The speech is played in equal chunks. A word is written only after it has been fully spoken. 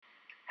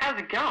how's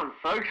it going,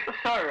 folks?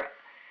 So,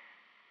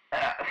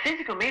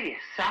 physical media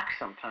sucks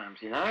sometimes,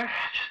 you know?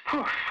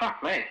 Just,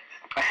 fuck me.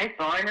 I hate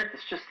buying it.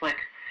 It's just like,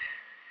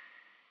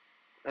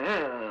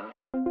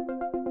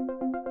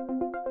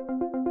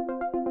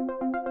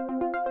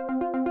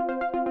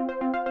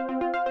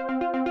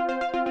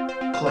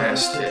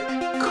 Plastic,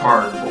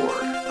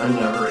 cardboard, a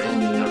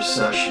never-ending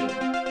obsession.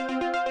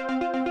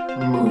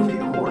 Movie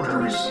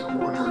hoarders.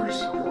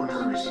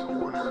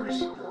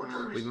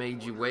 We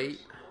made you wait,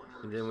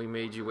 and then we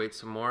made you wait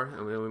some more,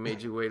 and then we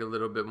made you wait a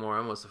little bit more.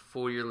 Almost a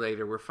full year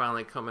later, we're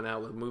finally coming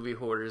out with Movie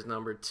Hoarders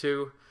number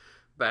 2,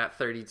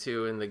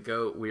 Bat32 and the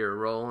Goat. We are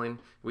rolling.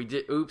 We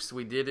did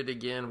it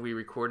again. We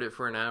recorded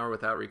for an hour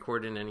without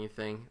recording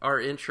anything. Our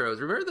intros,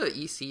 remember the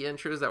EC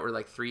intros that were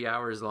like 3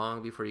 hours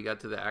long before you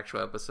got to the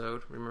actual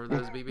episode? Remember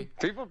those, BB?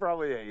 People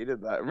probably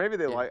hated that. Or maybe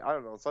they I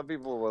don't know. Some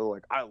people were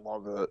like, I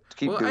love it.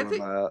 Keep doing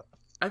that.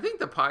 I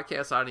think the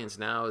podcast audience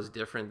now is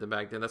different than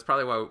back then. That's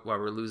probably why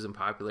we're losing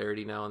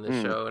popularity now on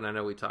this show. And I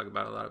know we talk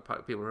about a lot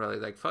of people are really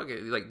like, fuck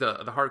it. Like the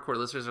hardcore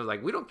listeners are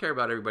like, we don't care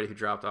about everybody who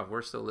dropped off.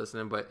 We're still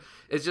listening. But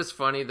it's just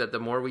funny that the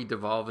more we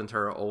devolve into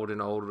our old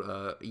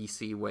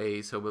EC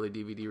ways, Hillbilly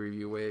DVD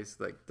review ways,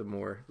 like the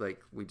more like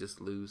we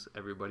just lose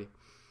everybody.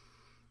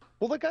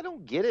 Well, like, I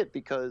don't get it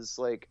because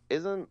like,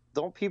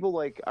 don't people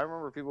like, I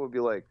remember people would be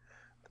like,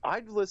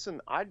 I'd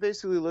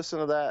basically listen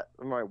to that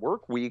in my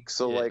work week.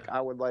 So like I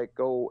would like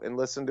go and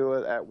listen to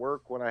it at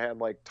work when I had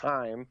like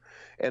time.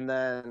 And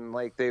then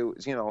like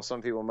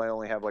some people might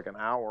only have like an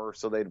hour,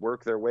 so they'd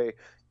work their way.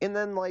 And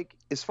then like,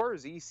 as far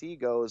as EC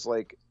goes,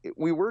 like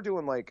we were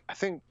doing like, I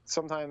think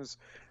sometimes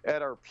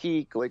at our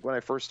peak, like when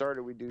I first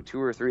started, we'd do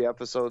 2 or 3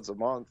 episodes a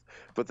month,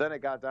 but then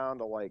it got down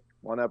to like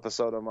 1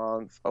 episode a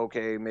month.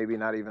 Okay. Maybe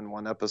not even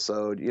 1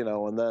 episode,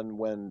 and then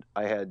when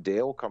I had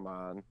Dale come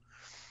on,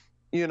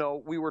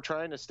 we were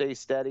trying to stay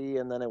steady,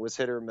 and then it was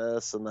hit or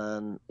miss, and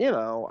then,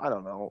 I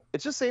don't know.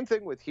 It's just the same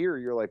thing with here.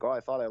 You're like, oh, I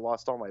thought I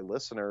lost all my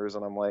listeners,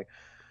 and I'm like,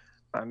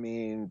 I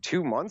mean,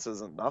 2 months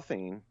isn't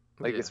nothing.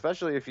 Like,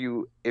 especially if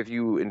you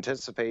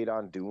anticipate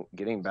on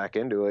getting back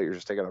into it, you're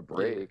just taking a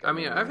break. Yeah. I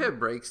mean, I've had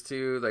breaks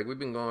too. Like, we've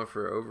been going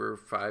for over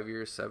 5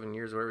 years, 7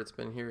 years, whatever it's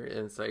been here,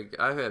 and it's like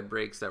I've had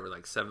breaks that were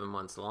like 7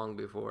 months long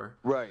before.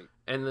 Right.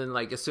 And then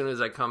like as soon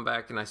as I come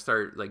back and I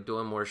start like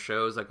doing more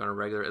shows like on a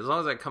regular, as long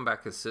as I come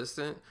back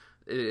consistent,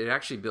 it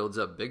actually builds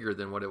up bigger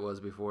than what it was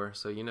before.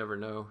 So you never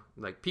know.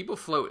 Like, people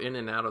float in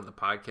and out of the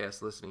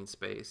podcast listening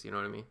space. You know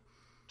what I mean?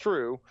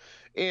 True.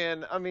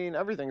 And I mean,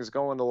 everything's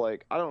going to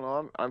like, I don't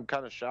know. I'm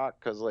kind of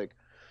shocked because like,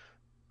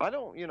 I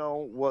don't,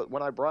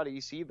 when I brought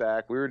EC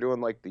back, we were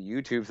doing like the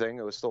YouTube thing.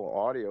 It was still an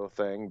audio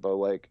thing, but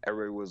like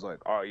everybody was like,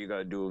 oh, you got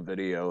to do a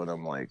video. And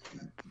I'm like,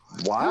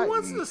 why? Who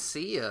wants to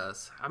see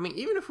us? I mean,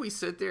 even if we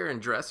sit there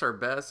and dress our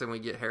best and we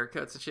get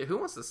haircuts and shit, who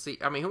wants to see?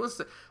 I mean, who wants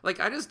to, like,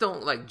 I just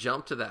don't like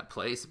jump to that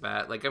place,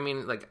 Bat. Like, I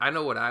mean, like, I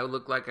know what I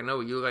look like. I know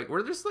what you look like.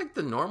 We're just like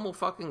the normal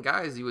fucking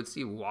guys you would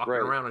see walking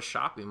around a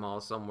shopping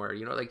mall somewhere,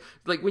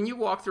 like when you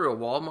walk through a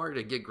Walmart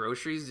to get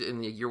groceries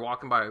and you're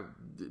walking by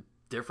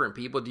different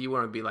people, do you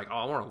want to be like, oh,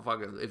 I want to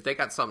fucking, if they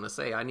got something to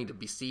say, I need to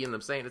be seeing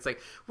them saying. It's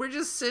like, we're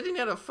just sitting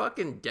at a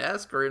fucking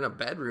desk or in a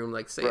bedroom,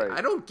 like, say,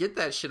 I don't get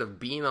that shit of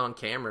being on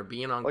camera.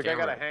 Like, I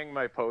gotta hang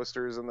my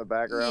posters in the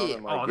background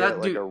and like get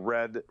like a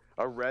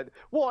red.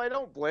 Well, I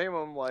don't blame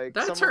them. Like,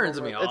 that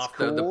turns me off.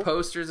 Cool. The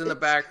posters in the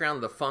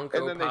background, the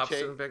Funko Pops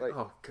in the back. Like,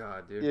 oh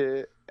god, dude.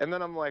 Yeah, and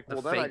then I'm like,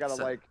 well, then I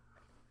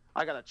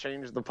gotta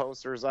change the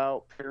posters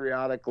out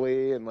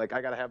periodically, and like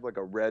I gotta have like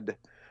a red.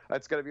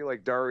 It's got to be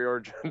like Dario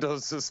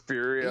Argento's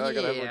Suspiria. I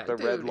got to have like the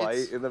red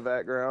light in the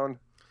background.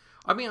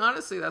 I mean,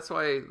 honestly, that's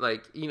why,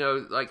 like,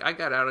 like, I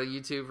got out of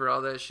YouTube for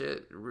all that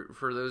shit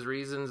for those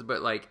reasons.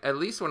 But, like, at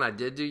least when I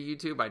did do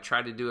YouTube, I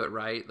tried to do it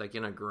right, like,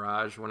 in a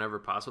garage whenever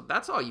possible.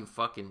 That's all you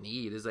fucking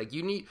need is, like,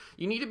 you need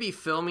to be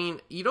filming.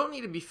 You don't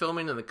need to be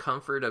filming in the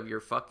comfort of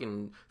your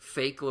fucking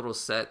fake little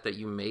set that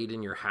you made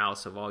in your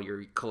house of all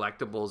your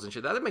collectibles and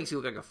shit. That makes you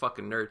look like a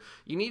fucking nerd.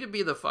 You need to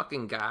be the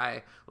fucking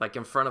guy, like,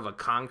 in front of a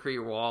concrete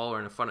wall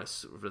or in front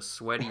of a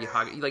sweaty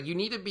hot. Like, you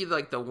need to be,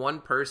 like, the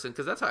one person,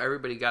 because that's how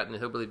everybody got into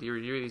Hillbilly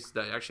DVDs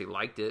that actually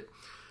liked it,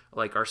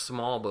 like our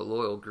small but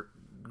loyal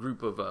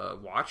group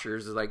of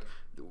watchers. Is like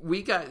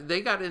they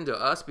got into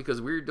us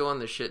because we were doing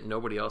the shit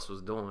nobody else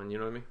was doing. You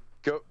know what I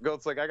mean?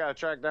 Goat's like, I gotta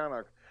track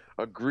down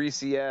a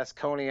greasy ass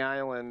Coney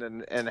Island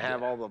and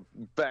have all the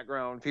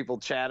background people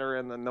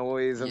chattering the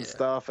noise and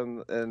stuff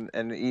and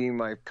eating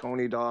my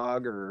Coney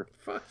dog or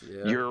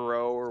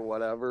Euro or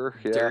whatever.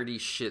 Dirty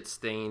shit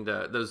stained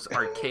those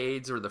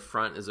arcades where the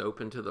front is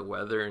open to the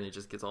weather and it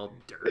just gets all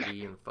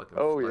dirty and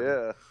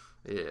fucking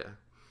yeah.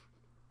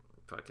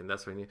 Fucking,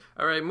 that's what I need.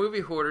 All right,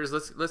 Movie Hoarders.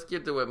 Let's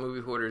get to what Movie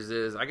Hoarders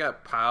is. I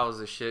got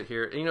piles of shit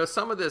here. And,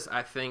 some of this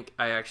I think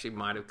I actually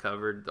might have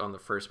covered on the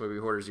first Movie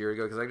Hoarders a year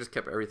ago because I just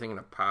kept everything in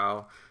a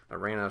pile. I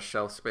ran out of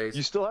shelf space.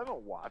 You still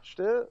haven't watched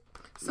it?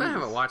 I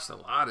haven't watched a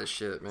lot of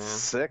shit, man.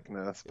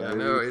 Sickness, baby. I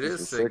know, it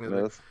is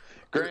sickness.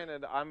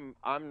 Granted, I'm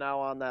now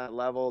on that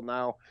level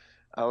now.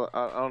 I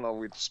don't know.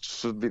 We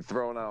should be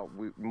throwing out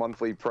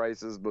monthly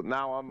prices, but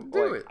now I'm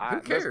Who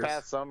cares? this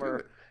past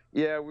summer.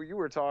 Yeah, when you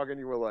were talking,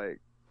 you were like,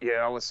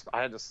 yeah,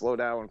 I had to slow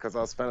down because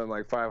I was spending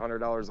like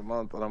 $500 a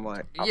month, and I'm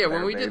like, yeah.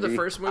 When we did the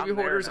first Movie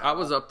Hoarders, I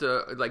was now. up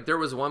to like there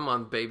was one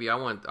month, baby. I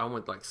went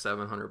like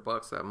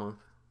 $700 that month.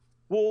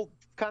 Well,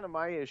 kind of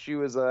my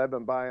issue is that I've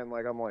been buying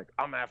like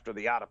I'm after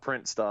the out of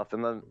print stuff,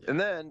 and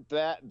then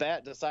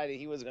Bat decided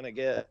he was gonna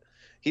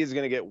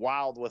get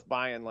wild with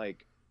buying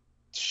like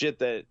shit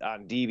that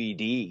on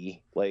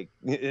DVD. Like,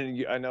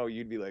 and I know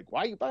you'd be like,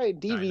 why you buy a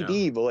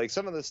DVD? But like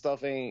some of this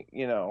stuff ain't,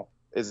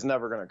 is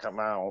never gonna come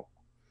out.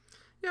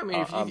 Yeah, I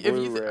mean, if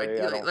you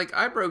like,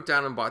 I broke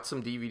down and bought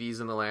some DVDs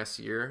in the last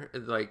year,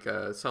 like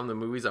some of the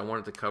movies I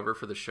wanted to cover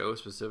for the show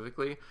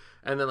specifically,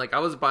 and then like I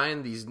was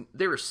buying these,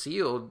 they were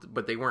sealed,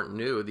 but they weren't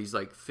new. These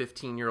like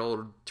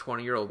 15-year-old,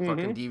 20-year-old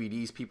fucking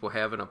DVDs people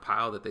have in a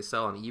pile that they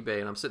sell on eBay,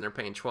 and I'm sitting there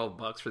paying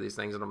 $12 for these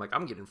things, and I'm like,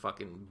 I'm getting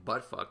fucking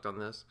butt fucked on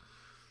this.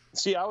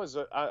 See,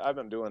 I've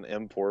been doing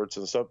imports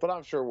and stuff, but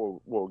I'm sure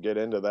we'll get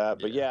into that.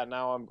 But yeah,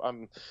 now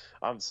I'm,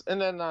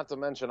 and then not to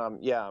mention I'm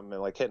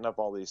like hitting up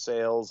all these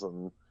sales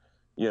and.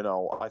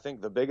 I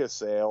think the biggest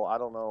sale, I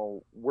don't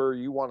know where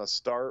you want to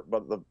start,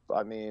 but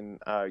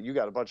you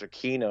got a bunch of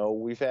Kino.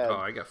 We've had. Oh,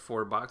 I got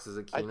 4 boxes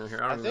of Kino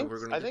here. I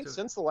think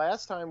since the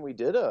last time we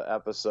did a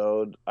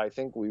episode, I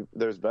think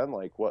there's been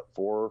like 4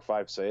 or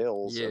 5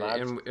 sales. Yeah,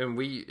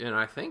 and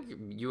I think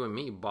you and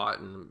me bought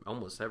in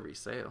almost every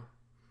sale.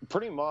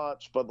 Pretty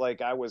much, but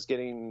like I was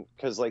getting,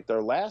 because like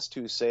their last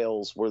 2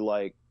 sales were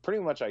like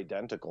pretty much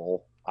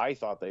identical. I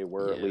thought they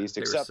were at least,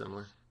 except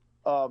similar.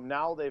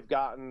 Now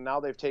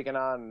they've taken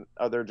on,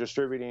 they're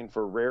distributing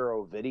for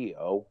Raro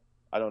Video.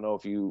 I don't know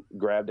if you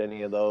grabbed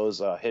any of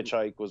those.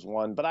 Hitchhike was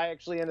one, but I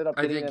actually ended up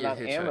getting it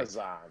on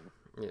Amazon.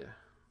 Yeah.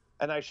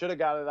 And I should have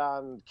got it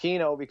on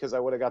Kino because I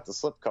would have got the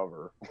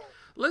slipcover.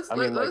 Let's talk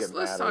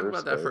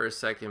about that for a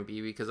second,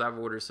 B, because I've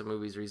ordered some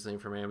movies recently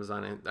from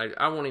Amazon, and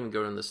I won't even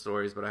go into the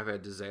stories, but I've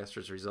had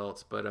disastrous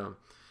results. But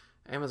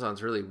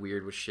Amazon's really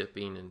weird with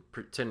shipping and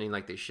pretending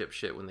like they ship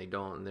shit when they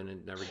don't, and then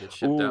it never gets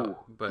shipped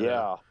out. But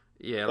yeah.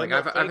 Yeah, like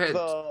I've had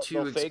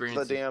 2 experiences. Fake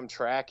the damn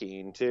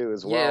tracking too,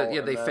 as well.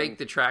 Yeah, they fake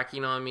the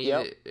tracking on me.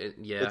 Yep.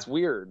 Yeah, it's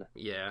weird.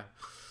 Yeah,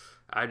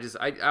 I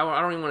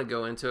don't even want to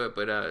go into it,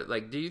 but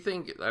like, do you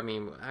think? I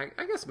mean,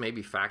 I guess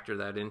maybe factor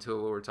that into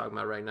it, what we're talking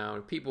about right now.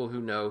 People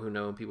who know,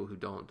 and people who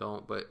don't.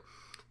 But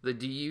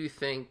do you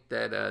think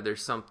that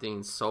there's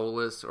something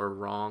soulless or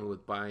wrong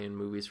with buying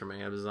movies from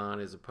Amazon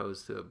as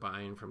opposed to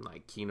buying from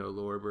like Kino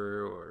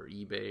Lorber or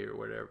eBay or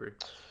whatever?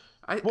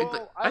 I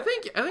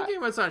think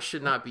Amazon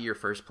should not be your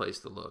first place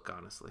to look,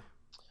 honestly.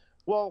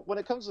 Well, when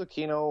it comes to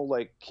Kino,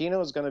 like Kino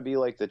is going to be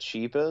like the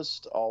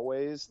cheapest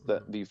always.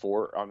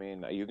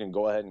 You can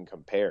go ahead and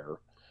compare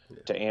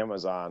to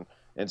Amazon.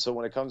 And so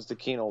when it comes to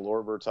Kino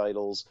Lorber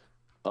titles,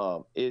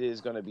 it is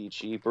going to be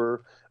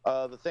cheaper.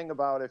 The thing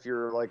about if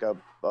you're like a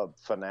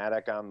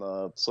fanatic on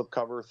the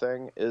slipcover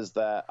thing is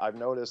that I've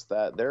noticed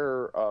that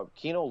their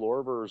Kino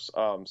Lorber's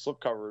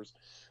slipcovers.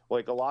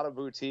 Like a lot of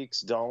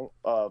boutiques don't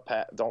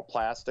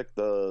plastic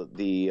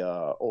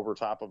the over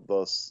top of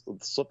the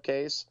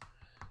slipcase,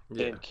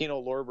 and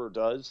Kino Lorber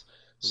does.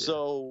 Yeah.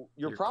 So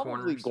you're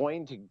probably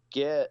going to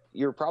get.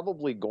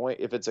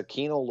 If it's a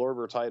Kino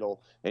Lorber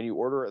title and you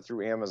order it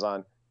through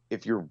Amazon,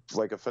 if you're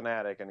like a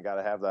fanatic and got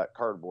to have that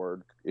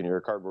cardboard in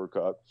your cardboard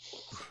cup,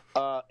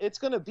 it's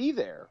going to be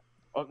there.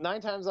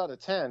 9 times out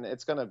of 10,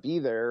 it's going to be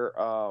there.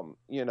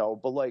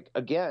 But like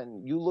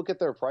again, you look at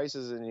their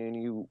prices and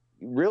you.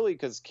 Really,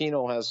 because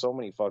Kino has so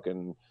many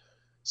fucking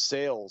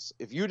sales.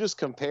 If you just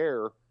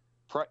compare,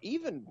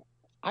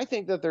 I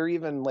think that they're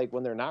even like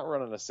when they're not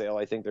running a sale,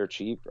 I think they're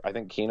cheap. I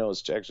think Kino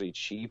is actually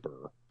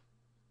cheaper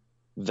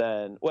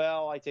than.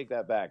 Well, I take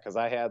that back because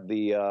I had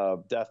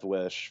the Death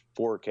Wish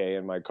 4K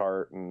in my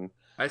cart, and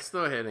I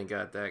still hadn't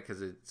got that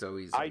because it's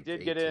always. I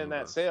did get it in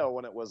that sale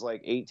when it was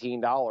like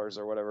 $18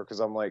 or whatever. Because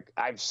I'm like,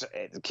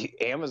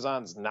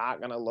 Amazon's not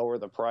going to lower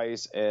the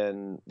price,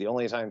 and the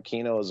only time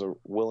Kino is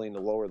willing to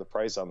lower the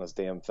price on this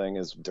damn thing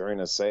is during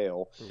a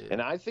sale. Yeah.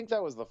 And I think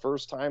that was the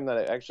first time that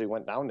it actually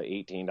went down to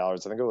 $18. I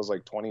think it was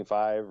like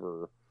 $25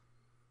 or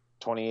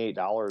 $28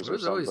 or something. It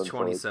was always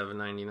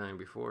 $27.99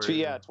 before.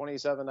 Yeah,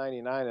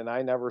 $27.99, and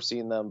I never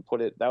seen them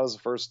put it. That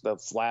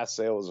last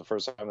sale was the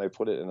first time they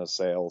put it in a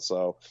sale.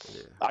 So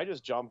I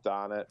just jumped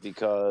on it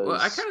because.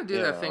 Well, I kind of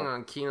do that thing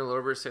on Kino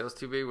Lorber sales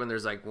too, big when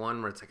there's like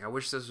one where it's like, I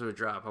wish this would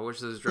drop.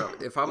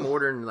 If I'm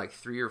ordering like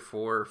 3 or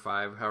 4 or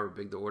 5, however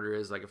big the order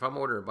is, like if I'm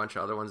ordering a bunch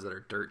of other ones that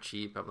are dirt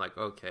cheap, I'm like,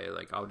 okay,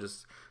 like I'll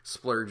just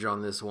splurge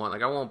on this one.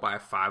 Like I won't buy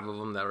 5 of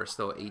them that are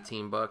still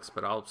 $18,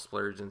 but I'll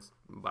splurge and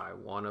buy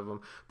one of them.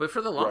 But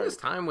for the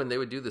longest time when they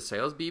would do the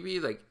sales,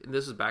 BB, like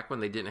this was back when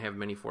they didn't have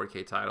many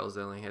 4K titles.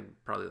 They only had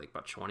probably like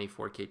about 20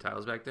 4K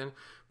titles back then.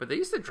 But they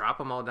used to drop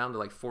them all down to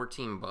like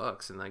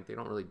 $14, and like they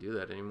don't really do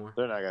that anymore.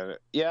 They're not gonna.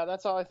 Yeah,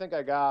 that's how I think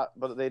I got.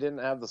 But they didn't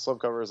have the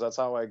slipcovers. That's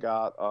how I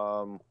got.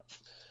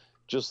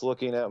 Just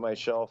looking at my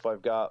shelf,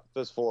 I've got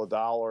Fistful of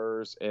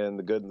Dollars and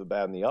The Good and the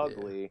Bad and the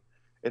Ugly. Yeah.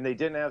 And they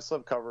didn't have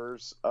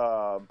slipcovers,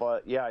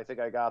 but yeah, I think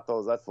I got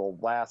those. That's the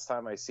last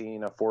time I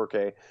seen a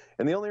 4K.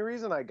 And the only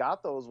reason I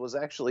got those was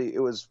actually it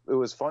was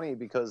funny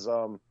because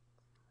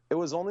it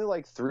was only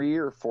like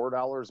 $3 or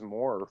 $4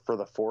 more for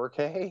the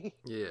 4K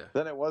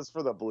than it was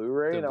for the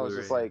Blu-ray, and I was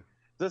just like,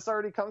 this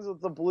already comes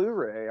with the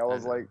Blu-ray. I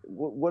was like,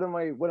 what am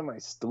I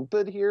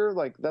stupid here?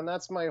 Like, then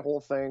that's my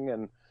whole thing.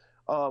 And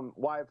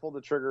why I pulled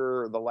the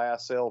trigger the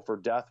last sale for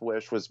Death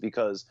Wish was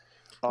because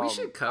we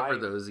should cover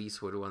those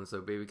Eastwood ones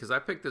though, baby, because I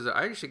picked those.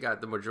 I actually got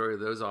the majority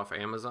of those off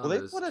Amazon. Well,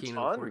 those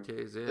Kino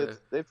 4Ks, yeah.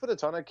 They put a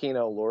ton of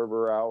Kino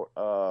Lorber out.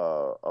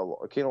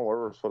 Kino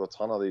Lorber's put a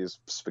ton of these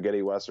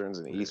spaghetti westerns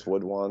and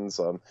Eastwood ones.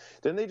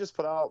 Didn't they just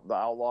put out the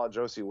Outlaw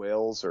Josie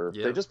Wales, or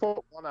they just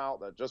put one out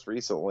that just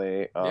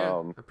recently?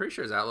 I'm pretty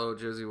sure it's Outlaw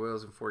Josie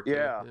Wales in 4K.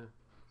 Yeah.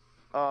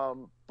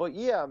 But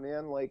yeah,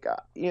 man, like,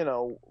 you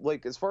know,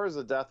 like as far as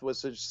the Death Wish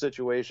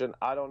situation,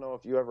 I don't know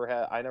if you ever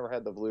had. I never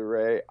had the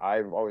Blu-ray.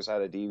 I've always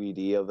had a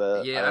DVD of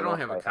it. Yeah, I don't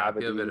have a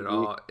copy of it at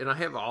all, and I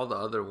have all the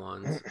other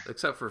ones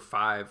except for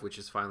 5, which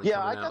is finally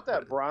coming out. Yeah, I got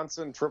that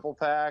Bronson triple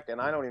pack,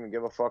 and I don't even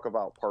give a fuck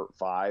about part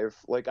 5.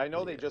 Like, I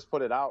know they just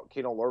put it out.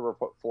 Kino Lorber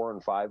put 4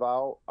 and 5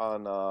 out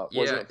on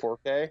was it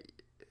 4K?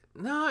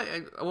 No,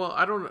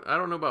 I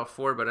don't know about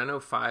 4, but I know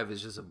 5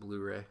 is just a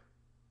Blu-ray.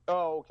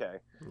 Oh, okay.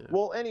 Yeah.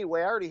 Well,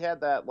 anyway, I already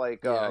had that,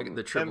 like,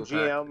 the triple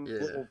MGM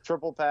little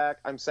triple pack.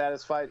 I'm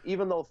satisfied,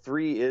 even though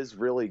 3 is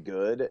really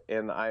good,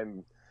 and I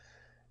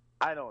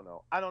don't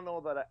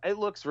know that it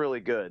looks really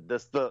good. The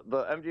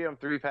MGM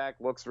 3-pack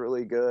looks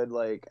really good.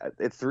 Like,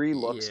 3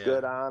 looks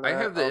good on it. I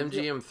have the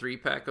MGM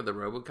 3-pack of the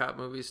RoboCop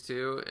movies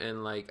too,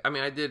 and like, I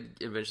mean, I did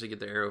eventually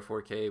get the Arrow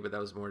 4K, but that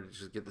was more to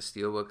just get the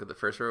steelbook of the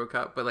first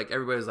RoboCop. But like,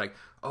 everybody's like,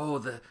 oh,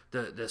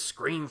 the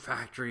Scream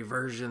Factory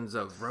versions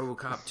of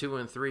RoboCop 2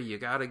 and 3, you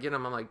gotta get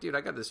them. I'm like, dude,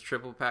 I got this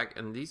triple pack,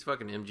 and these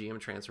fucking MGM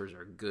transfers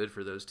are good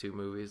for those 2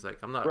 movies. Like,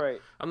 I'm not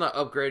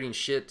upgrading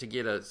shit to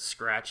get a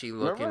scratchy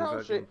looking.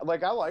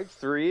 Like, I liked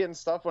 3 and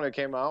stuff when it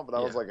came out, but I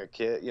was like a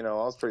kid, you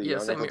know, I was pretty young.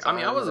 Same. I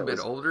mean, I was a bit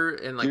older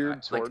and like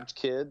geared towards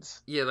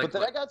kids. Yeah, like,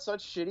 but then I got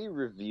such shitty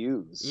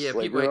reviews. Yeah,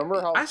 like, people.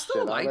 Remember how I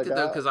still liked it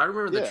though, because I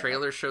remember the Yeah.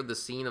 trailer showed the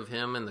scene of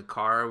him in the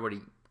car where he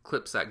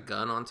clips that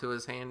gun onto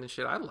his hand and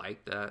shit. I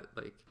like that.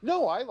 Like,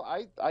 no,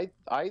 I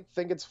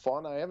think it's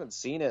fun. I haven't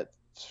seen it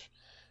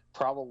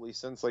probably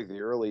since like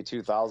the early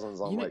 2000s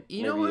on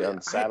maybe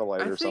on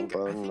satellite or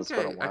something. It's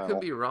been a while. I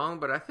could be wrong,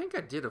 but I think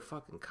I did a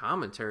fucking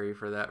commentary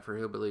for that for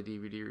Hillbilly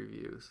DVD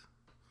Reviews.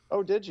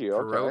 Oh, did you?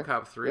 For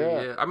RoboCop 3,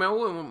 yeah. I mean, I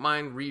wouldn't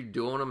mind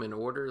redoing them in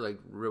order, like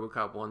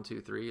RoboCop 1,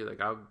 2, 3.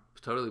 Like, I'd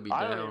totally be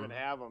down. I don't even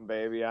have them,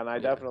 baby, and I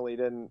definitely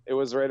didn't. It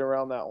was right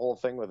around that whole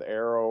thing with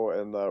Arrow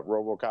and the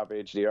RoboCop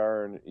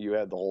HDR, and you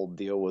had the whole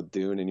deal with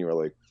Dune, and you were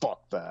like,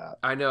 fuck that.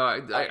 I know.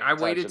 I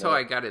waited till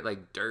I got it,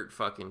 like, dirt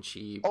fucking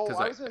cheap. Oh,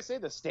 I was going to say,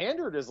 the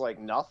standard is, like,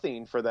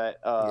 nothing for that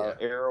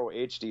Arrow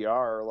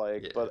HDR,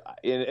 like, but,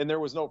 and there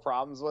was no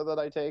problems with it,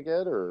 I take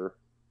it, or...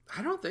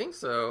 I don't think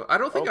so. I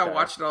don't think I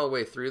watched it all the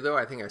way through, though.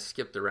 I think I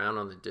skipped around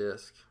on the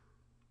disc,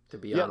 to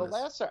be honest. Yeah, the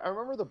last I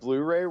remember the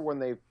Blu-ray when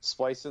they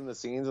spliced in the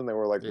scenes and they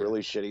were like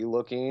really shitty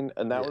looking,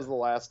 and that was the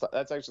last.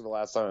 That's actually the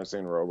last time I've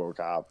seen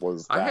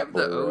RoboCop. I have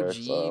the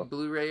OG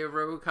Blu-ray of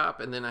RoboCop,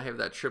 and then I have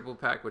that triple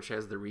pack which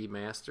has the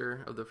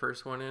remaster of the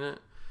first one in it.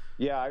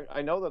 Yeah,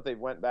 I know that they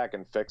went back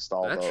and fixed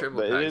all that.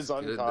 It is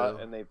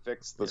uncut, and they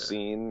fixed the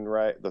scene,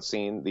 right?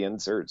 The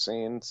insert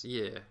scenes.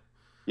 Yeah.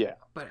 Yeah.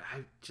 But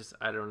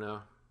I don't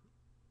know.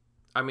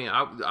 I mean,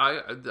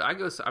 I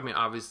go. I mean,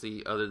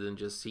 obviously, other than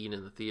just seeing it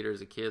in the theater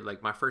as a kid,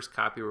 like my first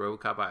copy of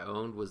RoboCop I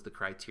owned was the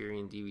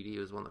Criterion DVD. It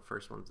was one of the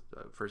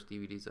first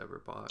DVDs I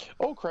ever bought.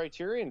 Oh,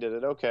 Criterion did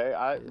it. Okay,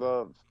 I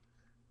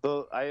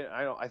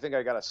think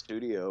I got a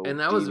studio. And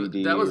that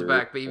was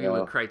back, baby,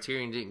 when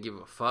Criterion didn't give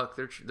a fuck.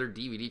 Their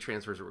DVD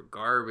transfers were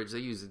garbage. They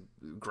used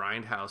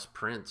grindhouse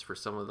prints for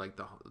some of like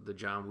the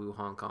John Woo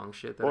Hong Kong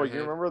shit. You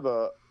remember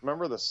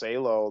the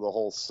Salo, the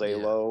whole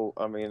Salo.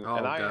 Yeah. I mean,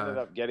 I ended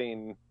up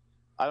getting.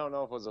 I don't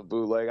know if it was a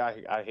bootleg.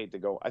 I hate to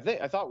go. I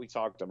thought we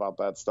talked about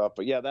that stuff,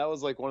 but yeah, that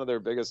was like one of their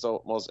biggest,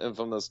 most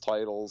infamous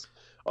titles,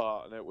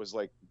 and it was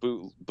like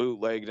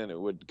bootlegged, and it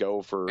would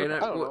go for. And I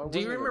don't know, do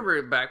you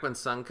remember back when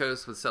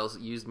Suncoast would sell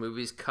used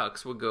movies?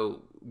 Cucks would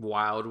go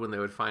wild when they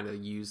would find a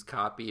used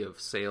copy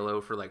of Salo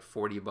for like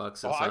 $40 at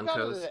Suncoast. I got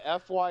it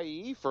at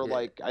FYE for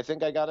I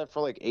think I got it for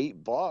like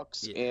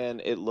 $8,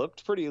 and it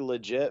looked pretty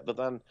legit. But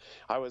then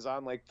I was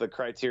on like the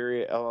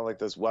Criteria, like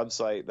this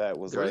website that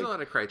was there was a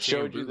lot of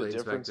Criterion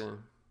bootlegs back then.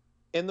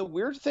 And the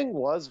weird thing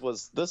was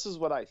this is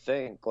what I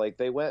think, like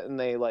they went and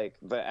they like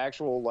the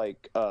actual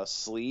like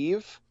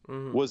sleeve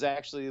was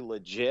actually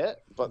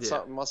legit, but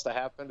something must have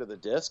happened to the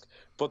disc.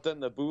 But then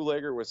the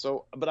bootlegger was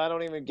but I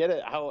don't even get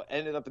it how it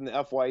ended up in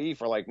the FYE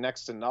for like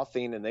next to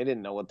nothing, and they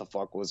didn't know what the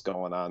fuck was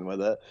going on with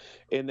it.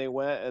 And they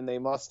went and they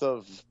must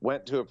have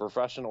went to a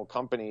professional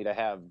company to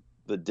have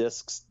the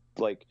discs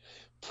like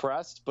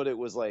pressed, but it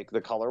was like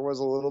the color was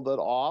a little bit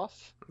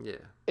off. Yeah,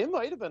 it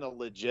might have been a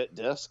legit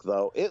disc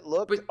though. It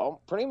looked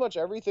pretty much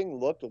everything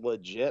looked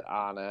legit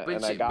on it.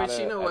 But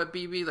you know what,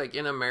 BB? Like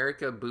in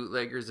America,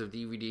 bootleggers of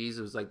DVDs,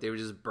 it was like they would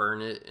just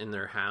burn it in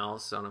their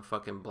house on a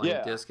fucking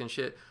blank disc and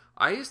shit.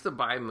 I used to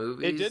buy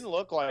movies. It didn't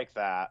look like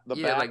that. The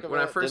Yeah, back like of when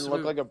I it first didn't look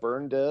moved- like a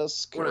burn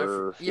disc. when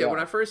When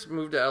I first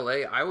moved to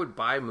LA, I would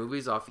buy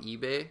movies off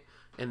eBay,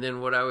 and then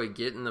what I would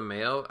get in the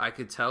mail, I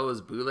could tell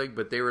was bootleg,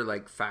 but they were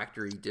like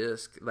factory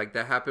disc. Like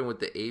that happened with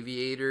The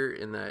Aviator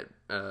in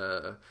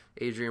that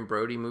Adrian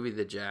Brody movie,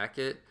 The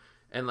Jacket.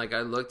 And like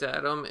I looked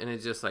at them, and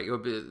it's just like it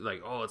would be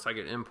like, oh, it's like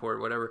an import,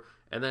 whatever.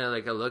 And then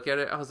like I look at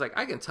it, I was like,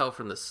 I can tell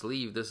from the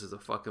sleeve this is a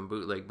fucking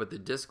bootleg, but the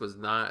disc was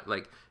not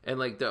like. And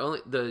like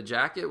the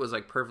jacket was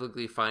like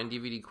perfectly fine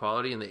DVD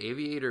quality, and the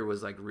Aviator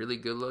was like really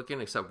good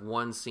looking, except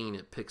one scene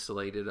it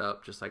pixelated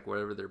up, just like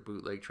whatever their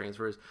bootleg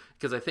transfers.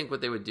 Because I think what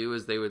they would do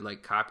is they would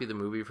like copy the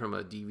movie from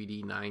a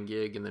DVD 9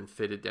 gig and then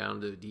fit it down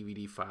to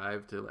DVD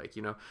 5 to like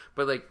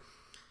but like.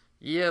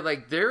 Yeah,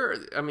 like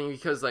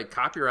because like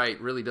copyright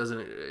really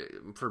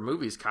doesn't, for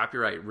movies,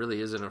 copyright really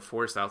isn't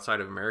enforced outside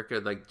of America.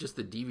 Like just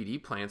the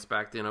DVD plants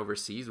back then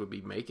overseas would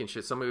be making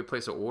shit. Somebody would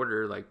place an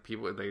order, like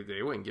people,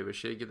 they wouldn't give a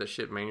shit. Get the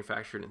shit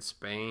manufactured in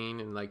Spain.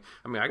 And like,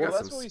 I mean,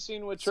 that's what we've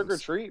seen with Trick or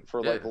Treat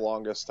for like the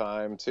longest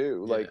time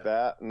too. Yeah. Like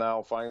that.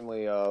 Now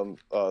finally,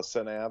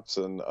 Synapse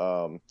and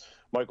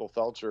Michael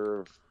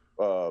Felcher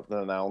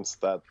announced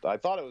that. I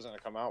thought it was going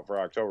to come out for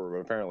October, but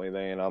apparently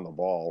they ain't on the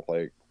ball.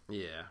 Like,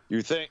 yeah.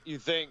 You think?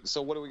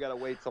 So what do we got to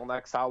wait till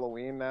next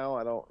Halloween now?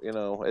 I don't.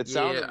 It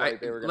sounded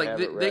like they were going to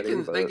have it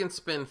ready. They can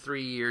spend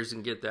 3 years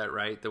and get that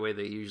right the way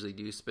they usually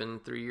do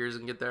spend 3 years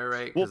and get that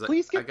right. Well,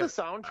 please get the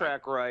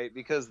soundtrack right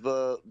because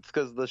the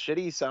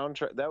shitty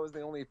soundtrack, that was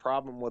the only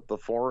problem with the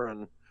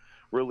foreign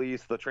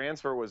release. The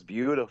transfer was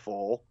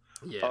beautiful.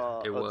 Yeah,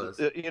 it was.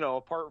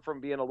 Apart from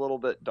being a little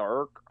bit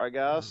dark, I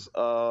guess.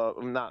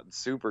 Not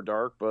super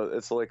dark, but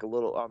it's like a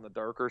little on the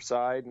darker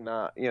side.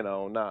 Not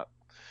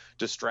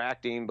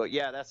distracting, but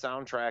yeah, that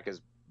soundtrack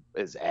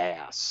is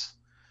ass.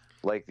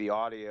 Like the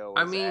audio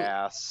is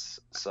ass.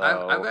 So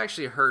I've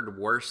actually heard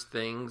worse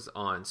things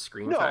on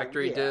Screen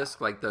Factory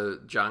disc. Like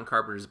the John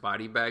Carpenter's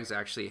Body Bags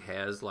actually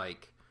has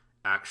like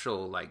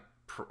actual like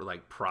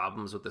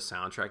problems with the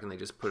soundtrack, and they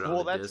just put it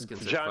on the disc.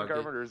 And John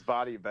Carpenter's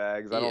Body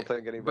Bags. I don't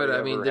think anybody. But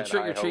I mean, the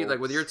Trick or Treat, hopes. like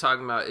what you're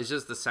talking about, is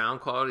just the sound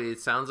quality. It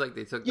sounds like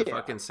they took the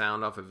fucking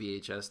sound off a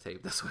VHS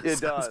tape. That's what it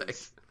sounds does. like.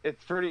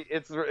 It's pretty.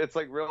 It's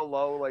like real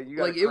low. Like you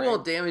got it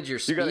won't damage your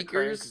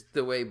speakers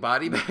the way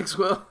Body Bags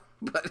will,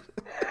 but.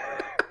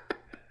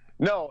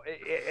 No,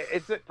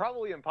 it's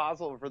probably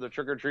impossible for the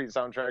Trick or Treat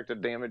soundtrack to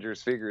damage your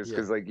speakers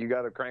because like you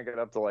got to crank it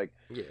up to like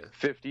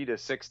 50 to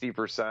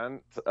 60%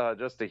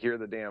 just to hear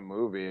the damn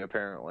movie.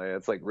 Apparently,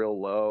 it's like real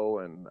low,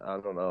 and I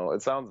don't know.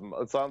 It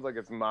sounds like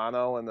it's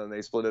mono, and then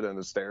they split it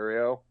into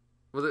stereo.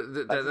 Well,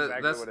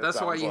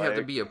 that's why you have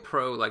to be a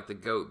pro like the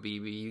Goat,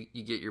 BB.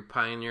 You get your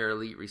Pioneer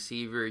Elite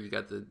receiver. You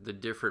got the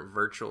different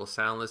virtual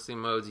sound listing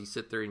modes. You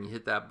sit there and you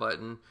hit that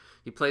button.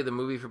 You play the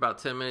movie for about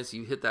 10 minutes.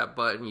 You hit that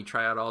button. You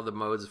try out all the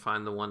modes and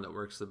find the one that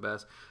works the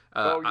best.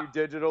 You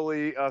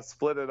digitally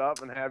split it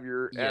up and have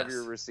your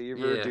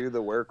receiver do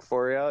the work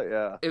for you.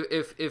 Yeah.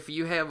 If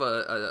you have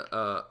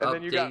a and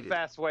then you got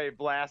fast wave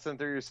blasting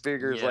through your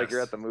speakers like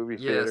you're at the movie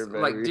theater. Baby.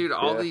 Like dude,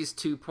 all these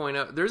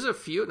 2.0. There's a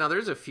few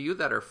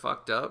that are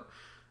fucked up.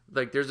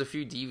 Like there's a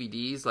few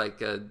DVDs. Like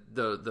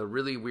the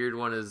really weird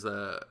one is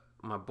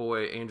my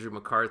boy Andrew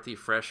McCarthy,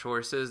 Fresh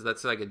Horses.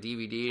 That's like a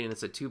DVD, and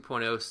it's a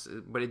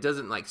 2.0, but it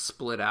doesn't like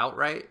split out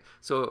right.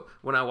 So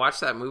when I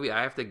watch that movie,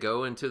 I have to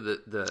go into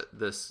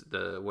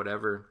the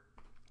whatever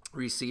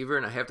receiver,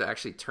 and I have to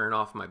actually turn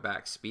off my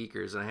back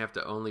speakers, and I have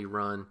to only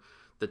run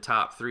the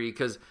top three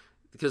because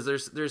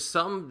there's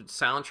some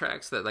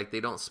soundtracks that like they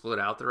don't split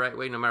out the right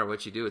way. No matter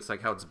what you do, it's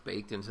like how it's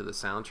baked into the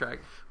soundtrack,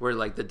 where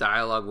like the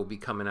dialogue will be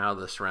coming out of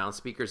the surround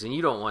speakers, and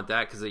you don't want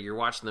that because you're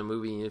watching the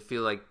movie and you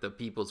feel like the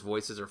people's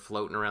voices are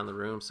floating around the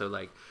room. So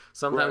like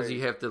sometimes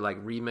you have to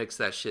like remix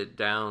that shit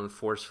down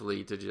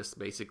forcefully to just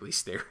basically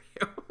stereo.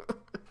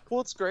 Well,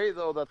 it's great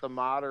though that the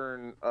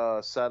modern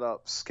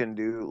setups can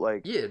do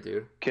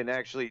can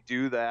actually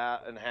do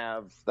that and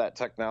have that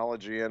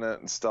technology in it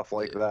and stuff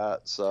like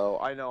that. So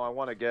I know I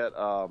want to get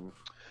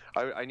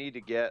I need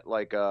to get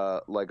like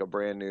a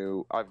brand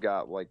new. I've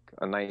got like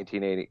a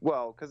 1980.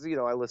 Well, because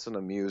I listen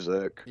to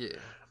music. Yeah.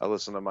 I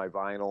listen to my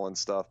vinyl and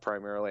stuff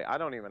primarily. I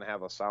don't even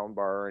have a sound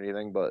bar or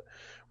anything, but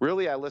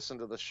really I listen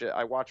to the shit.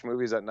 I watch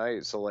movies at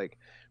night, so like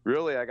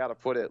really I got to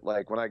put it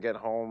like when I get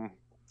home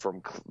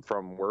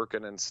from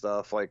working and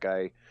stuff, like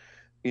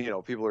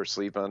people are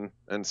sleeping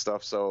and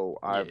stuff, so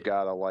I've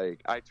got to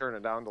I turn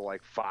it down to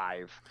like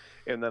 5,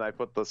 and then I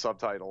put the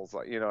subtitles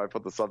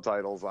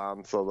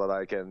on so that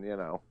I can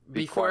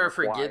before I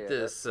forget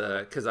this,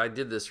 because I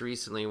did this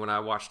recently when I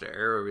watched the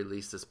Arrow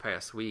release this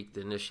past week, the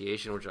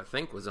Initiation, which I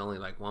think was only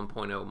like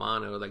 1.0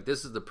 mono. Like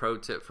this is the pro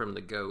tip from the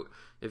Goat.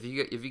 If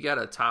you got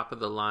a top of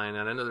the line,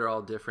 and I know they're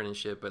all different and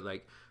shit, but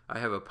like I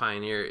have a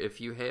Pioneer.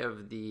 If you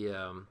have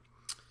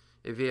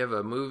if you have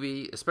a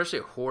movie, especially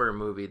a horror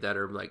movie, that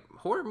are like,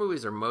 horror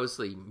movies are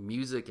mostly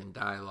music and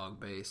dialogue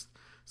based.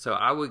 So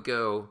I would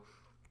go,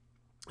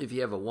 if you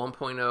have a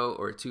 1.0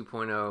 or a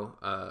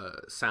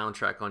 2.0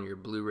 soundtrack on your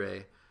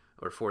Blu-ray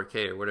or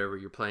 4K or whatever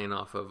you're playing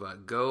off of,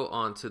 go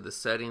onto the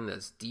setting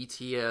that's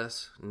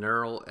DTS,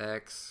 Neural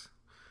X,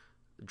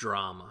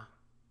 drama.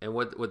 And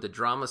what the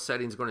drama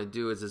setting is going to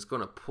do is it's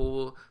going to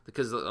pull,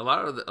 because a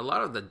lot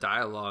of the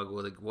dialogue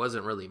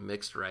wasn't really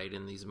mixed right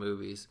in these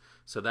movies.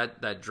 So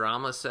that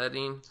drama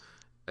setting,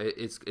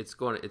 it's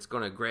going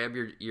to grab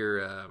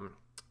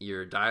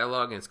your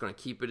dialogue, and it's going to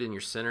keep it in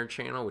your center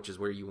channel, which is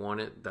where you want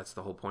it. That's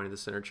the whole point of the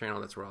center channel.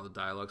 That's where all the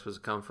dialogue's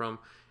supposed to come from.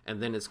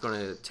 And then it's going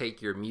to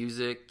take your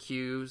music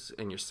cues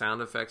and your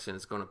sound effects, and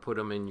it's going to put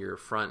them in your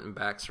front and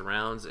back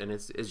surrounds. And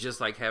it's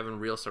just like having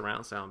real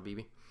surround sound,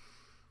 BB.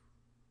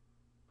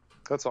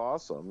 That's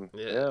awesome.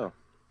 Yeah.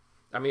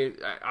 I mean,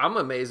 I'm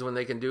amazed when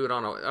they can do it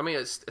on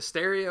a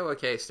stereo.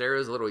 Okay,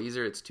 stereo is a little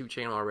easier. It's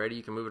 2-channel already.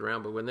 You can move it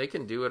around. But when they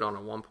can do it on a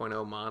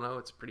 1.0 mono,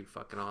 it's pretty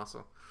fucking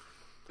awesome.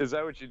 Is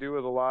that what you do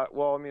with a lot?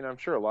 Well, I mean, I'm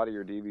sure a lot of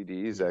your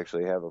DVDs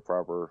actually have a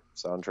proper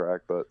soundtrack,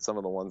 but some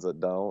of the ones that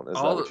don't, is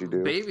that what you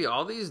do? Baby,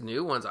 all these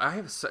new ones, I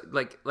have,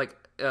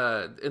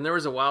 and there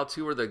was a while,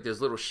 too, where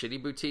there's little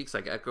shitty boutiques,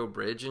 like Echo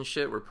Bridge and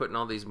shit, were putting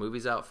all these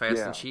movies out fast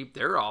and cheap.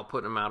 They're all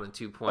putting them out in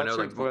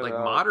 2.0, like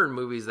modern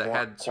movies that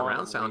had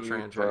surround sound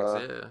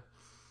soundtracks,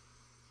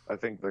 I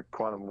think the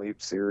Quantum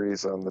Leap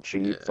series on the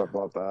cheap, something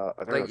about that.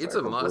 I think it's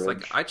a must. Bridge.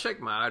 Like, I check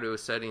my audio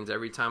settings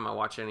every time I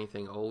watch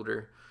anything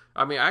older.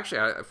 I mean,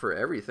 actually, for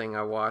everything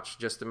I watch,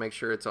 just to make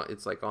sure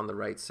it's like on the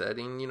right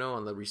setting,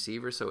 on the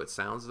receiver, so it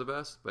sounds the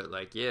best. But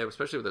like, yeah,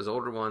 especially with those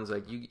older ones,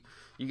 like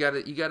you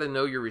gotta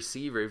know your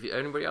receiver. If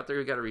anybody out there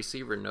who got a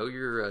receiver, know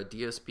your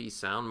DSP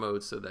sound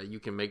mode so that you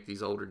can make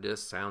these older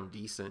discs sound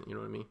decent. You know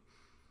what I mean?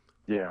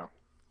 Yeah.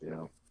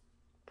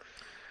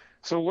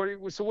 So what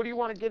do you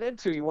want to get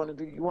into? You want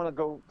to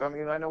go? I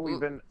mean, I know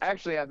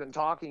I've been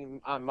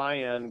talking on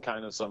my end,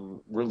 kind of some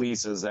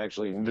releases,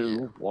 actually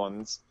new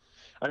ones.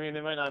 I mean,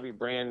 they might not be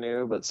brand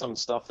new, but some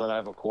stuff that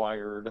I've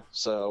acquired.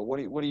 So what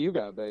do you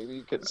got, baby?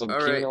 You get some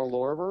Kino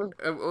Lorber?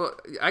 Well,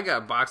 I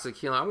got a box of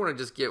Kino. I want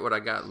to just get what I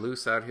got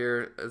loose out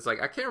here. It's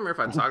like, I can't remember if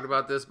I talked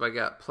about this, but I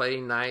got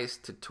Play Nice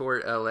to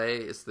Tour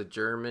LA. It's the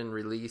German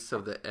release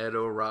of the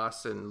Edo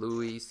Ross and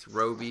Louis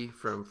Roby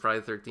from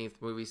Friday the 13th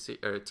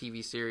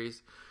TV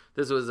series.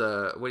 This was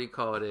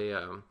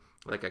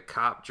like a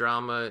cop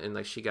drama, and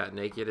like she got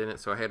naked in it,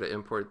 so I had to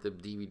import the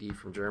DVD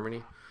from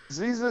Germany. Is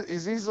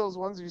these those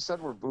ones you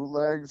said were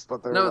bootlegs,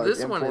 but they're no?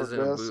 This one isn't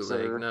a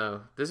bootleg.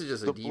 No, this is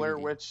just a DVD. The Blair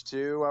Witch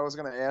 2. I was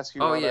going to ask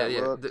you how that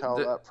looked, how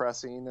that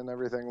pressing and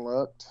everything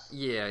looked.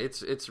 Yeah,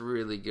 it's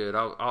really good.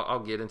 I'll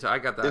get into. I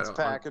got that. It's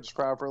packaged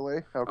properly.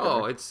 Okay.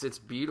 Oh, it's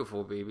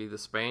beautiful, baby. The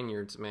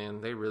Spaniards,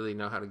 man, they really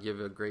know how to give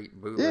a great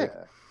bootleg.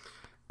 Yeah.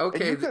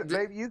 Okay, you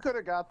could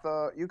have got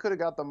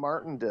the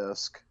Martin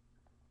disc.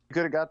 You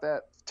could have got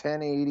that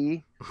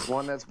 1080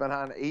 one that's been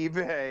on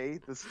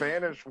eBay, the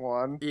Spanish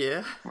one.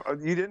 Yeah.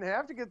 You didn't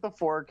have to get the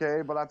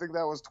 4K, but I think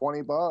that was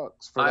 $20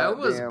 for I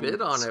almost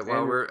bid on it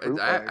while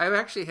I've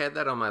actually had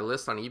that on my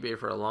list on eBay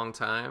for a long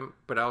time,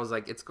 but I was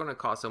like, it's going to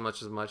cost as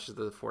much as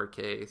the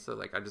 4K, so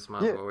like I just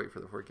might as well wait for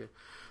the 4K.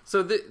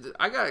 So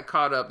I got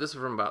caught up, this is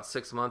from about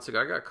 6 months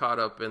ago, I got caught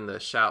up in the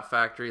Shout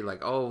Factory,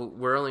 like, oh,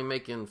 we're only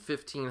making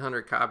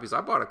 1,500 copies.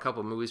 I bought a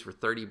couple movies for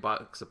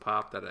 $30 a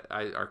pop that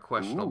are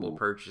questionable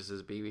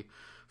purchases, baby.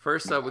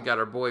 First up, we got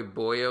our boy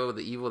Boyo,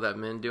 The Evil That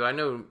Men Do. I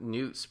know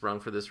Newt sprung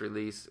for this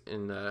release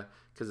because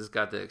it's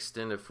got the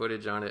extended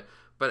footage on it,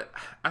 but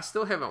I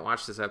still haven't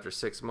watched this after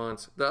 6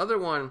 months. The other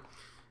one,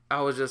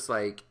 I was just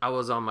like, I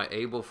was on my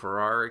Abel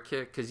Ferrara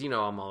kick, because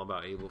I'm all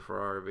about Abel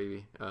Ferrara,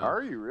 baby.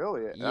 Are you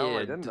really? Yeah, I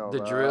didn't know the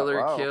that.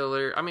 Driller, Wow.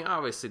 Killer. I mean,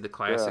 obviously the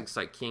classics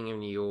like King of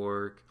New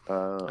York,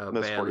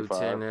 Bad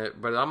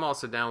Lieutenant, but I'm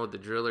also down with the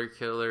Driller,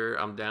 Killer.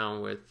 I'm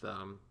down with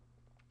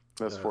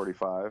Miss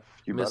 45.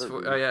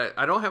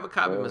 I don't have a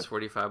copy of Miss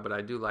 45, but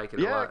I do like it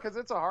a lot. Yeah, because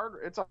it's a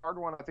hard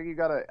one. I think you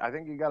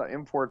gotta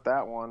import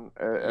that one,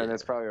 and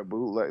it's probably a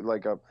boot,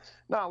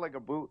 not like a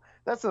boot.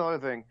 That's another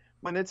thing.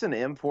 When it's an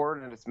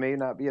import and it may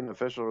not be an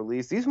official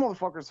release, these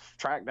motherfuckers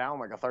track down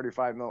like a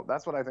 35 mil.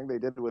 That's what I think they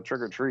did with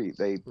Trick or Treat.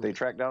 They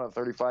tracked down a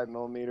 35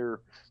 millimeter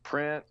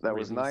print that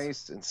was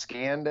nice and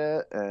scanned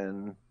it,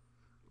 and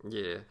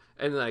yeah,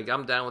 and like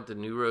I'm down with the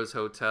New Rose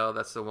Hotel.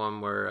 That's the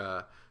one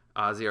where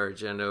Ozzy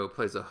Argento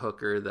plays a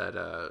hooker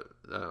that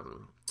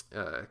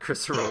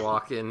Christopher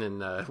Walken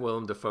and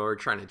Willem Dafoe are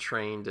trying to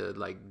train to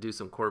like do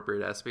some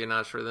corporate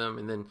espionage for them,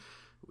 and then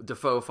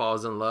Dafoe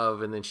falls in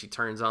love, and then she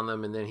turns on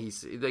them, and then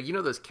he's like,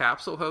 those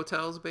capsule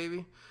hotels,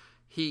 baby.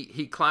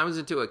 He climbs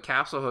into a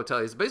capsule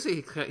hotel. He's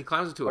basically he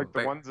climbs into like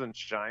the ones in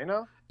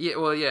China. Yeah,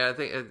 well, yeah,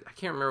 I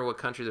can't remember what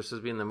country they're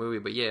supposed to be in the movie,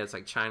 but yeah, it's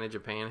like China,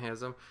 Japan has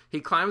them.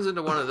 He climbs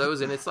into one of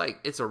those, and it's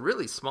a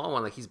really small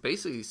one. Like he's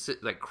basically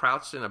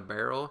crouched in a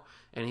barrel,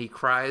 and he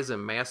cries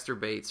and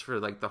masturbates for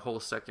like the whole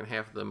second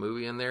half of the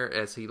movie in there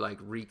as he like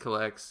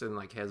recollects and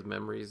like has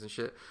memories and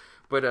shit.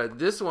 But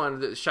this one,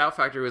 the Shout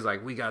Factory was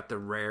like, we got the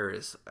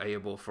rarest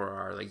Abel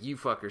Ferrara. Like, you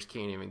fuckers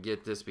can't even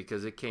get this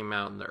because it came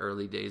out in the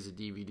early days of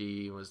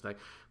DVD. It was like,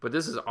 but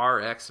this is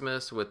our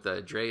Xmas with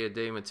Drea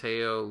De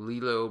Matteo,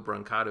 Lilo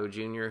Brancato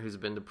Jr., who's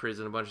been to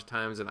prison a bunch of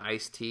times, and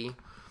Ice-T.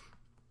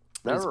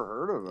 Never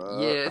heard of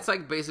it. Yeah, it's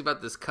like basically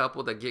about this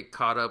couple that get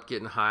caught up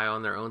getting high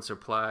on their own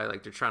supply.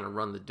 Like they're trying to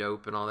run the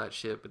dope and all that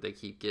shit, but they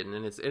keep getting,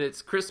 and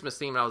it's Christmas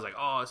themed. I was like,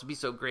 oh, this would be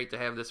so great to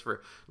have this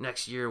for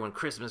next year when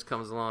Christmas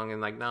comes along.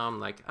 And like now I'm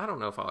like, I don't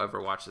know if I'll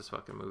ever watch this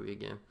fucking movie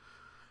again.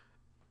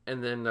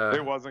 And then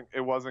it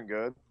wasn't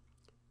good.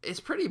 It's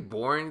pretty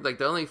boring. Like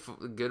the only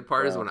good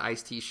part is when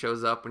Ice-T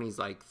shows up and he's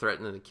like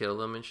threatening to kill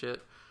them and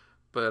shit.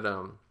 But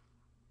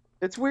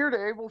it's weird.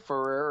 Abel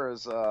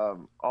Ferrara's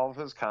all of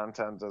his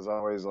content is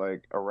always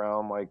like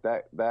around like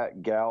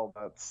that gal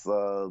that's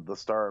the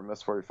star of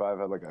Miss 45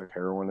 had like a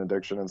heroin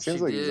addiction, and it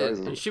seems like he's always,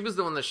 and she was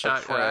the one that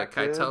shot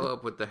Keitel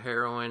up with the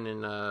heroin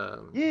and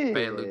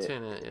Bad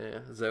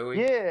Lieutenant,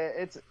 Zoe. Yeah,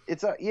 it's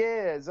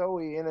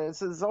Zoe, and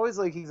it's always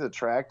like he's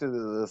attracted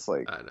to this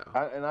like. I know,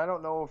 I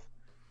don't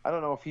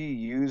know if he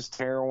used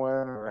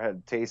heroin or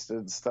had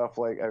tasted stuff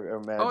like. I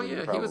imagine. Oh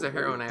yeah, he was a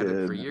heroin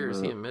addict for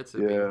years. He admits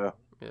it. Yeah.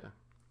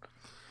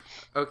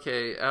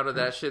 Okay, out of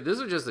that shit, this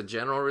was just a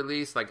general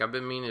release. Like I've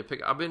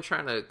been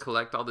trying to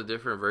collect all the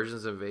different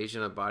versions of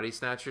Invasion of Body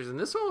Snatchers, and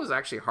this one was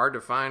actually hard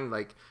to find.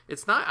 Like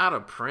it's not out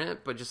of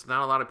print, but just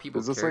not a lot of people.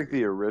 Is this like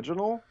the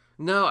original?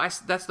 No,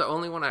 that's the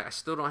only one. I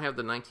still don't have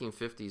the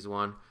 1950s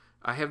one.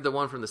 I have the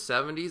one from the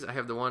 70s. I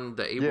have the one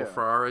that Abel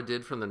Ferrara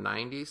did from the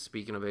 90s,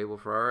 speaking of Abel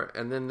Ferrara.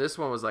 And then this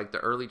one was like the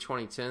early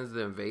 2010s,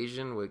 The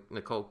Invasion with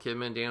Nicole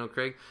Kidman, Daniel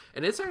Craig.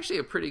 And it's actually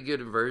a pretty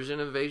good version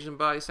of Invasion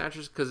Body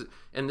Snatchers because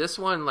in this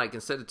one, like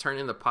instead of turning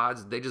into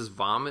pods, they just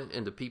vomit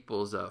into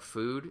people's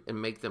food and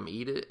make them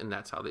eat it. And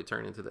that's how they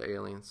turn into the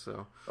aliens.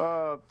 So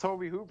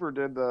Toby Hooper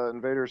did the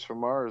Invaders from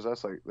Mars.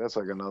 That's like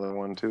another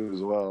one too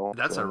as well.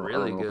 That's a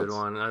really good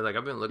one.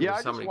 I've been looking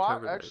at somebody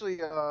cover that.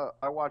 Actually,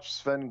 I watched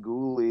Sven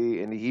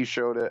Gulli and he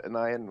showed it, and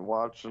I hadn't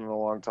watched it in a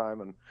long time,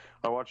 and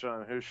I watched it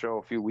on his show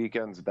a few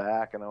weekends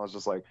back, and I was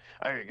just like,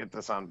 I gotta get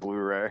this on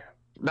Blu-ray.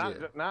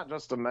 Not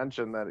just to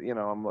mention that, you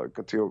know, I'm like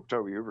a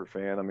Toby Hooper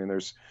fan. I mean,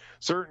 there's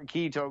certain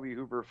key Toby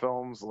Hooper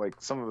films, like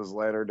some of his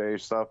latter day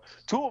stuff.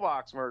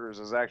 Toolbox Murders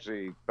is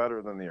actually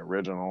better than the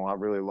original. I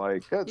really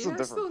like. It's a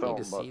different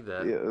film, but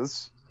it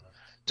is.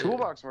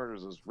 Toolbox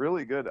Murders is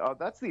really good.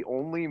 That's the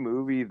only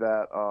movie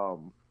that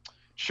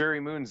Sherry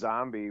Moon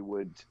Zombie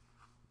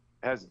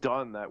has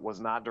done that was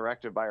not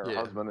directed by her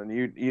husband,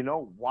 and you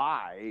know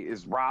why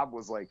is Rob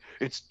was like,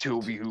 it's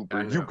Toby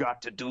Hooper, you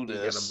got to do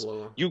this,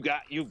 you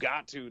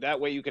got to, that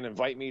way you can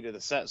invite me to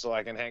the set so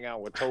I can hang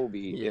out with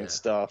Toby and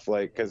stuff,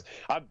 like, because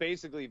I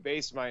basically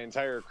based my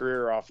entire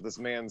career off this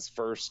man's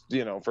first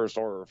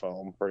horror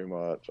film, pretty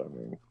much. I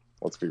mean,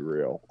 let's be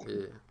real.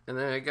 Yeah. And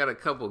then I got a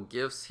couple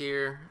gifts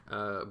here.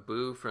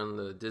 Boo from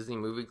the Disney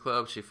Movie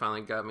Club, she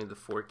finally got me the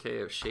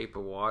 4K of Shape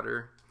of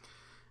Water.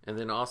 And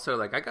then also,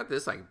 like, I got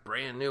this, like,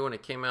 brand new when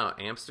it came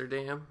out,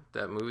 Amsterdam,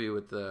 that movie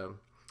with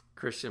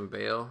Christian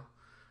Bale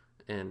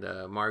and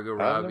Margot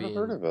Robbie. I've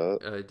never heard of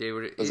it.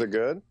 David. Is it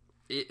good?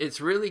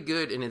 It's really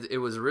good, and it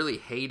was really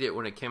hated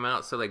when it came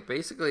out. So, like,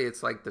 basically,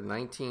 it's, like, the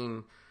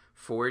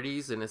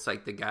 1940s, and it's,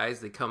 like, the guys,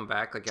 they come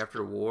back, like,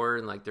 after war,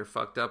 and, like, they're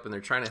fucked up, and they're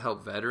trying to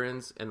help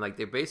veterans. And, like,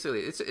 they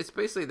basically, it's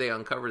basically they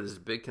uncover this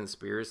big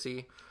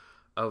conspiracy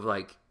of,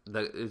 like,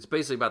 it's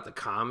basically about the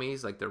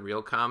commies, like the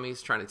real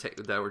commies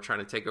that were trying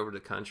to take over the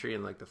country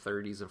in like the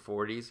 30s and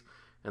 40s,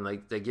 and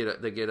like they get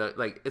a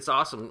like, it's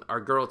awesome.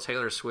 Our girl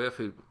Taylor Swift,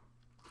 who,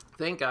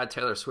 thank God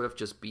Taylor Swift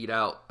just beat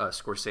out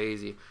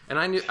Scorsese, and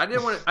I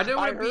didn't want to.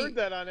 I heard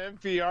that on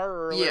NPR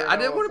earlier. Yeah, I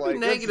didn't want to be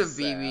negative,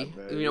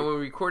 BB. You know, when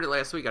we recorded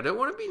last week, I didn't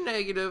want to be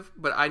negative,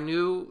 but I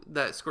knew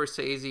that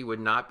Scorsese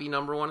would not be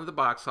number one at the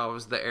box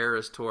office. The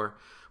Eras tour.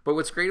 But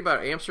what's great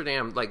about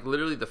Amsterdam, like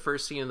literally the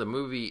first scene of the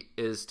movie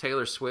is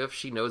Taylor Swift.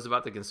 She knows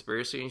about the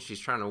conspiracy and she's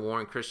trying to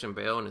warn Christian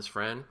Bale and his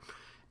friend.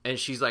 And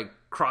she's like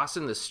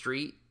crossing the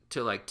street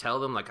to like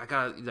tell them, like, I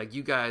got, like,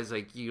 you guys,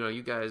 like,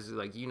 you guys,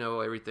 like,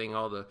 everything,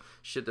 all the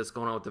shit that's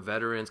going on with the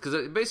veterans.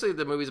 Because basically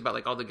the movie's about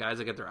like all the guys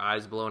that get their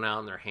eyes blown out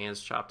and their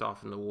hands chopped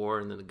off in the war,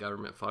 and then the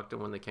government fucked them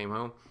when they came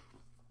home.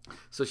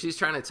 So she's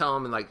trying to tell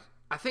them, and like,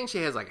 I think she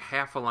has like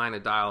half a line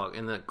of dialogue,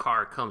 and the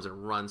car comes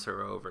and runs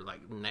her over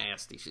like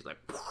nasty. She's like,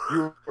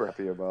 you were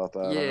happy about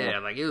that? Yeah,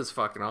 like it was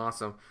fucking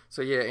awesome.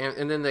 So yeah,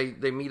 and then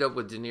they meet up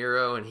with De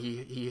Niro, and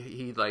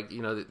he like,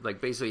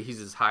 like basically he's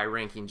this high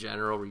ranking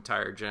general,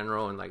 retired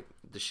general, and like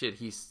the shit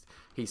he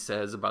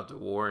says about the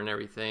war and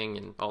everything,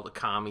 and all the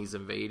commies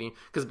invading.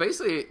 Because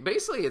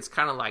basically it's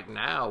kind of like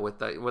now,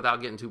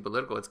 without getting too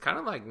political, it's kind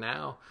of like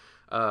now.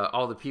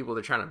 All the people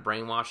they're trying to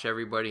brainwash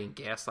everybody and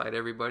gaslight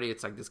everybody.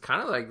 It's like, it's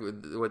kind of like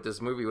what this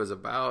movie was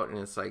about, and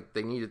it's like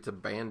they needed to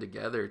band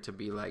together to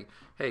be like,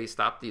 hey,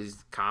 stop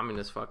these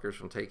communist fuckers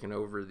from taking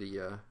over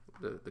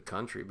the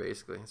country.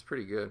 Basically, it's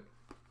pretty good.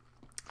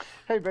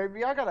 Hey,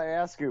 baby, I gotta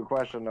ask you a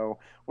question though.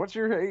 What's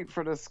your hate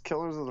for this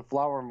Killers of the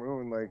Flower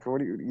Moon? Like, what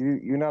do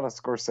you not a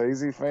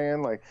Scorsese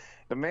fan? Like,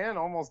 the man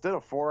almost did a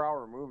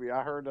 4-hour movie.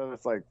 I heard that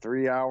it's like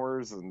 3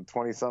 hours and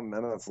 20-something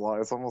minutes long.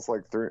 It's almost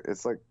like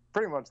it's like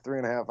pretty much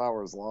 3.5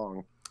 hours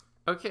long.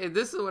 Okay,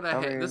 this is what I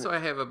have. This is what I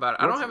have about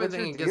it. I don't have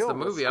anything against the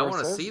movie. I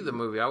want to see the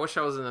movie. I wish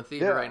I was in the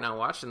theater right now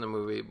watching the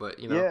movie, but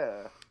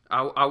Yeah.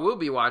 I will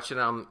be watching.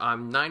 I'm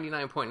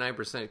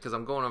 99.9% because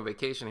I'm going on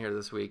vacation here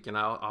this week, and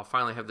I'll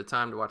finally have the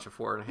time to watch a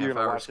 4.5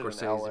 hour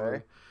Scorsese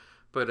movie.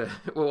 But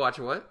we'll watch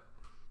what?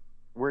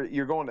 Where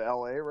you're going to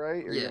LA,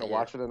 right? You're gonna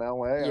watch it in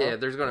LA? Yeah,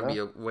 there's gonna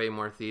be way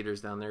more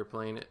theaters down there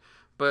playing it.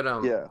 But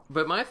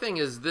but my thing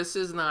is, this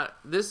is not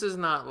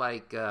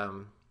like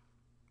oh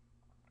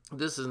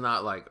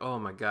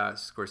my gosh,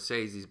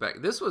 Scorsese's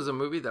back. This was a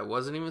movie that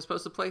wasn't even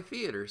supposed to play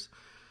theaters.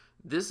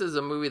 This is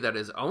a movie that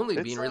is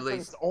only being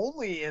released. It's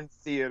only in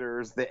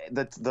theaters.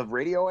 The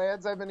radio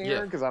ads I've been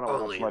hearing, because I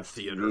don't watch much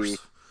theaters.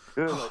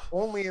 Like,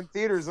 only in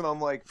theaters, and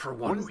I'm like,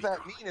 what does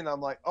that mean? And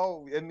I'm like,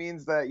 oh, it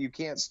means that you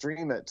can't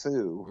stream it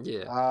too.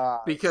 Yeah,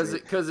 because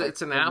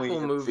it's an Apple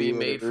movie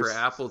made for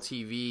Apple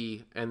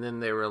TV, and then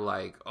they were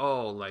like,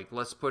 oh, like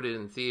let's put it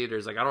in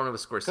theaters. Like I don't know if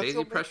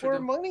Scorsese pressured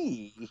them.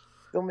 Money.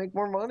 They'll make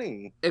more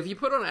money. If you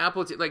put on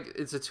Apple TV, like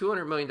it's a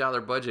 $200 million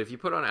budget. If you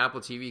put on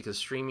Apple TV, because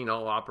streaming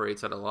all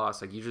operates at a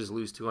loss, like you just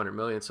lose $200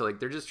 million. So like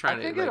they're just trying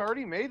to. I think it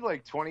already made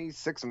like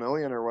 $26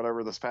 million or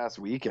whatever this past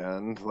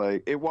weekend.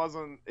 Like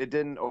it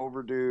didn't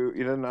overdo.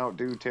 You didn't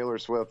outdo Taylor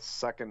Swift's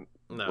second.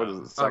 No, what is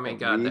it, second my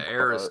God, week, the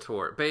Eras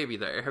tour, baby.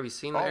 Have you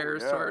seen the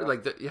Eras tour?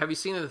 Like, have you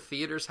seen in the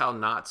theaters how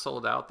not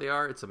sold out they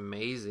are? It's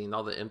amazing.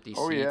 All the empty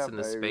seats and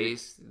the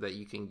space that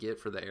you can get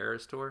for the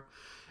Eras tour.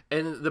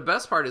 And the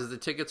best part is the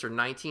tickets are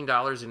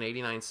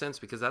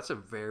 $19.89 because that's a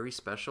very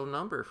special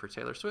number for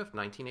Taylor Swift,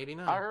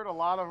 $19.89. I heard a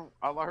lot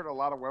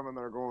of women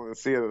that are going to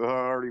see it that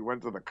already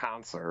went to the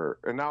concert,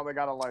 and now they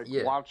got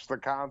to watch the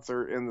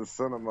concert in the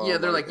cinema. Yeah,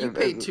 they're like, you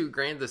paid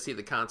 $2,000 to see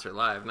the concert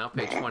live. Now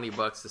pay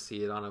 $20 to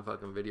see it on a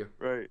fucking video.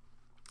 Right.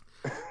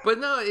 But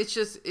no, it's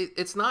just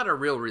it's not a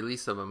real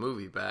release of a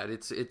movie, Bat.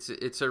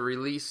 It's a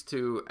release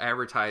to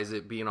advertise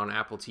it being on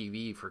Apple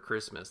TV for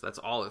Christmas. That's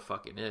all it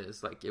fucking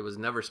is. Like it was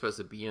never supposed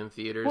to be in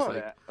theaters. Well,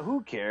 like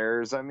who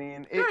cares? I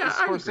mean,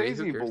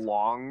 Scorsese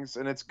belongs,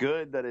 and it's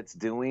good that it's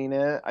doing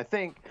it. I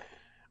think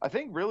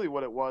really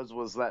what it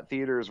was that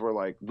theaters were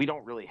like, we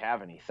don't really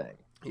have anything.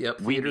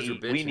 Yep, we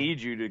need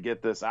you to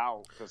get this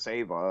out to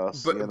save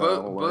us. But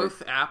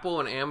both Apple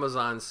and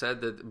Amazon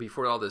said that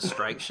before all this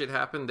strike shit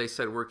happened, they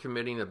said we're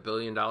committing $1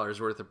 billion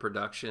worth of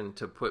production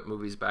to put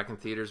movies back in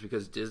theaters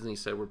because Disney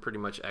said we're pretty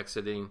much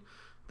exiting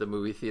the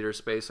movie theater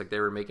space. Like they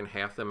were making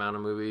half the amount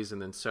of movies,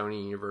 and then Sony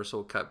and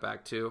Universal cut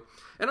back too.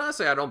 And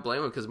honestly, I don't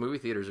blame them because movie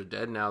theaters are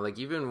dead now. Like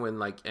even when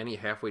like any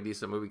halfway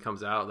decent movie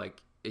comes out,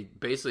 like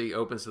it basically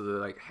opens to the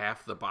like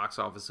half the box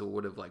office it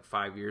would have like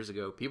 5 years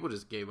ago. People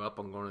just gave up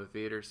on going to the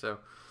theater. So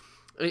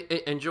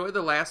enjoy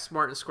the last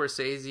Martin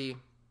Scorsese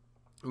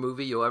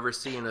movie you'll ever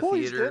see in a theater.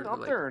 He's getting up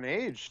there in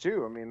age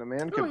too. I mean, the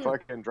man can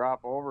fucking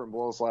drop over and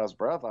blow his last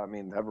breath. I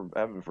mean,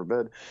 heaven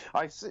forbid.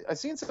 I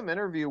seen some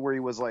interview where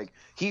he was like,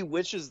 he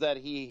wishes that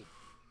he,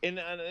 and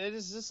it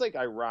is just like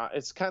ironic.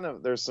 It's kind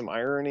of, there's some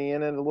irony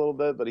in it a little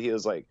bit, but he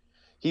was like,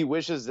 he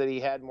wishes that he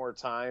had more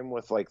time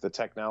with like the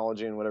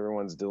technology and what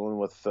everyone's doing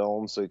with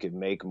film so he could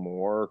make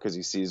more because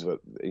he sees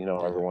what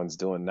everyone's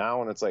doing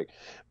now. And it's like,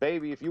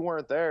 baby, if you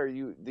weren't there,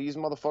 these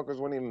motherfuckers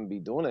wouldn't even be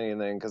doing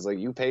anything because like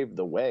you paved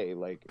the way.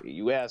 Like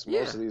you ask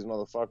most of these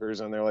motherfuckers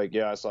and they're like,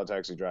 yeah, I saw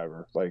Taxi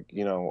Driver. Like,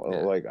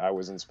 like I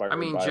was inspired. I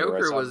mean, by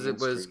Joker was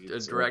a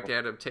direct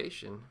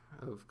adaptation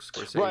of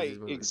Scorsese's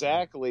movie.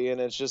 Exactly. And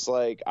it's just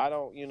like, I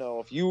don't,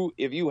 if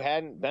you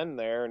hadn't been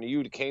there and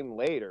you came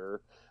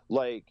later,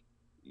 like,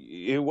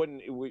 it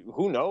wouldn't.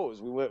 Who knows?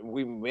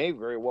 We may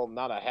very well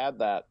not have had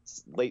that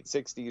late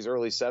 '60s,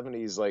 early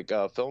 '70s like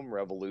film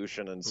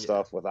revolution and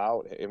stuff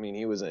without. I mean,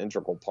 he was an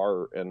integral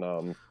part.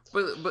 And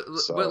but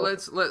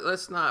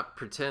let's not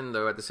pretend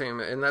though. At the same,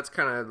 and that's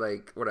kind of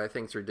like what I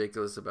think is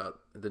ridiculous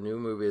about the new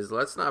movie is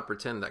let's not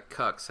pretend that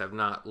cucks have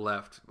not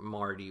left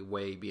Marty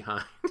way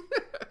behind.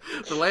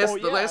 the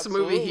last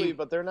movie,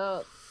 but they're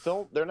not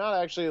film. They're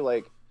not actually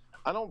like.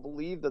 I don't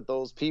believe that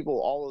those people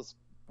all this.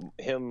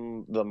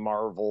 Him, the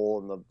Marvel,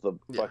 and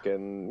the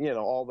fucking,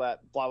 all that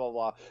blah blah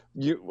blah.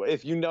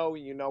 If you know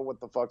what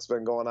the fuck's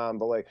been going on.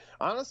 But like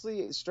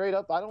honestly, straight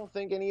up, I don't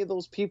think any of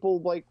those people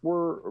like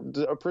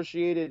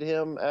appreciated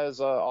him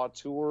as a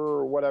auteur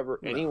or whatever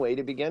anyway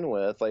to begin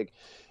with. Like,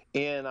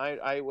 and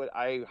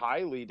I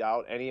highly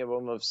doubt any of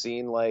them have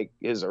seen like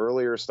his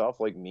earlier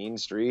stuff like Mean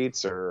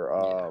Streets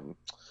or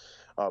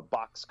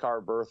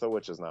Boxcar Bertha,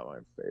 which is not my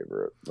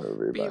favorite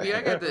movie. BB,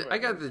 I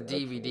got the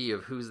DVD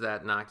of Who's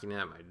That Knocking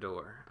at My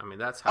Door. I mean,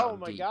 that's how. Oh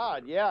my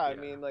God, yeah. I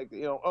mean, like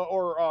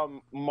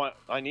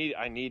I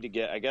need to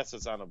get. I guess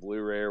it's on a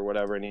Blu-ray or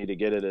whatever. I need to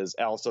get it. As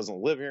Alice Doesn't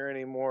Live Here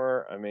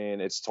Anymore. I mean,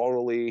 it's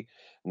totally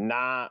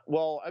not.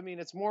 Well, I mean,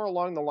 it's more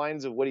along the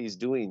lines of what he's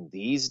doing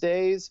these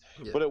days,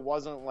 but it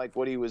wasn't like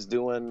what he was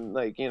doing.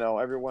 Like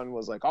everyone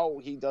was like, oh,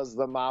 he does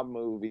the mob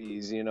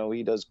movies. He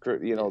does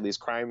these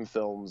crime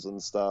films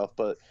and stuff,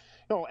 but.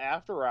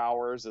 After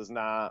Hours is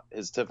not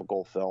his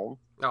typical film.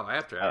 Oh,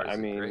 After Hours is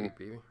great,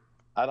 baby.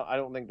 I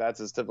don't think that's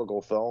his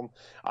typical film.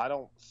 I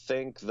don't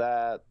think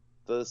that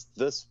this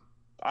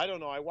I don't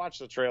know. I watched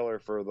the trailer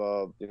for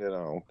the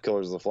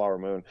Killers of the Flower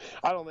Moon.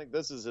 I don't think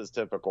this is his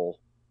typical.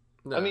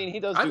 No. I mean, he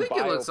does. I think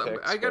it looks.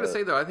 I gotta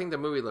say though, I think the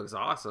movie looks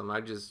awesome.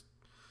 I just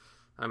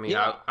I mean,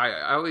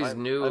 I always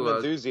knew. I'm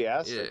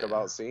enthusiastic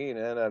about seeing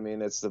it. I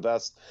mean, it's the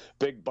best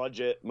big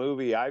budget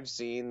movie I've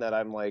seen that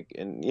I'm like,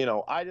 and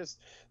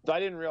I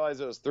didn't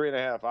realize it was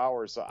 3.5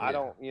 hours. So I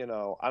don't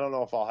know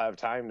if I'll have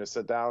time to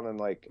sit down and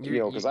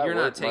because you're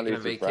not taking a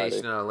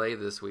vacation in LA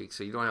this week,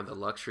 so you don't have the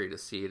luxury to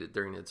see it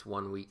during its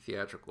 1 week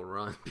theatrical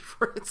run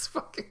before it's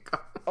fucking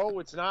gone. Oh,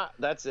 it's not.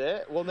 That's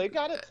it. Well, they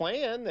got it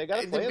planned. They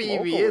got it planned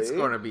locally. It's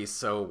going to be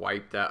so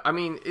wiped out. I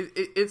mean,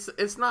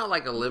 it's not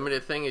like a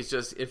limited thing. It's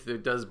just if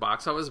it does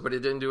box office, but it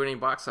didn't do any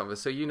box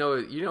office. So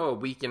a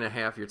week and a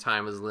half your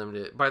time is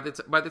limited. By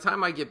the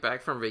time I get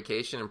back from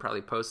vacation and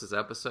probably post this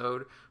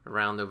episode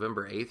around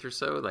November 8th or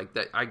so, like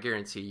that, I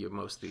guarantee you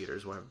most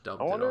theaters will have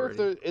dumped it already. I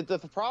wonder if the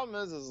problem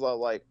is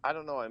like, I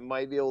don't know, I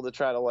might be able to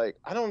try to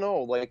I don't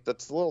know, like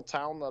that's the little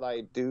town that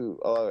I do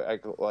I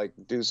like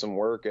do some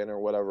work in or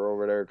whatever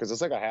over there, because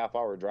it's like a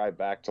half-hour drive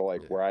back to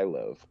where I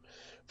live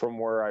from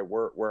where I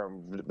work, where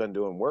I've been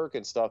doing work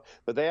and stuff.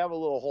 But they have a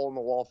little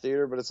hole-in-the-wall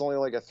theater, but it's only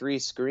like a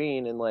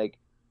 3-screen, and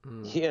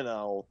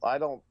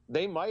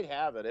they might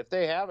have it. If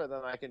they have it,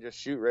 then I can just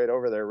shoot right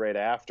over there right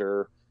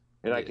after.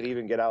 And I could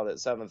even get out at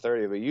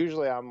 7:30, but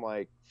usually I'm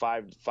like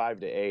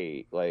 5 to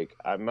 8. Like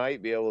I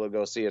might be able to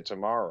go see it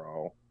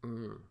tomorrow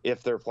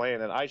if they're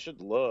playing it. I should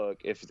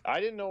look. If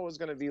I didn't know it was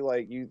going to be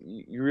like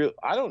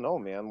I don't know,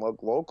 man.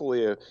 Look,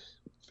 locally,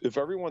 if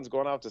everyone's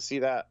going out to see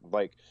that,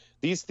 like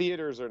these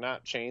theaters are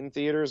not chain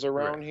theaters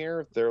around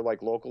here. They're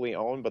like locally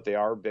owned, but they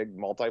are big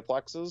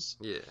multiplexes.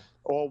 Yeah.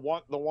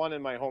 Well, the one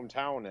in my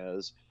hometown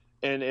is.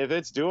 And if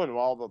it's doing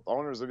well, the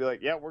owners will be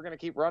like, "Yeah, we're gonna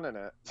keep running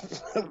it."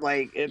 It's I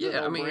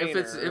mean, if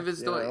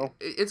it's doing,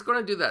 it's going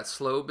to do that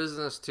slow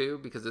business too,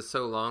 because it's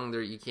so long.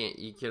 There, you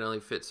can only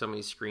fit so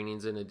many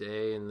screenings in a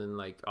day, and then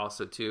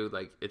also too,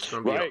 it's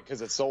going to be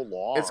because it's so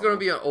long. It's going to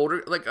be a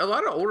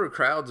lot of older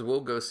crowds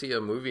will go see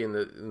a movie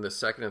in the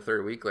second and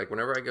third week. Like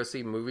whenever I go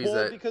see movies,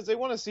 because they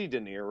want to see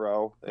De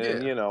Niro,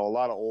 and a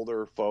lot of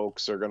older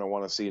folks are going to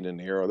want to see De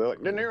Niro. They're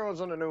like, De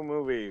Niro's in a new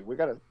movie. We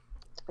got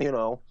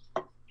to,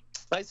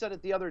 I said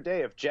it the other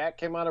day. If Jack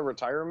came out of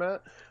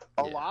retirement,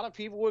 a lot of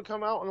people would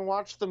come out and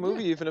watch the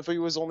movie, even if he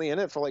was only in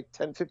it for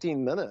 10,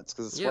 15 minutes.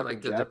 Because it's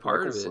like the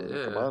part of it.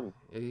 Yeah. Come on.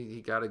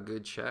 He got a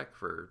good check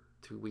for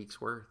 2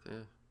 weeks worth. Yeah.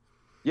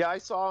 Yeah, I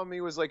saw him.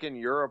 He was in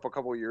Europe a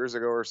couple years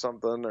ago or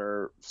something,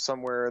 or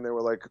somewhere, and they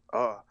were like,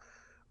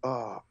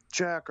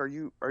 Jack, are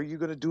you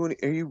gonna do any?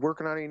 Are you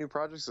working on any new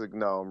projects? Like,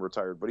 no, I'm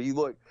retired. But he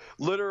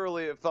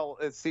literally,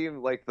 it seemed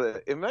like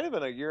it might have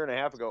been a year and a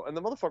half ago, and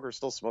the motherfucker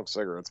still smokes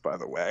cigarettes, by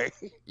the way.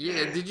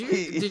 Yeah, did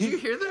you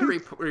hear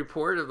that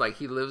report of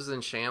he lives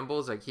in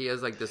shambles? Like he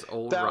has this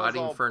old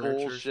rotting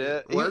furniture.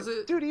 Bullshit. Was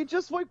it? Dude, he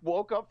just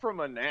woke up from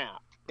a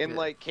nap. And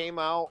came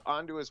out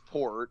onto his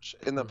porch,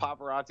 and the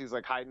paparazzi's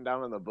hiding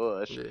down in the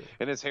bush,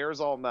 and his hair's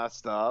all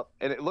messed up,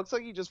 and it looks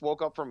like he just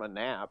woke up from a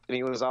nap, and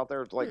he was out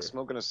there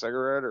smoking a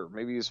cigarette, or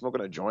maybe he was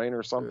smoking a joint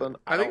or something.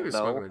 I think he was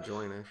smoking a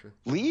joint, actually.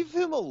 Leave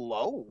him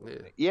alone.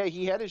 Yeah,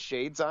 he had his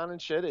shades on and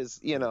shit.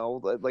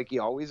 Like he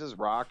always is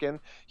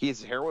rocking.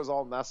 His hair was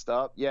all messed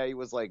up. Yeah, he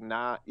was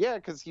not. Yeah,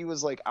 because he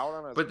was out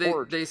on his porch.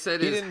 But they said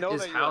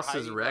his house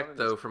is wrecked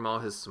though from all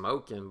his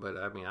smoking. But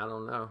I mean, I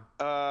don't know.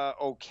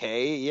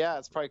 Okay, yeah,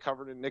 it's probably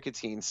covered in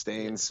nicotine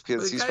stains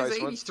because he's probably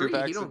smokes 2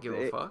 packs. He don't give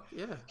a fuck.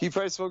 Yeah, he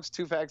probably smokes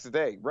 2 packs a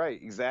day.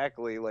 Right,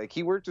 exactly.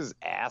 He worked his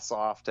ass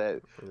off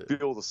to be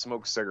able to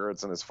smoke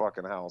cigarettes in his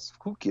fucking house.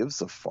 Who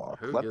gives a fuck?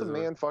 Let the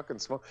man fucking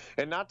smoke.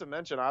 And not to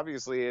mention,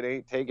 obviously, it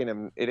ain't taking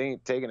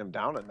him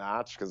down a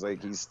notch because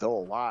he's still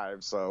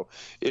alive. So,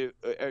 to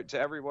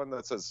everyone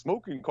that says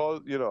smoking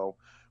will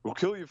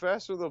kill you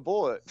faster than a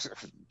bullet,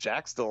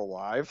 Jack's still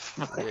alive.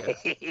 Yeah.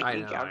 I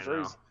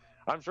know.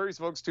 I'm sure he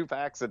smokes 2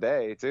 packs a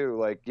day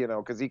too,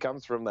 because he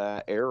comes from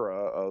that era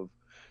of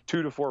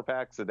 2 to 4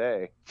 packs a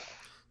day.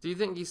 Do you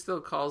think he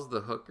still calls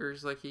the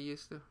hookers like he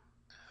used to?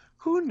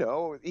 Who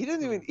knows? He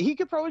doesn't even. He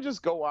could probably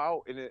just go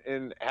out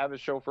and have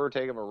his chauffeur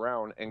take him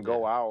around and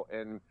go out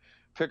and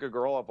pick a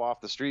girl up off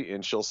the street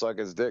and she'll suck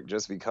his dick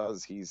just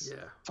because he's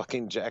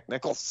fucking Jack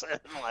Nicholson,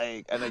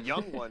 and a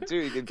young one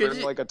too. He could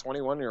bring a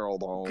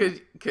 21-year-old home.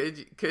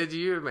 Could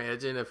you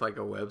imagine if a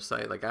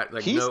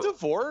website he's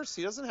divorced,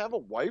 he doesn't have a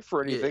wife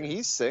or anything.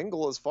 He's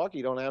single as fuck.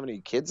 He don't have any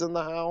kids in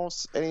the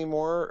house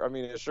anymore. I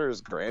mean, sure,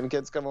 his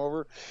grandkids come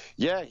over.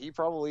 Yeah, he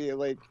probably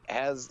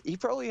has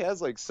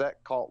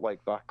set call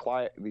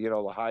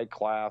the high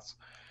class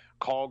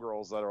call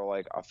girls that are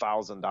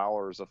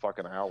 $1,000 a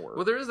fucking hour.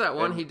 Well, there is that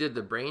one he did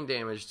the brain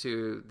damage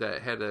to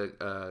that had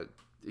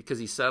because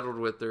he settled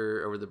with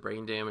her over the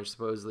brain damage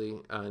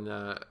supposedly,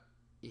 and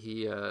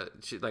she her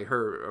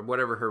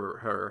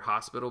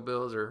hospital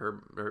bills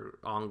or her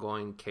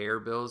ongoing care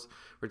bills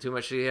were too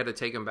much. She had to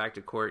take him back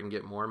to court and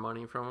get more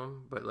money from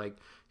him, but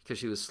because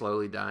she was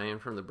slowly dying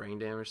from the brain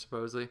damage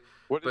supposedly.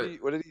 What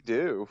did he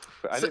do?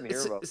 I didn't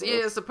hear about this.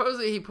 Yeah,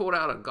 supposedly he pulled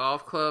out a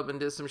golf club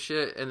and did some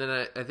shit, and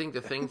then I think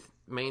the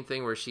main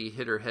thing where she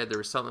hit her head, there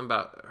was something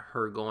about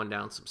her going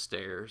down some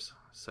stairs.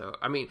 So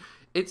I mean,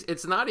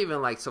 it's not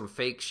even like some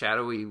fake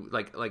shadowy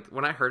like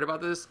when I heard about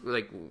this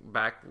like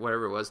back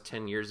whatever it was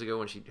 10 years ago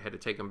when she had to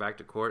take him back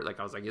to court, like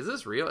I was like, is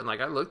this real? And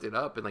like I looked it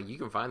up and like you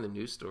can find the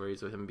news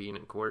stories of him being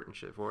in court and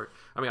shit for it.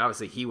 I mean,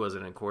 obviously he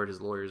wasn't in court,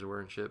 his lawyers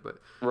were and shit, but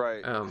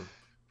right.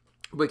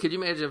 But could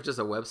you imagine if just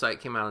a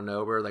website came out of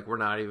nowhere? Like, we're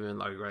not even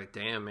like,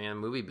 damn, man,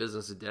 movie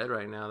business is dead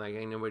right now. Like,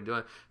 ain't nobody doing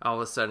it. All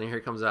of a sudden, here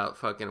comes out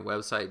fucking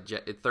website,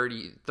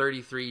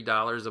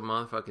 $33 a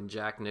month, fucking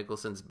Jack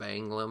Nicholson's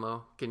Bang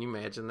limo. Can you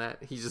imagine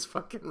that? He's just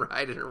fucking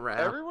riding around.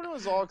 Everyone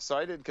was all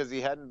excited because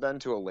he hadn't been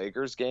to a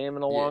Lakers game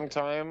in a long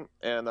time.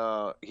 And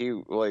he,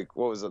 like,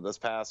 what was it, this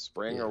past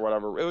spring or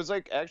whatever? It was,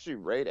 like, actually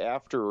right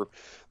after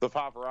the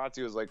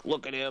paparazzi was like,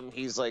 look at him.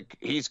 He's, like,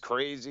 he's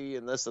crazy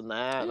and this and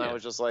that. And I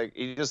was just like,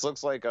 he just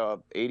looks like a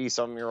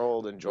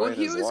 80-something-year-old enjoying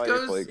his life.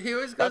 He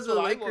always goes to the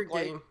Laker game.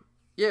 Like.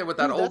 Yeah, with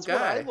that old guy. That's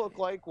what I look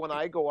like when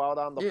I go out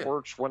on the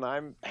porch when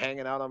I'm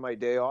hanging out on my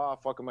day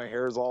off. Fucking my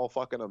hair's all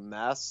fucking a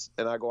mess,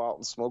 and I go out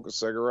and smoke a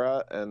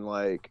cigarette, and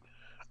like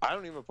I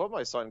don't even put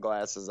my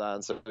sunglasses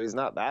on, so he's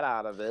not that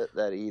out of it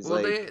that he's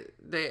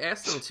they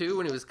asked him too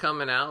when he was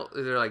coming out.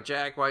 They're like,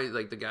 Jack, why?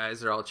 Like the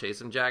guys are all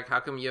chasing Jack. How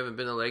come you haven't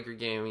been to a Laker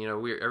game? You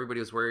know, everybody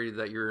was worried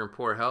that you're in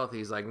poor health.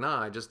 He's like,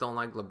 nah, I just don't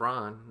like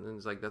LeBron. And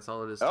it's like that's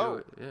all it is to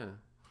it. Yeah.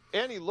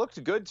 And he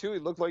looked good, too. He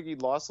looked like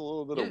he'd lost a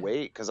little bit of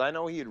weight, because I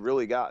know he had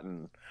really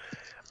gotten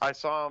 – I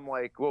saw him,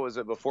 like, what was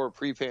it, before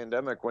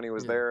pre-pandemic when he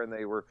was there, and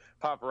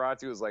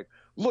paparazzi was like,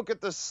 look at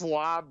the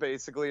slob,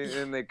 basically,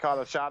 and they caught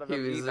a shot of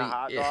him eating a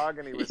hot dog,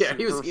 and he was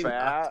super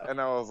fat,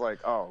 and I was like,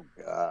 oh,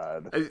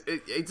 God.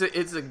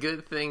 It's a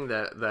good thing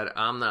that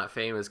I'm not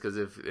famous, because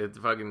if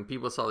fucking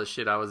people saw the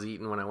shit I was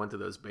eating when I went to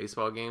those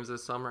baseball games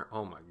this summer,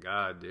 oh, my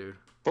God, dude.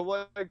 But,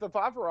 like, the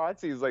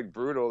paparazzi is, like,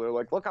 brutal. They're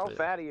like, look how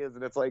fat he is.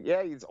 And it's like,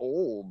 yeah, he's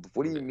old.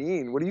 What do you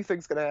mean? What do you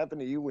think's going to happen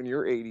to you when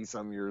you're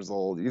 80-some years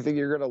old? You think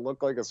you're going to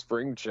look like a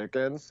spring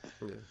chicken?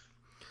 Yeah.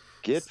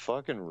 Get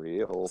fucking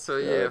real.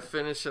 So,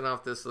 finishing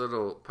off this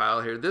little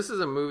pile here. This is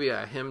a movie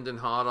I hemmed and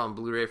hawed on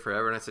Blu-ray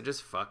forever. And I said,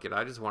 just fuck it.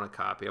 I just want a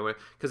copy.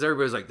 Because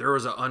everybody's like, there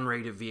was an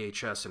unrated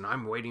VHS. And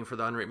I'm waiting for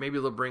the unrated. Maybe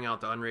they'll bring out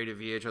the unrated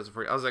VHS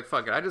for you. I was like,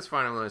 fuck it. I just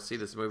finally want to see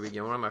this movie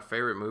again. One of my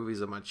favorite movies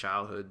of my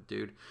childhood,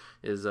 dude,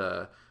 is...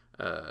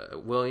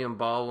 William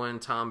Baldwin,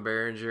 Tom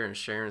Berenger, and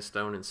Sharon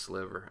Stone in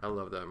Sliver. I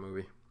love that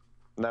movie.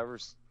 Never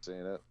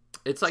seen it.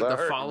 It's like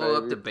the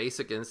follow-up to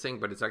Basic Instinct,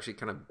 but it's actually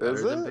kind of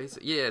better than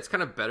Basic. Yeah, it's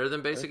kind of better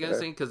than Basic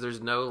Instinct because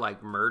there's no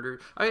like murder.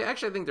 I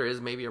think there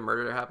is maybe a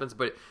murder that happens,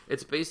 but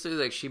it's basically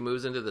like she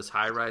moves into this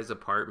high-rise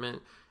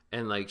apartment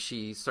and like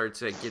she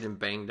starts like getting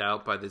banged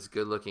out by this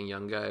good-looking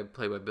young guy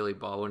played by Billy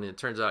Baldwin. And it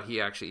turns out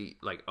he actually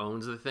like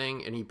owns the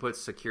thing, and he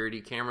puts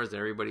security cameras in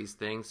everybody's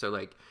thing. So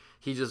like.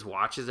 He just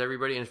watches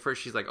everybody, and at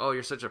first she's like, oh,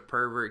 you're such a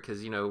pervert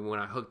because, you know,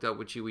 when I hooked up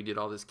with you, we did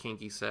all this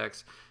kinky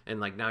sex, and,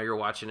 like, now you're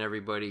watching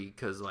everybody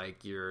because,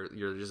 like, you're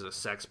just a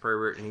sex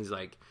pervert, and he's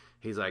like,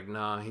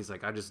 nah, he's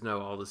like, I just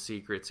know all the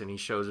secrets, and he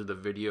shows her the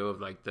video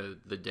of, like, the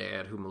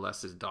dad who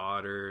molests his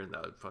daughter and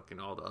the fucking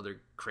all the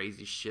other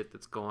crazy shit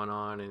that's going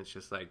on, and it's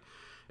just, like,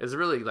 it's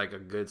really, like, a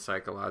good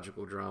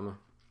psychological drama.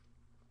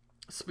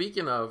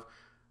 Speaking of...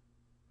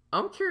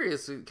 I'm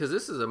curious, because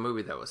this is a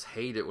movie that was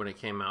hated when it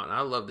came out, and I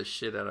love the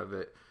shit out of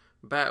it.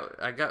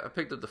 I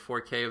picked up the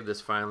 4K of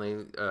this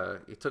finally.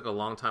 It took a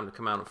long time to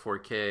come out in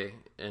 4K,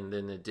 and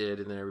then it did,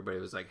 and then everybody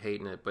was like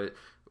hating it. But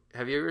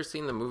have you ever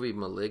seen the movie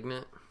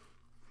 'Malignant?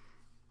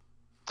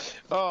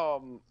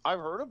 I've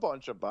heard a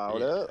bunch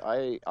about it.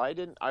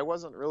 I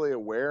wasn't really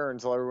aware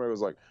until everybody was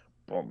like,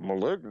 well,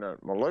 Malignant,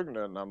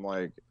 and I'm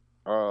like,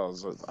 oh,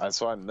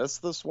 so I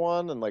missed this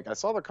one, and like I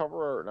saw the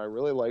cover art, and I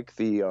really like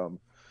the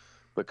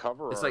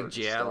cover. It's like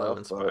Giallo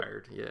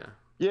inspired, yeah.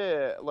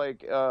 Yeah,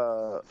 like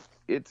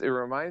it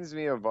reminds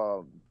me of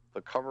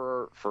the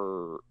cover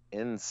for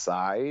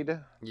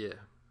Inside. Yeah.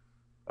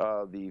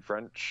 The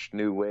French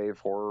New Wave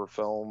horror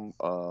film.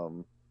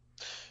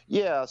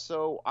 Yeah,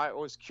 so I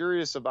was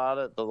curious about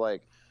it, but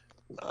like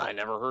I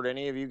never heard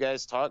any of you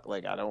guys talk.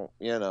 Like I don't,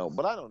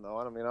 but I don't know.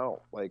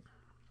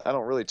 I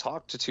don't really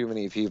talk to too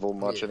many people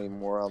much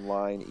anymore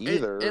online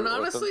either. And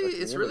honestly,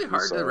 it's really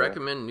hard to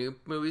recommend new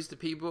movies to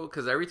people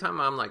because every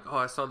time I'm like, oh,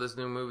 I saw this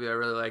new movie I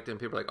really liked it, and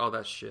people are like, oh,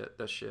 that's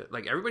shit.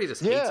 Like, everybody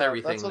just hates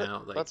everything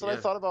now. That's what I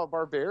thought about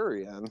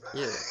Barbarian.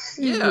 Yeah.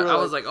 Yeah, I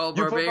was like, oh,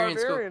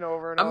 Barbarian's cool.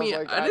 Over, and I mean,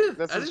 I didn't,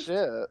 this is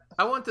shit.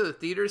 I went to the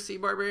theater to see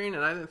Barbarian,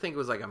 and I didn't think it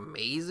was, like,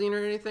 amazing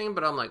or anything,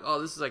 but I'm like,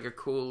 oh, this is, like, a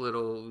cool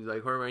little,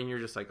 like, horror, and you're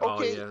just like,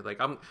 oh, yeah. Like,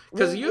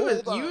 because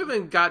you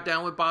even got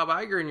down with Bob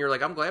Iger, and you're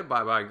like, I'm glad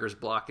Bob Iger's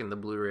blocking the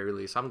Blu-ray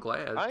release. I'm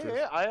glad. I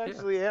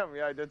actually am.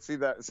 Yeah, I did say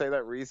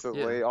that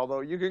recently. Yeah. Although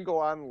you can go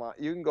on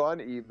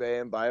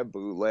eBay and buy a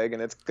bootleg,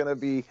 and it's gonna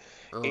be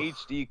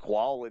HD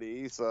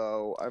quality.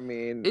 So I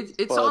mean,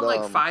 it's on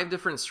like 5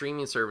 different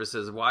streaming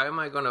services. Why am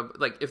I gonna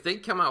if they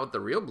come out with the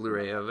real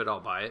Blu-ray of it, I'll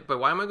buy it. But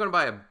why am I gonna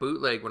buy a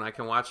bootleg when I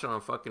can watch it on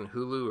fucking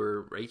Hulu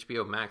or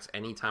HBO Max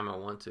anytime I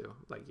want to?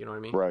 Like, you know what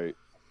I mean? Right.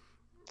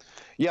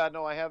 Yeah,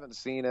 no, I haven't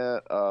seen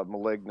it.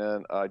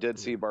 Malignant. I did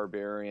see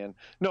Barbarian.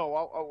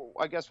 No,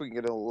 I guess we can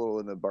get a little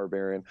into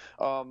Barbarian.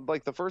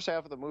 Like the first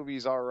half of the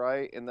movie's all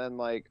right, and then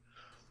like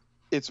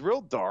It's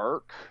real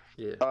dark.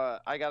 Yeah.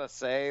 I gotta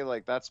say,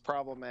 like, that's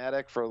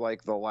problematic for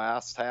like the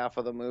last half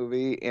of the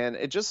movie, and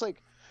it just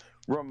like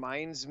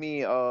reminds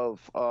me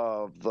of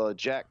the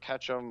Jack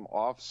Ketchum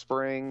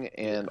Offspring,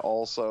 and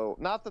also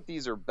not that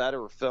these are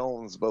better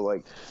films, but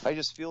like I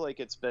just feel like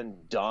it's been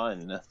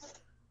done.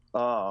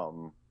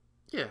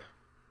 Yeah.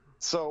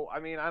 So I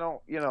mean, I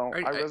don't,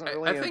 I wasn't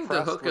really. I think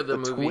the hook of the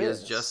movie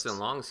twist. is Justin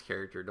Long's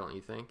character, don't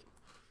you think?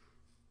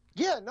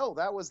 Yeah, no,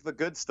 that was the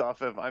good stuff.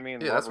 That's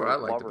what I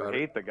liked about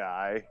hate it. the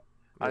guy.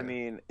 Yeah. I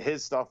mean,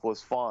 his stuff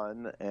was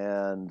fun,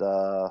 and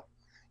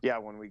yeah,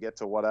 when we get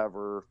to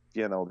whatever,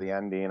 the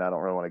ending, I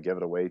don't really want to give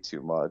it away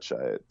too much.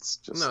 It's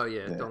just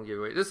don't give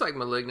away. Just like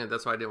Malignant,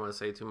 that's why I didn't want to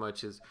say too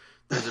much.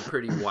 There's a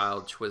pretty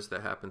wild twist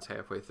that happens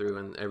halfway through,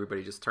 and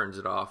everybody just turns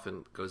it off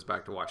and goes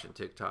back to watching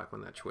TikTok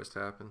when that twist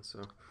happens.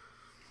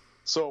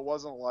 So it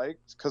wasn't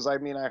liked, because I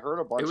mean, I heard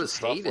a bunch of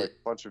stuff. Hated. Like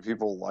a bunch of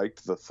people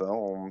liked the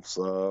film.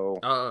 So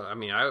I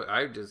mean,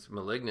 I just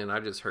Malignant.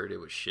 I just heard it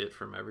was shit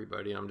from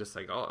everybody. I'm just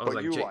like,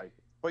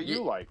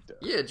 you liked it.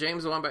 Yeah,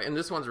 James Wan back, and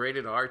this one's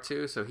rated R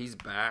too, so he's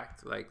back,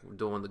 like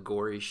doing the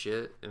gory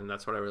shit, and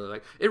that's what I really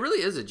like. It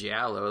really is a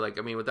giallo. Like,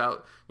 I mean,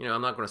 without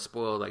I'm not going to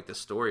spoil like the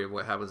story of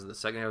what happens in the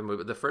second half of the movie.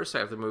 But the first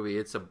half of the movie,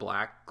 it's a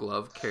black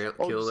glove killer.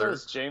 So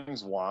it's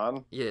James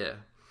Wan. Yeah.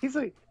 He's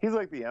like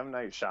the M.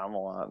 Night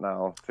Shyamalan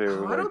now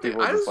too. I don't think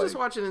I was just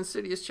watching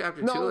Insidious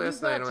Chapter 2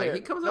 last night. And like, he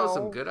comes out with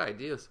some good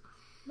ideas.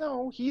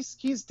 No, he's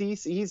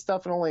decent. He's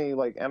definitely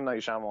like M.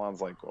 Night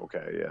Shyamalan's like,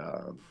 okay, yeah,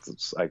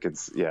 it's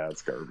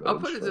garbage. I'll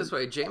put it this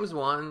way: James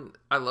Wan,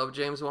 I love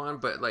James Wan,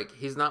 but like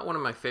he's not one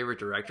of my favorite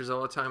directors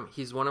all the time.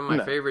 He's one of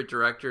my favorite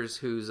directors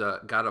who's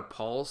got a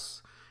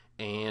pulse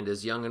and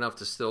is young enough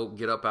to still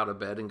get up out of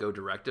bed and go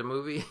direct a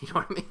movie. You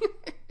know what I mean?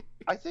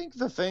 I think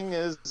the thing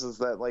is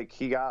that like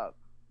he got.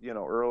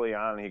 Early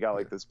on, he got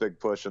like this big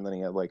push, and then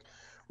he had like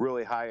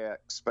really high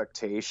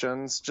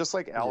expectations, just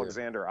like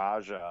Alexander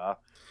Aja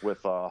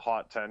with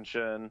Hot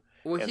Tension.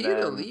 Well, he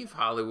had to leave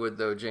Hollywood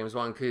though, James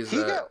Wan, because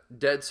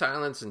Dead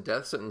Silence and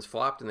Death Sentence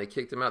flopped, and they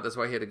kicked him out. That's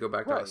why he had to go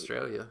back to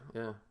Australia.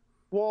 Yeah.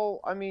 Well,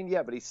 I mean,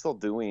 yeah, but he's still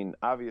doing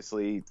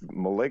obviously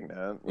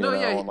Malignant.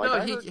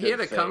 He had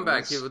a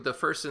comeback. The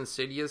first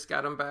Insidious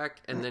got him back,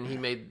 and then he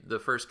made the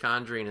first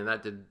Conjuring, and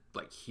that did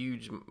like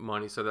huge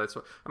money. So that's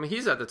what I mean.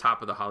 He's at the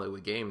top of the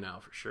Hollywood game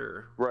now for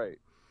sure. Right.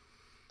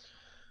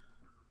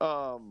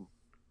 Go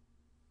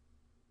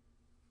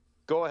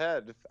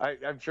ahead.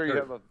 I'm sure you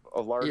have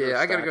a larger. Yeah,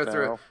 I got to go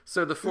through it.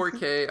 So the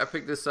 4K, I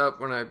picked this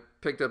up when I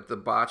picked up the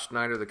botched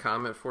Night of the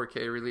Comet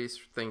 4K release.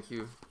 Thank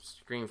you,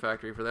 Screen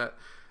Factory, for that.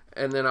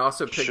 And then I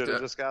also picked up... Should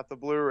have just got the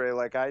Blu-ray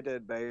like I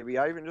did, baby.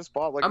 I even just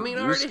bought like a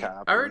used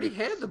copy. I already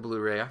had the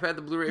Blu-ray. I've had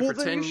the Bluray for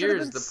 10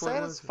 years. The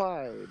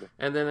satisfied.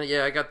 And then,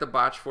 I got the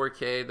botched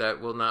 4K that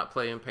will not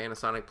play in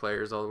Panasonic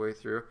players all the way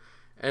through.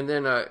 And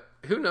then,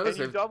 who knows? And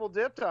you double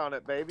dipped on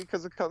it, baby,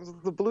 because it comes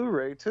with the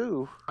Blu-ray,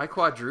 too. I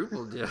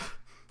quadruple dip.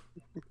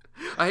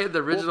 I had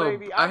the original... Well,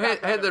 baby, I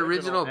had the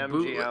original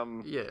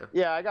MGM.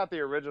 Yeah, I got the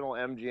original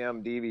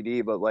MGM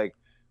DVD, but like...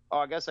 Oh,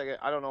 I guess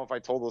I don't know if I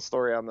told the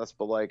story on this,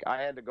 but like I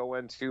had to go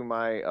into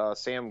my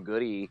Sam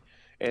Goody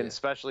and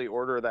specially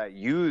order that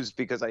used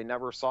because I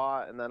never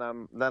saw it,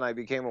 and then I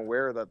became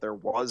aware that there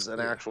was an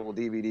actual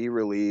DVD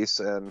release,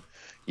 and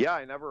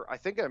I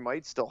think I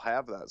might still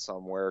have that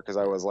somewhere because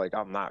I was like,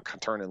 I'm not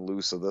turning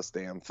loose of this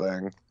damn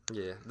thing.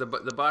 Yeah, the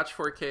botch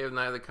 4K of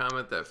Night of the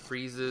Comet that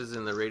freezes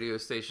in the radio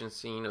station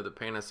scene of the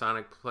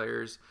Panasonic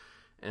players.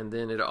 And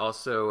then it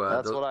also...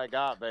 That's what I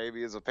got,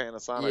 baby, is a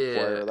Panasonic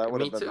player. That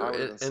would have been...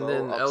 And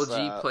then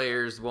LG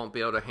players won't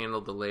be able to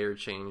handle the layer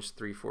change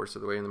 3/4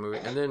 of the way in the movie.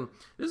 And then,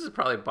 this is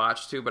probably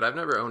botched too, but I've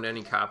never owned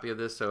any copy of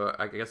this, so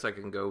I guess I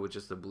can go with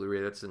just the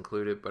Blu-ray that's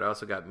included. But I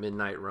also got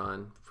Midnight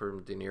Run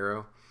from De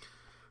Niro.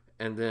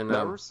 And then...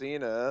 Never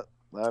seen it.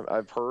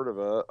 I've heard of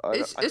it.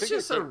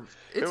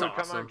 It would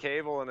come on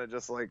cable, and it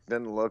just like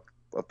didn't look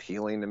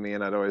appealing to me,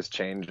 and I'd always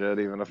change it,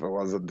 even if it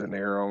wasn't De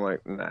Niro. I'm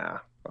like, nah.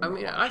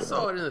 I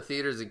saw it in the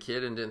theater as a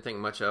kid and didn't think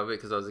much of it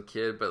because I was a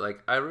kid, but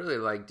like I really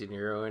like De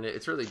Niro in it.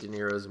 It's really De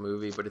Niro's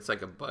movie, but it's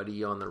like a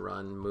buddy on the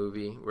run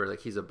movie where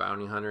like he's a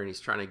bounty hunter and he's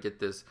trying to get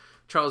this.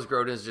 Charles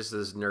Grodin is just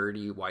this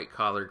nerdy white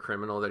collar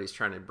criminal that he's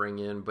trying to bring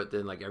in, but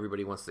then like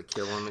everybody wants to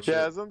kill him. And shit.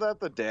 Isn't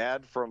that the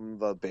dad from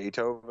the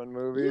Beethoven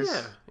movies?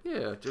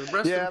 Yeah. Dude,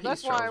 rest in peace,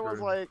 that's why Charles I was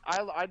Grodin.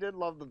 like, I did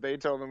love the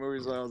Beethoven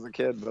movies when I was a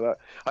kid, but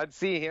I'd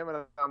see him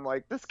and I'm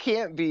like, this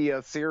can't be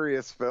a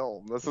serious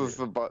film. This is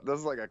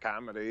like a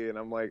comedy, and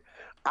I'm like,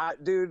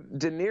 dude,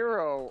 De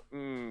Niro.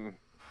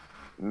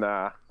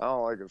 Nah, I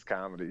don't like his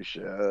comedy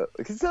shit.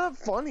 He's not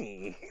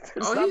funny.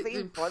 There's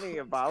nothing funny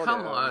about him.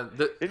 Come on.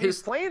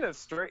 He's playing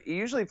he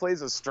usually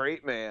plays a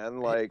straight man.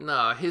 Like,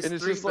 no, his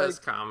three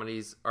best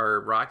comedies are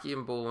Rocky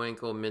and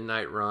Bullwinkle,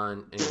 Midnight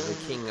Run, and The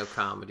King of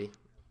Comedy.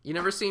 You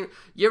ever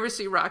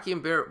see Rocky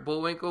and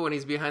Bullwinkle when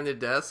he's behind the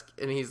desk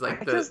and he's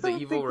like the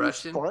evil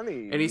Russian?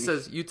 Funny. And he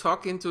says, "You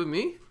talking to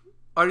me?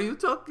 Are you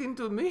talking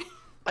to me?"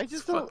 I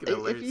just don't.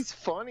 If he's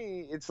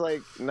funny, it's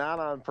like not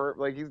on purpose.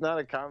 Like he's not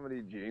a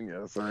comedy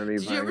genius or anything.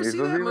 Did you ever see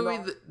that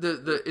movie?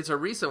 It's a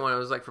recent one. It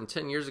was like from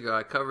 10 years ago.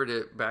 I covered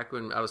it back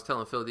when I was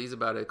telling Phil Dees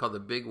about it. Called The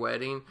Big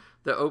Wedding.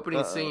 The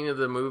opening scene of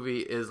the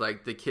movie is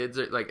like the kids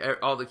are like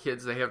all the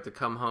kids. They have to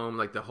come home.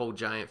 Like the whole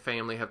giant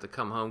family have to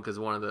come home because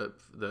one of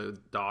the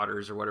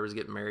daughters or whatever is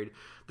getting married.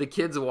 The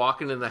kids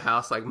walking in the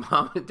house like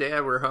mom and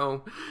dad were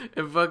home,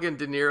 and fucking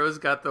De Niro's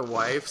got the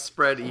wife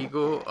spread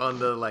eagle on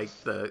the like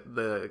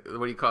the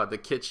what do you call it, the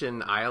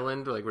kitchen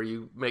island, like where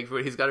you make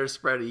food. He's got her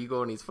spread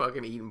eagle and he's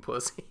fucking eating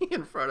pussy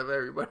in front of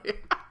everybody.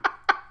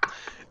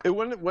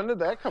 When did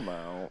that come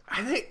out?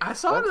 I think I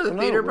saw it in the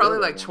theater probably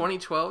like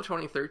 2012,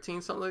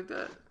 2013, something like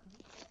that.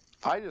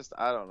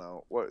 I don't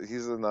know what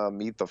he's in.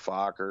 Meet the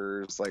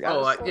Fockers, like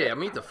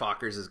Meet the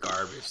Fockers is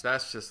garbage.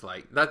 That's just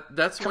like that.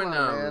 That's come when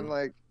on, man,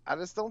 like. I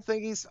just don't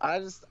think he's.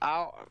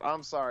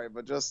 I'm sorry,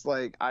 but just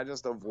like I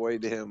just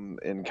avoid him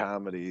in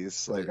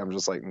comedies. Like I'm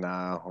just like,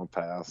 nah, I'll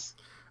pass.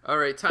 All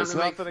right, time it's to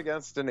nothing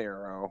against De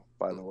Niro,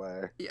 by the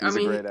way. He's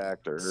a great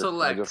actor.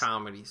 Select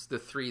comedies, the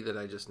three that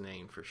I just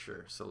named for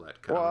sure.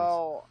 Select comedies.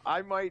 Well,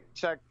 I might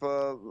check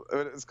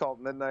it's called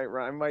Midnight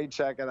Run. I might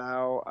check it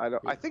out.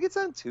 I think it's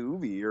on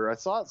Tubi, or I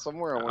saw it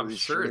somewhere on one of these.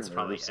 I'm sure it's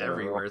probably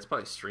everywhere. It's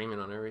probably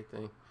streaming on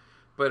everything.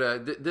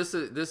 But this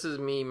is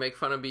me make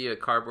fun of me a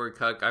cardboard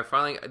cuck.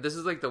 This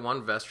is like the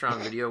one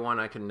Vestron video one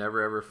I could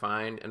never ever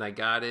find, and I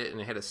got it and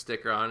it had a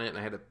sticker on it, and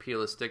I had to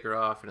peel a sticker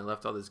off, and it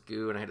left all this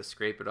goo, and I had to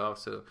scrape it off.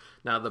 So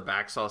now the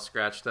back's all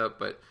scratched up.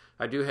 But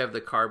I do have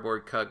the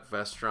cardboard cuck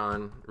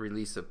Vestron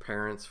release of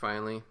Parents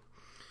finally.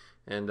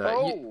 And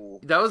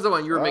that was the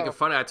one you were making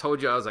fun of. I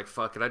told you, I was like,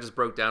 fuck it. I just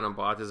broke down and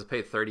bought this. I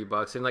paid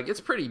 $30. And like,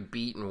 it's pretty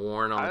beat and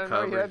worn on the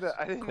cover.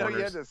 I didn't know you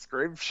had to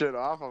scrape shit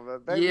off of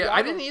it. Baby, yeah,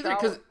 I didn't either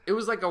because it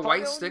was like a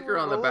white sticker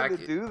on the back. To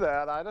do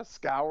that, I'd have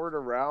scoured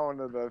around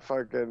and I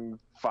fucking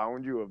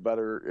found you a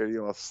better,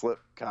 slip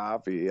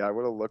copy. I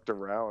would have looked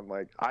around.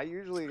 Like, I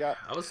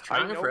was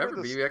trying forever,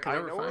 baby. I can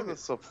never find it. I know where the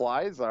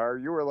supplies are.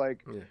 You were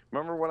like,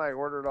 remember when I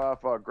ordered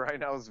off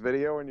Grindhouse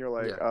Video and you're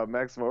like,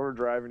 Maximum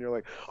Overdrive, and you're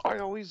like, I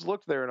always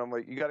look there, and I'm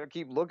like, you got to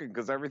keep looking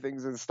because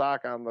everything's in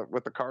stock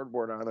with the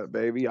cardboard on it,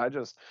 baby. I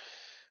just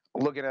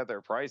looking at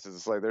their prices,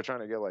 it's like they're trying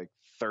to get like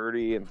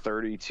 30 and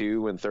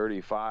 32 and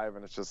 35,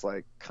 and it's just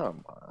like,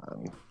 come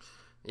on.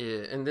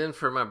 Yeah, and then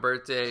for my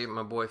birthday,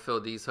 my boy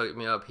Phil Dees hooked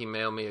me up. He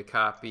mailed me a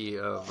copy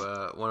of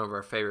one of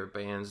our favorite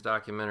bands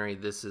documentary,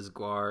 This Is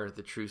Guar,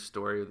 the true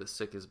story of the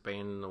sickest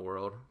band in the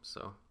world.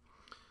 So,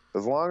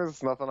 as long as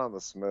it's nothing on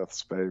the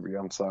Smiths, baby,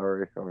 I'm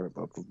sorry.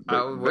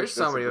 I wish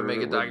somebody would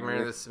make a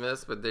documentary of the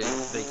Smiths, but they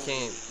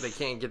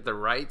can't get the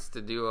rights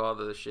to do all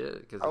the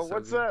shit.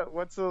 What's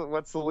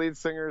the lead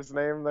singer's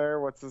name there?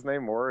 What's his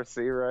name?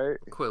 Morrissey, right?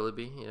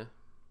 Quillaby, yeah.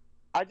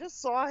 I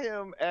just saw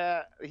him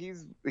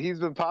he's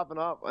been popping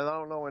up, and I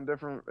don't know,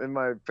 in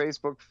my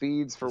Facebook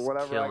feeds for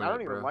whatever. Like, I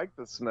don't even like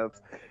the Smiths,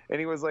 and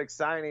he was like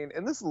signing.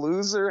 And this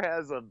loser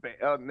has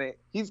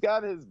he's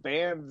got his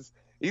band's.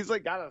 He's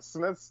like got a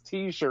Smiths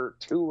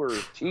T-shirt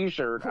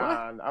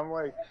on. I'm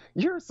like,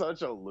 you're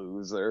such a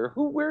loser.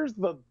 Who wears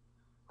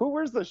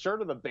the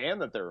shirt of the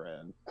band that they're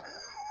in?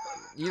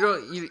 You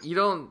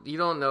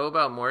don't know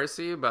about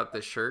Morrissey, about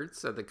the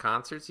shirts at the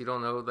concerts? You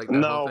don't know like that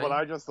No, but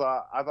I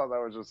thought that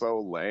was just so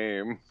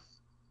lame.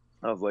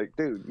 I was like,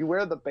 dude, you wear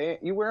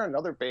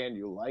another band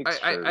you like.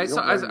 I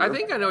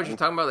think I know what you're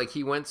talking about. Like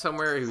he went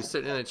somewhere, he was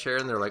sitting in a chair,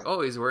 and they're like,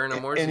 oh, he's wearing a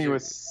Morrissey.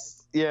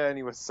 And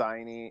he was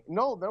signing.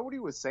 No, nobody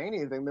was saying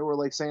anything. They were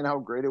like saying how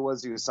great it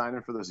was. He was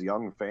signing for this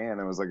young fan.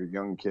 It was like a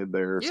young kid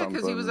there or something. Yeah,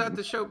 because he was at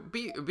the show.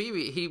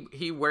 BB,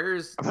 he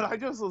wears. But I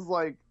just was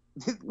like,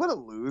 what a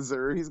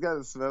loser. He's got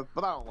a Smith,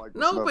 but I don't like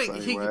the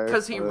Smiths anyway.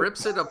 Because he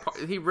rips it apart.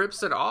 He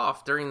rips it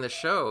off during the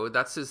show.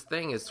 That's his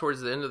thing. Is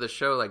towards the end of the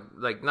show,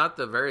 like not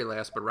the very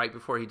last, but right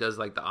before he does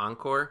like the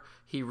encore,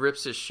 he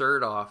rips his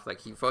shirt off.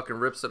 Like he fucking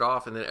rips it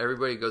off, and then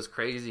everybody goes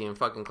crazy and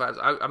fucking claps.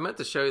 I meant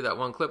to show you that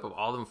one clip of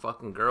all them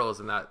fucking girls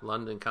in that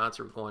London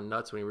concert going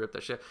nuts when he ripped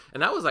that shit.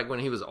 And that was like when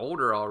he was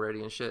older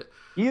already and shit.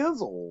 He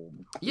is old.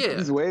 Yeah,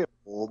 he's way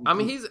old. I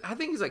mean, I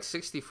think he's like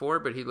 64,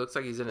 but he looks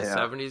like he's in his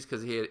 70s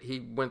because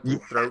he went through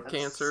throat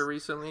cancer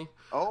recently.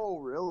 Oh,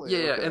 really?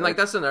 Yeah, okay. And like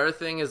that's another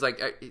thing is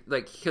like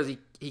because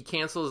he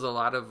cancels a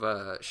lot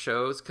of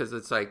shows because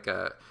it's like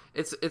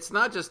it's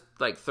not just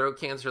like throat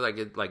cancer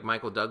like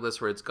Michael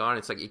Douglas where it's gone.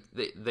 It's like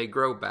they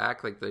grow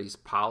back, like these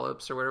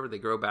polyps or whatever. They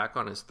grow back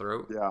on his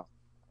throat. Yeah.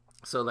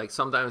 So like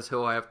sometimes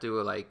he'll have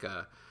to like.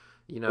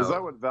 Is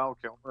that what Val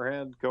Kilmer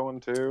had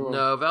going too?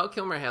 No, Val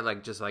Kilmer had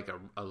like just like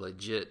a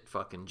legit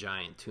fucking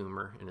giant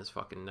tumor in his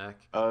fucking neck.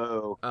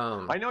 Oh,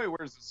 I know he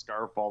wears the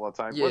scarf all the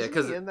time. Yeah,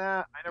 wasn't he in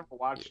that? I never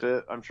watched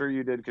it. I'm sure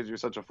you did because you're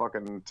such a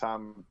fucking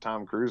Tom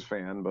Cruise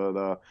fan.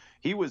 But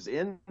he was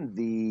in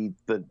the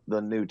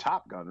new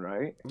Top Gun,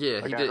 right? Yeah,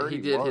 like, he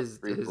did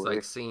his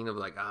like scene of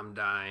like I'm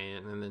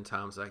dying, and then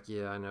Tom's like,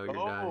 yeah, I know you're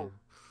dying.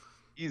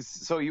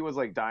 he was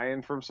like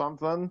dying from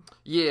something.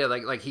 Yeah,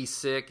 like he's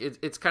sick.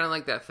 It's kind of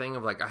like that thing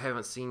of like, I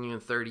haven't seen you in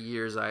 30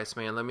 years,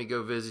 Iceman. Let me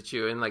go visit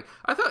you. And like,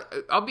 I thought,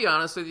 I'll be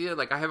honest with you,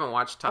 like I haven't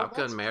watched Top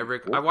Gun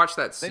Maverick. Cool. I watched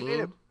that They made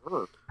it scene.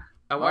 work.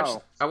 I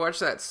watched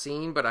that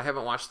scene, but I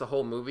haven't watched the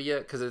whole movie yet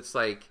because it's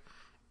like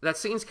that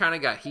scene's kind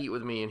of got heat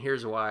with me, and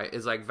here's why: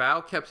 is like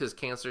Val kept his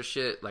cancer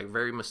shit like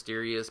very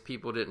mysterious.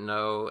 People didn't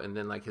know, and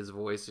then like his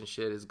voice and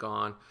shit is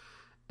gone.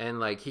 And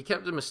like he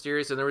kept it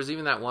mysterious, and there was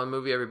even that one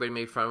movie everybody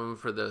made fun of him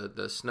for,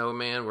 the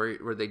Snowman,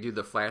 where they do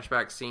the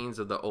flashback scenes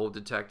of the old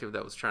detective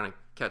that was trying to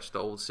catch the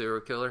old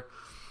serial killer,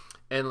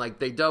 and like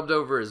they dubbed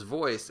over his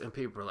voice, and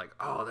people were like,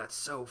 "Oh, that's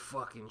so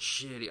fucking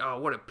shitty! Oh,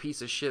 what a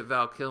piece of shit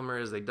Val Kilmer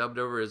is." They dubbed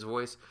over his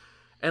voice,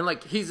 and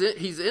like he's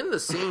in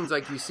the scenes,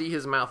 like you see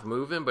his mouth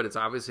moving, but it's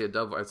obviously a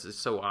dub. It's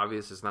so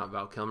obvious it's not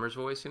Val Kilmer's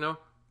voice, you know.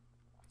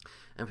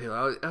 And people,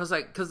 I was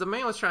like, because the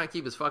man was trying to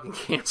keep his fucking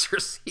cancer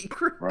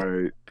secret,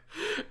 Right?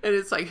 And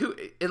it's like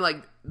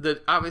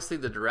obviously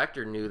the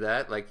director knew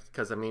that, like,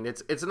 because I mean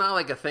it's not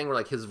like a thing where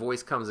like his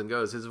voice comes and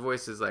goes. His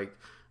voice is like,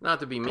 not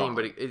to be mean,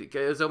 but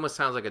it almost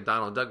sounds like a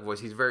Donald Duck voice.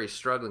 He's very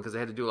struggling because they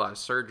had to do a lot of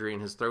surgery in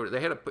his throat.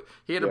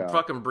 He had to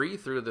fucking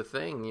breathe through the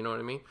thing, you know what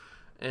I mean?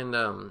 And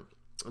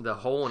the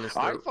hole in his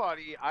throat.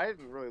 I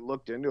hadn't really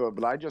looked into it,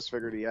 but I just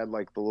figured he had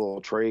like the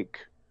little trach.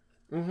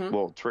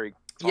 Little trach.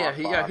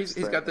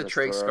 He's got the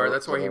trach scar.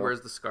 That's why he wears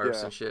the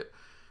scarves and shit.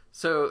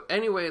 So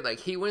anyway,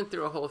 like he went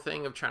through a whole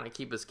thing of trying to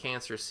keep his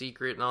cancer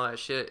secret and all that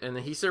shit, and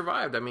he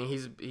survived. I mean,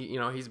 he's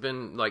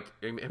been like,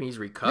 I mean, he's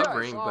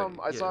recovering.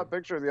 I saw a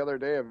picture the other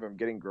day of him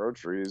getting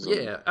groceries.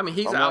 I mean,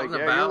 he's out and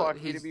about. You're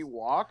lucky to be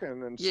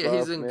walking and stuff. Yeah,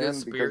 he's in good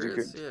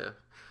spirits.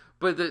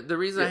 But the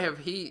reason I have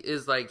heat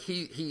is like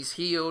he's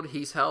healed,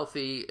 he's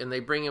healthy, and they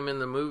bring him in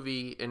the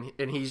movie, and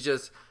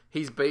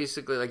he's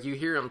basically like, you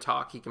hear him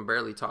talk, he can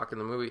barely talk in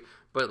the movie,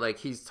 but like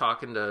he's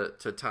talking to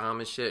Tom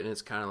and shit, and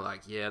it's kind of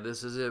like, yeah,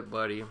 this is it,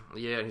 buddy.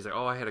 Yeah, and he's like,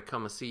 oh, I had to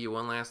come and see you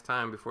one last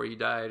time before you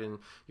died, and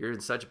you're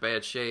in such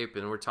bad shape,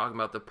 and we're talking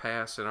about the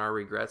past and our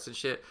regrets and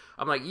shit.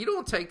 I'm like, you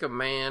don't take a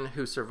man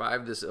who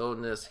survived this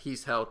illness,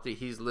 he's healthy,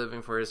 he's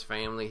living for his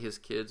family, his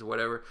kids,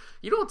 whatever.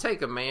 You don't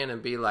take a man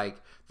and be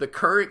like, the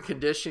current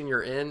condition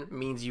you're in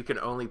means you can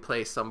only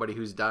play somebody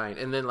who's dying.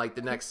 And then like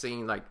the next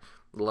scene, like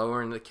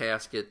lowering the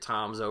casket,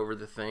 Tom's over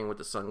the thing with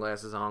the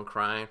sunglasses on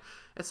crying.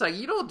 It's like,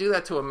 you don't do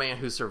that to a man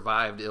who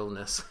survived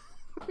illness.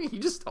 You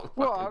just don't.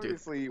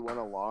 He went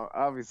along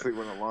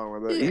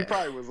with it. Yeah. He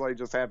probably was like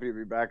just happy to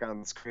be back on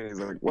the screen. He's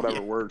like,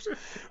 whatever works.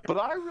 But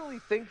I really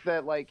think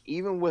that like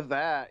even with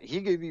that,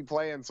 he could be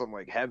playing some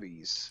like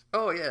heavies.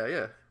 Oh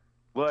yeah.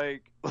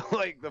 Like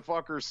the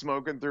fucker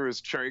smoking through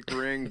his trach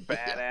ring,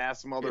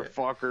 badass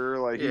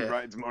motherfucker. Like he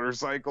rides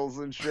motorcycles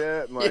and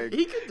shit. And like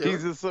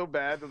he's just so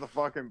bad to the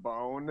fucking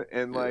bone.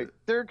 And like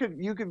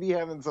you could be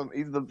having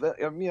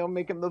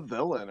make him the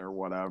villain or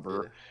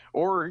whatever,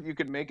 or you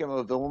could make him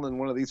a villain in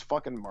one of these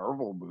fucking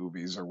Marvel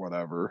movies or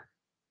whatever.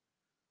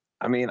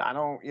 I mean, I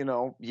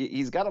don't,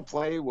 he's got to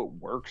play what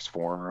works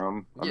for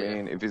him. I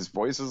mean, if his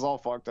voice is all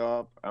fucked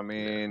up, I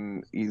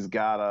mean, it's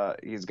got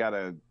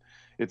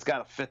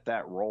to fit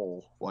that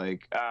role.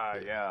 Like,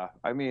 I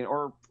mean,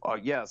 or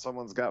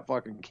someone's got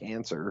fucking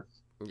cancer.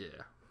 Yeah.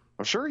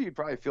 I'm sure you'd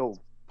probably feel,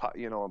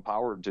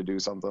 empowered to do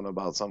something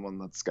about someone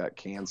that's got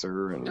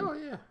cancer and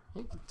you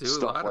could do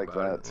stuff a lot like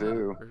about that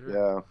too. Sure.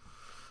 Yeah.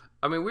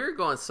 I mean, we were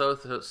going so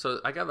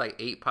I got like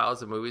 8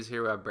 piles of movies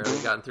here where I've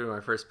barely gotten through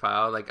my first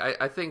pile. Like,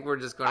 I think we're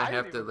just going to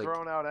have to, like...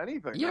 thrown out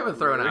anything. You haven't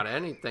thrown out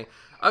anything.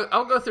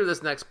 I'll go through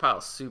this next pile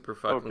super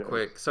fucking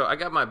quick. So I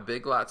got my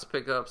Big Lots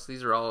pickups.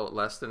 These are all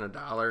less than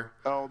 $1.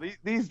 Oh,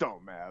 these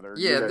don't matter.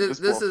 Yeah, this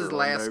is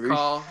last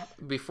call.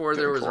 Before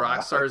there was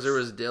Rockstars, there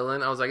was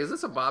Dylan. I was like, is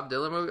this a Bob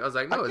Dylan movie? I was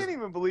like, no. I can't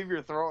even believe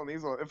you're throwing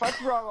these ones. If I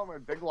threw out all my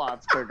Big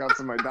Lots pickups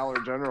and my Dollar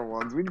General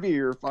ones, we'd be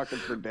here fucking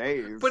for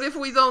days. But if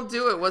we don't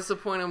do it, what's the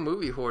point of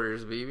Movie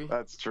Hoarders, baby?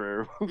 That's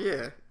true.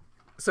 Yeah.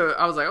 So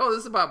I was like, oh, this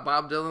is about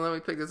Bob Dylan. Let me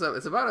pick this up.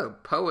 It's about a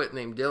poet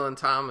named Dylan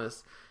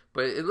Thomas.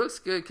 But it looks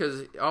good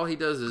because all he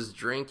does is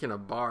drink in a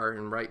bar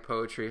and write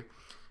poetry.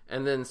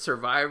 And then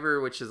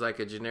Survivor, which is like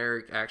a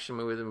generic action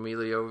movie with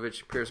Mila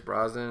Jovovich, Pierce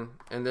Brosnan.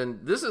 And then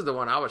this is the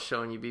one I was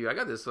showing you, B. I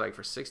got this like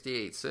for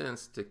 68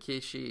 cents.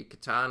 Takeshi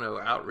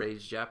Kitano,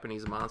 outraged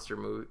Japanese monster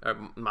movie.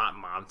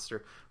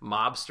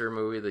 Mobster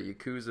movie, the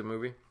Yakuza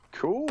movie.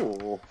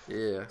 Cool.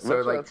 Yeah.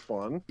 So that's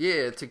fun.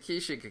 Yeah,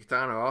 Takeshi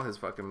Kitano, all his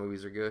fucking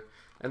movies are good.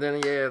 And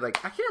then, like,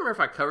 I can't remember if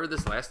I covered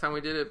this last time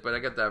we did it, but I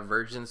got that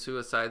Virgin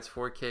Suicides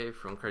 4K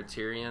from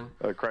Criterion.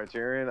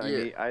 Criterion?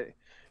 Yeah.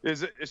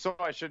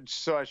 I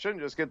shouldn't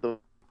just get the,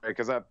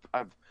 because I've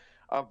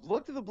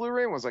looked at the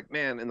Blu-ray and was like,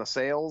 man, in the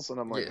sales, and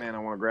I'm like, man, I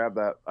want to grab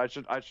that. I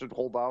should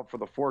hold out for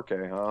the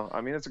 4K, huh? I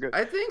mean, it's a good.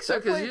 I think so,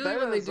 because usually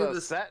when they do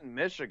this set in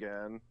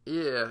Michigan.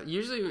 Yeah,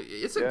 usually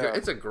it's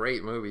a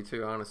great movie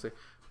too, honestly.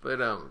 But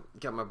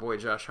got my boy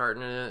Josh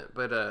Hartnett in it.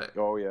 But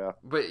oh yeah.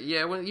 But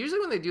yeah, usually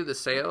when they do the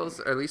sales,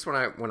 or at least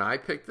when I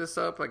picked this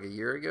up like a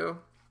year ago,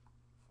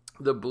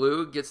 the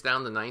blue gets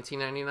down to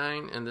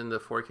 $19.99, and then the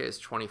 4K is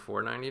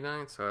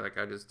 $24.99. So like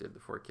I just did the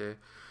 4K.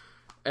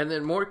 And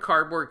then more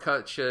cardboard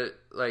cut shit,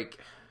 like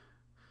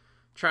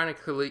trying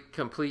to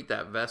complete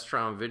that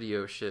Vestron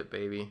video shit,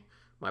 baby.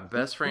 My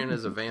Best Friend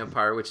is a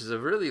Vampire, which is a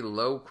really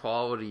low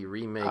quality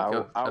remake.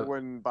 I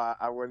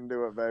wouldn't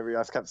do it, baby.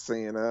 I kept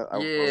seeing it. I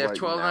was like,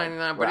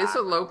 $12.99, but it's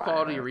a low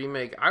quality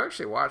remake. I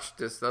actually watched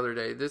this the other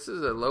day. This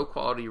is a low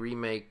quality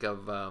remake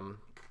of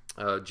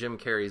Jim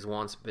Carrey's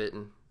Once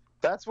Bitten.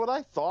 That's what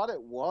I thought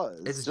it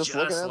was. It's just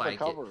looking at like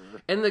the cover.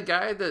 It. And the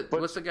guy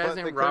what's the guy's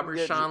name? Robert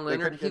Sean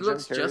Leonard. He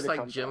looks just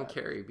like Jim back.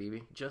 Carrey,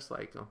 baby. Just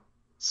like him.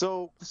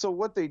 So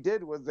what they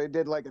did was they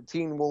did like a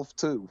Teen Wolf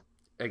 2.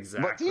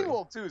 Exactly. But Teen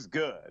Wolf 2 is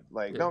good.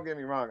 Like, don't get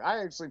me wrong.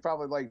 I actually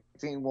probably like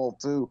Teen Wolf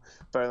 2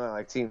 better than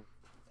like Teen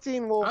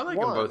Wolf 1. I like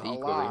them both equally.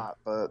 Lot,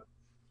 but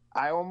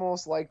I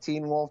almost like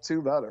Teen Wolf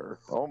 2 better.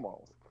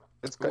 Almost.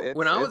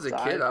 When I was a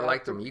kid, I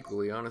liked them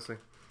equally, honestly.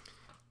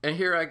 And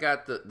here I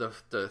got the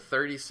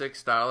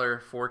 $36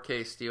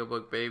 4K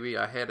Steelbook, baby.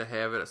 I had to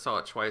have it. I saw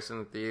it twice in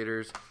the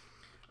theaters.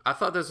 I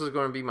thought this was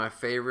going to be my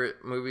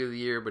favorite movie of the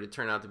year, but it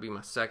turned out to be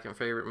my second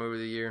favorite movie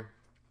of the year.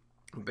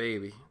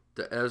 Baby,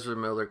 the Ezra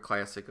Miller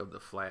classic of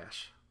The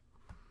Flash.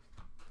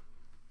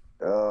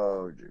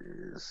 Oh,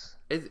 jeez.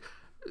 Baby,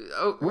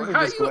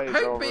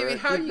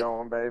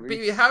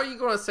 how are you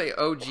going to say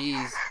oh,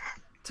 geez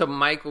to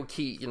Michael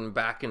Keaton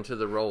back into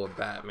the role of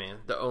Batman,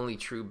 the only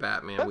true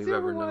Batman we've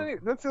ever known?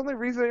 That's the only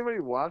reason anybody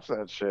watched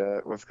that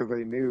shit was because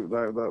they knew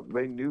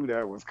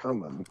that was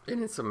coming.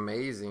 And it's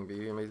amazing,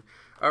 baby. Amazing.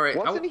 All right,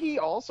 wasn't he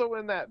also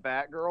in that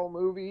Batgirl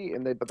movie?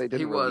 But they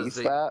didn't release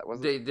that.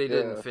 They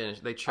didn't finish.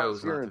 They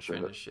chose not to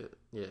finish it.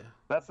 Yeah,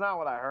 that's not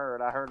what I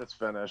heard. I heard it's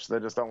finished. They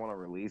just don't want to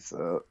release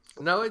it.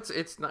 No,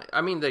 it's not.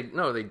 I mean, they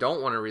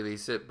don't want to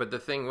release it. But the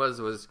thing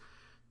was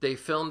they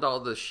filmed all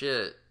the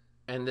shit,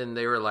 and then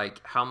they were like,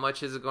 "How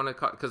much is it going to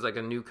cost?" Because like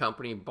a new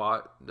company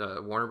bought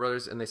Warner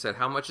Brothers, and they said,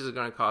 "How much is it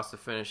going to cost to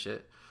finish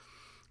it?"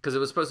 Because it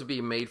was supposed to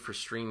be made for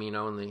streaming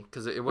only.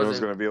 Because it wasn't. It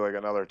was going to be like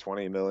another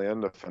 $20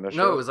 million to finish it.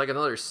 No, it was like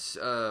another.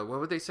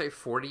 What would they say?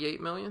 $48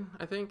 million,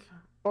 I think.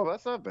 Oh,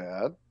 that's not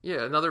bad.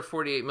 Yeah, another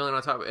 $48 million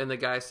on top. And the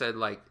guy said,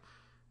 like,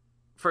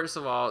 first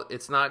of all,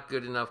 it's not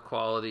good enough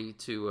quality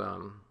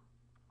to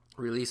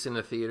release in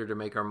the theater to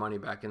make our money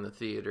back in the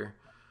theater.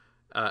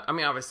 I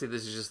mean, obviously,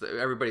 this is just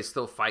everybody's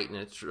still fighting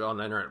it on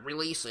the internet.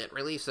 Release it.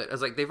 I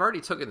was like, they've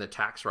already taken the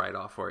tax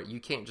write-off for it. You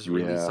can't just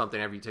release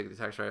something after you take the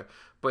tax write-off.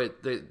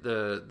 But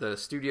the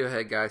studio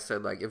head guy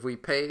said, like, if we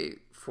pay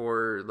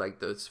for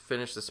like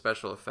finish the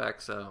special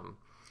effects,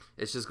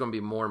 it's just going to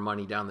be more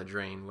money down the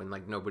drain when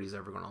like nobody's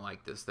ever going to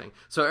like this thing.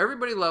 So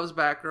everybody loves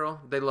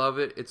Batgirl. They love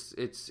it.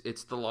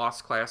 It's the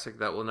lost classic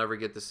that we'll never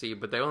get to see.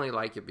 But they only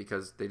like it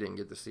because they didn't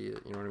get to see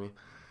it. You know what I mean?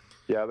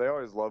 Yeah, they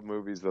always love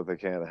movies that they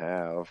can't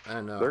have. I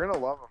know. They're gonna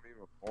love them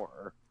even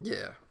more.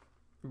 Yeah,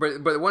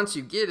 but once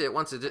you get it,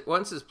 once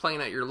it's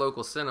playing at your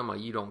local cinema,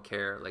 you don't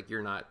care. Like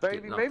you're not.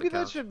 Maybe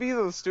that should be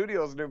the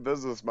studio's new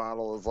business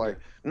model. Is like,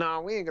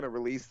 nah, we ain't gonna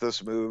release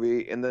this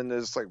movie, and then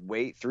just like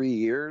wait 3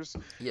 years.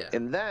 Yeah.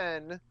 And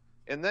then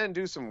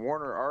do some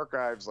Warner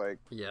Archives, like,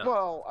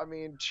 well, I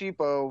mean,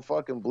 cheapo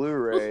fucking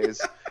Blu-rays,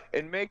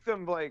 and make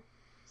them like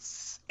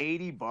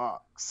 $80.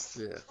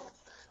 Yeah.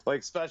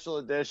 Like special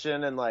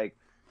edition, and like.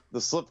 The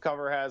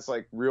slipcover has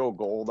like real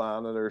gold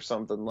on it or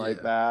something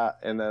like that,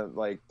 and then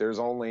like there's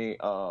only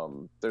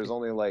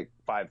like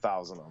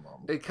 5,000 of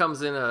them. It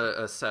comes in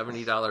a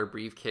 $70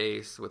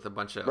 briefcase with a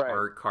bunch of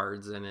art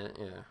cards in it.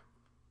 Yeah,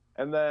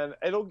 and then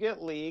it'll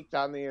get leaked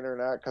on the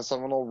internet because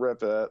someone will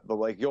rip it, but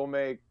like you'll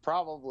make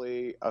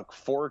probably a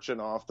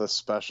fortune off the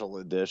special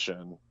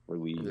edition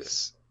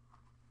release.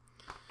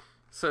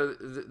 So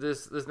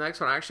this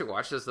next one, I actually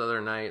watched this the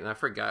other night, and I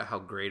forgot how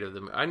great of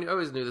the movie. I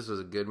always knew this was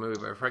a good movie,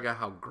 but I forgot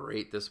how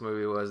great this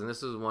movie was. And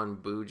this is one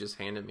Boo just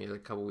handed me like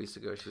a couple weeks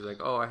ago. She's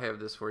like, "Oh, I have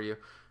this for you."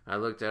 And I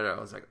looked at it.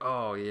 I was like,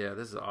 "Oh yeah,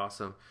 this is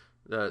awesome."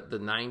 The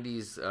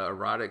 90s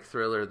erotic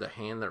thriller, The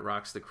Hand That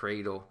Rocks the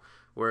Cradle,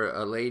 where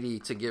a lady,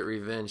 to get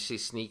revenge, she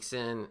sneaks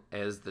in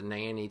as the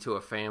nanny to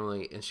a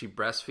family, and she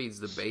breastfeeds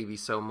the baby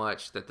so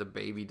much that the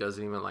baby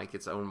doesn't even like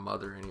its own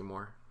mother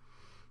anymore.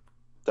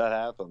 That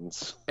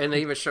happens. And they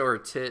even show her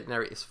tit and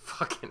everything. It's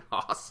fucking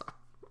awesome.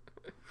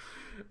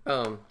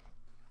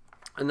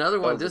 Another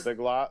one.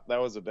 That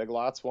was a Big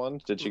Lots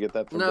one. Did she get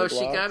that from No, Big Lots?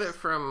 She got it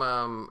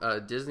from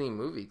Disney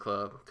Movie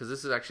Club, because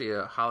this is actually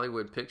a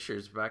Hollywood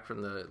Pictures back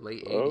from the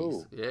late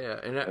 80s.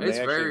 Yeah, and it's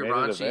very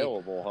raunchy. It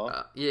available,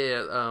 huh?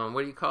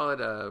 What do you call it?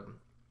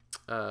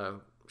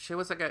 Shit,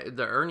 what's that guy?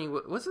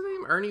 What's his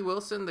name? Ernie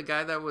Wilson, the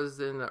guy that was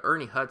in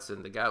Ernie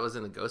Hudson, the guy that was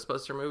in the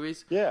Ghostbuster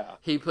movies. Yeah,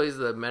 he plays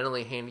the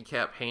mentally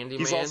handicapped handyman.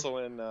 He's also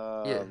in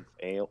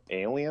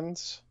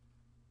Aliens.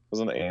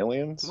 Wasn't it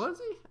Aliens? Was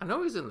he? I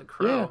know he's in The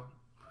Crow. Yeah.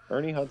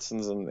 Ernie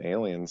Hudson's in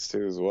Aliens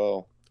too, as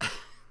well.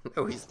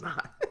 No, he's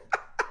not.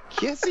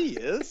 Yes, he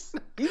is.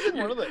 He's in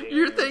one of the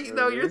Aliens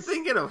movies. You're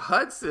thinking of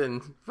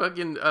Hudson.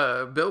 Fucking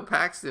Bill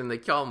Paxton. They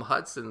call him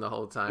Hudson the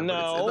whole time.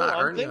 No, but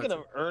I'm thinking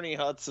of Ernie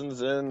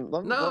Hudson's in.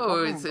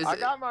 I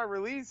got my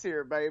release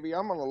here, baby.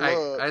 I'm gonna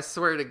look. I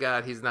swear to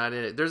God, he's not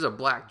in it. There's a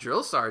black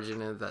drill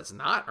sergeant in it that's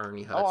not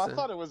Ernie Hudson. Oh, I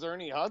thought it was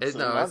Ernie Hudson.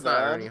 No, it's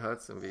not Ernie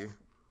Hudson, dude.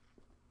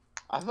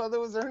 I thought that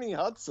was Ernie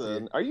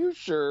Hudson. Are you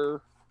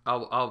sure? I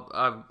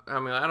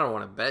mean, I don't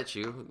want to bet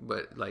you,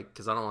 but like,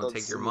 because I don't want to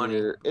take your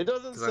money. It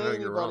doesn't say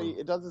anybody.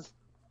 It doesn't.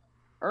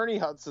 Ernie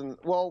Hudson.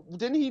 Well,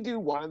 didn't he do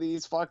one of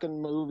these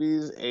fucking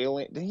movies?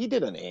 Alien. He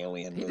did an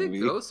alien movie. He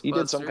did Ghostbusters. He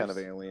did some kind of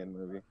alien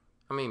movie.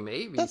 I mean,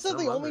 maybe. That's not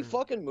the only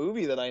fucking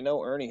movie that I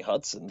know Ernie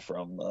Hudson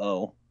from,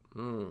 though.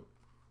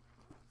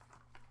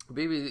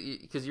 Maybe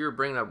because you were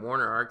bringing up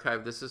Warner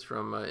Archive. This is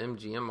from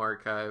MGM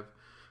Archive.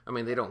 I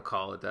mean, they don't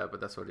call it that, but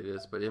that's what it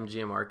is. But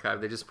MGM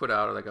Archive, they just put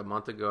out like a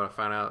month ago. I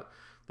found out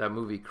that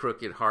movie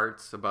Crooked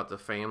Hearts about the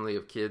family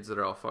of kids that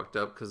are all fucked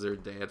up because their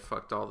dad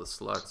fucked all the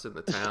sluts in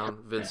the town.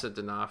 Vincent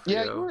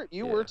D'Onofrio. Yeah,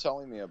 you were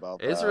telling me about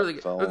that. It's really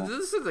good. But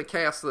this is a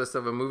cast list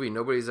of a movie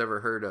nobody's ever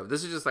heard of.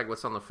 This is just like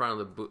what's on the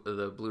front of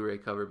the Blu-ray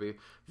cover.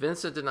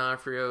 Vincent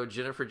D'Onofrio,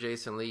 Jennifer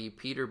Jason Leigh,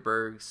 Peter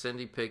Berg,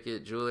 Cindy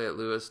Pickett, Juliette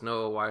Lewis,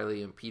 Noah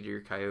Wiley, and Peter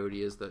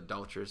Coyote as the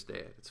adulterous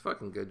dad. It's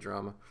fucking good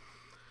drama.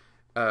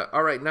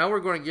 All right, now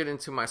we're going to get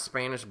into my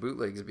Spanish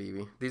bootlegs,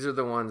 BB. These are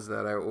the ones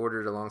that I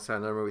ordered alongside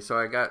another movie. So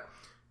I got...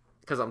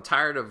 because I'm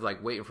tired of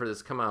like waiting for this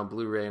to come out on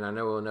Blu-ray, and I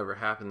know it will never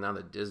happen now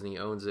that Disney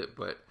owns it.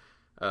 But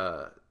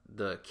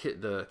the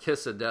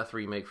Kiss of Death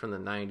remake from the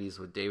 '90s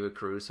with David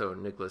Caruso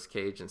and Nicolas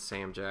Cage and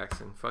Sam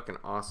Jackson, fucking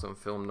awesome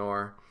film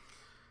noir.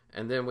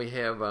 And then we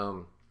have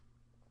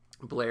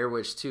Blair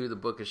Witch 2: The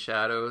Book of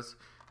Shadows,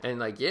 and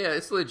like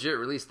it's legit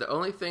release. The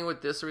only thing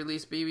with this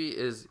release, BB,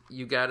 is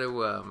you got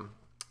to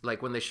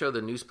like when they show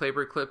the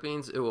newspaper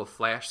clippings, it will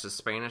flash the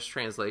Spanish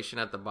translation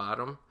at the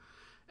bottom.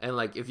 And,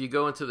 like, if you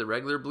go into the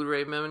regular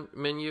Blu-ray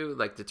menu,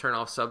 like, to turn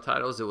off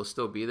subtitles, it will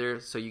still be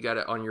there. So you got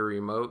it on your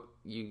remote,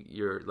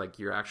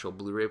 your actual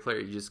Blu-ray player,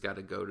 you just got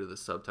to go to the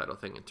subtitle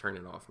thing and turn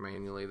it off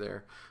manually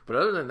there. But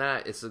other than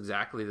that, it's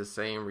exactly the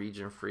same,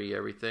 region-free,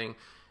 everything.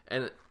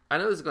 And I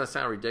know this is going to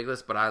sound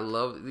ridiculous, but I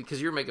love,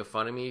 because you're making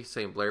fun of me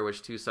saying Blair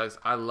Witch 2 sucks.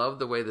 I love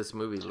the way this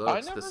movie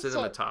looks, the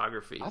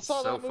cinematography. I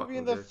saw so that movie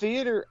in the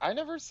theater. I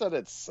never said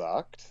it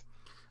sucked.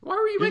 Why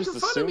were you making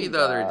fun of me the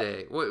other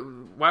day?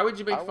 Why would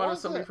you make fun of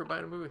somebody for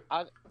buying a movie?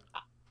 I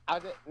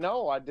didn't.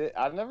 No, I did.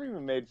 I never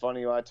even made fun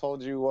of you. I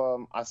told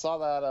you. I saw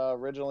that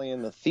originally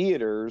in the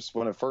theaters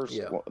when it first,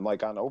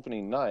 like on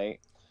opening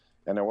night,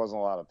 and there wasn't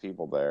a lot of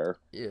people there.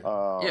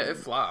 Yeah. It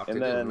flopped. And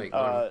it then didn't make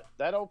money.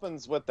 that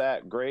opens with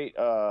that great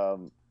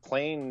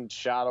plane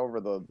shot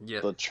over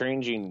the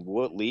changing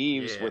wood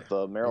leaves with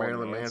the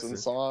Marilyn Manson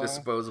song,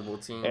 Disposable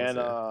Teens. And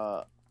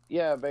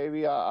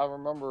baby, I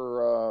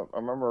remember.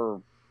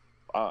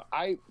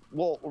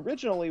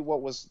 Originally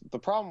what was the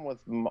problem with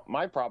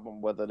my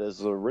problem with it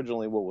is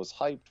originally what was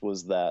hyped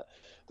was that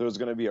there was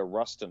going to be a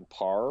Rustin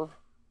Parr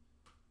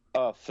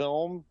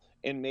film,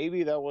 and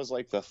maybe that was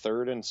like the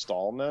third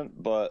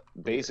installment, but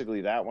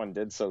basically that one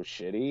did so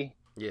shitty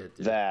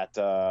that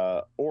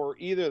or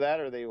either that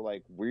or they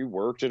like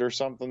reworked it or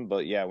something,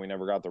 but we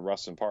never got the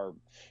Rustin Parr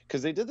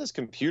because they did this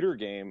computer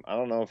game. I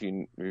don't know if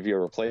you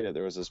ever played it.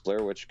 There was this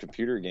Blair Witch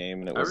computer game,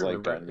 and it was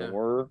like a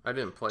noir I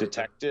didn't play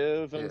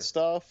detective and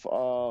stuff.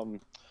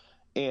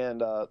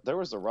 And there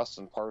was the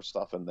Rustin Parr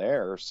stuff in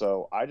there,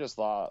 so I just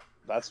thought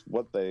that's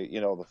what they, the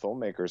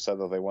filmmakers said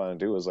that they wanted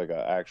to do was like an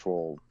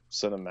actual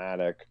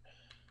cinematic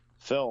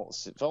film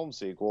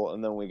sequel,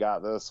 and then we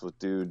got this with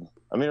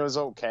I mean, it was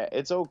okay.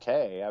 It's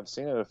okay. I've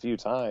seen it a few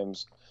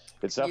times.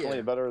 It's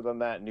definitely better than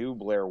that new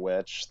Blair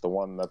Witch, the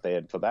one that they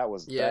had put. That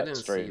was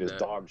straight as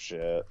dog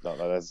shit. No,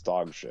 that's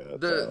dog shit.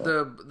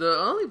 The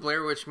only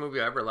Blair Witch movie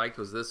I ever liked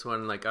was this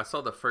one. Like, I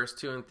saw the first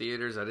two in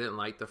theaters. I didn't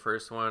like the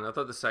first one. I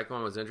thought the second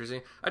one was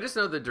interesting. I just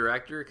know the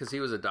director because he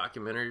was a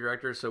documentary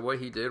director. So what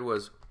he did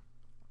was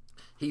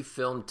he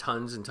filmed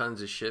tons and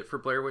tons of shit for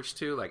Blair Witch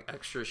 2, like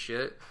extra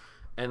shit.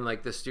 And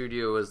like the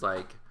studio was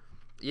like,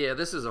 yeah,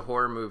 this is a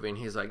horror movie, and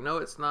he's like, no,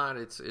 it's not.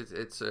 It's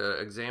a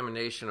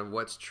examination of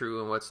what's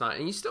true and what's not,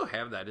 and you still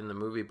have that in the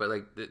movie, but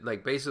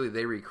like basically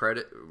they recut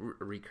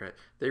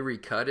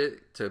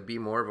it to be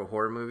more of a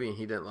horror movie, and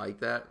he didn't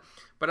like that.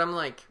 But I'm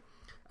like,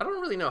 I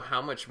don't really know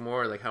how much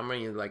more, like how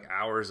many like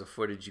hours of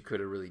footage you could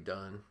have really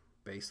done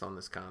based on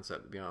this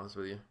concept. To be honest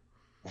with you,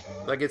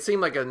 like it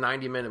seemed like a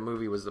 90-minute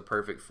movie was the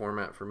perfect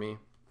format for me.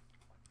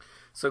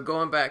 So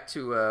going back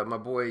to my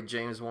boy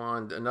James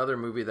Wan, another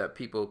movie that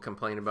people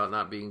complain about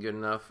not being good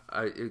enough,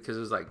 because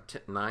it was like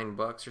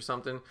 $9 or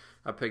something.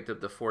 I picked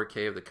up the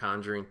 4K of The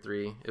Conjuring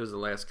 3. It was the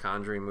last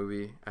Conjuring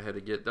movie I had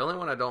to get. The only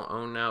one I don't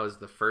own now is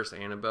the first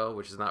Annabelle,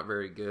 which is not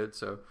very good.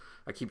 So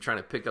I keep trying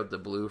to pick up the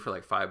blue for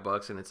like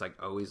 $5, and it's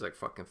like always like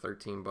fucking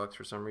 $13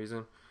 for some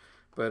reason.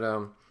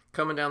 But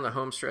coming down the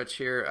home stretch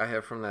here, I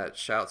have from that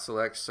Shout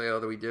Select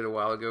sale that we did a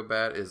while ago,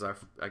 Bat, is I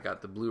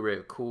got the Blu-ray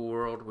of Cool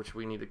World, which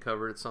we need to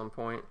cover at some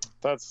point.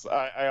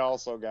 I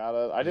also got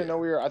it. I didn't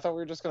know I thought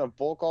we were just going to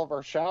bulk all of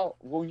our Shout.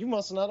 Well, you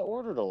must not have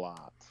ordered a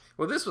lot.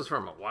 Well, this was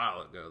from a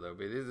while ago, though.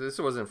 But this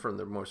wasn't from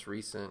the most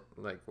recent,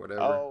 like,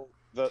 whatever. Oh,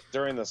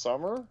 during the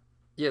summer?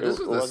 Yeah, this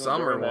was the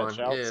summer one.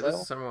 Yeah, this is the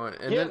summer one.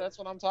 And that's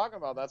what I'm talking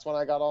about. That's when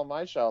I got all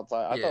my Shouts.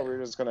 I thought we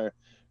were just going to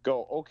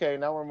go, okay,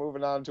 now we're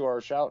moving on to our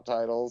shout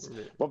titles.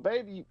 But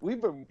baby,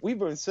 we've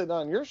been sitting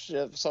on your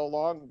shit so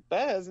long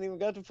that hasn't even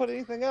got to put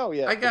anything out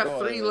yet. I got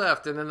 3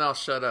 left, and then I'll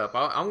shut up.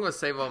 I'm going to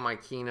save all my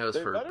keynotes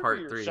for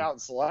part 3. Shout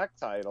select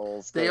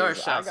titles. They are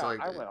shout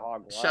select. I went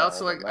hog wild. Shout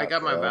select. I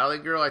got my Valley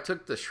Girl. I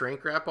took the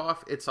shrink wrap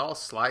off. It's all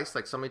sliced,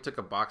 like somebody took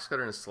a box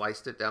cutter and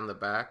sliced it down the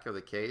back of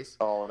the case.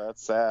 Oh,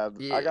 that's sad.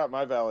 Yeah. I got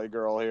my Valley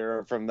Girl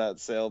here from that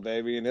sale,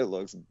 baby, and it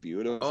looks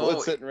beautiful. Oh,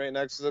 it's sitting right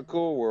next to the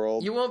Cool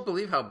World. You won't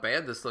believe how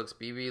bad this looks,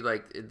 BB.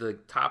 Like, the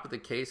top of the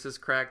case is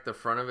cracked. The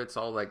front of it's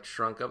all, like,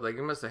 shrunk up. Like,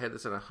 you must have had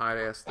this in a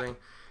hot-ass thing.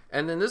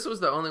 And then this was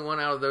the only one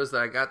out of those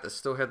that I got that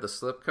still had the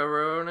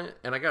slipcover on it.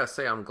 And I gotta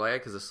say, I'm glad,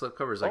 because the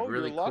slipcover is, like,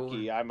 really you're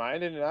lucky. cool.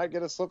 Mine did not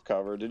get a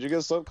slipcover. Did you get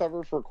a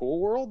slipcover for Cool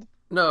World?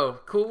 No,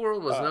 Cool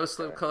World was no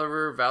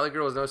slipcover. Valley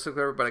Girl was no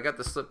slipcover, but I got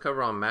the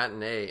slipcover on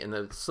Matinee, and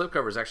the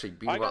slipcover is actually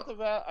beat up.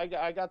 I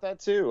got that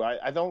too.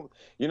 I don't.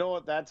 You know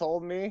what that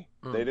told me?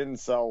 They didn't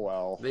sell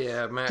well.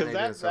 Yeah, Matinee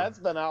didn't sell. That's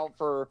been out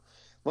for.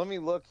 Let me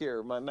look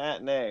here. My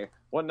Matinee.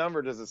 What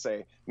number does it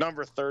say?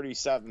 Number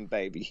 37,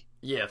 baby.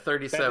 Yeah,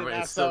 37.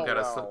 It still got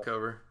a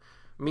slipcover.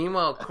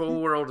 Meanwhile,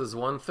 Cool World is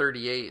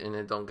 138, and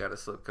it don't got a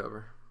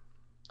slipcover.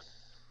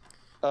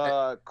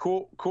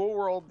 Cool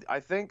World, I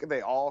think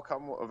they all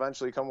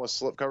eventually come with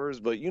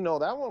slipcovers, but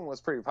that one was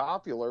pretty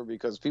popular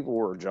because people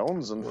were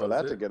jonesing for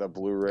that to get a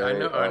Blu-ray I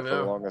know. for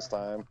the longest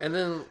time. And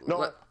then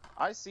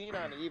I seen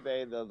on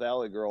eBay the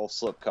Valley Girl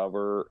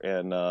slipcover,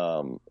 and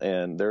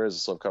there is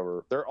a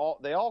slipcover.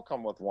 They all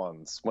come with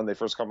ones when they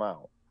first come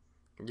out.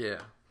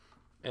 Yeah.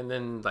 And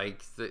then,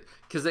 like,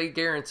 because they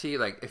guarantee,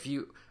 like, if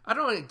you... I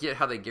don't get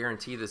how they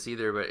guarantee this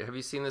either, but have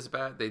you seen this,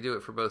 Bat? They do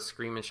it for both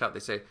Scream and Shout. They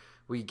say,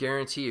 we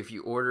guarantee if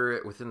you order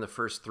it within the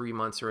first 3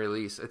 months of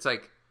release. It's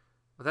like,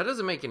 well, that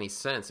doesn't make any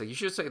sense. Like, you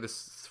should say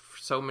this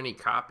so many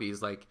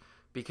copies, like,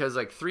 because,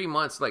 like, 3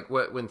 months, like,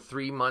 when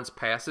 3 months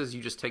passes,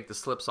 you just take the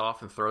slips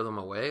off and throw them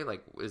away?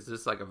 Like, is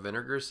this like a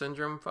vinegar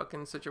syndrome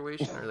fucking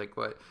situation? Or, like,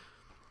 what?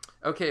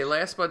 Okay,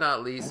 last but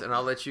not least, and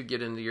I'll let you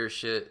get into your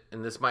shit,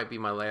 and this might be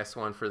my last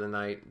one for the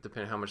night,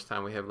 depending on how much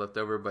time we have left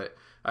over, but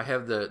I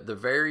have the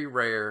very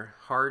rare,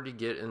 hard to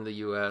get in the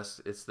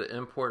U.S. It's the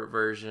import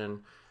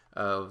version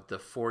of the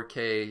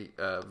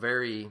 4K,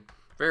 very,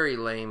 very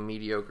lame,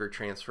 mediocre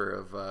transfer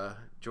of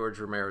George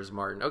Romero's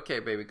Martin. Okay,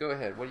 baby, go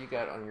ahead. What do you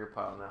got on your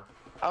pile now?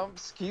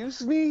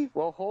 Excuse me?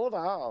 Well, hold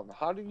on.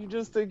 How do you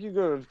just think you're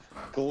going to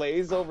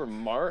glaze over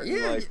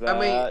Martin like that?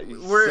 I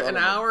mean, we're an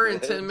hour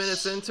and 10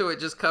 minutes into it,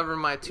 just covering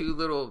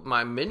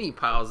my mini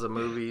piles of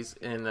movies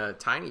and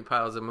tiny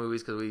piles of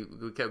movies because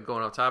we kept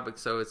going off topic.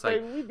 So it's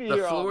like, we'd be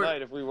here all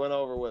night if we went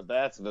over what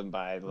that's been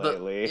buying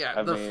lately.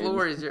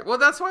 Floor is here. Well,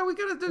 that's why we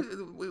got to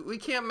do, we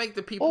can't make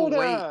the people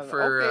wait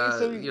for, a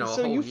whole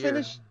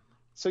year.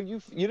 So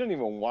you didn't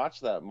even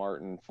watch that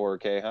Martin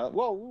 4K, huh?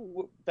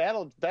 Well,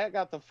 Bat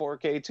got the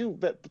 4K too,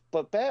 but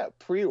Bat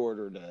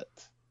pre-ordered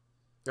it,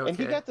 and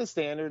he got the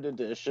standard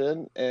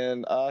edition,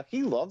 and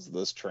he loves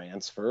this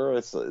transfer.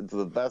 It's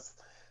the best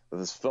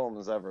this film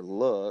has ever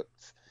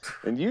looked,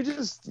 and you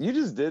just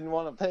didn't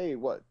want to pay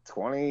what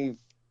 $26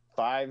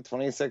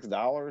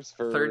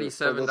 for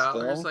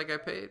 $37 like I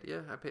paid.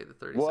 Yeah, I paid the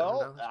 $37.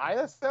 Well,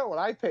 that's not what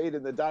I paid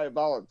in the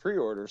Diabolic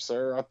pre-order,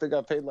 sir. I think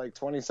I paid like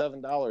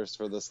 $27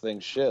 for this thing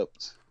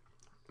shipped.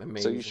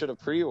 Amazing. So you should have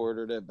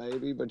pre-ordered it,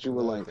 baby, but you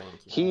were like,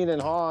 Keen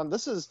and Han.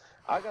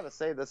 I gotta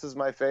say, this is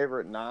my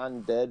favorite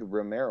non-dead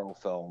Romero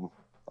film.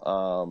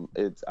 What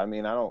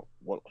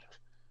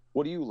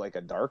are you, like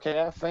a Dark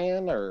Half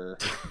fan, or?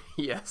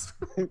 Yes.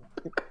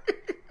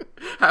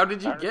 How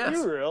did you guess?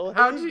 You really?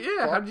 How'd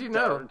you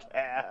know? Dark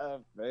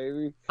Half,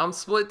 baby. I'm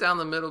split down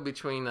the middle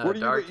between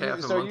Dark Half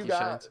and Monkey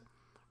Shines.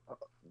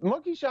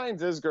 Monkey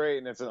Shines is great,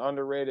 and it's an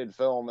underrated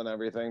film and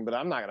everything, but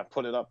I'm not going to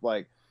put it up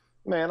like...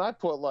 Man, I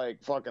put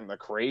like fucking The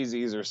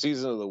Crazies or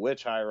Season of the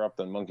Witch higher up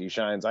than Monkey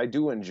Shines. I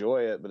do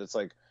enjoy it, but it's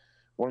like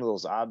one of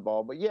those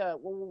oddball. But yeah,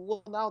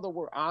 well now that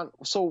we're on...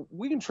 So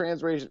we can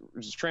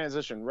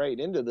transition right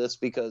into this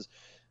because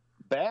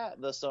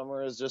Bat this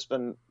summer has just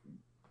been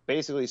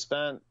basically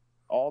spent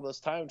all this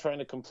time trying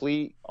to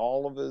complete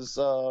all of his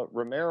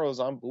Romeros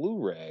on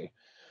Blu-ray,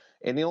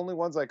 and the only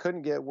ones I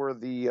couldn't get were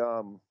the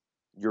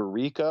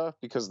Eureka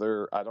because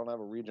I don't have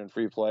a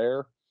region-free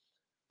player.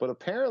 But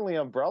apparently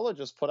Umbrella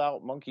just put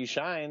out Monkey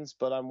Shines,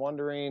 but I'm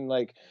wondering,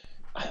 like,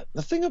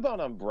 the thing about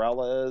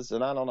Umbrella is,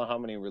 and I don't know how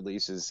many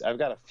releases, I've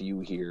got a few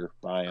here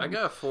by them. I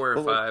got 4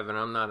 or 5, and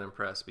I'm not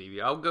impressed,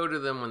 BB. I'll go to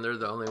them when they're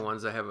the only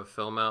ones that have a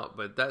film out,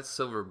 but that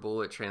Silver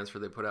Bullet transfer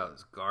they put out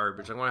is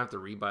garbage. I'm going to have to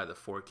rebuy the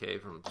 4K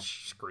from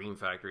Scream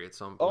Factory at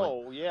some point.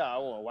 Oh, yeah.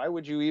 Well, why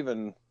would you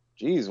even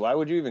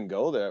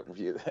go there?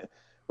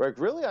 Like,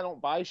 really, I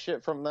don't buy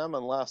shit from them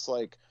unless,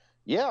 like,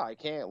 yeah, I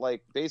can't,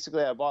 like,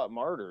 basically I bought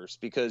Martyrs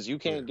because you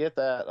can't get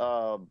that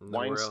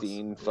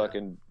Weinstein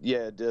fucking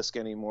disc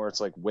anymore. It's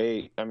like,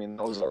 wait, I mean,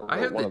 those are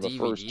one of the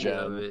first gen.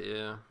 Of it,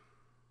 yeah.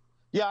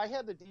 Yeah, I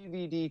had the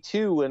DVD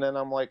too, and then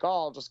I'm like,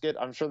 oh,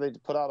 I'm sure they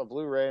put out a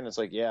Blu-ray, and it's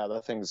like, yeah,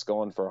 that thing's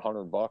going for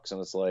 $100,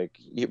 and it's like,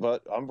 yeah,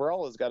 but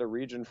Umbrella's got a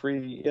region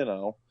free,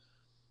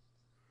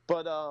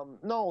 But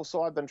no,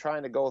 so I've been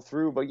trying to go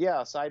through. But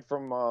yeah, aside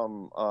from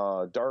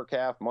Dark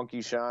Half,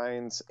 Monkey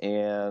Shines,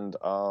 and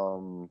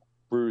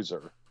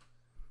Bruiser.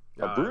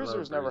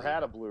 Bruiser's never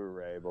had a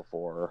Blu-ray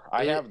before.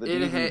 I have the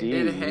DVD.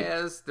 It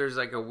has. There's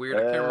like a weird.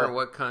 I can't remember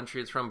what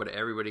country it's from, but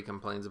everybody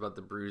complains about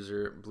the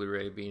Bruiser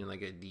Blu-ray being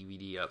like a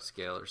DVD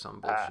upscale or some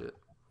bullshit.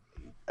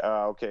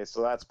 Okay,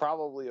 so that's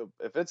probably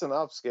if it's an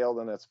upscale,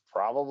 then it's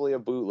probably a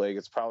bootleg.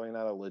 It's probably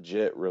not a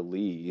legit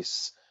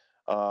release.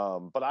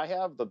 But I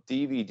have the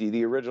DVD,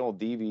 the original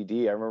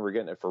DVD. I remember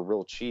getting it for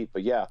real cheap.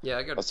 But yeah,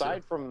 I got it.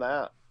 Aside from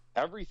that,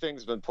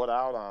 everything's been put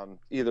out on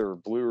either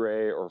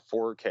Blu-ray or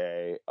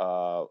 4K.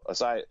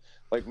 Aside,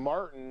 like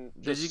Martin,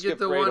 did you get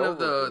the one of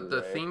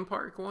the theme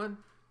park one?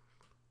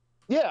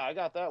 Yeah, I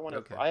got that one.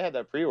 Okay. I had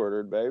that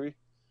pre-ordered, baby,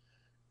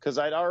 because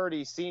I'd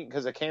already seen,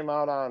 because it came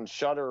out on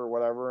Shudder or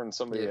whatever, and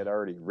somebody had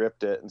already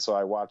ripped it, and so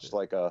I watched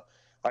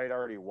I had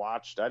already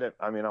watched. I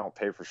don't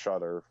pay for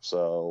Shudder,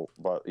 so,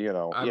 but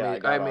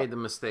I made the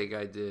mistake.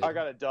 I did. I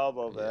got a dub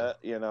of it.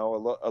 It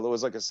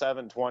was like a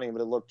 720,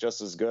 but it looked just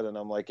as good, and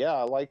I'm like, yeah,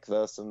 I like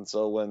this. And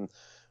so when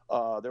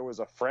there was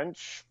a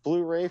French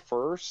Blu-ray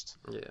first,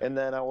 and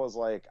then I was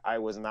like, I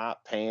was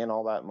not paying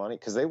all that money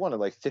because they wanted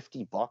like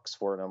 $50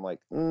 for it. I'm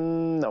like,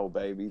 no,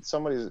 baby,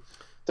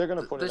 they're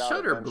gonna put the it out.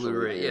 Shudder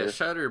Blu-ray,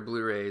 Shudder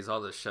Blueys,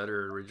 all the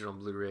Shudder original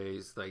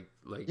Blu-rays,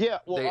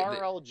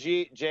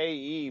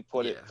 RLJE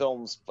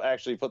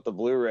put the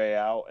Blu-ray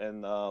out,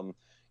 and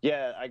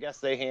I guess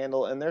they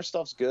handle, and their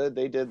stuff's good.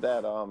 They did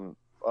that.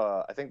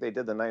 I think they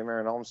did the Nightmare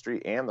on Elm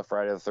Street and the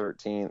Friday the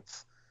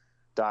 13th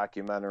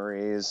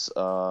documentaries.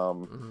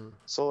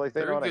 So like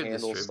they know how to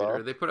handle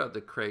stuff. They put out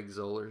the Craig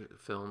Zoller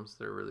films.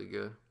 They're really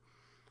good.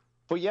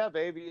 But yeah,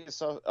 baby,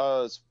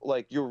 so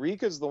like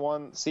Eureka's the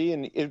one. See,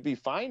 and it'd be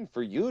fine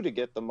for you to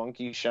get the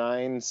Monkey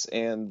Shines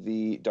and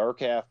the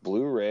Dark Half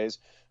Blu-rays.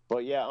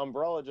 But yeah,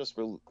 Umbrella just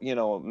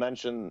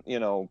mentioned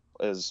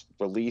as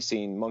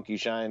releasing Monkey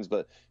Shines.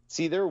 But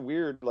see, they're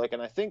weird. Like,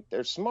 and I think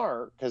they're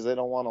smart because they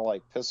don't want to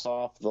like piss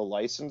off the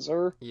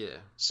licensor. Yeah.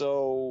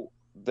 So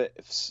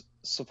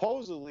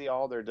supposedly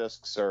all their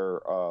discs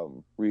are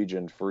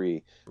region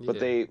free, but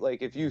they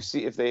like if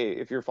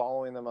you're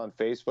following them on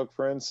Facebook,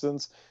 for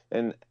instance,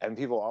 and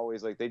people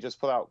always like, they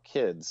just put out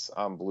Kids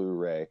on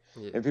Blu-ray,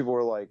 and people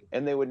were like,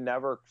 and they'll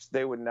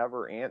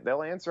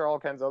answer all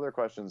kinds of other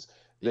questions.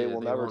 They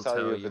will never tell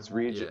you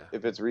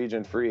if it's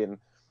region free. And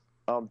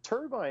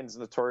Turbine's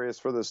notorious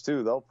for this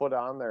too. They'll put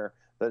on there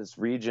that it's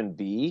region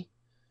B,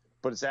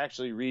 but it's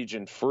actually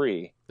region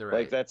free. Right.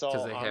 Like that's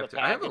all. They have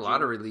to. I have a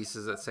lot of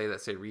releases that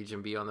say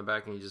region B on the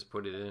back, and you just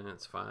put it in, and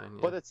it's fine.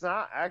 But it's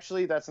not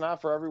actually. That's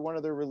not for every one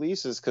of their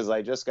releases, because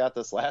I just got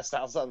this Last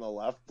House on the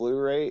Left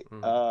Blu-ray,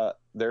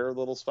 their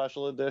little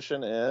special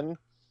edition in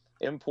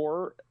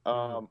import,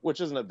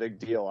 which isn't a big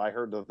deal. I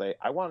heard that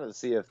I wanted to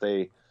see if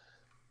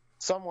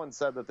someone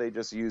said that they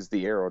just used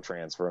the Aero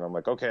transfer, and I'm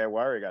like, okay,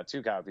 well, I already got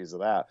 2 copies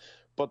of that.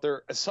 But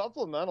their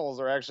supplementals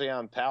are actually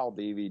on PAL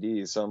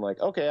DVDs, so I'm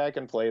like, okay, I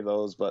can play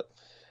those, but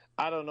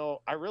I don't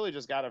know. I really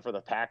just got it for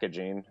the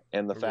packaging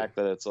and the fact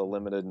that it's a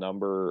limited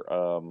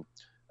number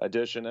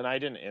edition, and I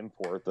didn't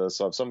import this,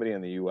 so if somebody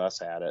in the U.S.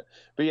 had it.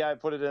 But yeah, I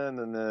put it in,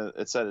 and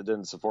it said it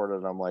didn't support it,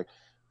 and I'm like,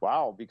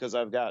 wow, because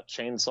I've got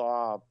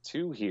Chainsaw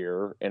 2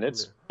 here, and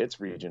it's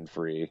region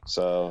free,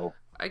 so...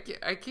 I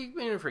keep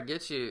meaning to forget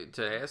to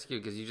ask you,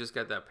 because you just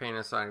got that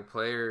Panasonic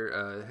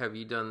player. Have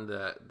you done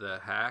the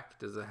hack?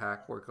 Does the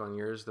hack work on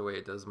yours the way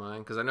it does mine?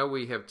 Because I know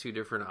we have 2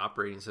 different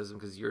operating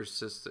systems, because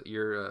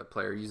your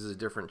player uses a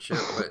different chip.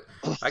 But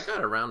I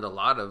got around a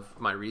lot of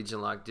my region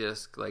lock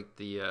disc, like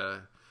the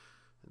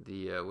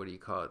what do you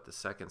call it? The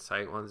second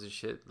sight ones and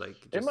shit. Like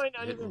it might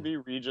not even be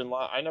region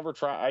lock. I never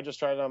try. I just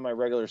tried it on my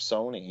regular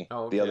Sony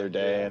the other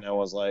day, and I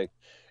was like.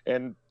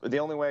 And the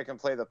only way I can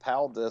play the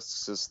PAL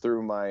discs is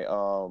through my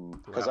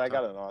because I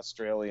got an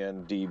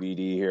Australian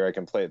DVD here. I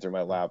can play it through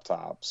my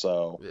laptop.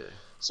 So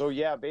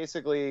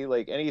basically,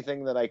 like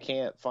anything that I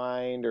can't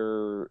find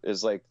or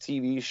is like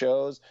TV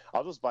shows,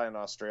 I'll just buy an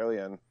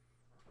Australian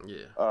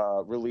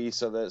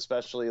release of it.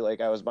 Especially like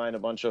I was buying a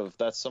bunch of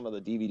some of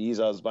the DVDs.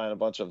 I was buying a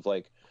bunch of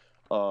like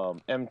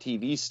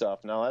MTV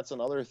stuff. Now that's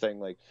another thing.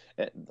 Like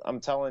I'm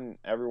telling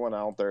everyone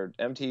out there,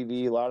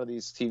 MTV, a lot of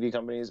these TV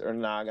companies are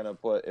not gonna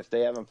put, if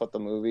they haven't put the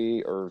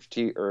movie if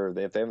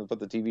they haven't put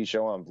the TV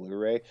show on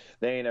Blu-ray,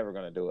 they ain't ever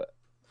gonna do it.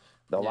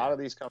 A lot of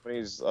these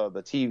companies,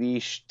 the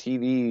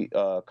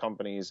TV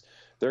companies,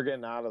 they're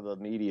getting out of the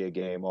media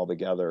game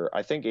altogether.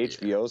 I think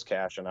HBO's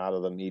cashing out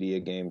of the media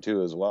game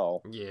too as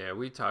well. Yeah,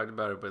 we talked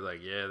about it, but like,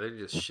 they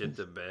just shit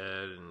the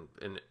bed,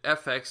 and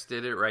FX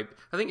did it right.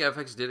 I think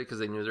FX did it because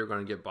they knew they were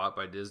going to get bought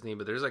by Disney.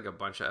 But there's like a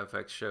bunch of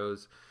FX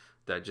shows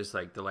that just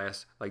like the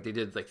last, like they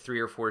did like 3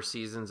 or 4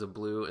 seasons of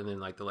Blue, and then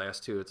like the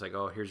last 2, it's like,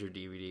 oh, here's your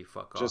DVD,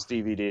 fuck off. Just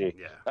DVD.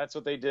 Yeah. That's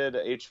what they did.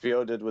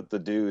 HBO did with The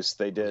Deuce.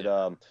 They did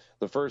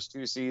the first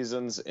 2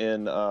 seasons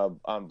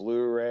on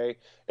Blu-ray,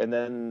 and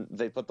then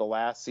they put the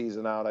last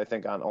season out, I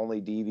think, on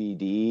only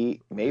DVD.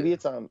 Maybe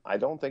it's on, I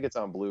don't think it's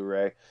on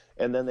Blu-ray.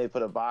 And then they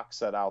put a box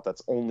set out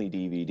that's only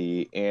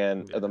DVD,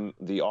 and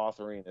the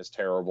authoring is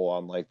terrible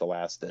on like the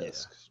last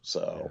disc. Yeah.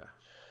 So. Yeah.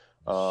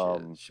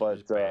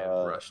 But bad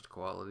rushed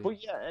quality.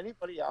 But yeah,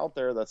 anybody out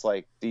there that's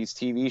like these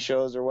TV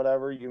shows or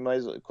whatever, you might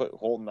as well quit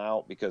holding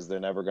out, because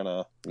they're never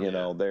gonna, you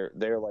know,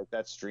 they're like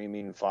that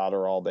streaming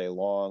fodder all day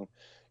long.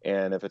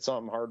 And if it's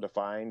something hard to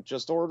find,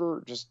 just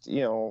order. Just,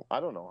 you know,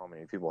 I don't know how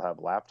many people have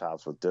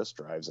laptops with disk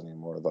drives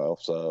anymore though.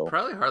 So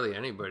probably hardly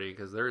anybody,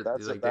 because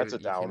that's a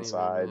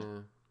downside.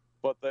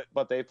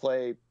 But they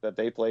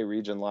play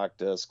region locked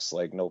discs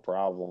like no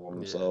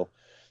problem. Yeah. So.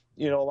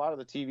 You know, a lot of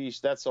the TV,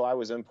 that's so I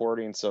was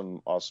importing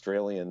some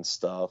Australian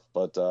stuff,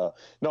 but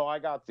no, I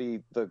got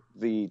the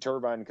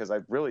turbine because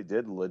I really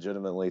did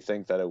legitimately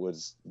think that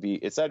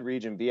it said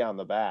region B on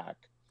the back.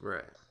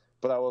 Right.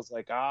 But I was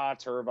like,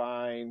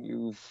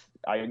 turbine,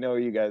 I know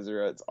you guys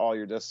it's all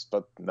your discs,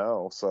 but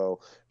no. So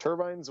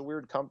Turbine's a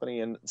weird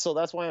company, and so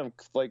that's why I'm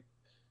like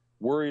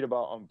worried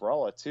about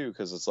Umbrella too,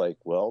 because it's like,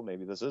 well,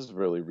 maybe this is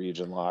really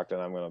region locked,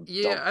 and I'm gonna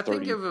I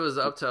think if it was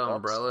up to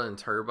Umbrella and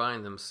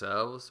Turbine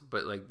themselves,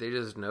 but like they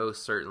just know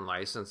certain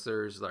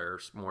licensors that are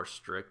more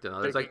strict than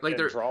others, like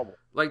they're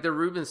like the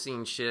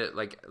Rubenstein shit,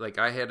 like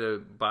I had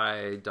to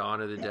buy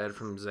Dawn of the Dead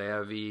from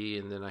Zavvi,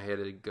 and then I had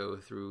to go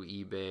through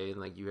eBay,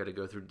 and like you had to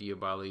go through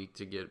Diabolique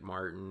to get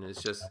Martin.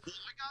 It's just, I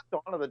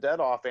got Dawn of the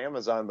Dead off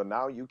Amazon, but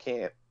now you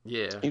can't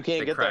get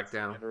that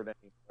standard anymore.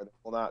 They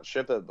will not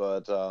ship it,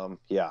 but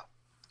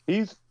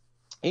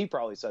He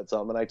probably said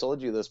something, and I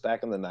told you this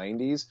back in the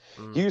 90s.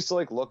 He used to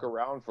like look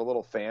around for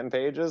little fan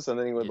pages, and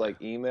then he would like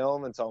email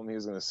them and tell them he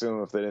was going to sue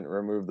them if they didn't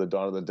remove the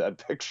Dawn of the Dead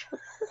picture.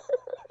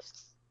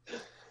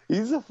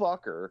 He's a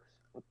fucker.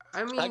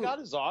 I mean, I got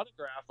his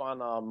autograph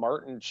on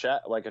Martin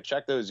check, like a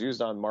check that was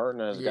used on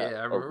Martin, and I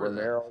remember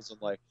Romero's,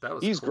 and like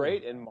he's cool.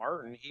 Great in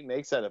Martin. He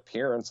makes that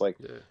appearance. Like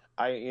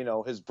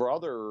his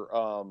brother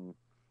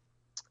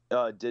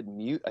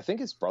did I think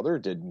his brother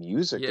did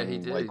music. Yeah, he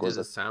did. Like, he did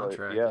a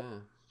soundtrack. Yeah.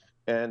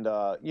 And,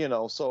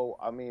 so,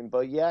 I mean,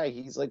 but yeah,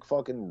 he's like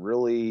fucking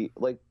really,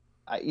 like,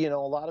 a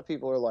lot of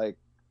people are like,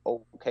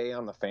 okay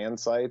on the fan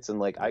sites, and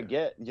like, I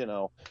get,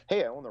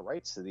 hey, I own the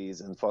rights to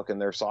these, and fucking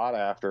they're sought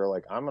after,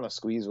 like, I'm going to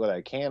squeeze what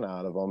I can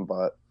out of them,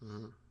 but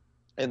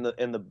in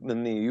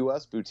the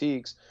US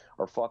boutiques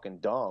are fucking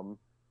dumb,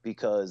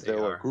 because they're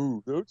like,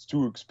 ooh, that's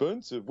too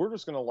expensive. We're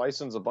just going to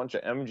license a bunch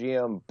of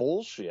MGM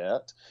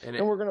bullshit,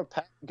 and we're going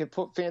to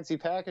put fancy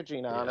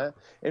packaging on it,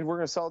 and we're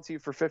going to sell it to you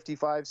for $55,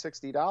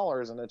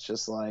 $60. And it's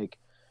just like,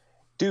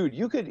 dude,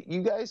 you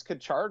guys could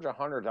charge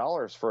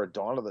 $100 for a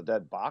Dawn of the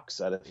Dead box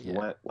set if you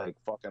went like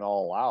fucking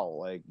all out.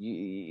 Like,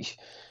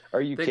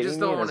 are you kidding me? They just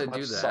don't want to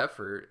do the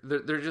effort.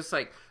 They're just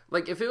like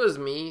if it was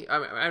me,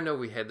 I know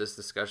we had this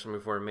discussion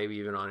before, maybe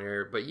even on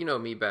air, but you know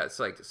me, Bats.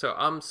 Like, so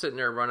I'm sitting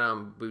there running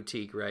on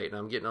boutique, right, and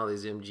I'm getting all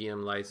these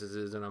MGM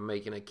licenses, and I'm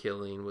making a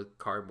killing with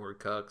cardboard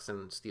cucks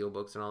and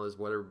steelbooks and all this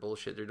whatever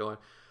bullshit they're doing.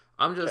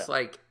 I'm just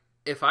like,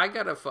 if I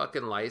got a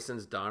fucking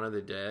license Dawn of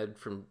the Dead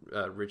from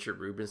Richard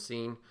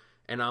Rubenstein,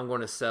 and I'm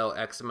going to sell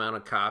X amount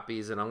of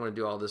copies, and I'm going to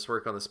do all this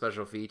work on the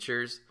special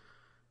features,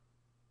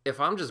 if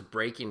I'm just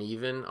breaking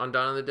even on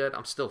Dawn of the Dead,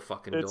 I'm still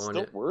fucking doing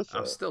it.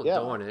 I'm still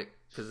doing it,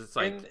 because it's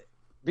like...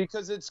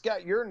 because it's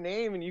got your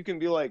name, and you can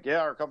be like,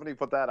 yeah, our company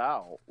put that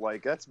out.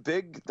 Like, that's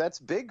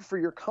big for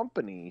your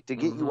company to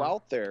get you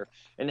out there.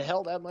 And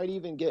hell, that might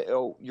even get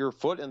your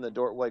foot in the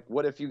door. Like,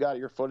 what if you got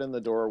your foot in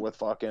the door with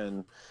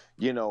fucking,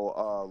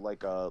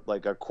 like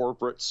a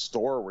corporate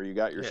store where you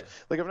got your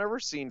like, I've never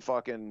seen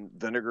fucking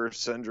Vinegar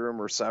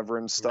Syndrome or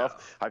Severance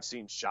stuff. No. I've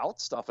seen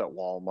Shout stuff at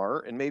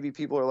Walmart, and maybe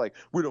people are like,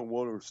 we don't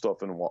want our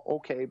stuff in Walmart.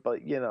 Okay,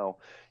 but do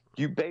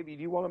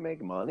you want to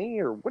make money,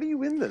 or what are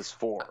you in this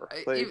for?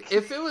 Like,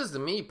 if it was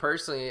me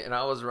personally, and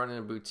I was running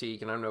a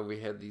boutique, and I know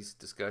we had these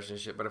discussions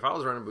shit, but if I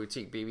was running a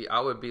boutique, baby, I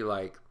would be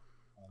like,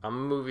 I'm a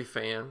movie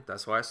fan.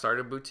 That's why I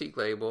started a boutique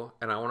label,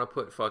 and I want to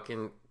put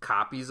fucking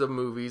copies of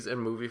movies in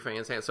movie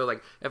fans' hands. So,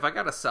 like, if I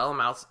got to sell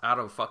them out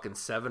of fucking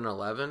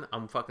 7-Eleven,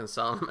 I'm fucking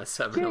selling them at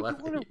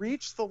 7-Eleven. You want to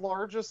reach the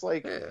largest,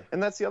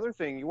 and that's the other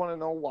thing. You want to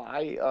know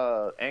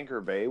why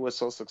Anchor Bay was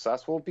so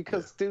successful?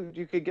 Because, dude,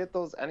 you could get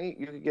those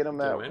you could get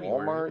them at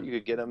Walmart. You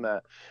could get them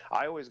at.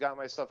 I always got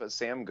my stuff at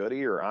Sam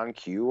Goody or On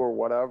Q or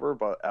whatever,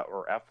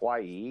 or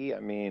FYE. I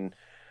mean.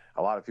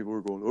 A lot of people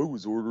are going, I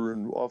was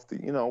ordering off the,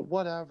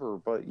 whatever.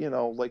 But,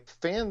 like,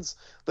 fans,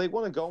 they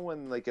want to go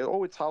and, like,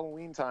 it's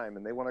Halloween time,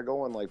 and they want to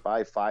go and, like,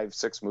 buy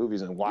 5-6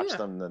 movies and watch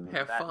them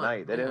that fun.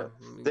 night. They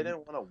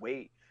didn't want to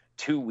wait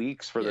 2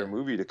 weeks for their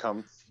movie to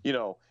come. You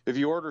know, if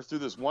you order through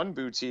this one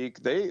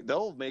boutique,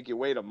 they'll make you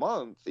wait a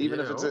month, even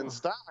if it's in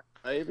stock,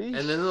 baby.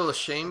 And then they'll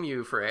shame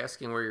you for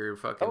asking where your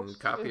fucking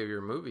copy of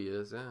your movie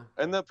is. Yeah.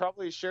 And they'll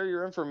probably share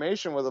your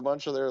information with a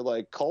bunch of their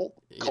like cult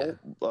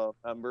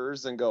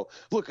members and go,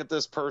 look at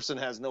this person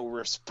has no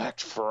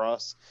respect for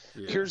us.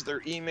 Yeah. Here's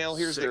their email.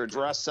 Here's their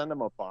address. Send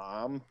them a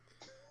bomb.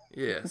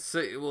 Yeah,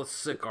 we'll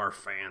sick our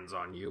fans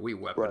on you. We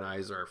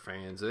weaponize our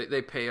fans.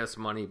 They pay us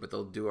money, but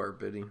they'll do our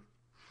bidding.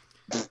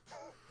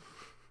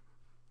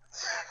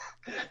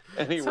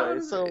 Anyway,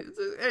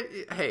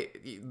 hey,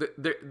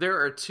 there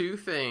are two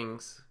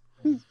things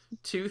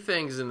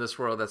in this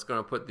world that's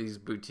going to put these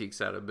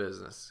boutiques out of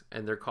business,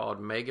 and they're called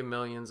Mega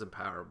Millions and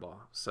Powerball.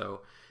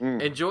 So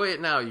enjoy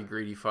it now, you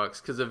greedy fucks,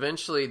 because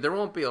eventually there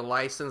won't be a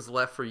license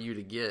left for you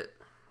to get.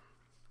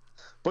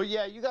 But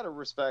yeah, you got to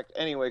respect.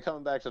 Anyway,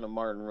 coming back to the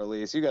Martin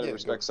release, you got to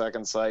respect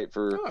Second Sight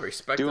for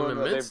doing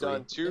what they've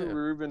done. Two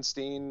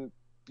Rubenstein,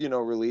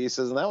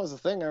 releases, and that was the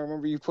thing. I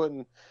remember you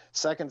putting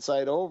Second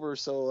Sight over,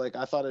 so like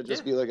I thought it'd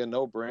just be like a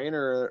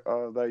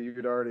no-brainer that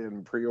you'd already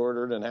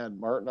pre-ordered and had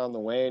Martin on the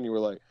way, and you were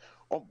like,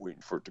 I'm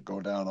waiting for it to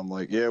go down. I'm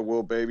like, yeah,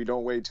 well, baby,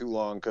 don't wait too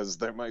long,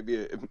 because it might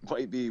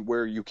be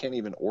where you can't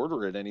even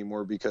order it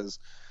anymore because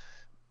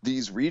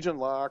these region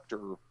locked,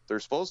 or they're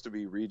supposed to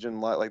be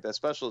region locked. Like that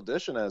special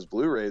edition has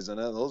Blu-rays in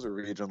it; those are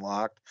region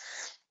locked.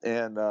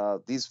 And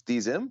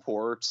these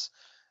imports,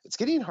 it's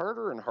getting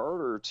harder and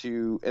harder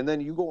to. And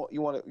then well,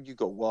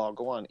 I'll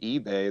go on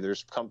eBay.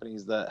 There's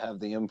companies that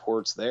have the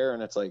imports there,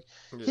 and it's like,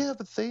 yeah,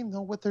 but they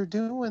know what they're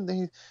doing.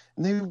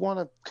 They want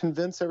to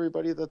convince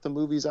everybody that the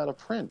movie's out of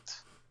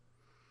print.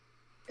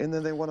 And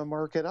then they want to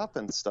mark it up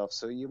and stuff.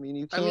 So you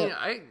can't.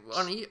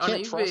 On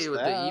eBay with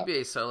the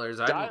eBay sellers,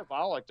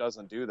 Divulge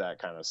doesn't do that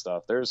kind of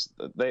stuff.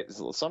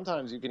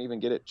 Sometimes you can even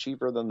get it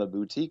cheaper than the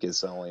boutique is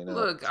selling.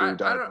 Look, I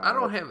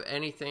don't have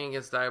anything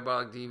against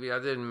Diabolic DVD.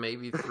 I did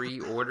maybe 3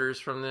 orders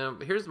from them.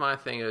 But here's my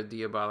thing of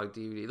Diabolic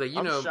DVD. Like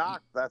I'm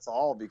shocked. That's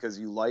all because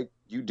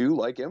you do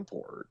like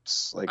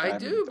imports. Like I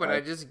do, but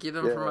I just get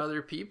them from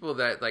other people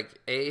that like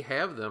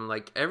have them.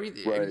 Like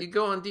you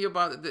go on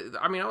Diabolic.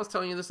 I mean, I was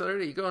telling you this the other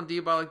day. You go on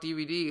Diabolic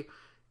DVD.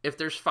 If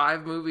there's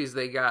 5 movies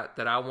they got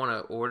that I want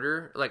to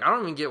order, like I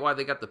don't even get why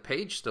they got the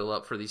page still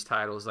up for these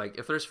titles. Like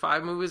if there's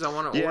 5 movies I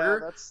want to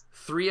order,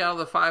 3 out of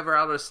the 5 are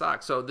out of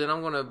stock. So then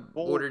I'm going to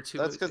order 2.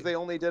 That's because they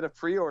only did a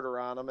pre-order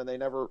on them, and they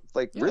never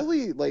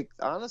really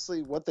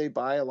honestly what they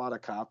buy a lot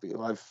of copies.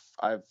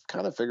 I've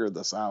kind of figured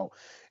this out.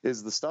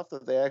 Is the stuff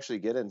that they actually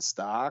get in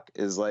stock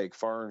is like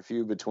far and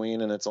few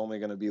between, and it's only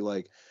going to be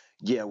like,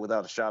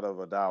 without a shadow of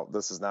a doubt,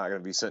 this is not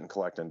going to be sitting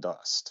collecting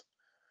dust.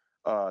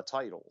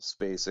 Titles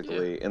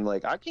basically, and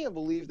like I can't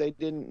believe they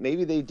didn't.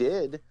 Maybe they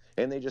did,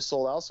 and they just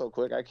sold out so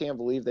quick. I can't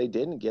believe they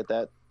didn't get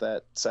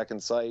that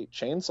Second Sight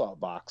Chainsaw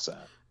box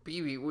set.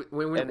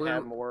 When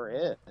have more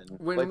in.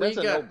 That's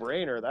a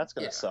no-brainer. That's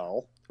going to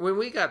sell. When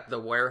we got the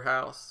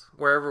warehouse,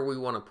 wherever we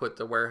want to put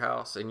the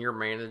warehouse, and you're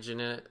managing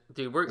it,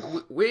 dude,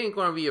 we ain't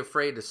going to be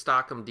afraid to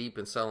stock them deep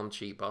and sell them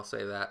cheap. I'll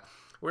say that.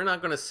 We're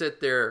not going to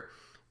sit there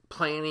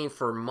planning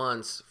for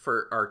months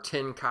for our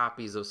 10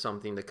 copies of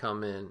something to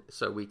come in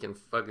so we can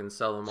fucking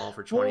sell them all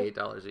for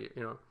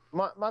 $28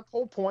 My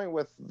whole point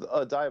with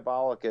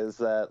Diabolic is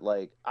that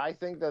like I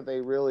think that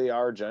they really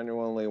are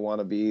genuinely want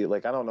to be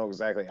like, I don't know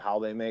exactly how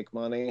they make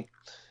money.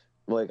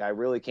 Like I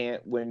really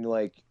can't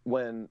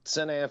when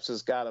Synapse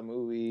has got a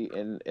movie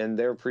and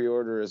their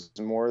pre-order is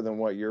more than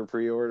what your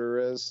pre-order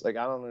is. Like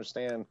I don't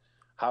understand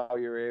how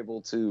you're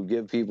able to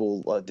give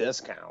people a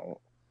discount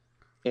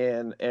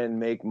and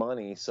make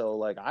money. So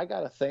like I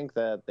gotta think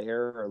that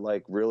they're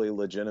like really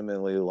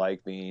legitimately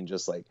like being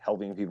just like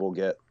helping people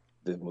get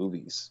the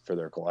movies for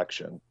their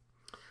collection.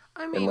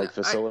 I mean, and like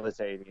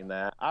facilitating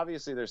that.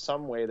 Obviously there's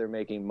some way they're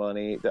making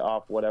money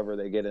off whatever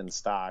they get in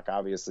stock.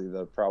 Obviously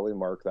they'll probably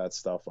mark that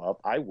stuff up.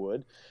 I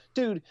would.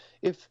 Dude,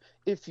 if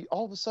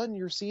all of a sudden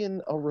you're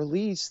seeing a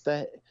release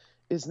that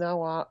is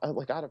now out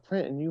of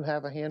print and you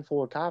have a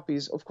handful of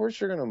copies, of course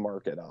you're gonna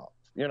mark it up.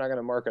 You're not going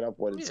to mark it up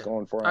what it's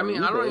going for. I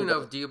mean, I don't even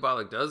know if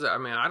Diabolic does it. I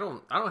mean, I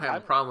don't have a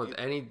problem with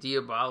any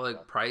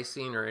Diabolic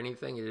pricing or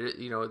anything.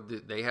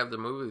 They have the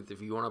movie.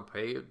 If you want to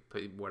pay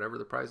whatever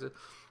the price is.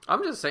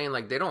 I'm just saying,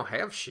 like, they don't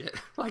have shit.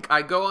 Like,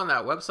 I go on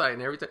that website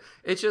and everything.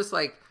 It's just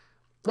like,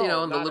 the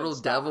little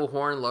devil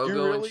horn logo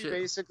you really and shit.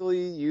 Basically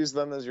use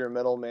them as your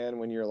middleman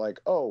when you're like,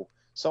 oh,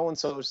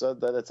 so-and-so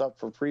said that it's up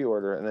for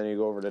pre-order, and then you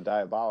go over to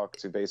Diabolic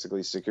to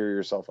basically secure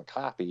yourself a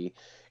copy,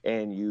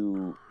 and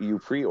you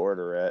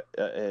pre-order it.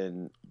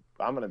 And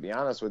I'm going to be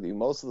honest with you,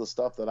 most of the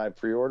stuff that I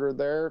pre-ordered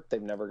there,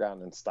 they've never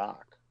gotten in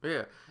stock.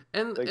 Yeah.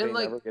 And they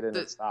never get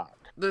in stock.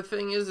 The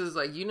thing is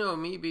like,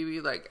 me,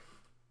 BB,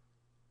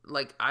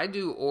 like I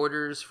do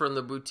orders from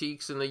the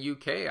boutiques in the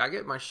UK. I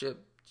get my shit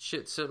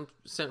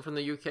sent from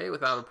the UK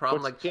without a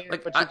problem. But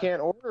you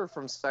can't order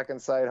from Second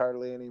Sight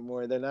hardly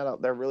anymore.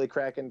 They're really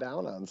cracking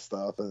down on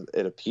stuff.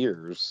 It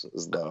appears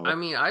as though. I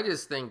mean, I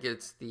just think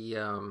it's the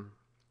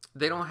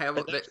they don't have.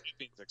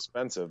 Shipping's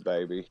expensive,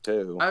 baby.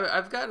 Too.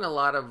 I've gotten a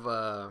lot of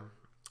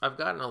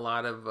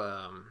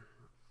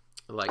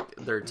like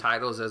their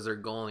titles as they're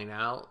going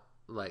out,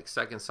 like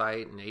Second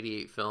Sight and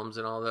 88 Films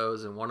and all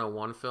those, and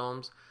 101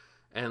 Films.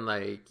 And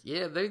like,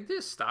 yeah, they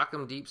just stock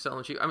them deep,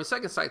 selling cheap. I mean,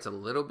 Second Sight's a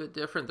little bit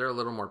different. They're a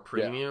little more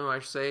premium, I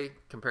should say,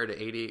 compared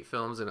to 88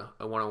 Films and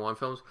a 101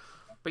 Films.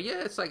 But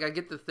yeah, it's like I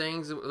get the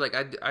things, like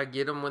I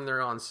get them when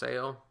they're on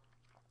sale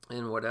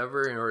and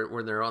whatever, or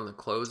when they're on the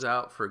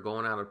closeout for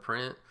going out of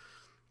print.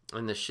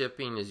 And the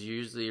shipping is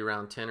usually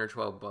around 10 or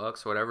 12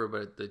 bucks, whatever.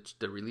 But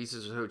the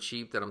releases are so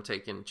cheap that I'm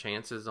taking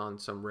chances on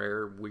some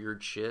rare,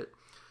 weird shit.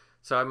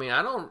 So, I mean,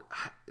 I don't,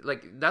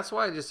 like, that's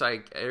why I just,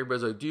 like,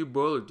 everybody's like, do you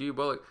boil it? Do you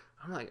boil it?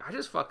 I'm like, I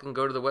just fucking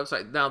go to the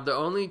website. Now, the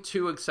only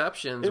two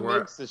exceptions it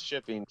makes the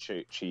shipping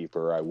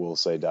cheaper, I will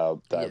say,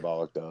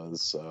 Diabolic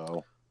does,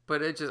 so.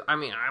 But it just, I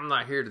mean, I'm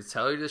not here to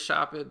tell you to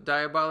shop at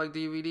Diabolic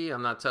DVD.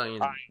 I'm not telling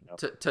you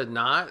to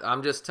not.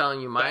 I'm just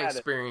telling you my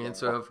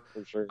experience of,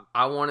 sure.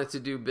 I wanted to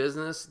do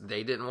business.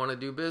 They didn't want to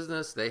do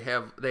business. They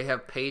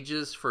have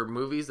pages for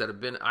movies that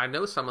have been, I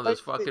know some of those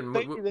fucking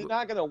movies. They're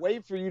not going to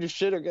wait for you to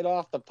shit or get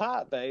off the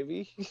pot,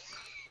 baby.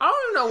 I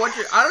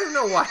don't even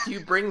know why you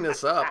bring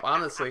this up,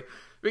 honestly.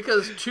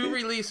 Because two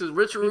releases,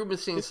 Richard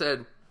Rubenstein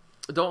said,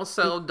 don't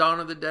sell Dawn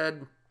of the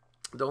Dead,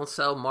 don't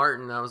sell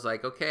Martin. I was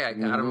like, okay, I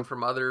got him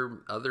from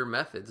other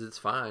methods. It's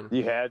fine.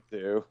 You had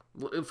to.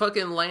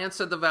 Fucking Lance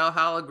at the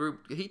Valhalla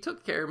group, he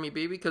took care of me,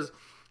 baby, because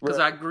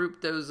I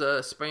grouped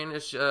those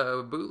Spanish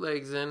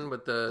bootlegs in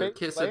with the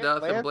Kiss of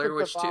Death and Blair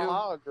Witch 2. The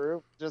Valhalla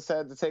group just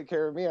had to take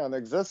care of me on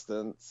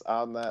Existence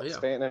on that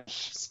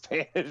Spanish.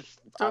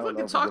 So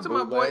fucking talk to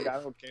my boy. I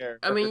don't care.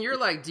 I mean, you're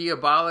like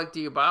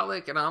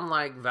diabolic, and I'm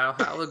like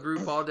Valhalla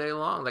group all day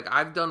long. Like,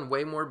 I've done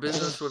way more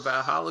business with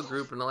Valhalla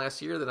group in the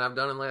last year than I've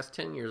done in the last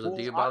 10 years with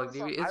Diabolic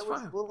DVD. It's fine.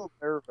 I was a little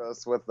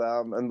nervous with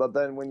them, but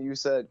then when you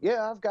said,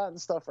 yeah, I've gotten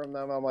stuff from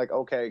them, I'm like,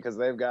 okay, because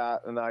they've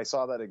got, and I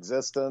saw that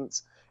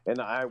Existence. And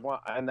I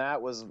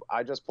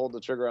just pulled the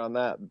trigger on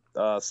that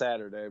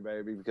Saturday,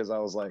 baby, because I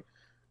was like,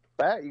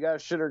 Bat, you got to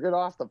shit or get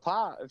off the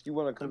pot if you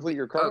want to complete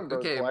your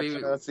Cronenberg collection.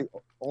 Baby. That's the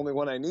only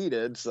one I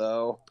needed,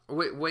 so.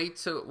 Wait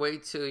till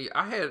you,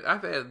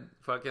 I've had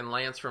fucking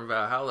Lance from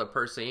Valhalla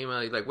personally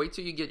email you, like, wait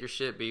till you get your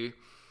shit, baby.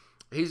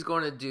 He's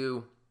going to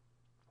do.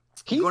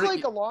 He's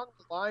like along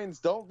the lines,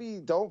 don't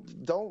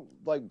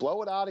like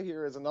blow it out of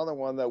here is another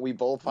one that we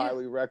both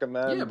highly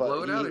recommend. Yeah, but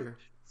blow it out of here.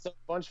 So a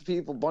bunch of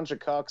people, bunch of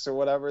cucks or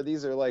whatever,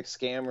 these are like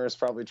scammers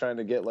probably trying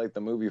to get like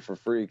the movie for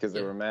free because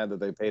they were mad that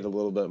they paid a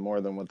little bit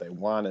more than what they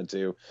wanted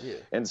to. Yeah.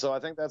 And so I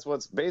think that's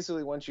what's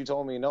basically once you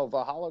told me, no,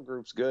 Valhalla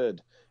Group's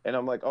good. And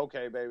I'm like,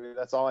 okay, baby,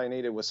 that's all I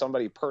needed was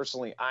somebody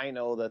personally I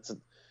know that's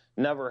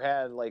never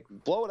had, like,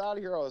 blow it out of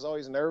here. I was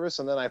always nervous,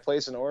 and then I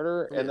place an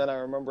order, and then I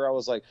remember I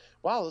was like,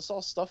 wow, this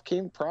all stuff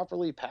came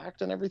properly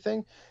packed and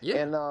everything. Yeah,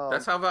 and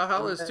that's how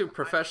Valhalla is too,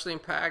 professionally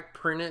packed,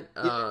 printed,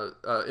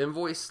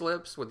 invoice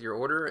slips with your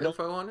order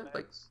info on it.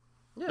 Like,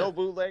 no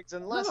bootlegs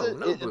unless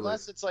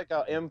unless it's like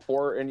an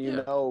import and you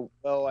know,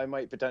 well, I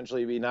might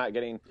potentially be not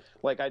getting,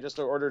 like, I just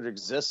ordered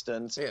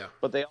Existence,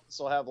 but they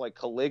also have like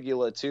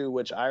Caligula too,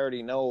 which I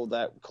already know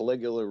that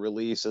Caligula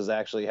release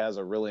actually has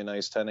a really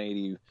nice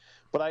 1080.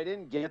 But I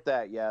didn't get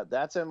that yet.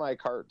 That's in my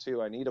cart,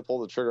 too. I need to pull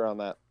the trigger on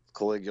that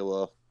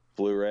Caligula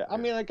Blu-ray. I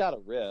mean, I got a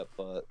rip,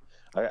 but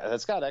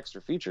it's got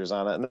extra features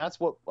on it. And that's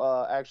what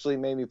actually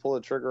made me pull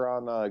the trigger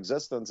on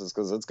Existence is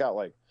because it's got,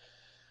 like,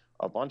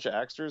 a bunch of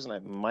extras, and I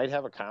might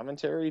have a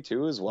commentary,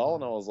 too, as well.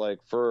 And I was like,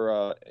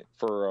 for a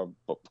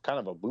kind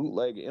of a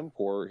bootleg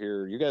import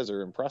here, you guys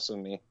are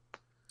impressing me.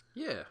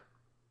 Yeah.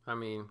 I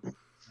mean,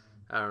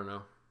 I don't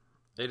know.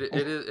 It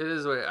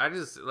is what I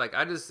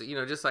just you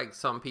know, just like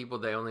some people,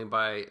 they only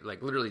buy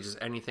like literally just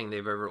anything they've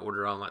ever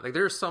ordered online. Like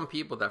there's some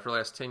people that for the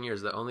last 10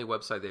 years the only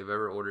website they've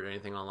ever ordered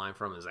anything online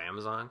from is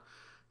Amazon.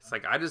 It's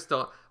like I just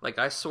don't, like,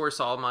 I source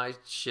all my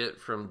shit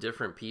from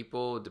different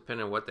people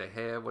depending on what they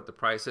have, what the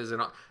price is,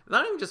 and all,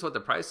 not even just what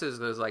the price is.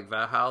 There's like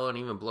Valhalla and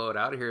even Blow It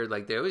Out of here,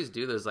 like they always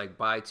do those like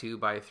buy two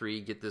buy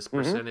three, get this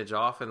percentage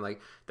off, and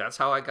like that's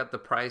how I got the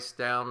price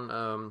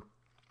down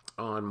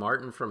on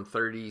Martin from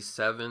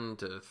 37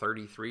 to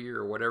 33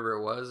 or whatever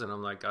it was. And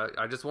I'm like,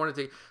 I just wanted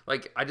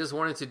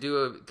to do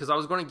a, because I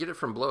was going to get it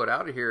from Blow It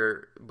Out of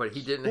here, but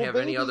he didn't have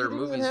any other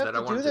movies that I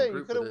wanted to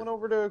group. You could have went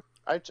over to,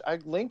 I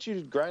linked you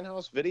to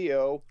Grindhouse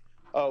Video,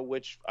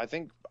 which I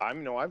think,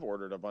 I've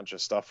ordered a bunch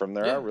of stuff from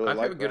there. Yeah, I really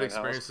like good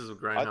experiences with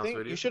Grindhouse I think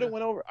Video. You should have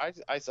went over, I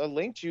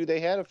linked you,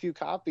 they had a few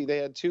copies, they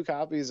had 2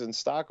 copies in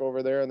stock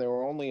over there, and they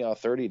were only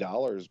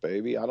 $30,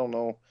 baby. I don't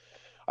know.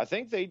 I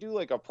think they do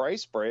like a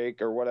price break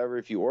or whatever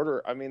if you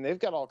order. I mean, they've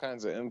got all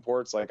kinds of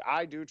imports. Like,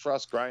 I do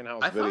trust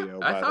Grindhouse Video.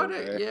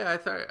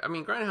 I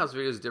mean, Grindhouse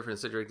Video is a different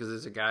situation because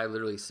there's a guy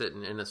literally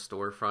sitting in a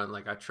storefront.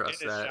 Like, I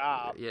trust that.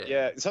 Shop.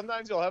 Yeah.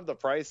 Sometimes you'll have the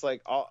price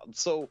like,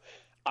 so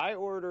I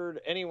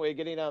ordered, anyway,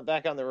 getting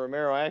back on the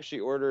Romero, I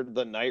actually ordered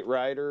the Knight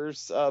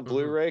Riders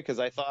Blu-ray because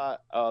I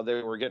thought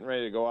they were getting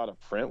ready to go out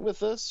of print with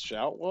this.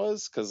 Shout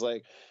was because,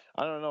 like,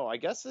 I don't know. I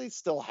guess they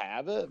still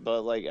have it,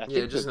 but like I think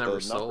it just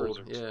never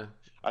sold.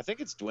 I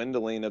think it's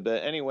dwindling a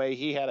bit. Anyway,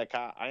 he had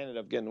I ended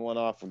up getting one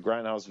off of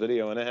Grindhouse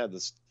Video, and it had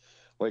this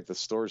like the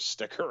store's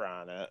sticker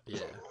on it. Yeah.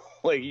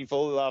 Like he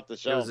pulled it off the It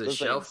shelf. was a This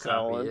shelf ain't copy,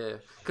 selling. yeah.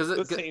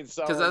 This ain't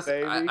selling, Because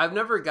baby. I've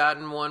never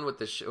gotten one with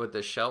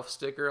the shelf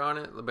sticker on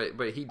it,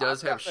 but he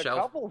does have gotten shelf.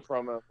 a couple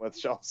from him with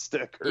shelf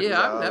stickers.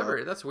 Yeah, I've on never.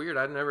 them. That's weird.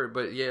 I've never.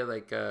 But yeah,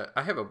 like I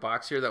have a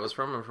box here that was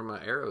from him from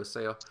an Arrow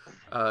sale.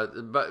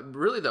 But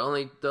really, the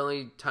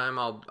only time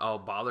I'll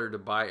bother to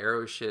buy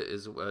Arrow shit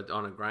is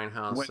on a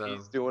Grindhouse. When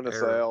he's doing a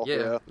Arrow. sale.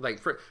 Yeah.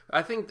 Like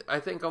I think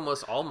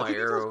almost all my I think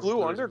he Arrow. does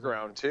Blue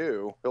Underground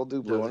too. He'll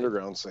do Blue Does he?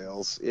 Underground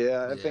sales.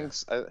 Yeah, I think.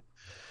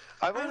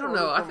 I don't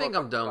know. I think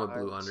I'm done with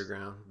Blue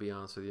Underground. To be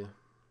honest with you.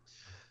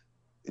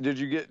 Did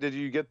you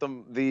get the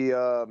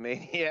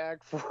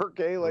Maniac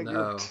 4K like you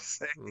were just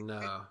saying?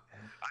 No.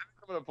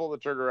 I'm gonna pull the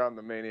trigger on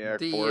the Maniac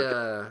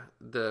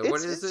 4K.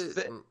 What is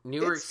it?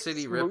 New York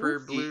City Ripper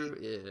Blue?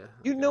 Yeah.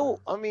 You know,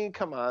 I mean,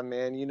 come on,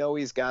 man. You know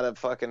he's got to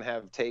fucking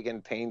have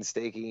taken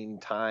painstaking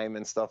time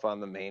and stuff on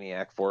the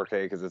Maniac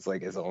 4K because it's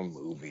like his own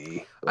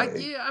movie. Like,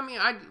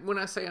 When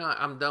I say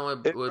I'm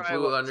done with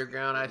Blue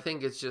Underground, I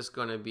think it's just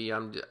going to be I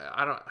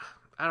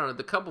don't know.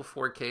 The couple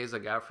 4Ks I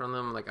got from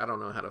them, like I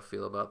don't know how to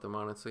feel about them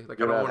honestly. Like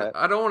I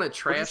don't want to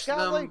trash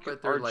them, like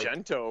but they're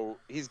Argento.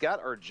 He's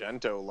got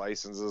Argento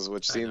licenses,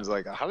 which seems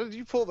like how did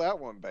you pull that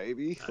one,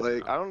 baby?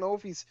 I don't know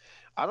if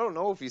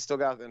he's still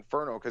got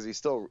Inferno because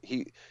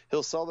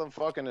he'll sell them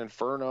fucking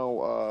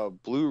Inferno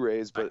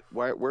Blu-rays, but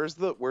where's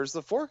the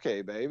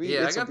 4K, baby?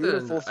 Yeah, it's I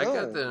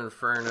got the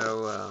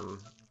Inferno.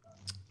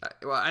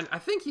 I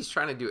think he's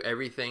trying to do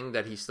everything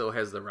that he still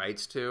has the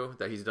rights to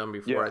that he's done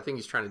before. Yeah. I think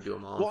he's trying to do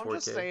them all in 4K. I'm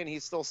just saying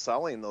he's still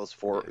selling those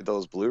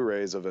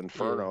Blu-rays of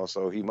Inferno,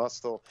 so he must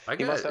still. I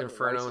got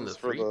Inferno in the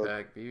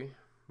 3-pack, B,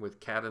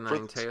 with Cat of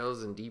Nine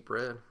Tails and Deep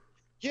Red.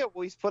 Yeah,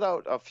 well, he's put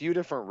out a few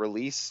different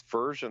release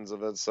versions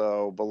of it.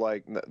 So, but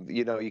like,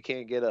 you know, you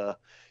can't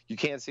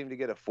seem to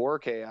get a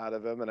 4K out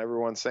of him, and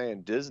everyone's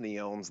saying Disney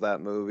owns that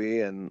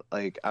movie, and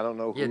like, I don't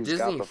know who's Disney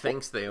got the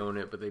thinks they own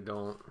it, but they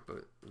don't.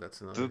 But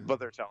that's another.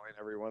 But they're telling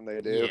everyone they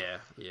do.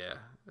 Yeah,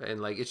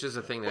 and like, it's just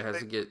a thing that has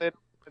to get. They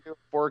do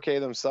 4K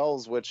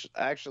themselves, which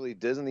actually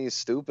Disney's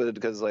stupid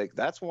because like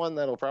that's one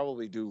that'll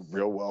probably do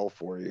real well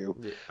for you.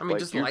 Yeah. I mean, like,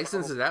 just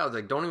license it out.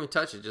 Like, don't even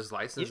touch it. Just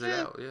license it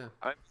out.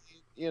 Yeah.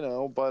 You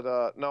know,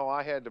 but no,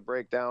 I had to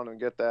break down and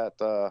get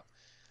that.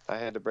 I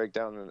had to break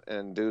down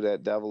and do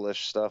that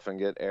devilish stuff and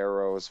get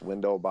Arrow's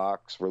window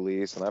box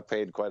release, and I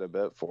paid quite a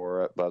bit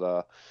for it.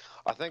 But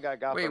I think I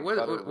got. Wait,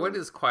 what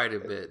is quite a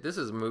bit? This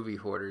is Movie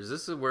Hoarders.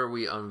 This is where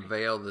we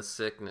unveil the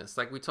sickness.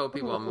 Like we told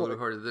people on Movie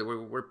Hoarders that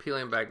we're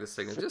peeling back the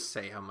sickness. Just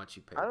say how much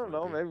you paid. I don't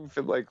know, maybe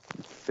for like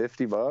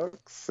 $50,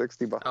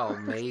 $60. Oh,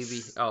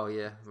 maybe. Oh,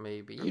 yeah,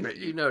 maybe.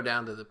 You know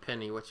down to the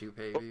penny what you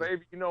paid. But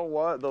baby, you know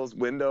what? Those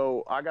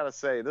window. I gotta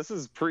say, this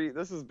is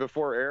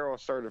before Arrow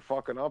started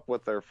fucking up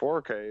with their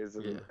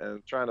 4Ks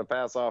and trying to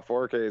pass off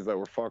 4Ks that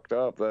were fucked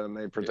up. Then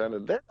they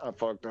pretended they're not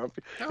fucked up.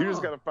 You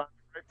just gotta find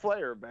right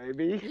player,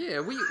 baby.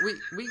 Yeah, we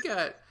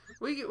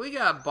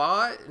got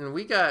bought, and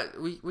we got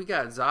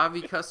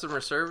Zavi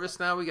customer service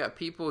now. We got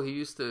people who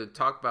used to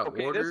talk about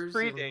orders.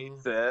 This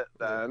predates it.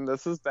 Then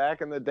this is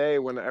back in the day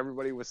when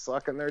everybody was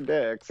sucking their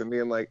dicks and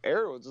being like,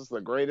 Arrow is just the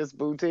greatest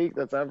boutique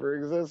that's ever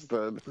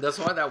existed. That's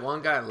why that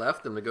one guy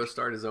left them to go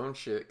start his own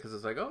shit because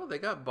it's like, oh, they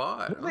got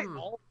bought. They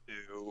all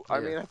do. I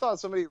mean, I thought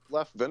somebody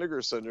left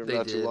Vinegar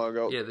Syndrome too long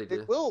ago. Yeah, they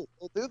did. They'll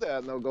do that,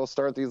 and they'll go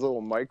start these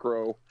little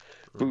micro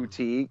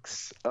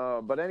boutiques.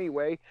 But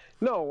anyway,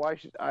 no,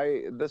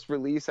 this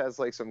release has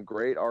like some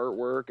great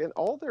artwork, and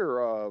all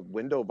their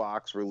window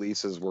box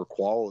releases were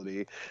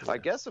quality. I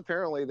guess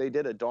apparently they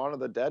did a Dawn of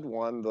the Dead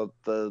one, the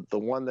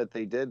one that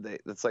they did.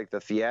 It's like the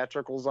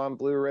theatricals on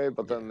Blu-ray,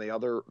 but then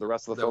the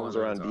rest of the films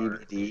are on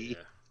DVD. Yeah.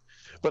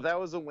 But that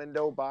was a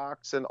window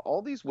box, and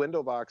all these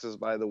window boxes,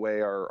 by the way,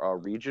 are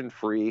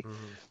region-free.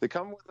 Mm-hmm. They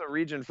come with a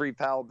region-free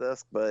PAL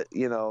disc, but,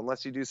 you know,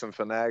 unless you do some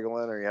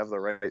finagling or you have the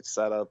right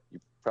setup,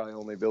 you probably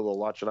only be able to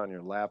watch it on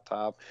your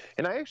laptop.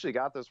 And I actually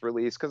got this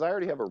release because I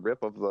already have a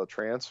rip of the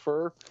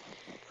transfer.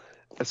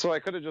 So I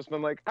could have just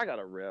been like, I got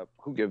a rip.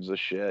 Who gives a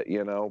shit,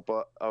 you know?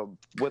 But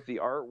with the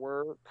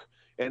artwork,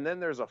 and then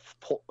there's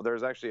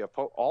actually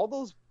all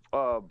those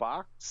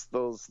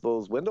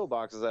those window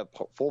boxes have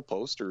full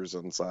posters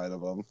inside of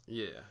them.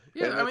 Yeah.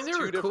 I mean, they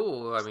were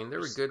cool. I mean, they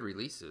were good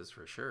releases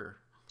for sure.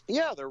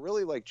 Yeah, they're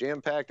really like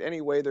jam packed.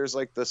 Anyway, there's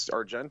like this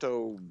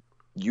Argento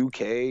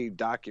UK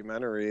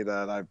documentary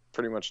that I've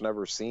pretty much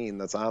never seen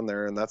that's on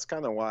there, and that's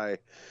kind of why.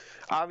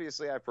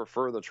 Obviously, I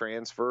prefer the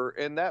transfer,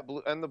 and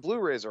the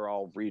Blu-rays are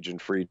all region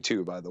free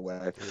too. By the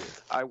way,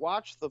 I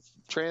watched the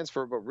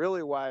transfer, but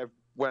really why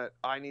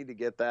I need to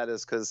get that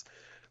is because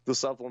the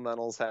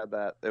supplementals had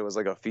that. It was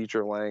like a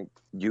feature-length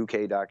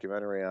UK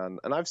documentary on,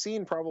 and I've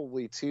seen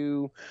probably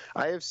two.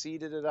 I have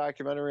seeded a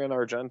documentary on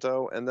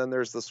Argento, and then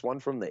there's this one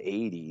from the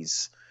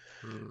 80s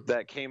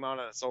that came out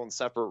on its own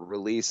separate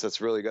release that's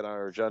really good on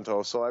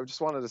Argento. So I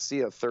just wanted to see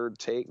a third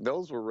take.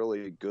 Those were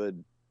really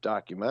good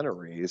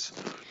documentaries,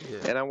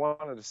 and I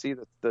wanted to see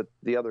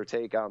the other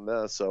take on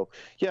this. So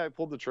yeah, I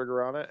pulled the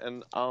trigger on it,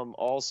 and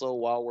also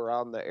while we're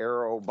on the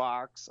Arrow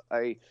box,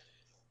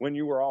 when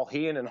you were all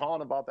heeing and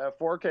hawing about that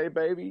 4K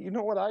baby, you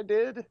know what I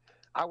did?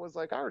 I was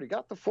like, I already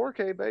got the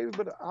 4K baby,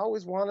 but I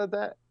always wanted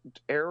that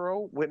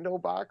Arrow window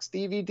box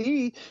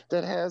DVD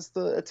that has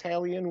the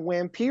Italian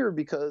Vampire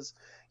because,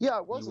 yeah,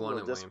 I was a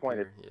little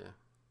disappointed.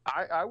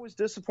 I was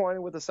disappointed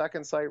with the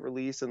second sight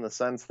release in the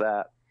sense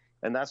that,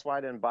 and that's why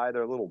I didn't buy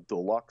their little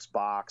deluxe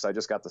box. I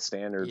just got the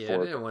standard. Yeah,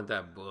 I didn't want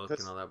that book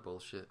and all that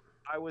bullshit.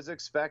 I was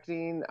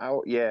expecting, I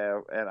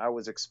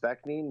was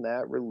expecting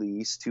that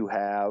release to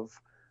have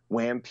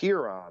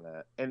Vampire on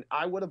it, and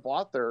I would have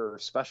bought their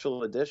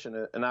special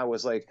edition. And I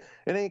was like,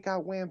 it ain't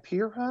got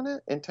Vampire on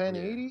it in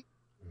 1080,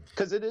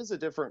 because it is a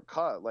different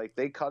cut. Like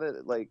they cut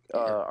it like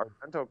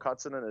Argento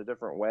cuts it in a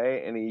different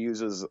way, and he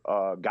uses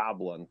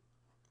Goblin.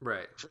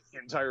 Right. For the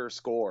entire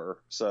score.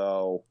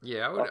 So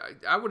yeah,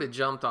 I would have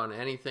jumped on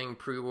anything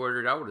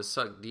pre-ordered. I would have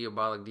sucked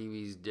Diabolic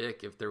DV's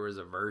dick if there was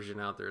a version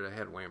out there that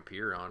had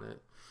Vampire on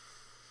it.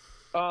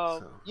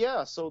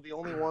 Yeah, so the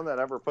only one that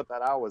ever put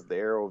that out was the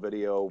Arrow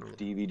Video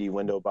DVD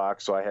window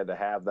box, so I had to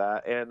have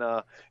that. And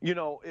you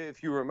know,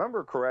 if you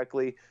remember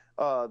correctly,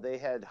 they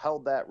had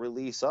held that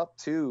release up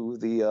to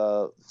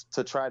the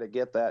to try to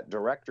get that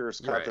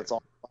director's cut that's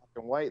all black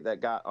and white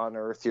that got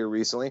unearthed here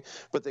recently,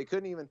 but they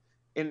couldn't even.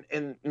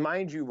 And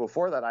mind you,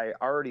 before that, I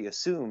already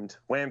assumed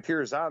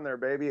Vampire's on there,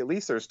 baby. At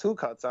least there's 2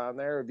 cuts on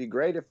there. It'd be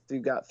great if you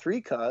got 3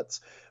 cuts.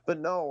 But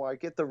no, I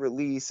get the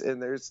release,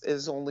 and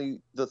is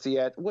only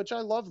the which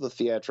I love the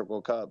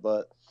theatrical cut.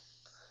 But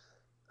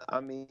I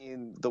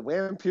mean, the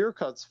Vampire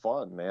cut's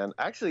fun, man.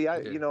 Actually,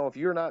 you know, if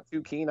you're not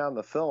too keen on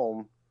the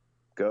film,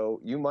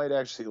 you might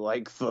actually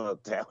like the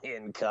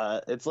Italian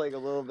cut. It's like a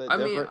little bit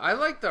different. Mean, I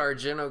like the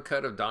Argento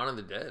cut of Dawn of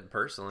the Dead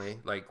personally.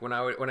 Like when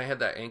I had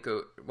that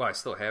Anchor, well, I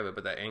still have it,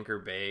 but that Anchor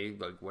Bay,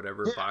 like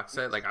whatever box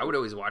set, like I would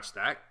always watch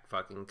that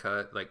fucking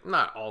cut. Like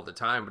not all the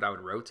time, but I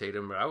would rotate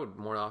them. But I would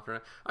more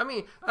often. I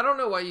mean, I don't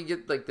know why you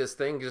get like this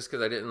thing just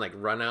because I didn't like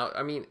run out.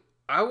 I mean,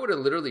 I would have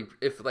literally,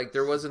 if like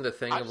there wasn't a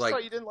thing of like, I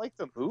thought you didn't like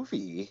the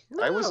movie.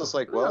 No, I was just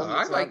like, well, no,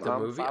 I like the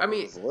movie. I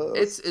mean,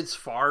 it's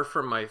far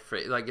from my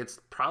like it's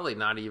probably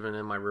not even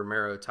in my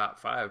Romero top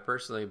 5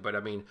 personally. But I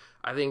mean,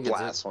 I think it's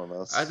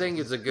blasphemous. I think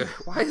it's a good.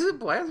 Why is it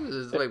blasphemous?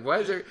 It's like, why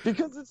is there?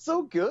 Because it's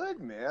so good,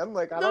 man.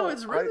 Like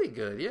it's really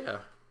good. Yeah.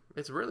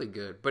 It's really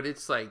good, but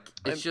it's like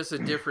it's just a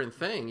different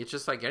thing. It's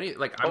just like any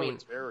like I mean,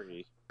 it's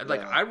very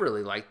I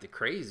really like the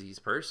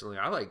Crazies personally.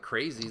 I like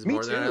Crazies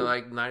more than I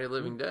like Night of the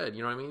Living Dead.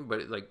 You know what I mean?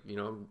 But like you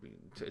know,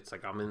 it's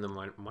like I'm in the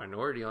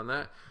minority on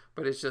that.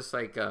 But it's just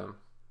like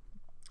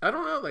I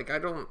don't know. Like I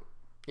don't.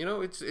 You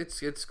know,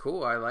 it's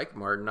cool. I like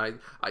Martin. I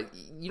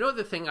you know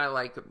the thing I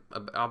like.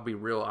 I'll be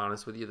real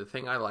honest with you. The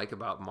thing I like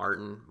about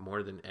Martin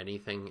more than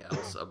anything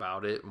else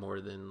about it, more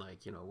than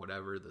like you know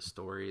whatever the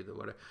story, the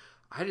whatever.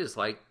 I just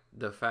like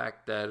the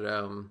fact that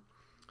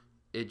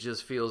it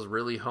just feels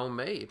really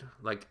homemade.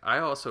 Like I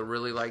also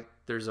really like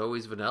There's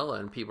Always Vanilla,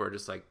 and people are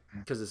just like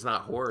because it's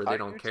not horror, they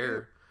don't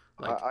care.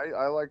 Like,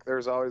 I like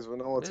There's Always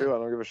Vanilla too. I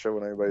don't give a shit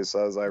what anybody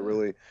says. I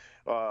really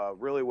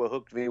what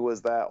hooked me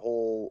was that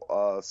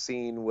whole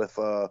scene with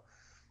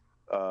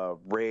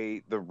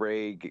Ray, the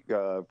Ray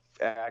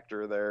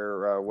actor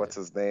there. What's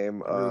his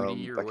name?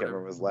 Rudy I can't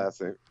remember his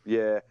last name.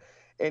 Yeah.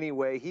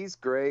 Anyway, he's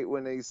great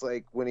when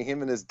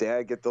him and his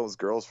dad get those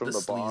girls from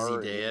the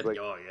bar. Dad. Like,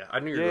 oh yeah, I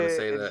knew you were gonna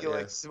say that. He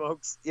like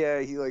smokes. Yeah,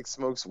 he like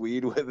smokes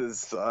weed with his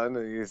son,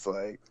 and he's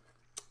like.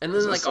 And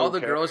then like all the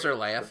girls are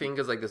laughing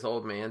because like this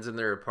old man's in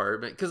their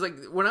apartment. Because like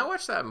when I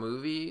watch that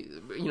movie,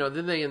 you know,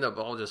 then they end up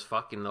all just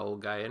fucking the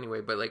old guy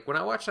anyway. But like when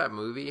I watch that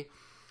movie,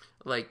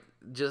 like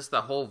just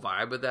the whole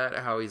vibe of that,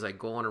 how he's like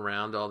going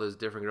around to all those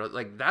different girls,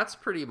 like that's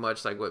pretty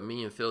much like what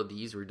me and Phil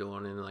Dees were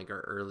doing in like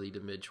our early to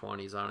mid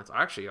 20s. Honest,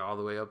 actually all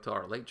the way up to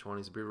our late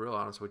 20s. To be real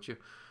honest with you,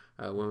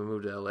 when we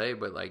moved to LA.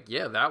 But like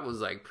yeah, that was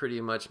like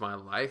pretty much my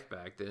life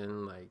back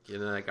then. Like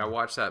and then, like I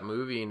watched that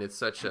movie and it's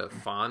such a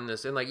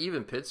fondness. And like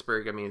even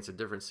Pittsburgh, I mean it's a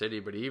different city,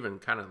 but it even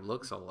kind of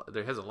looks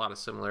there has a lot of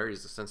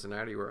similarities to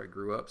Cincinnati where I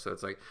grew up. So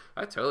it's like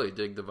I totally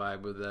dig the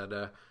vibe with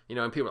that. You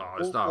know, and people,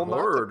 it's not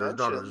horror. There's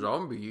not a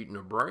zombie eating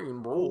a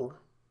brain, bro.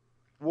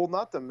 Well,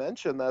 not to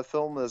mention that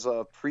film is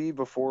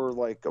before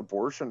like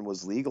abortion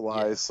was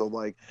legalized, so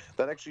like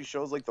that actually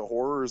shows like the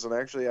horrors. And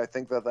actually, I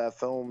think that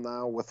film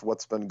now with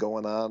what's been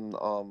going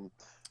on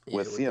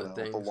with you know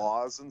the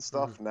laws and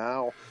stuff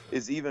now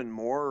is even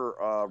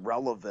more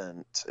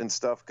relevant and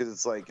stuff because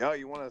it's like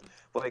you want to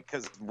like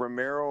because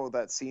Romero,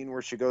 that scene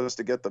where she goes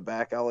to get the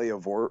back alley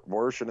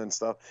abortion and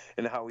stuff,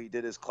 and how he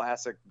did his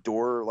classic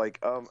door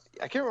like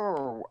I can't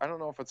remember, I don't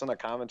know if it's in a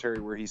commentary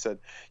where he said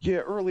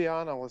early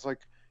on I was like.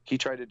 He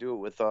tried to do it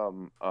with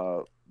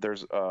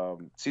there's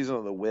Season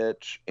of the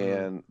Witch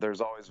and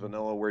There's Always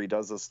Vanilla where he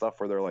does this stuff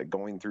where they're like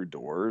going through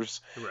doors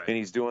and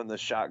he's doing the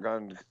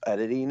shotgun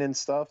editing and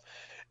stuff,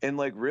 and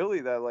like really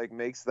that like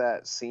makes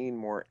that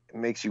scene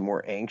makes you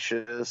more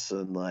anxious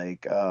and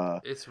like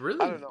it's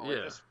really I don't know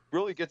it just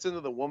really gets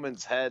into the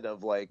woman's head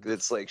of like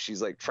it's like she's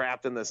like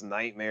trapped in this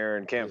nightmare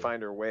and can't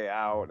find her way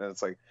out, and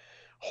it's like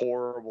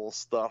horrible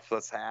stuff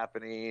that's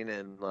happening,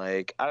 and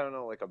like I don't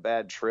know, like a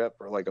bad trip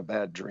or like a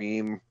bad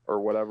dream or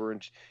whatever.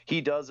 And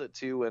he does it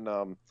too, and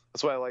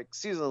that's why I like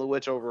Season of the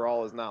Witch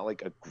overall is not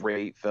like a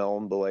great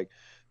film, but like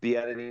the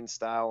editing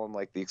style and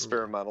like the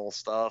experimental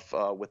stuff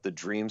with the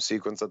dream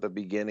sequence at the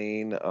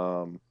beginning.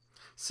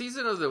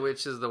 Season of the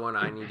Witch is the one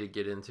I need to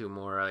get into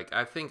more. Like,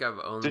 I think I've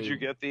only. Did you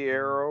get the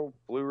Arrow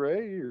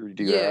Blu-ray, or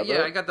do you Yeah, have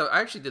yeah. it?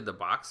 I actually did the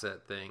box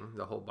set thing,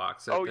 the whole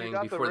box set Oh, thing. you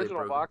got the before they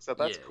original broke box set.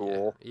 That's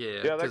cool.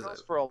 Yeah, Yeah, that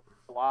goes for a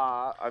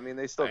lot. I mean,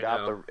 they still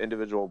got the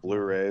individual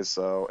Blu-rays,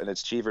 so, and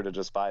it's cheaper to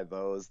just buy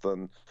those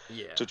than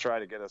to try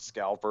to get a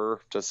scalper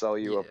to sell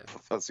you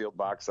a sealed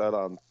box set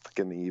on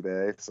fucking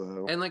eBay.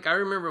 So, and like I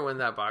remember when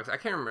that box, I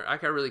can't remember.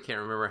 I really can't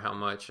remember how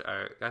much.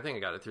 I think I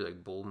got it through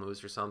like Bull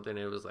Moose or something.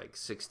 It was like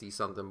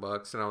 $60-something,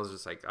 and I was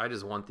just like, I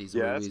just want these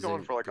movies. Yeah, it's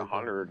going for like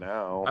 $100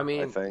 now. I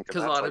mean, I think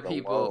because a lot of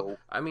people.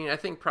 I mean, I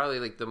think probably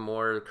like the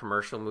more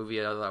commercial movie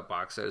out of that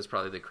box set is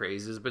probably the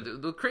Crazies, but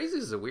the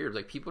Crazies are weird.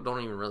 Like people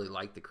don't even really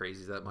like the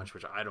Crazies that much,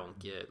 which I don't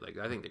get. Like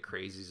I think the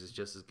Crazies is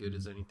just as good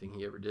as anything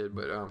he ever did,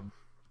 but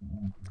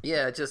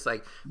yeah, it's just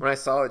like when I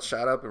saw it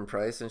shot up in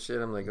price and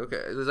shit, I'm like, okay,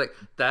 it was like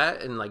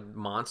that and like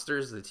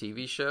Monsters, the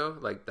TV show,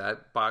 like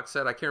that box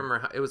set. I can't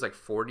remember it was like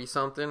 40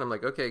 something. I'm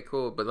like, okay,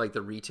 cool, but like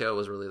the retail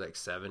was really like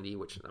 70,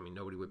 which I mean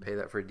nobody would pay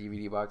that for a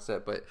DVD box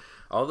set. But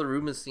all the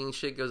Rubenstein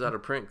shit goes out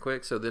of print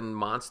quick, so then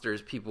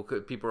Monsters, people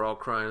are all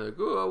crying like,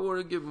 oh, I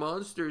want to get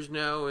Monsters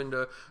now, and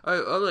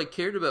all I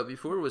cared about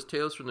before was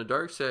Tales from the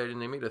Dark Side, and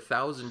they made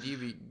 1,000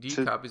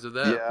 DVD copies of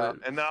that. Yeah,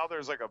 and now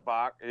there's like a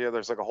box. Yeah,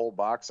 there's like a whole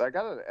box. I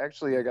got it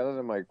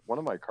in one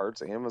of my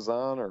carts,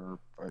 Amazon or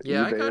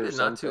yeah, eBay I got it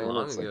not too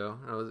long It's ago.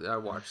 I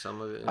watched some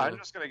of it. I'm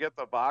just gonna get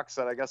the box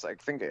set. I guess I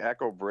think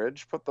Echo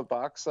Bridge put the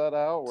box set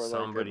out.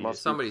 Where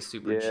somebody's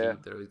super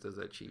cheap that always does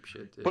that cheap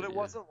shit. Too, but it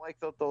wasn't like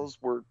that. Those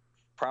were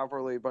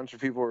properly. A bunch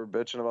of people were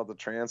bitching about the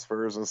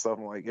transfers and stuff.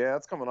 I'm like, yeah,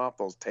 it's coming off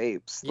those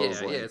tapes.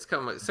 Those, it's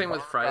coming. Same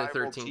with Friday the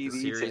 13th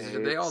series.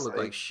 Tapes, they all look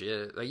like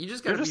shit. Like you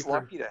just gotta be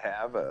lucky to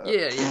have it. Yeah,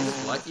 you're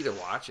just lucky to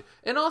watch it.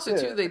 And also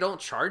too, they don't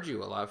charge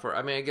you a lot for.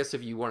 I mean, I guess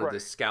if you wanted to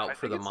scalp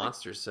for the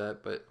monster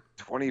set, but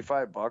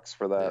 $25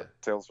 for that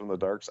Tales from the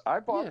Dark Side. I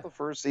bought the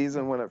first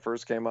season when it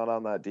first came out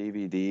on that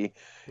DVD,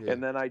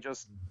 and then I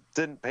just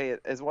didn't pay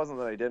it. It wasn't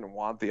that I didn't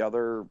want the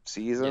other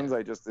seasons.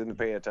 I just didn't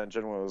pay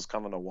attention when it was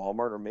coming to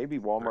Walmart, or maybe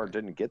Walmart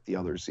didn't get the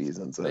other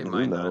seasons. They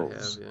might not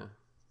have,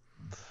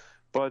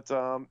 But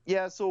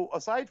so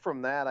aside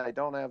from that, I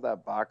don't have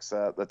that box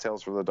set, the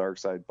Tales from the Dark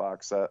Side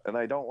box set, and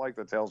I don't like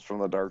the Tales from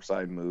the Dark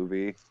Side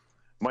movie.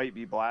 Might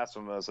be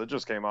blasphemous. It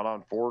just came out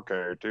on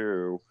 4K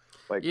too.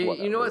 Like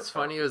you know what's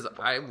funny is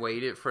I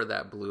waited for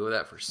that blue of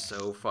that for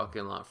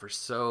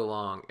so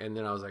long, and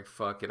then I was like,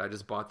 fuck it, I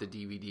just bought the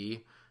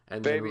DVD.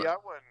 And baby, then, I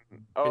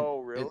wouldn't.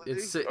 Oh, really?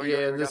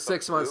 And then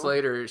 6 months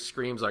later, it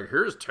screams like,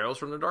 "Here's Tales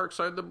from the Dark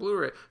Side, the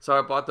Blu-ray." So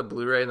I bought the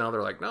Bluray, and now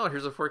they're like, "No,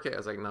 here's a 4K." I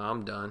was like, "No,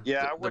 I'm done."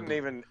 Yeah, I wouldn't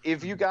even.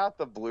 If you got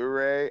the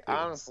Blu-ray,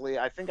 honestly,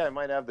 I think I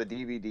might have the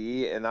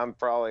DVD, and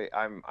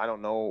I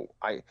don't know.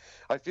 I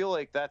feel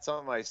like that's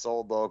something I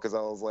sold though, because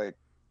I was like,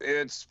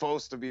 it's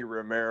supposed to be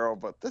Romero,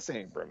 but this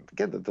ain't Romero.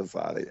 Get this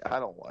out of here.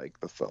 I don't like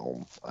the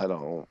film. I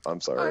don't.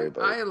 I'm sorry,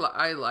 but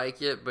I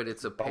like it, but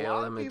it's a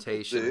pale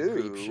imitation of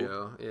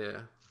Creepshow. Yeah.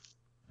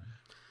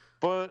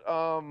 But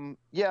I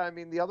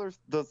mean the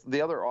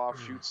other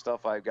offshoot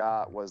stuff I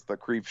got was the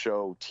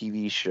Creepshow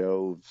TV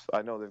show.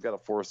 I know they've got a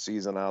 4th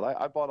season out.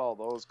 I bought all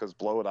those because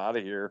Blow It Out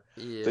of Here.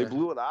 Yeah. They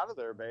blew it out of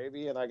there,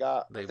 baby, and I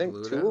got I think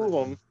 2 of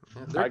them.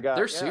 Yeah,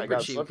 they're super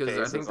cheap because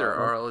I think they're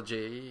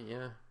RLJ.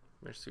 Yeah,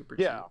 they're super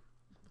cheap. Yeah.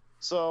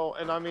 So,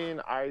 and I mean,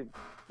 I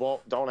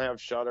don't have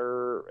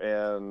Shudder,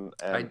 and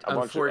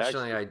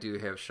unfortunately, I do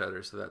have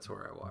Shudder, so that's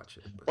where I watch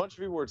it. A bunch of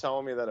people were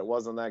telling me that it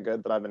wasn't that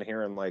good, but I've been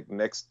hearing like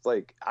mixed.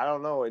 Like I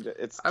don't know, it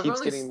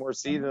keeps getting more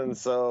seasons.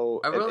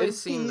 So I've only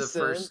seen the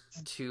first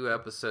 2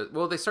 episodes.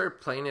 Well, they started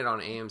playing it on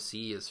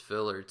AMC as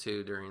filler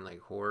too during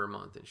like horror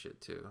month and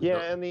shit too. Yeah,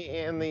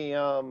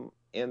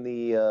 and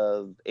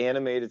the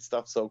animated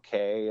stuff's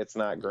okay. It's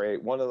not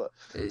great.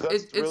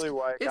 That's really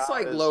why it's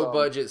like low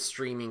budget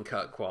streaming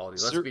cut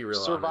quality. Let's be real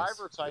honest.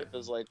 Survivor Type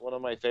is like one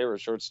of my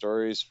favorite short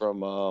stories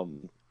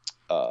from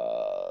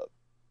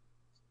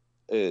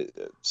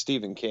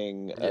Stephen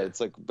King.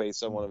 It's like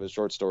based on one of his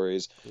short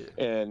stories,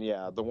 and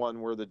the one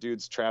where the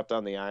dude's trapped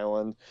on the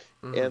island,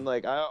 and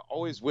like I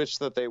always wish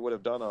that they would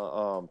have done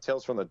a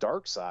Tales from the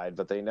Dark Side,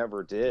 but they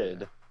never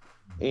did.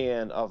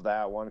 And of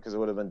that one, because it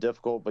would have been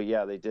difficult, but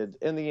they did.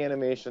 In the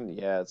animation,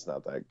 it's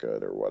not that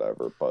good or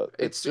whatever, but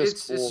it's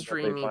just cool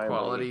streaming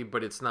quality,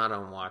 but it's not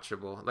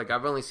unwatchable. Like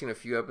I've only seen a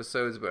few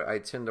episodes, but I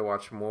tend to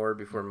watch more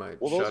before my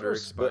Shudder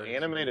expires. The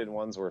animated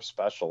ones were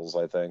specials,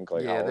 I think.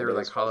 Like they were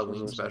like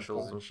Halloween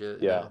specials and shit.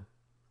 Yeah.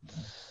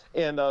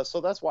 And so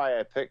that's why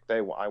I picked.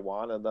 I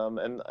wanted them,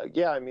 and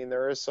I mean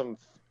there are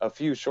a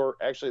few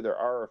short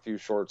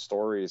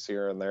stories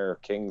here and there,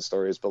 King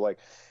stories, but like.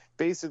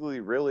 Basically,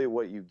 really,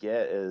 what you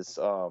get is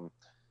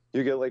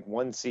you get like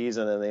one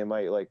season and they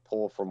might like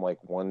pull from like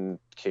one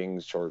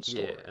King's short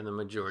story. Yeah, and the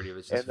majority of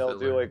it's and just they'll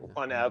do filler. like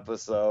one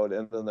episode,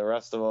 and then the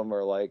rest of them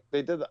are like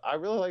they did. I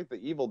really like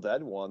the Evil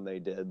Dead one they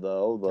did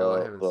though.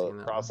 I haven't seen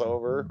that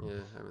crossover. Yeah,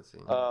 I haven't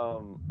seen it.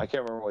 I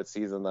can't remember what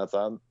season that's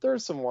on.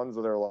 There's some ones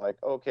that are like,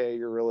 okay,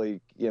 you're really,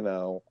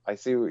 I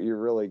see what you're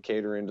really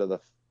catering to the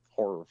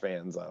horror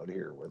fans out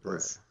here with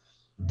this,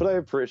 but I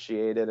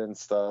appreciate it and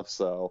stuff.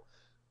 So,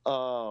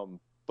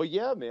 but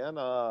yeah, man,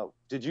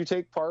 did you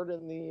take part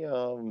in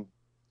the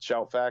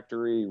Shout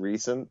Factory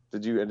recent?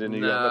 Did you? And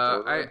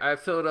No, I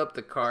filled up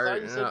the cart. I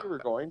thought you said you were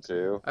going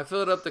to. I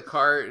filled up the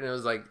cart, and it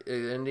was like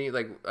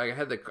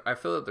I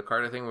filled up the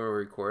cart. I think we were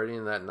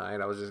recording that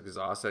night. I was just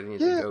exhausted. I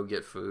needed to go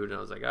get food, and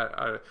I was like,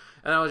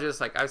 and I was just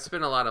like, I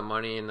spent a lot of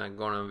money, and I'm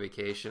going on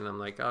vacation. I'm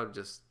like, I'll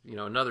just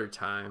another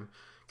time,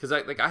 because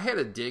I had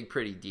to dig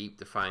pretty deep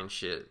to find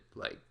shit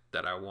like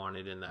that I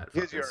wanted in that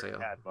fucking sale.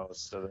 Had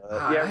most of it.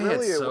 I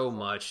had so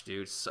much,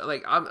 dude. So,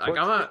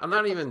 I'm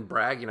not even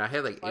bragging. I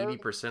had like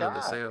 80% of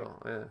the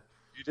sale. Yeah.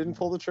 You didn't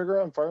pull the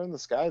trigger on Fire in the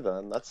Sky,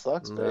 then that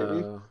sucks,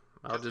 baby.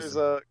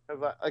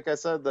 Like I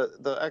said,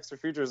 the extra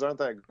features aren't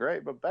that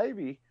great, but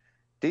baby,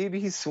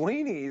 DB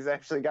Sweeney's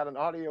actually got an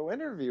audio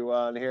interview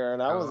on here,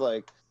 and I was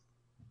like,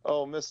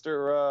 oh,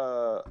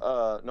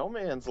 Mr. No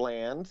Man's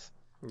Land.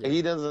 Yeah.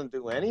 He doesn't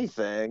do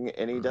anything,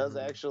 and he does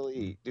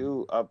actually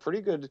do a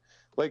pretty good.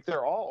 Like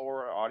they're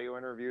all audio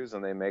interviews,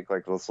 and they make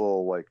like this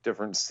little like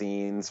different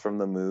scenes from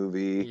the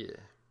movie,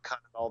 cut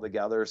it all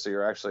together. So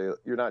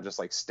you're not just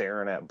like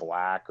staring at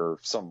black or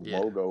some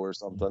logo or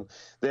something.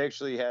 They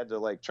actually had to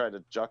like try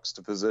to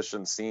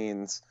juxtaposition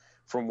scenes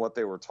from what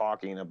they were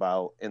talking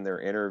about in their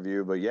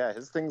interview. But yeah,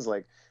 his things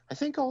like I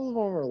think all of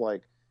them are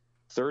like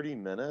 30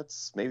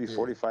 minutes, maybe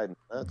 45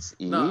 minutes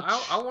each. No,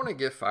 I want to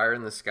get Fire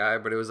in the Sky,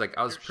 but it was like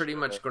I was pretty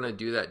much going to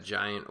do that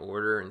giant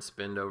order and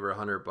spend over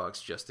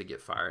 $100 just to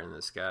get Fire in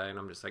the Sky, and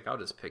I'm just like, I'll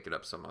just pick it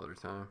up some other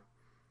time.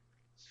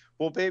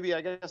 Well, baby,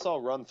 I guess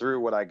I'll run through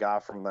what I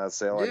got from that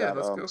sale. Yeah,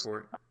 let's go for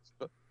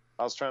it.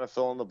 I was trying to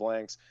fill in the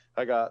blanks.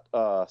 I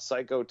got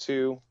Psycho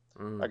 2.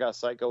 I got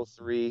Psycho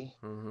 3,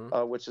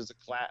 which is a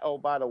class. Oh,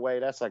 by the way,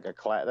 that's like a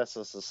class. That's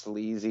just a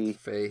sleazy.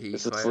 Fahey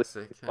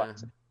classic.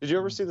 Did you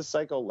ever see the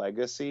Psycho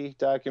Legacy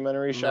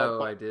documentary?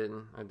 No, I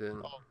didn't.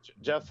 Oh,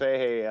 Jeff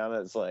Fahey on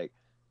it's like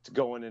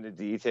going into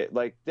detail.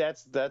 Like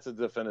that's a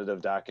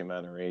definitive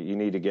documentary. You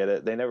need to get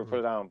it. They never put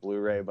it out on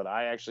Blu-ray, but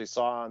I actually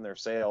saw on their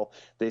sale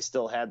they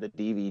still had the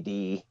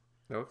DVD.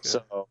 Okay.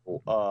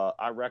 So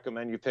I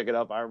recommend you pick it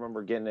up. I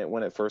remember getting it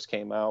when it first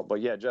came out.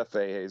 But yeah, Jeff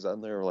Fahey's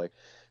on there like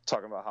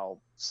talking about how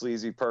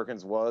sleazy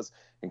Perkins was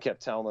and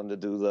kept telling them to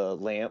do the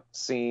lamp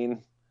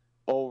scene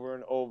over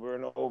and over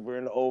and over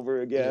and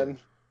over again.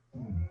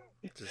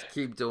 Just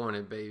keep doing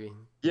it, baby.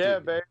 Yeah,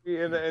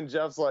 baby. And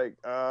Jeff's like,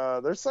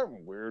 there's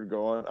something weird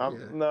going.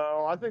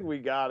 No, I think we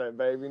got it,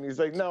 baby. And he's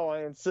like, no,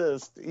 I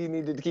insist. You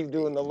need to keep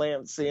doing the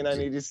lamp scene. I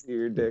need to see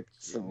your dick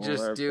some more.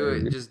 Just do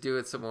it. Just do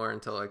it some more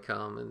until I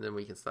come, and then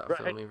we can stop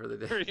filming for the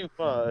day. Pretty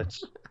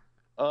much.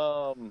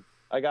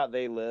 I got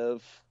They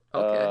Live.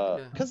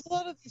 Okay. Because a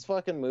lot of these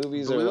fucking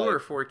movies Blue are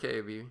like, or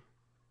 4K view.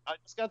 I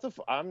just got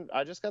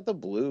the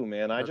blue,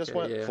 man. I just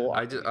went full.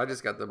 I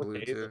just got the blue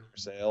too. For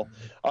sale.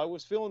 I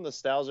was feeling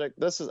nostalgic.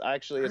 This is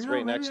actually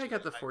right next. Maybe I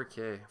got the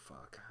 4K.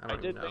 Fuck. I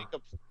did make a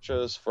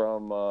purchase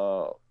from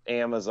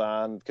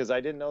Amazon because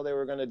I didn't know they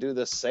were going to do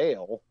the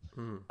sale.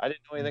 I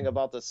didn't know anything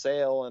about the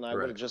sale, and I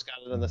would have just got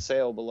it in the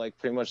sale. But like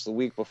pretty much the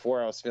week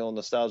before, I was feeling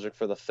nostalgic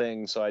for the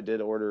Thing, so I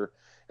did order,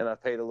 and I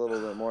paid a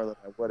little bit more than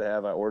I would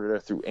have. I ordered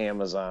it through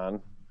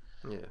Amazon.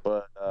 Yeah.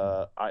 But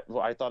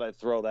I thought I'd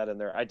throw that in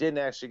there. I didn't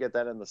actually get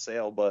that in the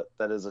sale, but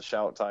that is a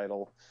shout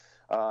title.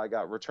 I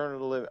got Return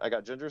of the Living. I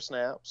got Ginger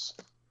Snaps.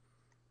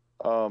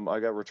 I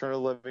got Return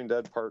of the Living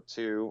Dead Part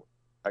 2.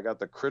 I got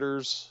the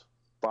Critters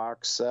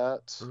box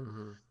set.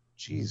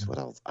 Jeez, what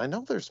else? I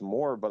know there's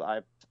more,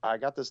 but I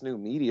got this new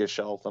media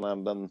shelf, and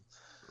I've been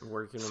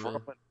working on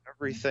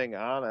everything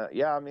on it.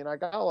 Yeah, I mean, I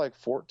got like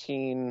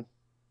 14.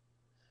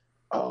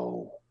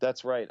 Oh,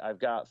 that's right. I've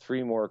got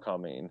 3 more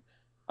coming.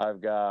 I've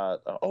got,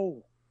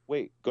 go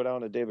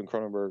down to David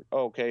Cronenberg.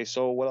 Okay,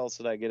 so what else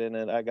did I get in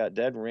it? I got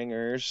Dead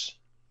Ringers.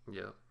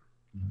 Yeah.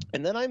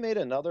 And then I made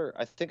another,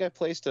 I think I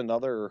placed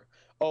another,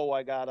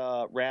 I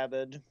got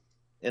Rabid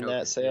in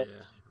that sale. Yeah.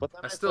 But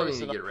then I still need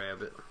to get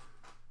Rabid.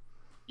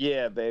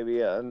 Yeah,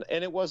 baby. And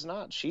it was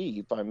not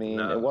cheap. I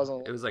mean, it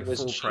wasn't. It was like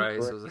full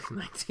price. It was like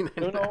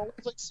 $19.99. No,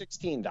 it was like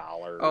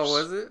 $16. Oh,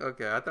 was it?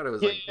 Okay, I thought it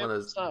was like one of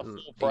those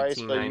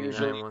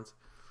 $18.99 ones.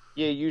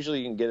 Yeah,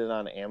 usually you can get it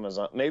on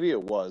Amazon. Maybe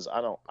it was.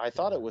 I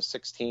thought it was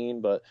 16,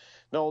 but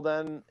no,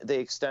 then they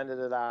extended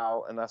it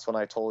out, and that's when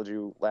I told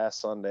you last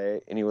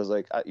Sunday, and you were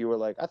like,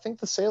 I think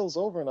the sale's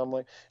over, and I'm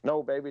like,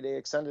 no, baby, they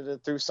extended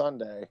it through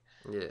Sunday.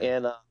 Yeah.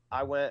 And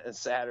I went and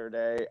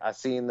Saturday, I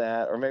seen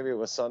that, or maybe it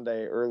was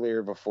Sunday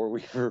earlier before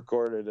we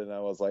recorded, and I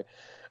was like,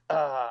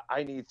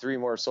 I need 3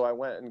 more. So I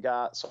went and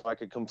got, so I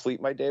could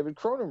complete my David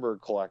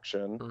Cronenberg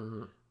collection.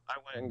 I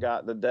went and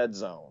got The Dead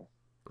Zone.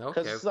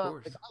 Okay, it's not,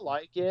 like, I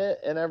like it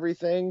and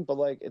everything, but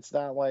like it's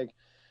not like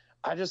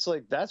I just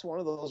like, that's one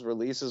of those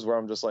releases where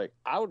I'm just like,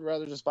 I would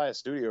rather just buy a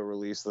studio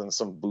release than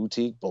some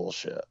boutique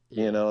bullshit.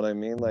 Yeah. You know what I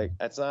mean? Like,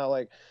 it's not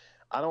like,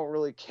 I don't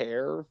really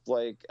care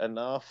like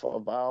enough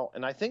about,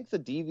 and I think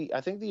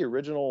I think the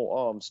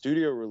original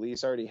studio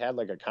release already had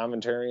like a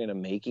commentary and a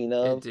making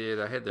of. It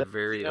did. I had the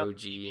very OG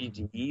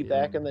DVD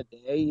back in the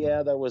day.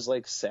 Yeah, that was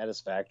like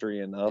satisfactory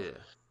enough. Yeah.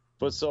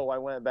 But so I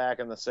went back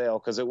in the sale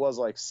because it was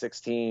like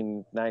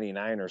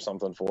 $16.99 or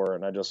something for it,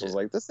 and I just was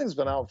like, this thing's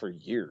been out for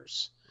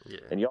years. Yeah.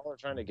 And y'all are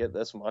trying to get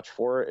this much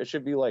for it. It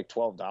should be like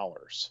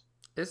 $12.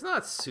 It's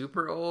not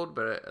super old,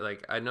 but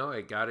like I know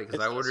I got it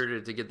because I ordered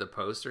it to get the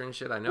poster and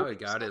shit. I know I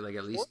got it like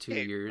at least 2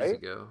 years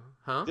ago.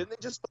 Huh? Didn't they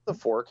just put the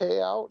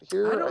 4K out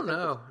here? I don't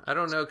know. I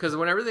don't know because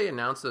whenever they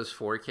announce those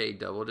 4K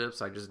double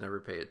dips, I just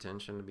never pay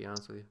attention, to be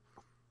honest with you.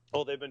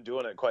 Oh, they've been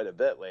doing it quite a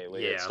bit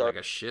lately. Yeah, like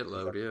a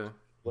shitload. Yeah.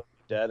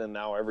 Dead, and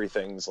now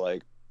everything's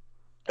like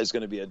it's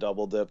going to be a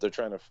double dip. They're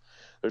trying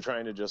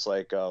to just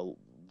like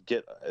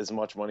get as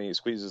much money,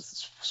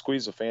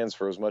 squeeze the fans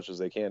for as much as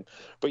they can.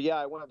 But yeah,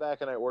 I went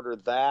back and I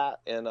ordered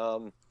that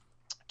and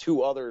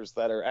 2 others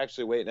that are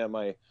actually waiting at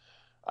my.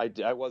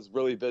 I was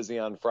really busy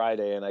on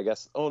Friday, and I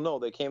guess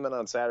they came in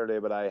on Saturday,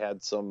 but I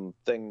had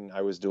something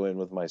I was doing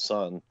with my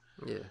son.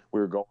 Yeah, we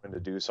were going to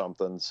do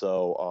something,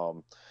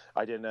 so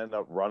I didn't end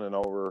up running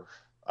over.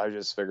 I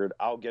just figured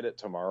I'll get it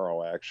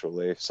tomorrow,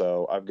 actually.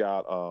 So I've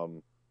got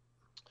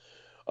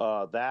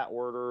that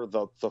order,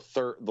 the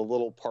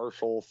little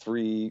partial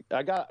 3.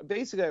 I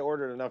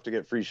ordered enough to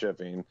get free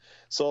shipping.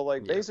 So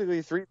like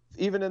basically 3,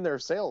 even in their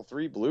sale,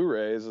 3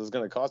 Blu-rays is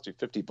going to cost you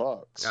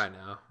 $50. I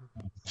know.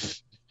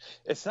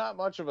 It's not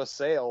much of a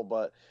sale,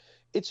 but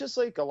it's just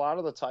like a lot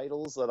of the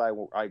titles that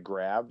I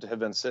grabbed have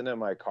been sitting in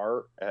my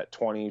cart at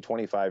 $20,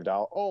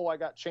 $25. Oh, I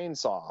got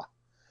Chainsaw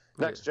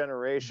Next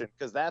Generation,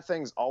 because that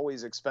thing's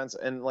always expensive,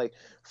 and like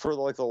for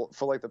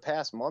the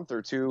past month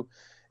or two,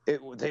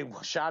 they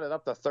shot it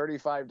up to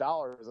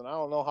 $35, and I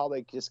don't know how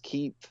they just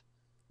keep.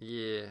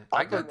 Yeah,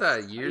 I got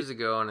that years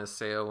ago on a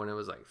sale when it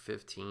was like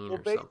 15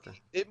 or something.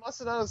 It must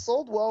have not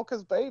sold well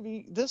because,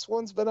 baby, this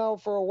one's been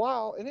out for a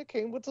while and it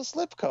came with the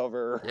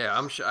slipcover. Yeah,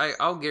 I'm sure.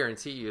 I'll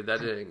guarantee you that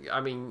didn't. I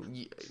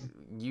mean,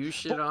 you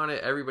shit on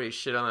it. Everybody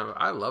shit on it.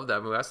 I love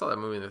that movie. I saw that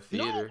movie in the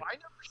theater. No, I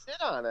never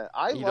shit on it.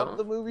 I love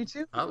the movie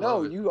too.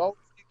 No, you always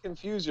get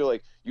confused. You're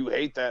like, you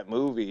hate that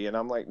movie, and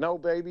I'm like, no,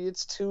 baby,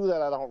 it's 2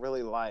 that I don't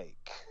really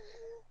like.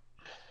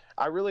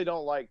 I really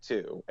don't like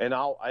 2, and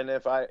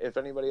if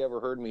anybody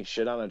ever heard me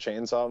shit on a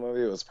Chainsaw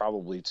movie, it was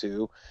probably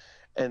 2,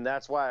 and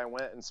that's why I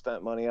went and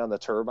spent money on the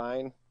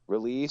Turbine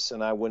release,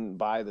 and I wouldn't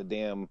buy the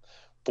damn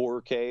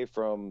 4K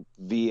from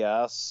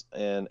VS,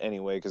 and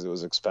anyway, because it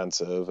was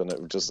expensive, and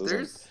it just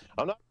isn't.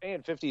 I'm not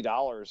paying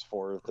 $50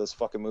 for this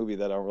fucking movie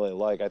that I don't really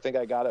like. I think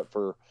I got it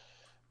for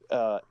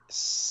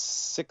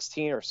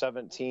 16 or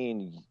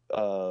 17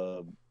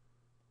 on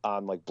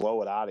like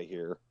Blow It Out of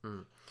Here.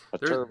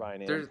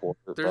 Turbine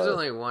importer. There's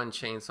only one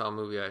Chainsaw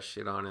movie I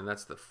shit on, and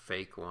that's the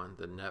fake one,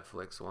 the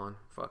Netflix one.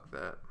 Fuck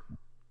that.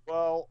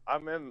 Well,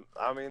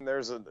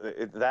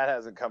 that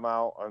hasn't come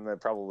out, and they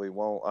probably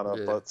won't.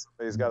 But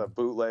somebody's got a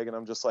bootleg, and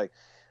I'm just like,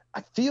 I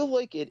feel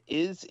like it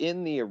is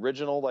in the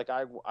original. Like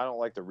I don't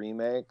like the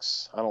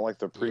remakes. I don't like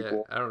the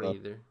prequel. Yeah, I don't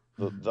either.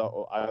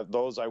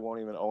 Those I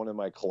won't even own in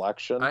my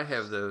collection. I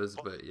have those,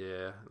 but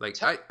yeah,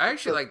 like I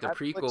actually like the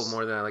prequel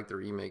more than I like the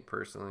remake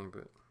personally,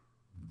 but.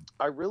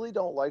 I really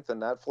don't like the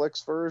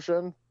Netflix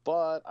version,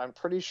 but I'm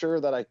pretty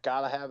sure that I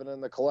gotta have it in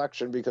the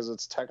collection because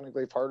it's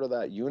technically part of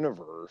that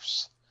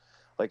universe.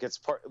 Like it's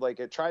part, like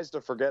it tries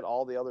to forget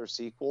all the other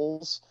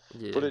sequels,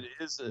 but it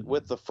is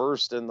with the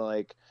first and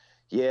like,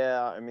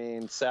 I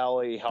mean,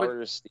 Sally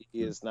Hardesty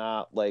is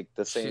not like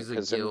the same. She's a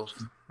gilf.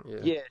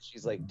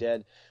 She's like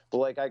dead. But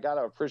like, I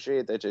gotta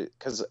appreciate that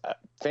because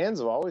fans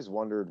have always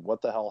wondered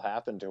what the hell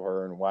happened to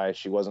her and why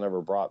she wasn't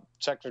ever brought.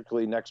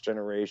 Technically, Next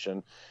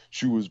Generation,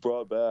 she was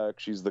brought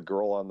back. She's the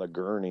girl on the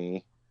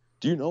gurney.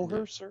 Do you know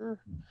her, sir?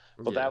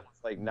 But that was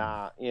like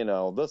not.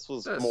 This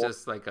was more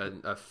just like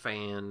a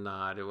fan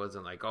nod. It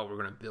wasn't like, oh, we're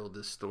gonna build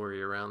this story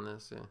around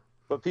this. Yeah.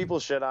 But people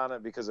shit on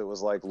it because it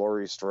was like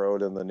Laurie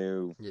Strode in the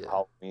new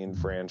Halloween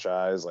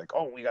franchise. Like,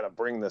 oh, we got to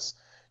bring this.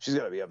 She's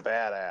got to be a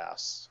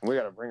badass. We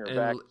got to bring her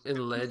back.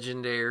 And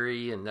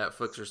Legendary and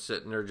Netflix are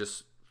sitting there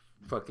just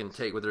fucking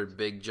with their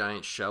big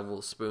giant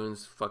shovel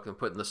spoons, fucking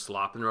putting the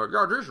slop in there.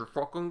 Yeah, these are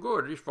fucking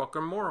good. These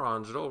fucking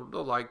morons, they'll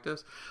like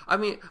this. I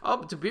mean,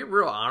 to be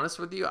real honest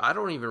with you, I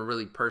don't even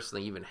really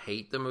personally even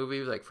hate the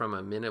movie, like from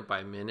a minute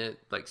by minute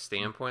like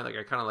standpoint. Like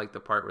I kind of like the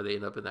part where they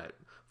end up in that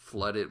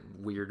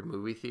flooded weird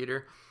movie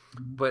theater.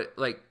 But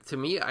like to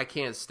me, I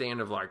can't stand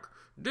of like,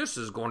 this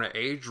is going to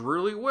age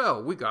really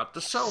well. We got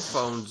the cell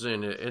phones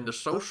in it and the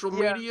social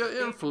media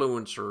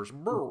influencers.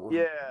 Brr.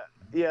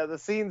 Yeah. The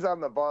scenes on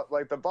the bus,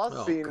 like the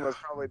bus scene was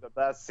probably the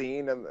best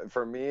scene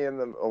for me in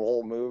the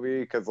whole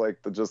movie because like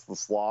just the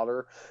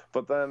slaughter.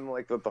 But then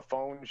like the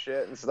phone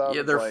shit and stuff.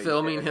 Yeah, they're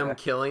filming him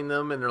killing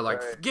them, and they're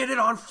like, get it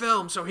on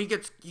film so he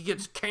gets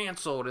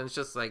canceled. And it's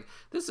just like,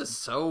 this is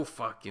so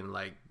fucking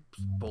like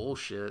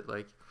bullshit.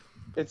 Like.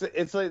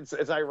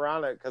 It's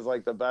ironic because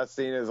like the best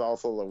scene is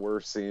also the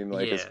worst scene.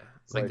 Like yeah,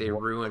 it's like they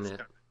ruin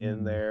it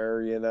in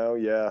there, you know?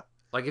 Yeah.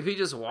 Like if he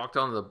just walked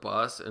on the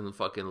bus and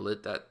fucking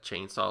lit that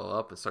chainsaw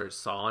up and started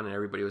sawing, and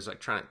everybody was like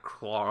trying to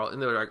claw,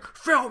 and they were like,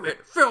 film it,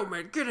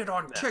 get it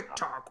on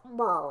TikTok.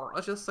 I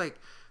was just like,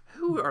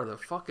 who are the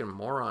fucking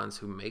morons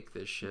who make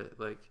this shit?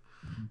 Like,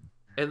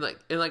 and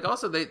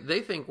also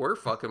they think we're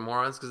fucking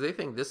morons because they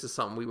think this is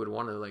something we would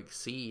want to like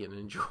see and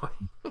enjoy.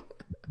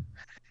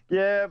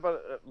 Yeah,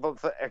 but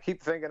I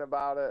keep thinking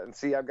about it, and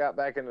see, I got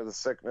back into the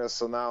sickness,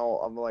 so now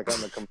I'm like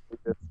on the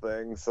completed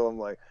thing. So I'm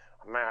like,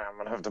 man, I'm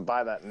gonna have to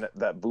buy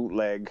that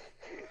bootleg.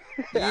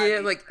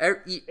 Yeah,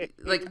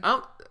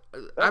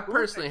 I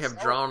personally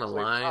have drawn a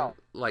line.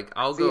 Like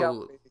I'll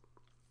go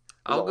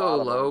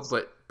low,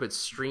 but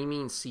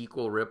streaming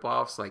sequel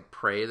ripoffs like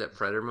Prey, that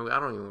Predator movie, I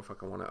don't even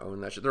fucking want to own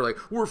that shit. They're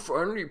like, we're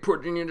finally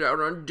putting it out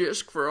on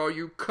disc for all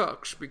you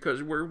cucks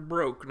because we're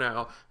broke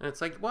now. And it's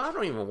like, well, I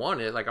don't even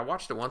want it. Like I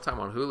watched it one time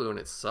on Hulu and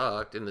it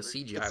sucked, and the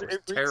CGI was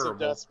terrible.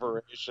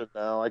 Desperation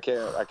now. I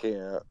can't.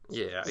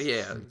 Yeah,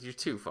 you're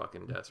too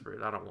fucking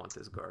desperate. I don't want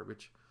this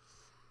garbage.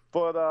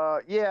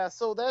 But yeah,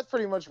 so that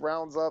pretty much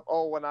rounds up.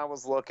 Oh, when I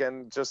was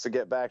looking, just to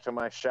get back to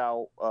my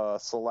shout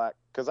select,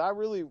 because that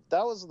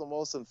was the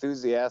most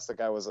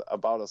enthusiastic I was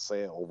about a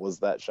sale, was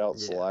that shout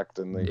select,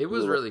 and it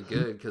was really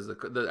good because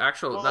the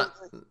actual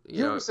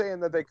you were saying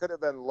that they could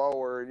have been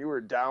lower and you were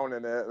down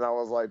in it, and I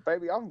was like,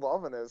 baby, I'm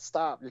loving it.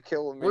 Stop, you're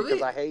killing me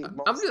because I hate.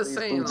 I'm just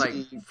saying, like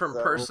from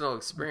personal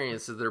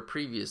experience, that their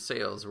previous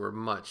sales were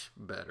much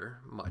better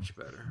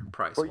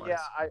price wise. But yeah,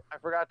 I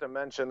forgot to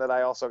mention that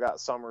I also got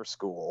Summer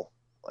School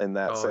in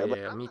that sale.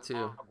 Yeah, like, me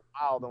too.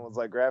 Wild and was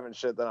like grabbing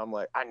shit that I'm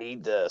like, I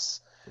need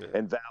this. Yeah.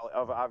 And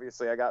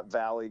obviously I got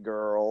Valley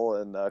Girl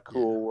and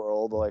Cool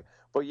World, like,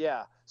 but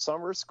yeah,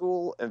 Summer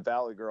School and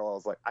Valley Girl, I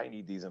was like, I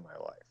need these in my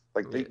life.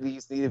 Like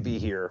these need to be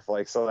here,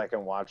 like, so that I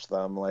can watch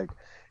them. Like,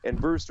 and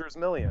Brewster's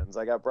Millions,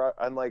 I got brought.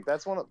 I'm like,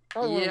 that's one of. I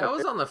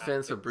was on the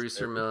fence with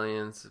Brewster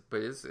Millions,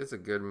 but it's a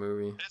good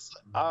movie.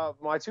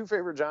 My two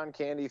favorite John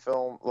Candy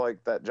film,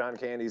 like that John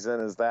Candy's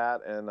in, is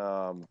that and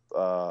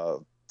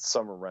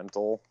Summer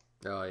Rental.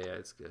 Oh yeah,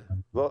 it's good.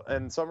 Well,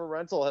 and Summer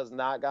Rental has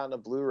not gotten a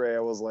Blu-ray.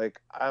 I was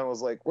like,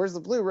 where's the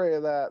Blu-ray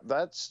of that?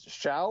 That's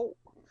Shout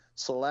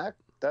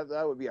Select.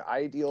 That would be an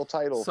ideal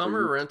title.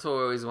 Summer Rental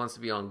always wants to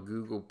be on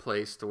Google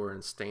Play Store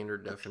in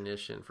standard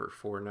definition for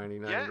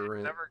 $4.99 to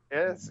rent. Never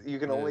is. You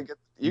can only get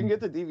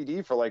the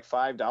DVD for like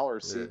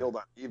 $5 sealed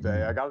on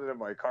eBay. I got it in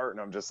my cart, and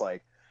I'm just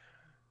like,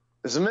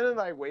 the minute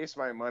I waste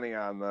my money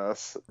on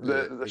this,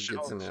 the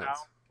Shout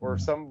or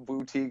some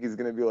boutique is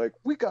gonna be like,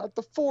 we got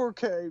the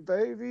 4K,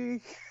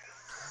 baby.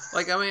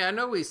 Like, I mean, I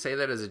know we say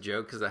that as a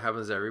joke because that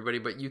happens to everybody,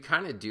 but you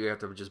kind of do have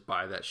to just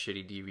buy that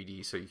shitty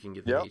DVD so you can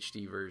get the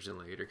HD version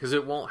later, because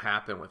it won't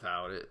happen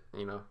without it,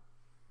 you know?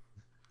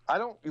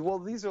 Well,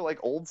 these are like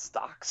old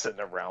stocks sitting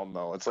around,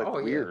 though. It's like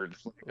weird.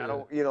 Yeah.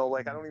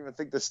 Like, I don't even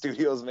think the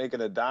studio's making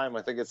a dime.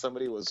 I think it's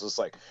somebody was just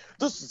like,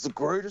 this is the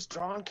greatest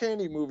John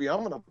Candy movie. I'm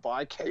going to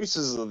buy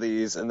cases of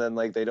these. And then,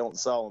 like, they don't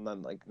sell. And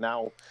then, like,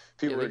 now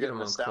people are getting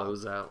them on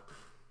closeout.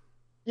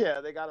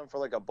 Yeah, they got them for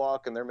like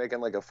 $1 and they're making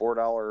like a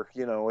 $4,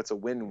 it's a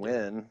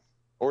win-win.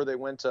 Or they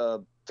went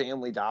to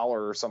Family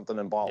Dollar or something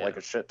and bought like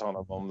a shit ton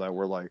of them that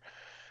were like,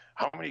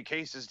 how many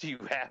cases do you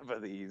have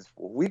of these?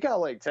 Well, we got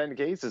like 10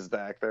 cases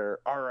back there.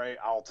 All right,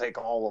 I'll take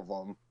all of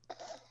them.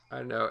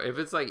 I know. If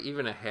it's like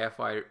even a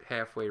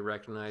halfway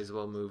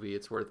recognizable movie,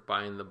 it's worth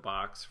buying the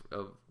box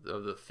of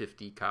the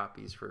 50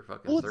 copies for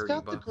fucking $30. It's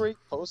got the great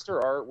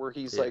poster art where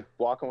he's like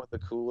walking with the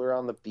cooler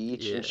on the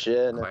beach and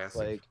shit. And classic. It's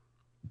like,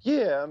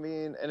 yeah, I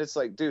mean, and it's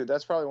like, dude,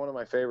 that's probably one of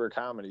my favorite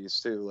comedies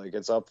too. Like,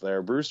 it's up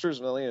there.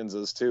 Brewster's Millions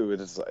is too.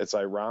 It's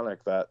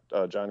ironic that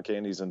John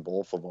Candy's in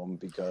both of them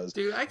because,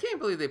 dude, I can't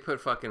believe they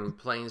put fucking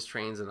Planes,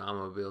 Trains, and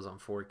Automobiles on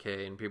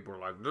 4K, and people were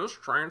like, this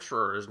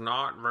transfer is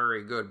not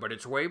very good, but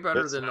it's way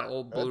better than the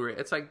old Blu-ray.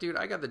 It's like, dude,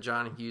 I got the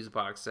John Hughes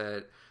box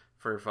set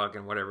for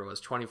fucking whatever it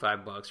was,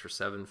 $25 for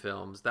 7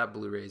 films. That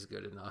Blu-ray is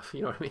good enough.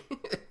 You know what I mean?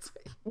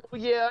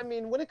 Well, yeah, I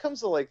mean, when it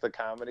comes to like the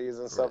comedies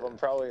and stuff, I'm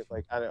probably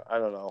like, I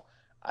don't know.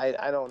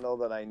 I don't know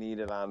that I need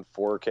it on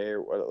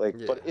 4K or like,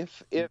 but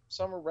if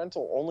Summer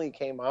Rental only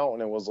came out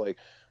and it was like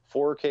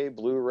 4K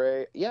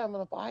Blu-ray, yeah, I'm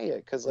gonna buy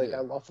it because like I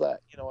love that,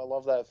 I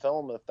love that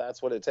film. If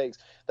that's what it takes,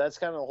 that's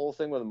kind of the whole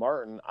thing with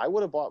Martin. I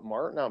would have bought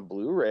Martin on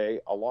Blu-ray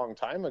a long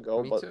time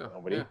ago, but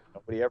nobody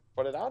ever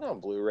put it out on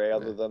Blu-ray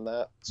other than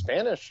that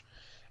Spanish.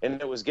 And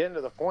it was getting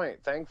to the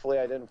point. Thankfully,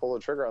 I didn't pull the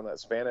trigger on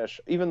that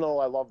Spanish, even though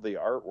I love the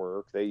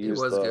artwork. It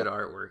was good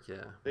artwork,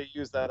 yeah. They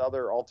used that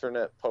other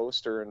alternate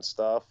poster and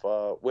stuff,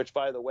 which,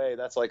 by the way,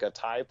 that's like a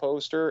tie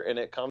poster, and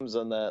it comes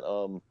in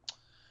that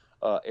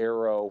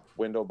Arrow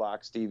window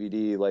box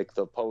DVD. Like,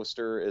 the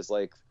poster is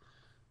like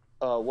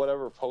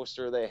whatever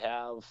poster they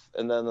have,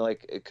 and then,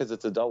 like, because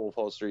it's a double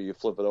poster, you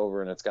flip it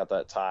over, and it's got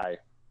that tie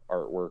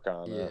artwork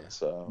on it.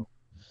 So,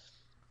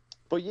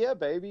 but yeah,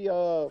 baby,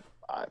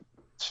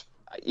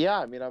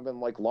 I mean, I've been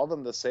like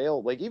loving the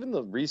sale. Like, even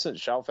the recent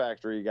Shout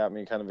Factory got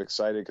me kind of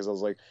excited because I was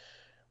like,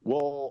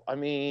 well, I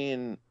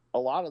mean, a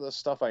lot of the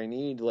stuff I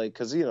need, like,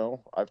 because, you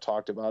know, I've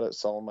talked about it,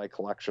 selling my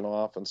collection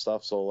off and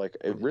stuff. So, like,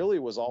 it really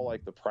was all,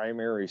 like, the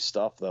primary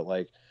stuff that,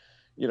 like,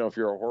 you know, if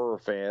you're a horror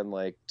fan,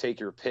 like, take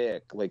your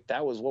pick. Like,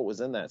 that was what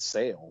was in that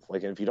sale.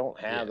 Like, and if you don't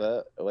have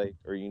it, like,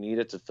 or you need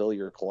it to fill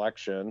your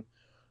collection,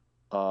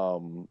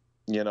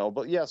 you know,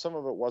 but yeah, some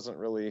of it wasn't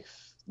really,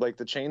 like,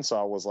 the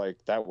chainsaw was,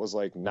 like, that was,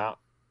 like, not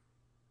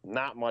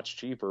much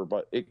cheaper,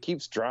 but it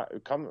keeps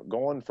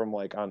going from,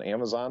 like, on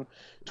Amazon,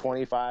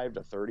 25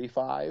 to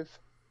 35.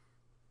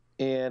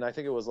 And I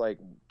think it was like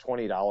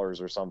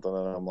 $20 or something.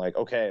 And I'm like,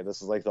 okay,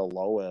 this is like the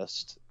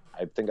lowest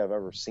I think I've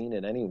ever seen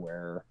it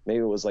anywhere.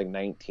 Maybe it was like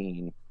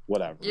 19,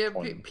 whatever. Yeah,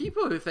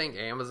 people who think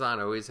Amazon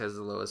always has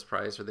the lowest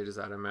price, or they just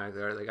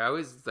automatically are, like, I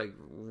always like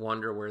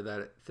wonder where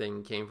that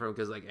thing came from,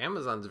 because like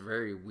Amazon's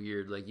very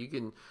weird. Like you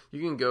can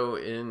go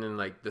in and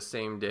like the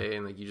same day,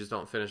 and like you just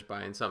don't finish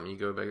buying something, you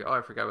go back, oh,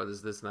 I forgot about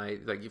this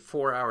night. Like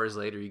 4 hours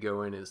later, you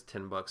go in, it's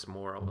 $10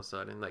 more all of a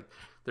sudden. Like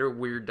their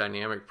weird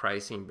dynamic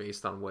pricing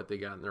based on what they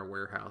got in their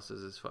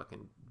warehouses is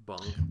fucking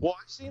bunk. Well,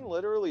 I've seen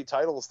literally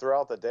titles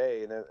throughout the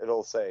day, and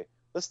it'll say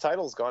this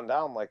title's gone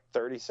down like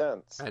 30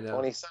 cents,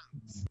 20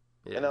 cents.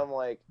 Yeah. And I'm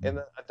like, and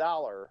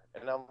 $1.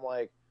 And I'm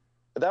like,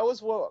 that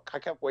was what I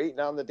kept waiting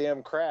on, the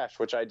damn Crash,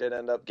 which I did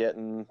end up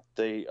getting.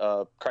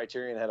 The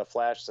Criterion had a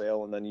flash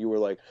sale, and then you were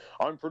like,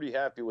 I'm pretty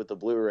happy with the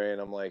Blu-ray.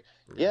 And I'm like,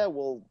 yeah,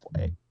 well,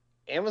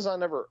 Amazon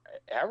never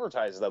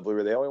advertises that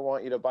Blu-ray. They only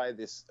want you to buy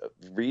this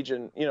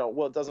region, you know,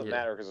 well, it doesn't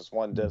matter because it's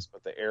one disc,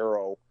 but the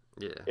Arrow,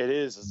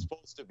 it's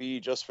supposed to be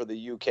just for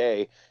the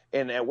UK.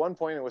 And at one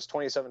point it was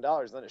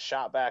 $27, then it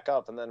shot back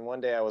up. And then one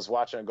day I was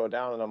watching it go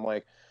down, and I'm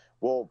like,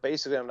 well,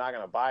 basically I'm not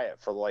going to buy it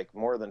for like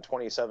more than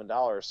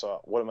 $27.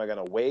 So what am I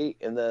going to wait?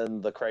 And then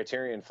the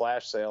Criterion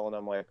flash sale, and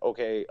I'm like,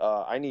 okay,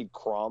 I need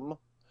Crumb.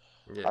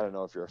 Yeah. I don't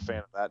know if you're a fan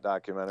of that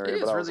documentary.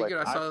 It's really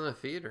good. I saw it in the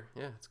theater.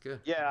 Yeah, it's good.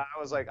 Yeah,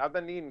 I was like, I've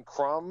been needing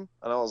Crumb,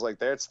 and I was like,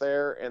 that's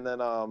there. And then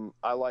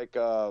I like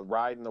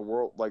Ride in the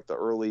World, like the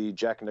early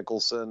Jack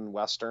Nicholson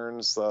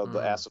westerns,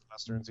 the acid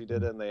westerns he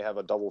did, and they have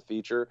a double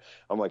feature.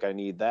 I'm like, I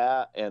need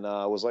that, and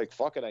I was like,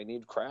 fuck it, I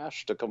need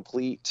Crash to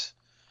complete.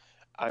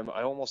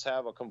 I almost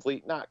have a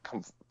complete,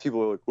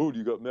 people are like, oh, do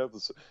you got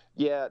Memphis?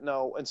 Yeah,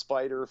 no, and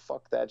Spider,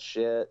 fuck that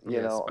shit.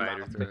 You know, I'm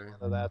not a fan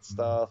of that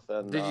stuff.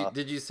 And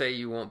did you say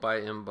you won't buy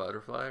M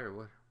Butterfly or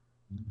what?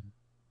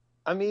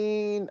 I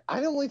mean,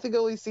 I only think I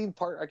only seen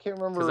part. I can't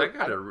remember.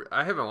 Because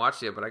I haven't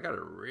watched it yet, but I got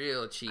it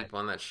real cheap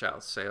on that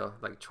Shout sale,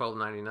 like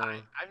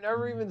 $12.99. I've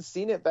never even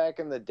seen it back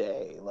in the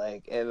day,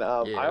 like, and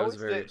it was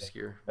very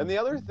obscure. And the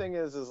other thing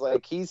is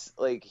like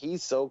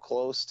he's so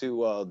close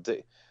to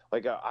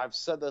like I've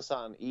said this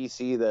on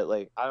EC that,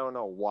 like, I don't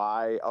know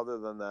why, other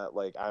than that,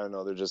 like, I don't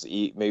know, they're just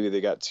maybe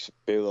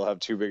they'll have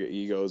too big of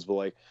egos, but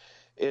like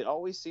it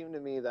always seemed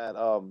to me that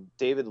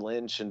David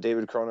Lynch and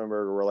David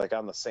Cronenberg were like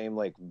on the same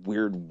like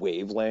weird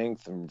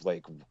wavelength, and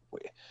like,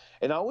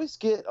 and I always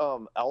get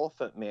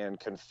Elephant Man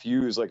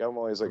confused. Like I'm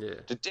always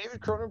like, did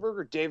David Cronenberg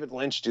or David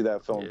Lynch do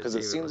that film? Because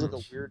it seems like a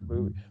weird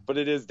movie, but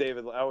it is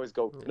David. I always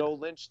go, no,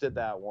 Lynch did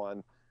that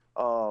one.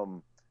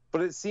 But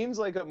it seems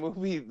like a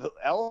movie. The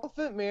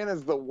Elephant Man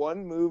is the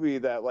one movie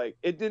that, like,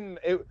 it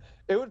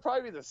would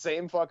probably be the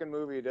same fucking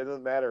movie. It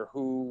doesn't matter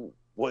who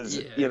was,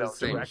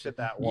 directed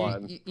that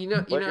one. You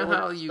know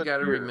how you got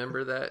to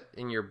remember that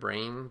in your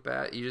brain,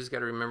 Bat? You just got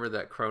to remember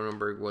that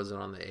Cronenberg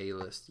wasn't on the A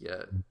list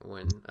yet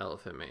when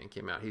Elephant Man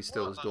came out. He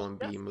still was doing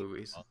B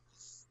movies.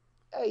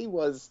 Yeah, he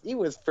was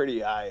pretty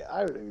high.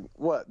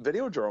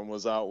 Videodrome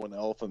was out when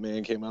Elephant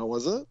Man came out,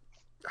 was it?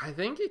 I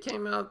think it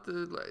came out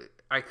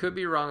I could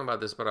be wrong about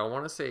this, but I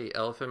want to say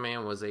Elephant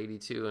Man was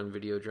 82 and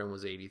Videodrome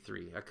was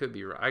 83. I could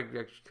be wrong. I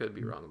could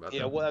be wrong about that.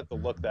 Yeah, we'll have to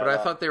look that up. But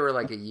I thought they were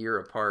like a year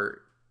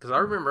apart. Because I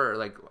remember,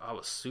 like, I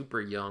was super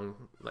young,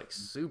 like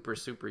super,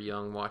 super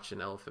young,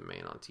 watching Elephant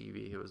Man on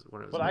TV. It was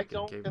when it was. But I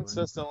don't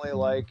consistently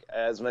like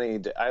as many.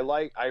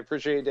 I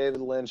appreciate David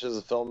Lynch as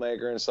a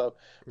filmmaker and stuff,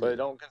 but I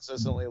don't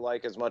consistently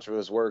like as much of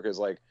his work as,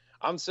 like,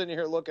 I'm sitting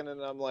here looking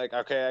and I'm like,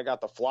 okay, I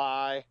got The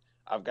Fly.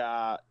 I've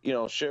got,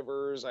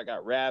 Shivers, I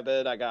got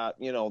Rabbit, I got,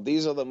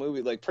 these are the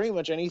movies, like, pretty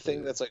much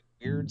anything that's, like,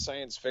 weird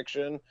science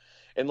fiction.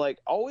 And, like,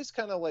 always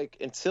kind of, like,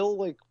 until,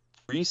 like,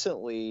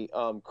 recently,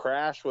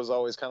 Crash was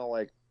always kind of,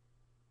 like,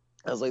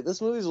 I was like,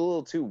 this movie's a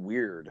little too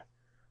weird.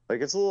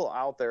 Like, it's a little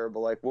out there, but,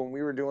 like, when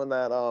we were doing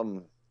that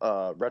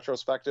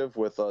retrospective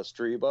with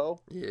Strebo,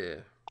 yeah,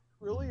 I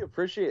really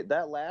appreciate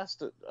that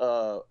last,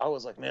 I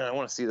was like, man, I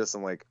want to see this,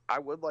 and, like, I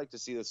would like to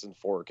see this in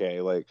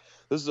 4K. Like,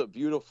 this is a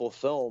beautiful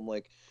film,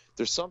 like,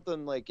 there's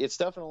something, like, it's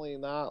definitely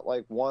not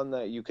like one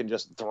that you can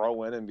just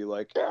throw in and be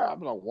like, yeah, I'm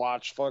gonna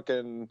watch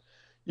fucking,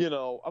 I'm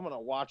gonna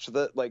watch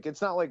like,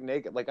 it's not like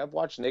Naked. Like, I've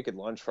watched Naked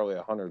Lunch probably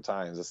 100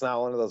 times. It's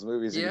not one of those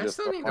movies. Yeah, I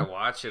still need to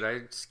watch it.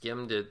 I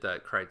skimmed it,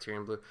 that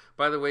Criterion Blue.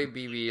 By the way,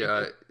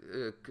 BB,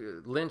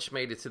 Lynch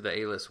made it to the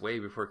A-list way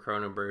before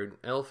Cronenberg.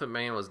 Elephant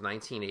Man was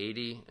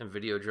 1980 and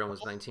Videodrome was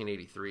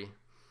 1983.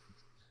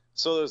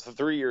 So there's the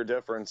 3-year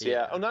difference.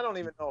 Yeah. And I don't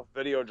even know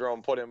if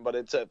Videodrome put him, but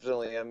it's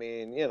definitely, I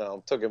mean,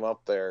 took him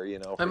up there,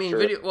 I mean, sure.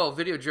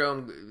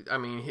 Videodrome, I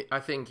mean, I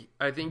think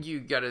you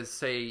got to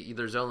say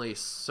there's only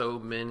so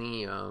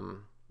many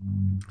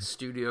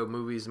studio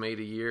movies made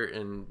a year,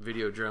 and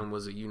Videodrome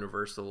was a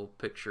Universal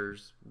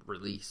Pictures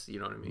release, you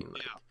know what I mean?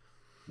 Like,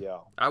 yeah.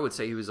 I would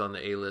say he was on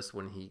the A-list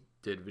when he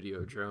did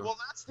Videodrome. Well,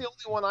 that's the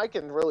only one I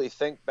can really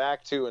think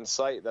back to and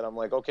cite that I'm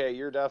like, okay,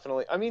 you're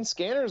definitely, I mean,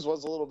 Scanners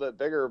was a little bit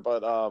bigger,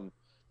 but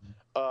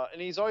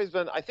and he's always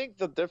been, I think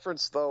the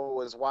difference though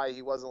was why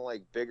he wasn't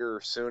like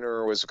bigger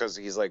sooner was because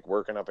he's like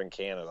working up in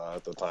Canada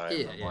at the time.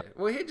 Yeah. Like,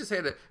 Well, he just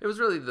had it was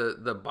really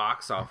the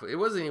box office. It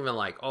wasn't even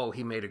like, oh,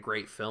 he made a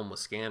great film with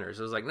Scanners.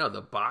 It was like, no,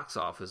 the box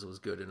office was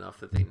good enough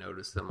that they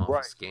noticed him off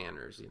of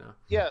Scanners,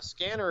 Yeah,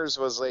 Scanners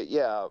was like,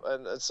 yeah.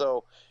 And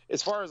so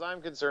as far as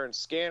I'm concerned,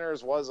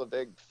 Scanners was a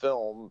big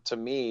film to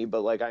me,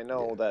 but like, I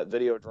know that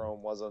Videodrome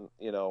wasn't,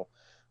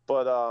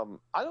 but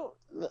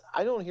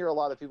I don't hear a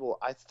lot of people.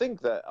 I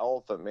think that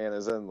Elephant Man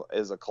is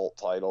a cult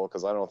title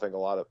because I don't think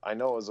I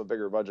know it was a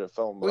bigger budget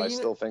film, but I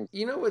still think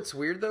what's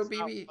weird though,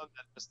 BB.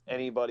 Just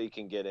anybody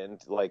can get in,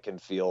 like, can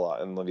feel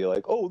and be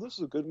like, oh, this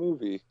is a good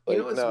movie.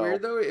 Like, What's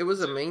weird though? It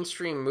was a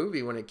mainstream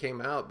movie when it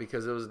came out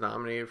because it was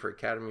nominated for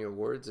Academy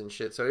Awards and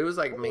shit. So it was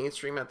like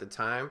mainstream at the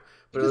time,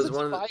 but it was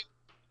one of the.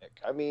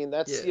 I mean,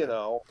 that's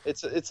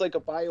it's like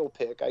a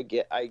biopic. I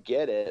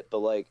get it, but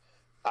like,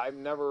 I've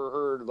never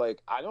heard, like,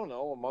 I don't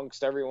know,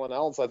 amongst everyone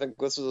else, I think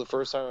this is the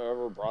first time I've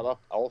ever brought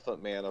up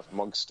Elephant Man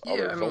amongst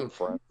other film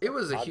friends. It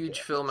was a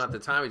huge film at the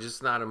time. It's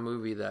just not a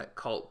movie that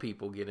cult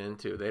people get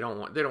into. They don't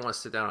want to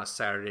sit down on a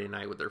Saturday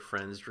night with their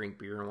friends, drink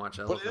beer, and watch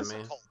Elephant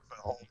Man. A cult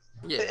film.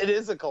 Yeah, it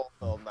is a cult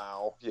film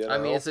now. I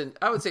mean,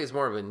 I would say it's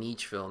more of a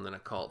niche film than a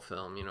cult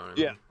film. You know what I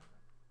mean? Yeah.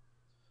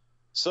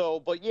 So,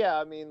 but yeah,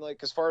 I mean,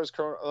 like, as far as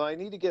I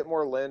need to get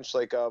more Lynch,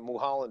 like,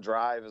 Mulholland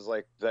Drive is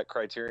like that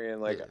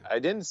Criterion. Like, I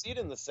didn't see it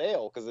in the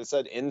sale because it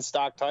said in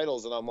stock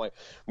titles, and I'm like,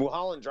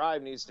 Mulholland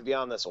Drive needs to be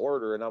on this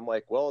order, and I'm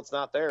like, well, it's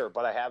not there,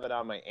 but I have it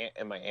on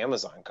in my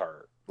Amazon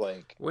cart.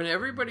 Like, when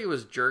everybody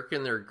was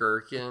jerking their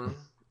gherkin,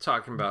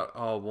 talking about,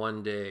 oh,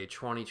 one day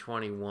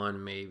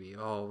 2021 maybe,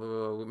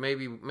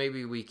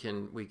 maybe we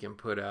can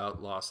put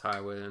out Lost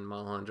Highway and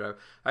Mulholland Drive.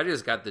 I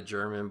just got the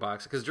German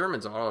box because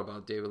German's all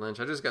about David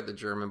Lynch. I just got the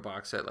German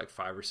box set like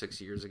 5 or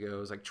 6 years ago. It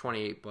was like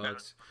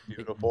 $28.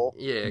 Beautiful.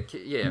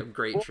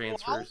 Great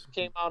transfers. It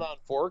came out on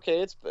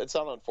 4K. It's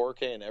out on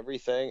 4K and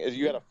everything.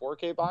 You had a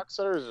 4K box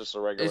set or is it just a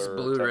regular? It's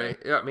Blu-ray.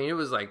 Yeah, I mean, it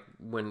was like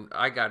when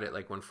I got it,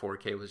 like when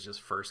 4K was just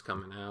first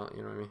coming out.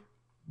 You know what I mean?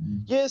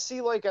 Yeah,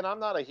 see, like, and I'm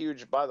not a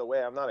huge, by the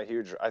way,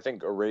 I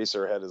think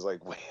Eraserhead is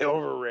like way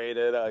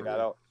overrated.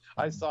 Like,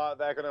 I saw it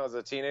back when I was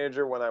a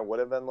teenager when I would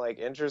have been like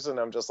interested, and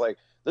I'm just like,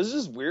 this is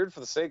just weird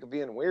for the sake of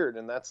being weird,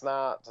 and that's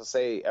not to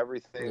say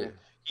everything. Yeah.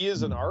 He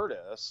is an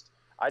artist.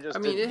 I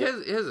mean, it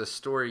has a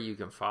story you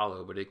can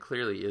follow, but it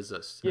clearly is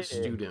a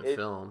student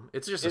film.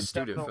 It's just a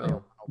student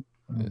film.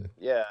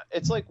 Yeah,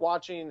 it's like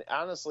watching,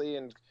 honestly,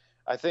 and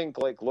I think,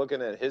 like, looking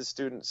at his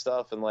student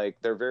stuff, and like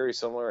they're very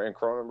similar in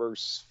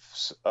Cronenberg's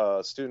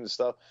student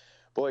stuff,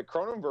 but like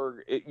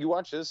Cronenberg, you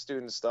watch his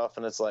student stuff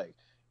and it's like,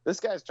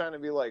 this guy's trying to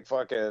be like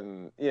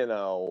fucking,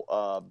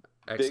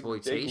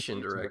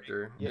 exploitation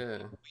director. Yeah,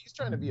 he's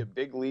trying to be a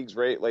big leagues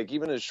rate. Like,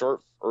 even his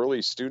short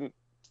early student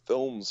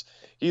films,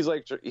 he's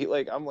like,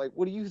 I'm like,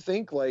 what do you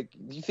think? Like,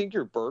 do you think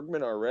you're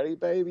Bergman already,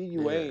 baby?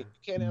 You ain't. You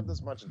can't have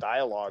this much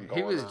dialogue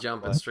going on. He was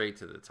jumping straight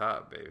to the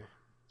top, baby.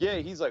 Yeah,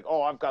 he's like,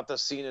 oh, I've got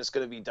this scene that's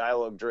going to be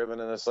dialogue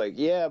driven. And it's like,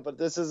 yeah, but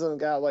this isn't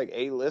got like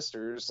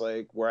A-listers,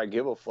 like, where I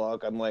give a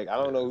fuck. I'm like, I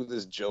don't know who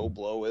this Joe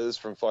Blow is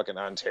from fucking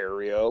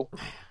Ontario.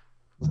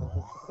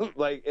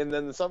 Like, and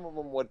then some of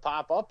them would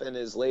pop up in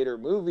his later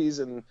movies.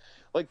 And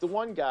like the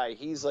one guy,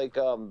 he's like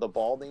the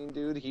balding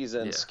dude. He's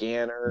in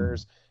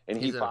Scanners.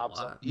 And he pops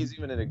up. He's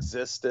even in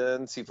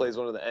Existence. He plays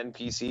one of the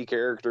NPC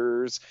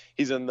characters.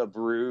 He's in The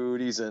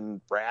Brood. He's in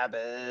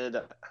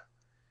Rabid.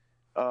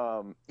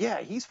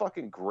 He's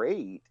fucking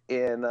great,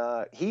 and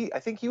I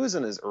think he was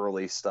in his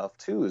early stuff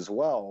too as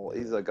well.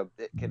 He's like a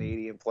bit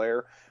Canadian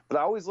player, but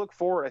I always look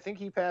forward. I think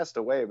he passed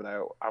away, but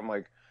I'm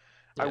like,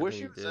 I wish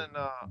he was in.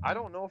 I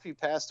don't know if he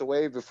passed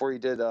away before he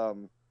did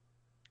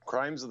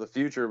Crimes of the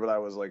Future, but I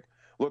was like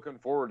looking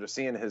forward to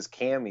seeing his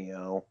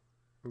cameo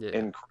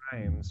in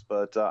Crimes,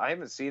 but I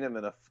haven't seen him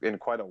in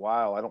quite a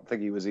while. I don't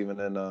think he was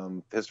even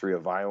in History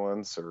of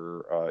Violence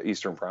or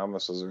Eastern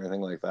Promises or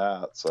anything like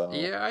that. So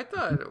I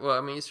thought. Well,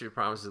 I mean, Eastern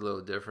Promises is a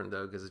little different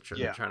though because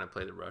they're trying to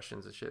play the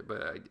Russians and shit.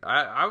 But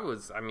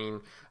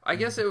I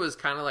guess it was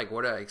kind of like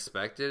what I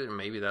expected, and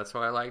maybe that's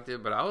why I liked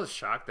it. But I was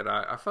shocked that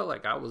I felt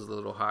like I was a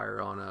little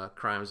higher on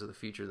Crimes of the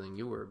Future than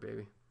you were,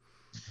 baby.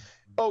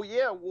 Oh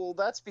yeah, well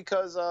that's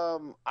because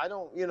I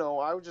don't,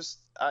 I would just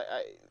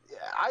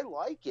I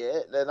like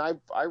it, and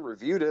I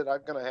reviewed it. I'm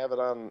gonna have it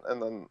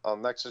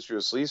on next issue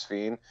of Sleaze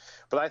Fiend,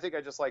 but I think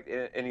I just like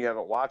it, and you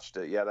haven't watched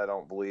it yet. I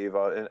don't believe.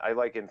 And I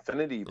like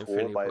Infinity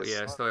Pool by his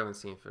son I still haven't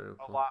seen Infinity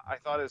Pool. A lot. I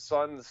thought his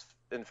son's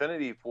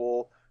Infinity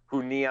Pool,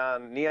 who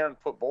Neon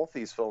put both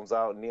these films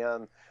out.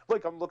 Neon,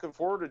 like, I'm looking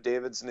forward to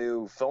David's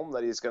new film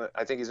that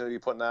I think he's gonna be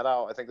putting that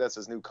out. I think that's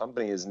his new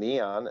company is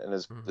Neon, and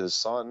his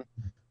son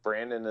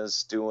Brandon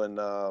is doing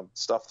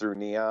stuff through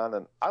Neon,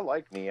 and I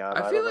like Neon.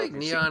 I feel like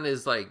Neon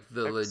is like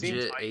the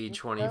legit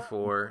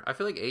A24. I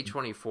feel like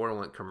A24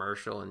 went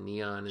commercial, and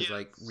Neon is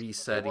like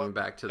resetting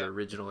back to the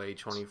original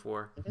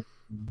A24.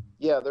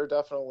 Yeah, they're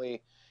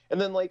definitely. And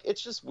then like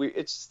it's just weird.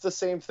 It's the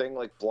same thing.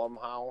 Like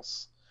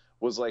Blumhouse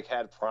was like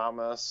had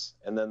promise,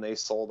 and then they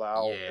sold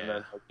out, and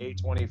then like,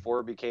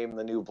 A24 became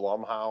the new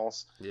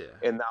Blumhouse. Yeah,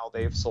 and now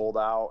they've sold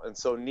out, and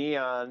so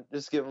Neon,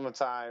 just give them a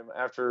time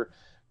after.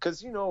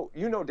 Because you know,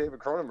 David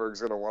Cronenberg's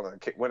going to want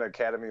to win an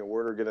Academy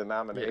Award or get a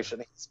nomination.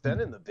 Yeah. He's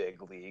been in the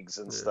big leagues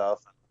and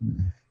stuff.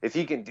 If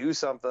he can do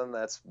something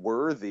that's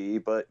worthy,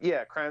 but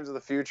yeah, Crimes of the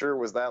Future,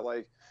 was that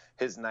like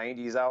his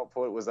 90s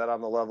output? Was that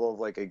on the level of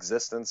like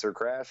Existence or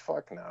Crash?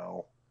 Fuck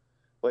no.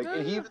 Like,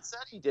 and he even said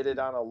he did it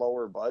on a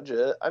lower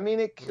budget. I mean,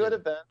 it could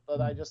have been, but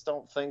I just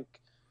don't think.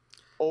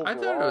 Overall, I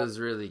thought it was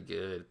really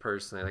good,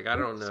 personally. Like, I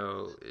don't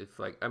know if,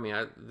 like, I mean,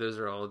 those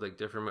are all, like,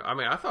 different. I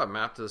mean, I thought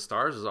Map to the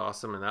Stars was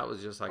awesome, and that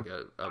was just, like,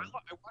 I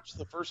watched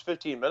the first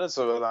 15 minutes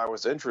of it, and I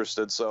was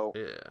interested, so...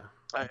 Yeah.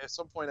 At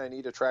some point, I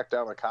need to track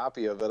down a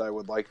copy of it. I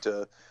would like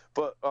to...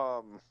 But,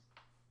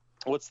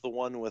 what's the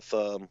one with,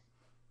 the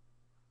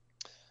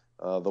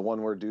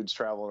one where dude's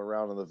traveling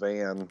around in the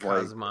van?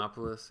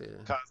 Cosmopolis,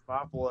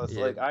 Cosmopolis.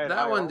 Yeah. Like,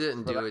 that one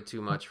didn't do it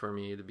too much for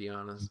me, to be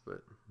honest,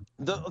 but...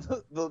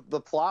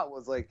 The plot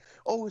was like,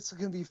 oh, it's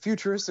going to be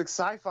futuristic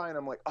sci-fi, and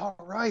I'm like, all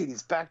right,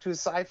 he's back to his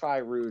sci-fi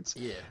roots.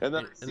 Yeah, and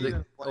then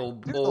the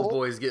old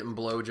boys getting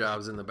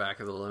blowjobs in the back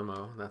of the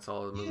limo. That's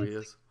all the movie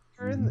is.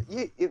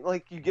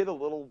 Like, you get a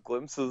little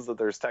glimpses that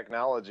there's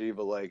technology,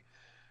 but like,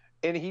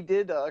 and he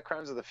did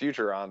Crimes of the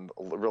Future on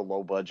a real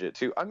low budget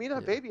too. I mean,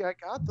 baby, I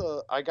got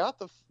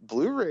the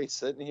Blu-ray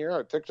sitting here.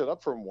 I picked it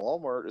up from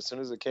Walmart as soon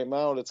as it came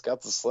out. It's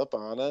got the slip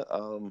on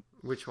it.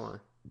 Which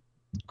one?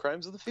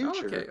 Crimes of the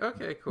Future.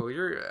 Okay, cool.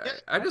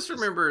 I just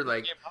remember,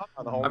 like,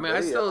 I mean,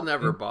 I still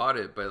never bought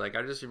it, but like,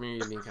 I just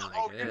remember you being kind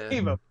of like, you didn't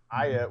even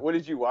buy it. What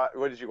did you watch?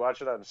 What did you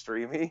watch it on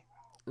Streamy?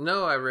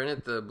 No, I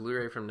rented the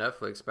Blu-ray from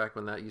Netflix back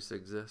when that used to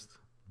exist.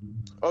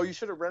 Oh, you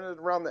should have rented it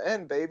around the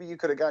end, baby. You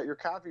could have got your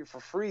copy for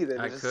free.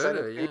 Then I could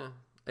have, yeah.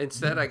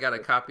 Instead, I got a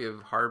copy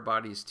of Hard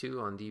Bodies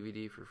 2 on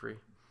DVD for free.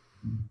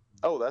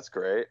 Oh, that's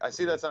great. I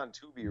see that's on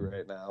Tubi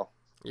right now.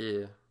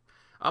 Yeah.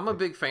 I'm a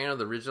big fan of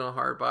the original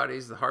Hard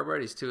Bodies. The Hard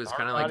Bodies 2 is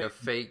kind of like a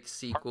fake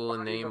sequel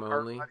in name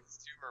only. Hard Bodies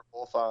 2 are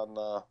both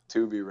on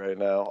Tubi right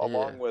now,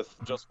 along with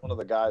Just One of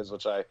the Guys,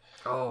 which I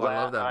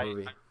love that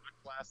movie. I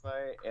watched last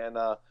night,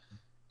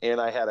 and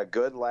I had a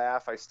good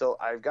laugh.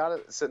 I've got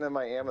it sitting in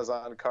my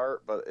Amazon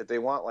cart, but they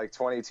want like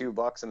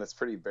 $22, and it's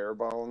pretty bare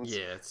bones.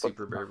 Yeah, it's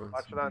super bare bones. I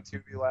watched it on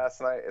Tubi last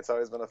night. It's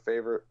always been a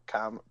favorite,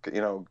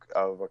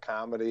 of a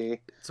comedy.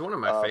 It's one of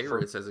my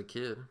favorites as a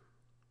kid.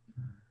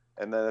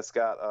 And then it's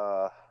got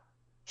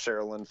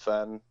Sherilyn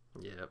Fenn.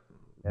 Yep.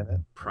 In it.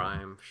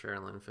 Prime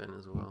Sherilyn Fenn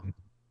as well.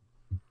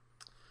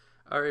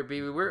 All right,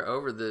 baby,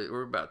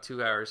 we're about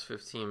 2 hours,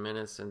 15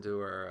 minutes into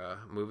our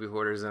movie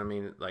hoarders. I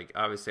mean, like,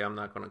 obviously I'm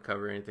not going to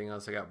cover anything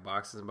else. I got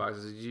boxes and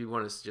boxes. Do you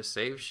want to just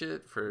save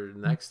shit for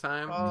next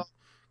time?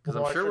 Because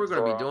I'm sure we're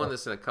going to be doing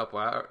this in a couple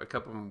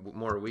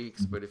more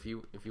weeks, but if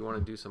you want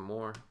to do some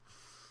more.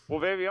 Well,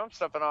 baby, I'm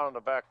stepping out on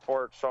the back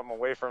porch, so I'm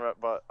away from it.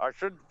 But I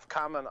should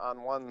comment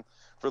on one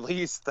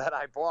release that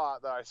I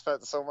bought that I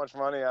spent so much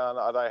money on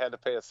that I had to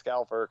pay a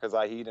scalper because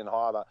I heat and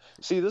hawed on.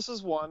 See, this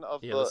is one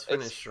of the... let's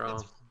finish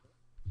strong.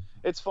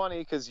 It's funny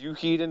because you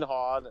heat and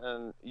hawed,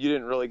 and you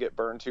didn't really get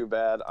burned too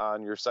bad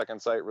on your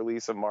second sight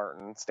release of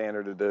Martin,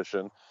 standard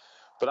edition.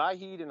 But I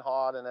heat and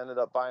hawed and ended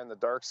up buying the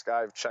Dark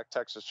Sky of Czech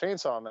Texas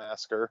Chainsaw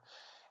Massacre.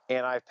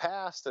 And I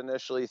passed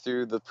initially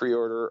through the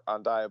pre-order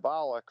on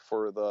Diabolic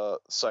for the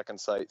Second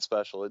Sight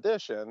Special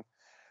Edition.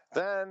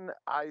 Then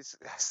I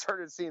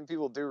started seeing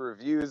people do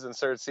reviews and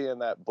started seeing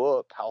that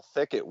book, how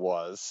thick it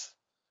was,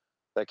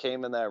 that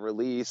came in that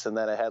release. And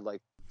then it had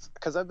like,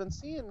 because I've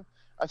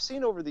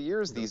seen over the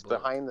years these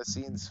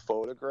behind-the-scenes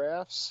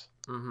photographs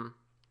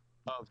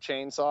of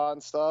Chainsaw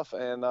and stuff.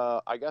 And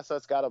I guess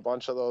that's got a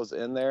bunch of those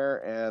in there.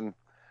 And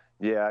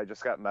yeah, I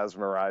just got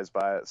mesmerized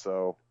by it.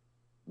 So...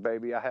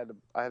 baby, I had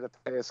to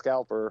pay a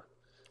scalper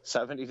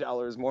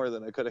 $70 more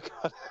than I could have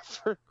got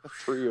for a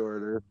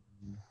pre-order.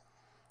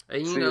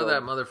 And you know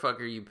that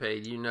motherfucker you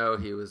paid, you know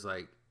he was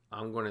like,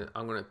 I'm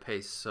gonna pay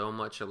so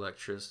much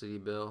electricity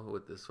bill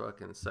with this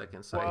fucking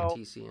second sight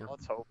TCM.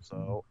 Let's hope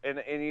so.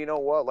 And you know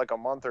what? Like a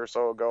month or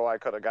so ago, I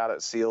could have got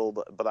it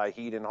sealed, but I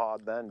heat and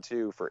hawed then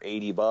too for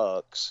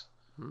 $80.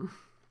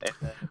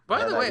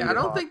 By the way, I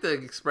don't think the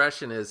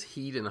expression is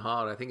heat and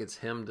hawed. I think it's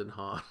hemmed and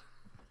hawed.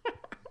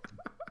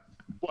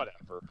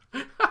 Whatever.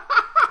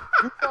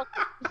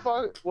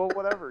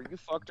 Whatever. You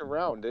fucked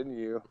around, didn't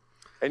you?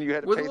 And you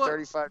had to pay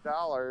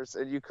 $35,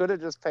 and you could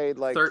have just paid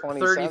like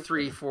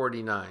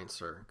 $33.49,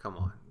 sir. Come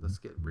on, let's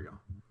get real.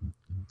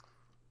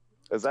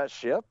 Is that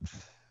shipped?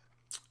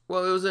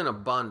 Well, it was in a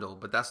bundle,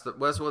 but that's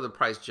what the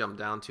price jumped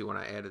down to when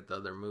I added the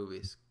other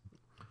movies.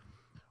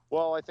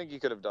 Well, I think you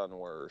could have done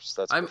worse.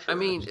 That's for sure. I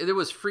mean, it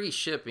was free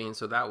shipping,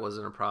 so that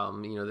wasn't a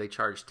problem. You know, they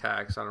charged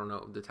tax. I don't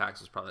know. The tax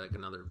was probably like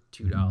another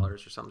 $2 or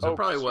something. So it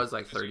probably was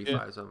like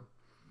 35 something.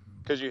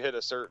 Because you hit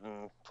a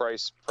certain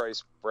price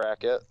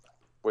bracket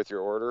with your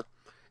order.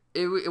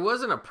 It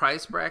wasn't a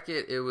price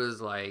bracket. It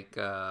was like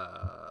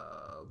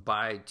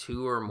buy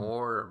 2 or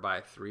more, or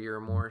buy 3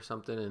 or more, or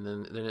something, and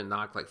then it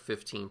knocked like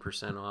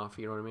 15% off.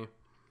 You know what I mean?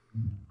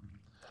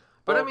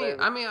 But well,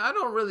 I mean, I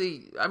don't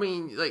really. I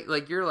mean,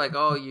 like you're like,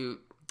 oh, you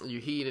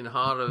heat and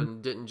hot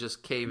and didn't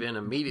just cave in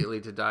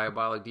immediately to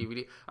Diabolic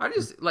DVD.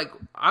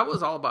 I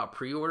was all about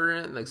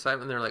pre-ordering it and the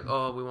excitement. They're like,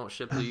 oh, we won't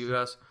ship to the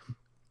U.S.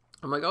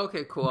 I'm like,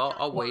 okay, cool.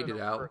 I'll wait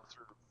it out.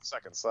 Through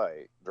second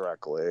site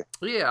directly.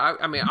 Yeah,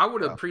 I mean, I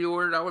would have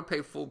pre-ordered. I would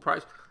pay full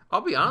price.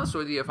 I'll be honest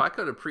with you. If I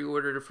could have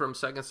pre-ordered it from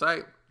second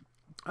site,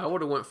 I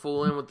would have went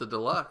full in with the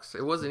deluxe.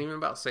 It wasn't even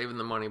about saving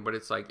the money, but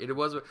it's like it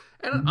was.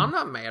 And I'm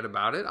not mad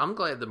about it. I'm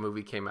glad the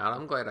movie came out.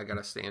 I'm glad I got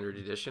a standard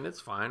edition. It's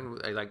fine.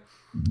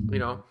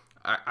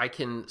 I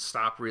can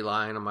stop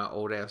relying on my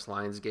old ass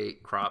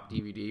Lionsgate crop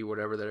DVD,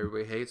 whatever that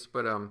everybody hates.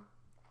 But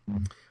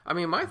I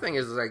mean, my thing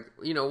is like,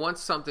 you know,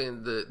 once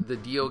something the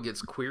deal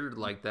gets queered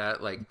like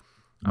that, like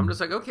I'm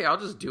just like, okay, I'll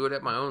just do it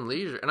at my own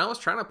leisure. And I was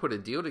trying to put a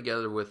deal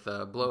together with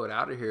Blow It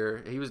Out of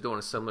Here. He was doing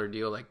a similar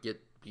deal, like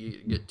get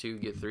 2,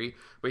 get 3,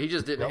 but he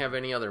just didn't have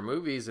any other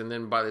movies. And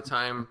then by the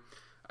time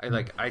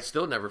I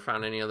still never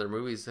found any other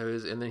movies of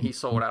his, and then he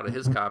sold out of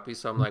his copy.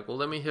 So I'm like, well,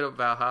 let me hit up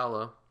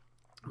Valhalla.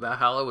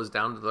 Valhalla was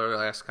down to their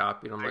last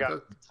copy, and I'm like,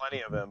 got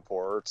plenty of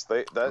imports.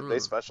 They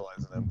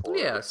specialize in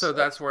imports. Yeah, so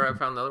that's where I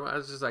found the other one. I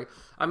was just like,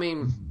 I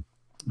mean,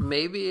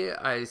 maybe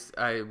I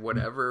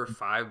whatever,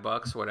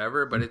 $5,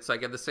 whatever, but it's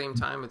like at the same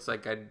time, it's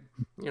like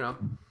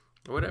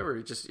whatever.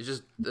 It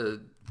just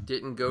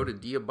didn't go to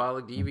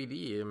Diabolic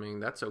DVD. I mean,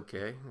 that's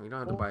okay. We don't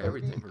have to buy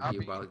everything from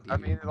Diabolic DVD. I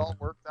mean, it all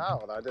worked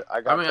out. I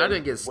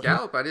didn't get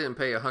scalp. I didn't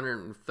pay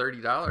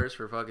 $130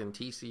 for fucking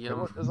TCM.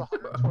 It was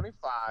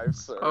 $125.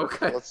 So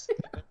okay.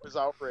 It was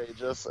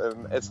outrageous,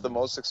 and it's the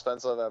most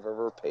expensive I've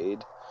ever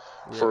paid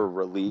for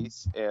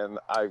release. And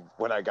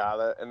when I got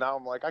it, and now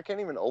I'm like, I can't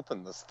even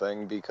open this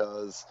thing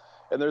because.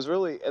 And it's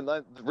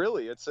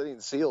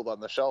sitting sealed on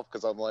the shelf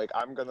because I'm like,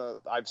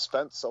 I've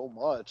spent so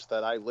much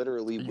that I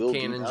literally will.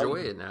 You can't enjoy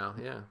it now,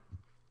 yeah.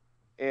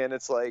 And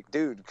it's like,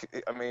 dude,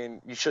 I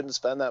mean, you shouldn't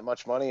spend that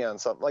much money on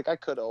something. Like, I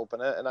could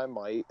open it, and I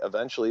might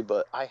eventually,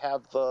 but I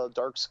have the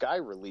Dark Sky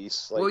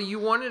release. Like, well, you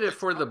wanted it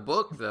for the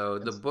book, though.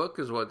 The book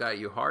is what got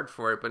you hard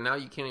for it, but now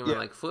you can't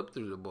even, flip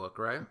through the book,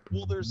 right?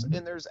 Well,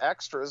 there's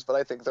extras, but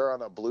I think they're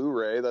on a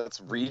Blu-ray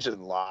that's region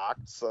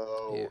locked,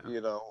 so,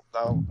 now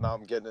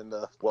I'm getting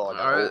into, all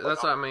right,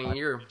 that's what I mean,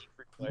 you're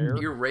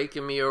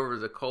raking me over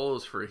the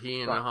coals for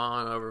he and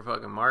Han over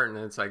fucking Martin.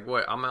 And it's like,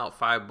 what? I'm out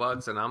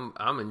 $5 and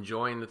I'm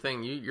enjoying the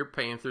thing. You're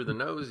paying through the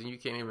nose and you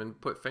can't even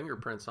put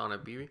fingerprints on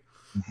it, baby.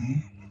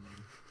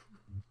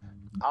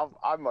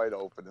 I might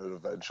open it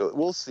eventually.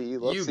 We'll see.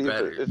 Let's see.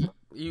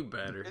 You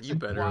better.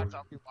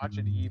 I'll be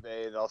watching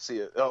eBay and I'll see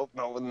it. Oh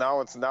no!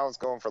 Now it's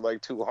going for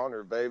like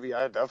 $200, baby.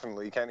 I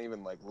definitely can't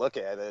even look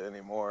at it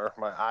anymore.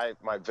 My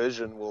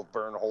vision will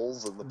burn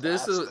holes in the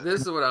plastic.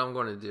 This is what I'm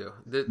going to do.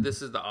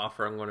 This is the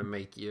offer I'm going to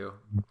make you.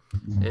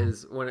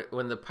 Is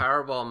when the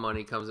Powerball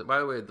money comes in. By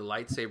the way, the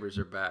lightsabers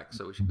are back,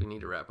 so we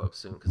need to wrap up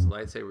soon because the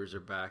lightsabers are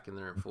back and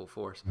they're in full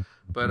force.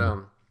 But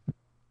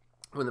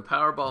when the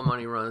Powerball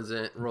money rolls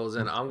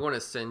in, I'm going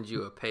to send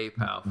you a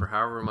PayPal for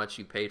however much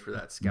you paid for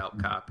that scalp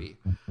copy.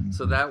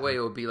 So that way it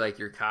will be like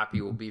your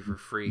copy will be for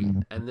free.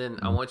 And then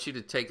I want you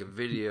to take a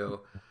video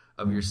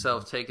of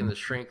yourself taking the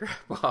shrink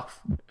wrap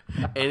off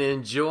and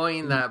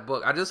enjoying that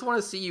book. I just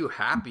want to see you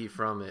happy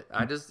from it.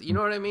 You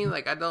know what I mean?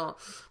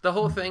 The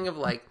whole thing of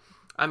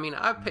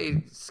I've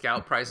paid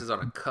scalp prices on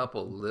a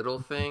couple little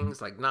things,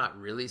 not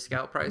really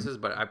scalp prices,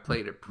 but I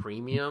played a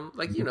premium,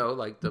 like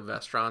the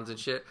Vestrons and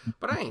shit.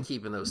 But I ain't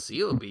keeping those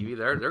sealed, BB.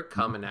 They're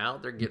coming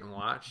out, they're getting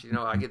watched.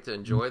 I get to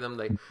enjoy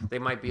them. They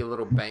might be a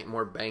little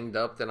more banged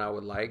up than I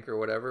would like or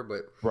whatever,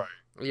 but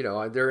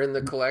they're in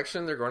the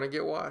collection. They're going to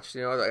get watched.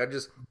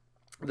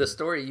 The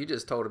story you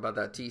just told about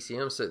that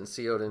TCM sitting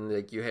sealed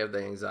and you have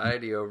the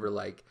anxiety over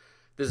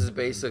this is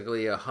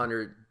basically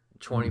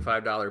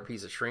 $125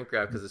 piece of shrink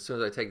wrap because as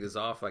soon as I take this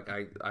off,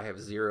 I have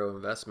zero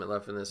investment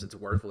left in this. It's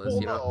worthless.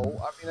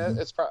 No, I mean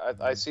it's probably,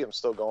 I see them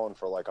still going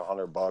for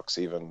 $100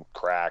 even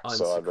cracked.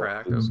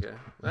 Cracked. Okay,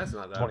 that's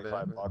not that $25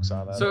 bad. on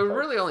that. So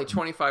really only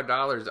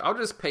 $25. I'll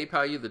just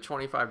PayPal you the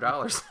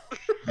 $25.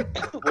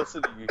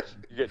 Listen, you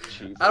get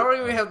cheap. I don't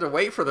even have to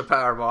wait for the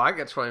Powerball. I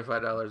got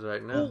 $25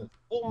 right now.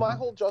 Well, my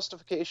whole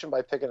justification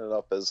by picking it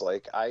up is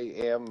I'm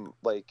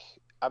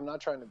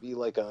not trying to be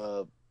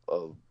a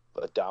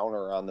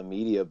downer on the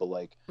media,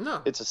 but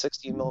no. It's a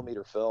 16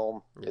 millimeter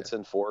film. Yeah. It's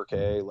in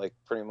 4K.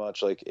 Pretty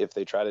much if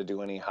they try to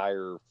do any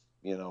higher,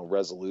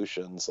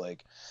 resolutions,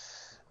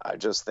 I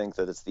just think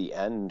that it's the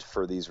end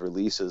for these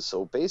releases.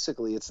 So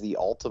basically it's the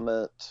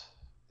ultimate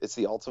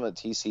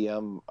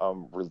TCM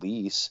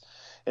release.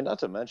 And not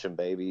to mention,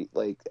 baby,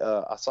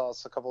 I saw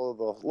a couple of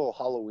the little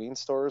Halloween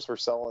stores were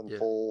selling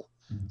full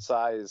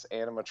size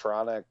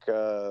animatronic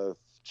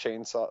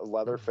chainsaw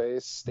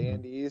Leatherface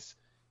standees,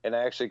 and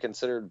I actually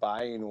considered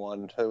buying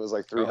one. It was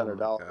like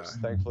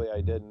 $300. Thankfully,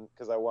 I didn't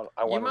because I want.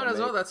 You might as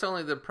well. That's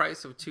only the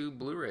price of 2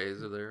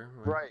 Blu-rays are there.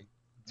 Right.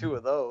 2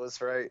 of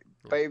those, right,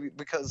 baby?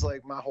 Because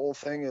like my whole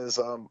thing is,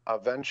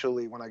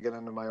 eventually when I get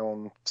into my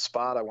own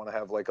spot, I want to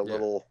have like a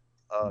little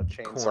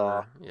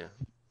chainsaw,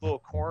 little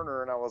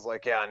corner, and I was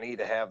like, I need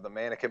to have the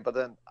mannequin. But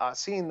then I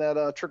seen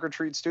that Trick or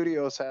Treat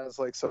Studios has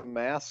like some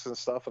masks and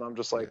stuff, and I'm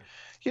just like,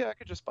 I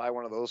could just buy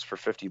one of those for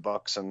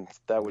 $50, and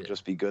that would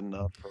just be good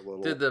enough for a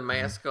little. Did the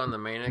mask on the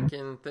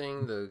mannequin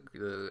thing, the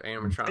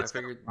animatronic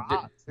figure,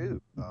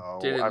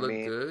 did it look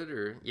good,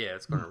 or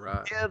it's gonna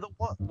rot? Yeah, the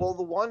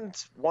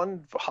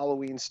one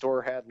Halloween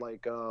store had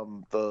like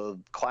the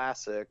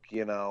classic,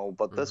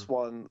 but this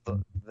one,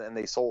 and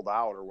they sold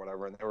out or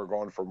whatever, and they were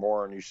going for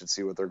more, and you should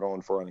see what they're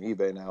going for on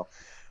eBay now.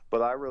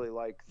 But I really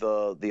like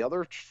the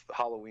other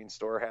Halloween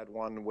store had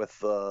one with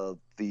the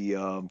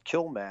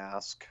kill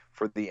mask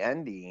for the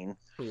ending,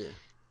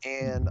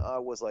 and I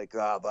was like,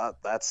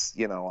 that's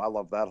I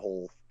love that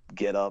whole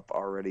get up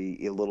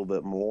already a little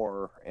bit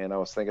more, and I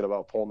was thinking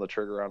about pulling the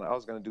trigger on it. I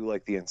was going to do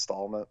like the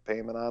installment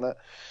payment on it,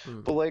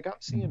 but like I'm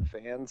seeing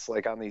fans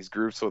like on these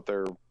groups with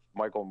their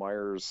Michael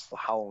Myers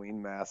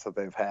Halloween masks that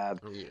they've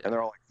had, and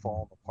they're all like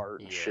falling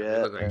apart and shit.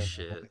 They look like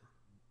shit.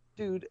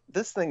 Dude,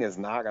 this thing is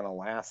not going to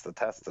last the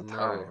test of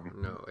time.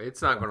 No,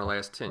 it's not going to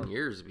last 10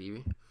 years,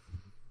 baby.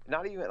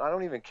 Not even, I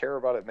don't even care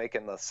about it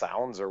making the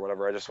sounds or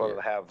whatever. I just wanted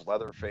to have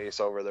Leatherface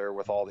over there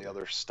with all the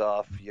other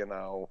stuff,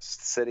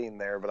 sitting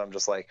there. But I'm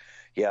just like,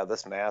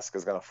 this mask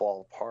is going to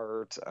fall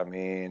apart. I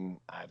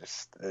mean, I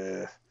just...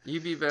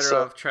 You'd be better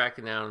off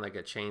tracking down like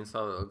a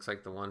chainsaw that looks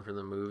like the one from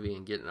the movie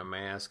and getting a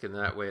mask. And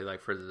that way,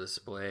 like for the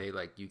display,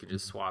 like you could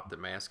just swap the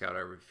mask out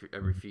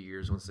every few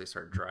years once they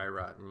start dry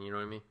rotting. You know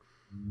what I mean?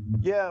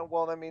 Yeah,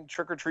 well, I mean,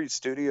 Trick or Treat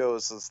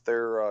Studios is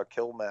their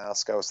kill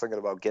mask. I was thinking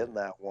about getting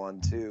that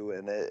one too,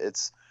 and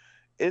it's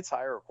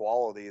higher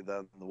quality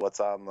than what's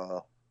on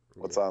the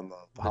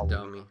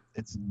dummy.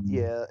 It's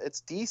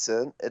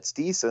decent. It's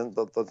decent,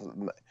 but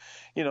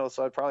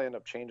so I'd probably end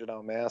up changing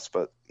out masks.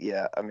 But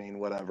I mean,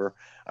 whatever.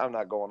 I'm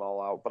not going all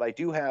out, but I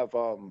do have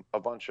a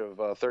bunch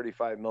of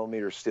 35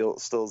 millimeter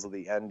stills of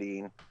the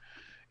ending.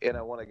 And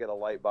I want to get a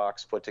light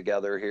box put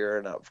together here,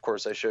 and of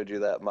course I showed you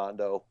that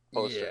Mondo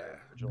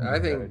poster. I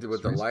think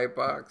with the light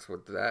box,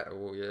 with that,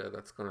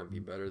 that's going to be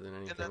better than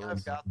anything else. And then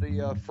I've got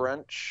the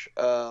French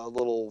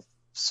little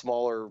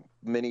smaller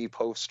mini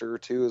poster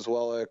too, as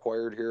well. I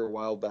acquired here a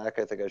while back.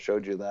 I think I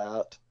showed you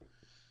that.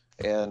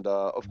 And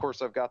of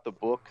course I've got the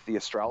book, the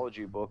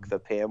astrology book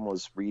that Pam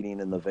was reading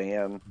in the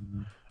van.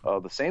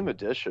 The same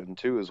edition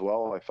too, as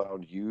well. I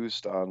found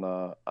used on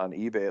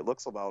eBay. It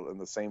looks about in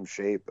the same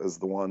shape as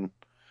the one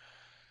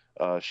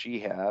she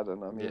had,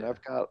 and I mean,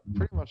 I've got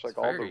pretty much like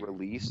all the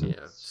releases.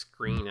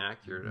 Screen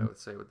accurate, I would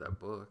say, with that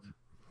book.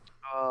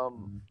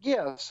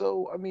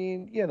 So I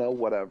mean,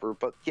 whatever.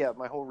 But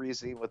my whole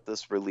reasoning with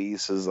this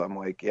release is I'm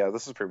like,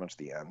 this is pretty much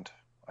the end,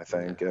 I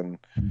think, and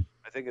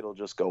I think it'll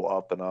just go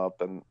up and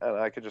up, and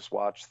I could just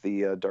watch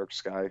the Dark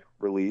Sky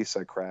release.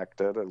 I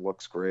cracked it. It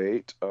looks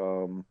great.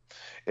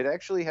 It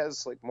actually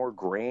has like more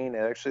grain. It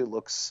actually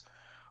looks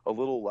a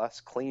little less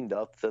cleaned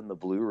up than the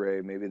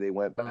Blu-ray. Maybe they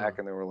went back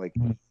and they were like,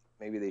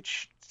 maybe they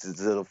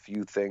did a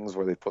few things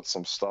where they put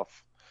some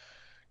stuff,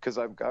 because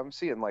I'm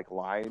seeing like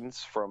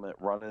lines from it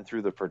running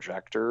through the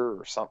projector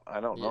or something. I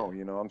don't know.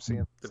 I'm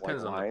seeing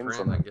depends like on lines.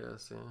 the print, I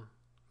guess.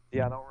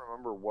 I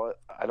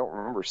don't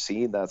remember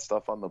seeing that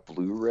stuff on the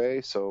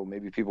Blu-ray. So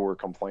maybe people were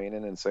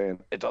complaining and saying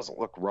it doesn't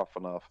look rough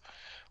enough.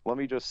 Let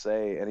me just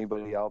say,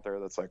 anybody out there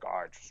that's like,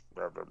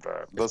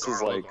 this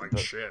is like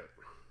shit.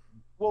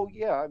 Well,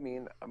 I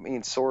mean,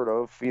 sort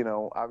of.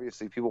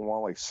 Obviously, people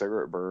want like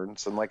cigarette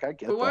burns, and like I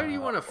get. But why do you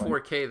want a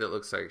 4K that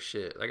looks like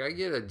shit? Like I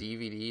get a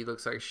DVD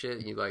looks like shit,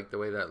 and you like the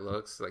way that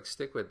looks. Like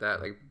stick with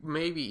that. Like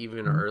maybe even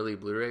an early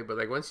Blu-ray, but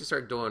like once you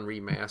start doing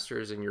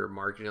remasters and you're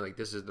marketing like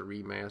this is the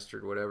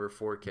remastered whatever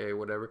 4K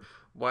whatever.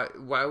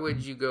 Why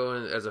would you go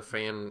in as a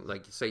fan,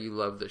 like say you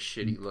love the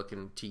shitty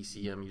looking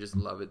TCM, you just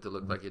love it to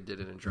look like it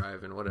did in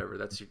Drive-In, whatever.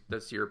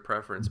 That's your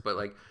preference, but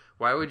like.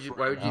 Why would you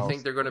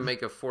think they're going to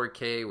make a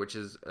 4K, which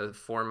is a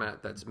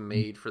format that's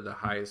made for the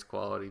highest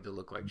quality, to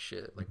look like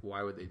shit? Like,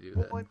 why would they do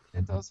that? Well,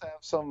 it does have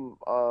some,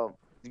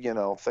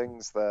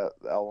 things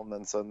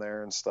elements in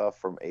there and stuff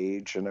from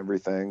age and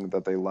everything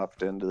that they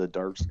left into the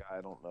Dark Sky.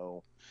 I don't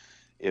know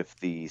if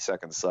the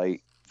Second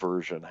Sight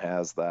version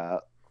has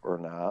that or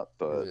not,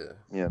 but,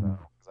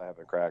 because I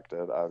haven't cracked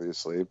it,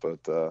 obviously.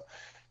 But,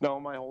 no,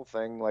 my whole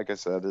thing, like I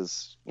said,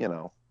 is,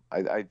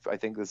 I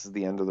think this is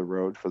the end of the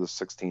road for the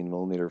 16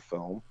 millimeter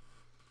film.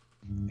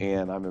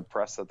 And I'm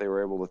impressed that they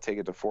were able to take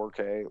it to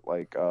 4K.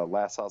 Like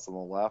Last House on the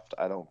Left,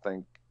 I don't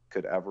think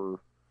could ever.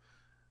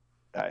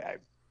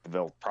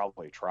 They'll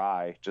probably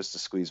try just to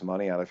squeeze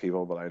money out of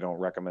people, but I don't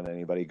recommend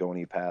anybody go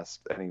any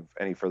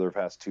further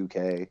past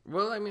 2K.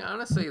 Well, I mean,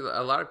 honestly,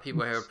 a lot of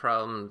people have a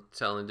problem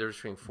telling the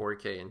difference between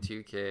 4K and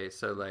 2K.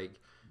 So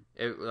like,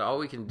 all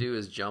we can do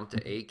is jump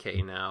to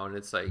 8K now, and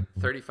it's like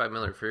 35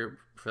 millimeter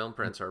film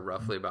prints are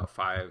roughly about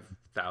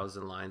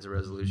 1,000 lines of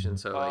resolution.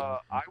 So like,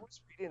 I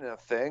was reading a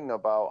thing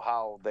about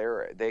how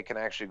they can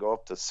actually go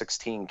up to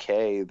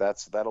 16K.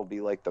 That'll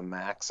be like the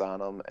max on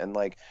them, and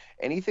like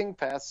anything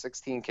past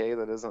 16K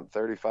that isn't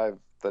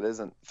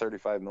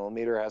 35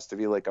 millimeter has to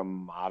be like a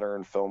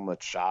modern film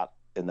that's shot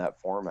in that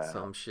format.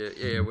 some shit,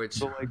 yeah. Which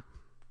So like,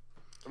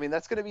 I mean,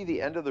 that's going to be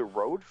the end of the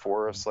road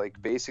for us.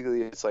 Like,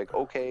 basically, it's like,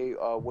 okay,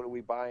 what are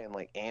we buying?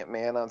 Like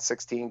Ant-Man on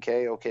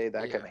 16K. Okay,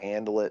 that can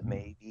handle it,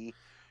 maybe.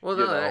 Well,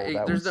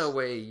 no, there's no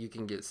way you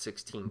can get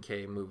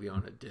 16K movie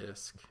on a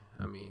disc.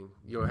 I mean,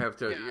 you'll have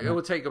to. Yeah, it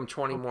will take them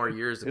 20 more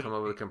years to come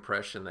up with a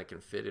compression that can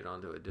fit it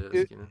onto a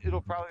disc.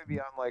 It'll probably be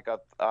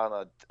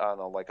on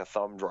a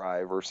thumb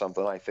drive or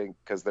something. I think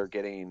because they're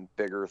getting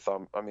bigger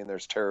thumb. I mean,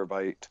 there's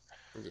terabyte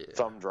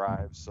thumb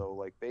drives. So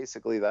like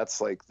basically,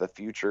 that's like the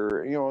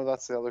future. You know,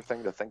 that's the other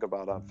thing to think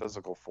about on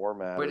physical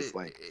format. But it's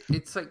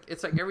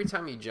like every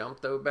time you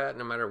jump though, Bat,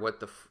 no matter what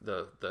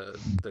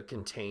the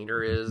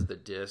container is, the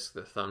disc,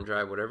 the thumb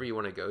drive, whatever you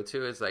want to go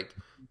to, it's like.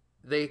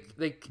 They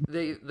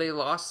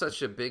lost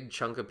such a big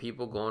chunk of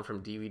people going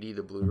from DVD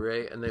to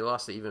Blu-ray, and they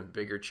lost an even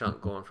bigger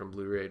chunk going from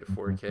Blu-ray to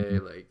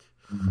 4K. Like,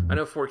 I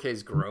know 4K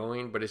is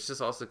growing, but it's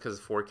just also because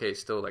 4K is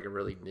still like a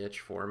really niche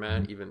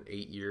format, even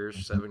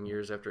 7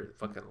 years after it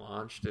fucking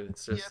launched, and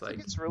it's just I think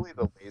it's really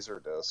the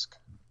Laserdisc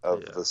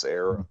of this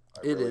era.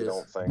 I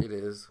don't think it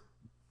is.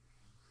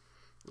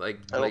 Like,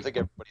 I don't think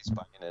everybody's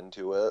buying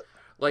into it.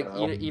 Like,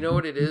 you know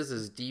what it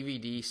is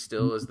DVD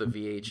still is the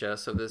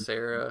VHS of this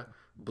era.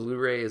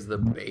 Blu-ray is the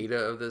beta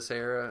of this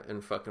era,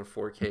 and fucking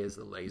 4K is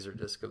the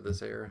Laserdisc of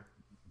this era.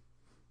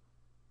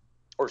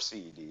 Or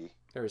CED.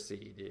 Or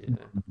CED, yeah.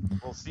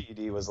 Well,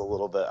 CED was a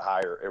little bit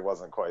higher. It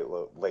wasn't quite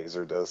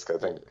Laserdisc, I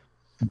think.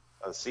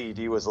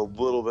 CED was a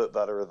little bit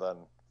better than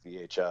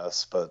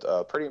VHS,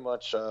 but pretty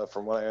much,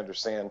 from what I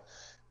understand,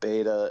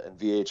 beta and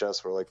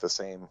VHS were like the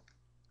same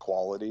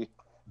quality.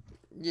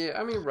 Yeah,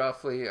 I mean,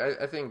 roughly.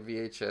 I think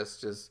VHS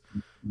just...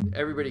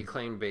 Everybody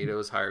claimed beta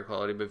was higher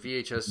quality, but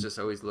VHS just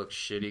always looked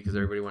shitty because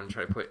everybody wanted to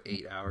try to put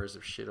 8 hours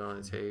of shit on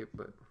a tape.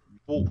 But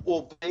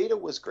well, beta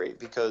was great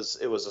because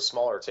it was a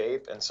smaller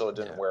tape, and so it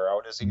didn't wear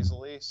out as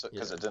easily,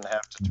 because it didn't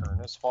have to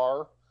turn as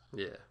far.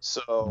 Yeah.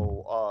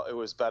 So it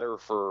was better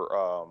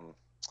for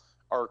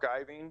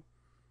archiving,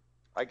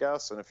 I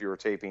guess, and if you were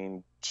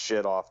taping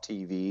shit off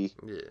TV.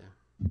 Yeah.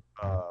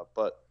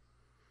 But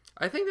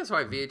I think that's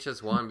why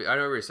VHS won. I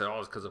know everybody said, "Oh,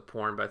 it's because of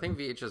porn," but I think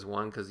VHS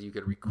won because you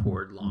could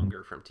record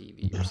longer from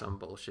TV or some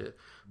bullshit.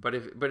 But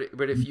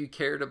if you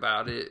cared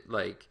about it,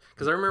 like,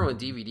 because I remember when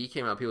DVD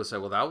came out, people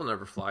said, "Well, that will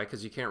never fly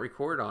because you can't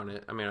record on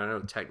it." I mean, I know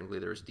technically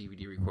there's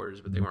DVD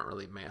recorders, but they weren't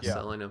really mass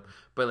selling them.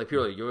 But like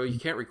people are like, you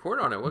can't record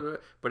on it.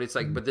 But it's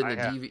like, but then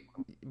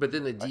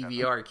the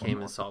DVR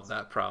came and solved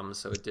that problem,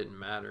 so it didn't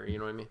matter. You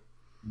know what I mean?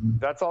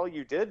 That's all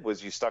you did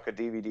was you stuck a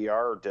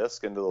DVD-R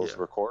disc into those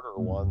recorder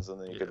ones,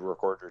 and then you could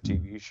record your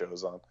TV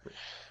shows on.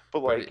 But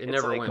like, it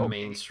never went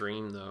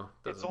mainstream though.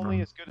 It's only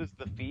as good as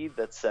the feed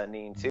that's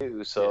sending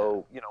too.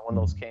 So when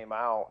those came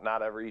out,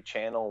 not every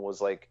channel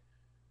was like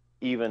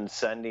even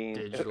sending.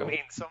 Digital. I mean,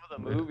 some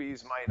of the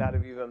movies might not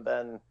have even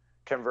been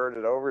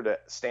converted over to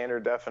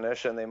standard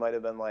definition. They might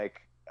have been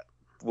like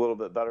a little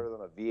bit better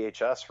than a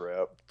VHS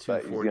rip.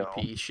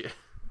 240p shit.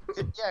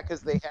 Yeah,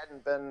 because they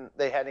hadn't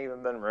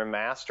even been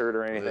remastered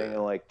or anything,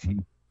 and like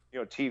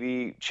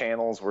TV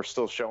channels were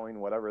still showing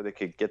whatever they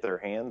could get their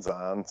hands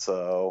on.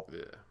 So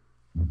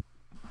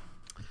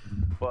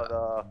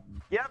but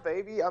yeah,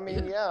 baby. I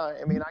mean,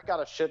 I mean, I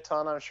got a shit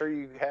ton. I'm sure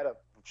you had a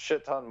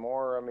shit ton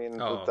more. I mean,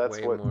 that's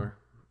way what more.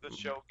 The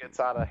show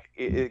gets out of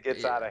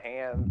out of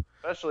hand,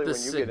 especially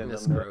when you get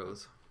into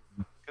grows.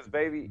 Because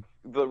baby,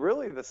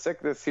 the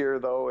sickness here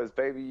though is,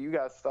 baby, you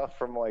got stuff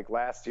from like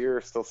last year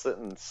still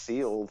sitting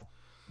sealed.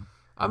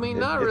 I mean,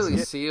 not really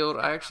sealed.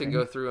 I actually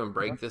go through and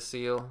break the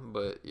seal,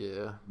 but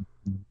yeah.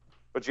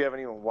 But you haven't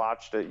even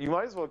watched it. You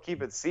might as well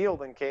keep it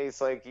sealed in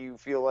case, like, you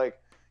feel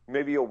like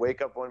maybe you'll wake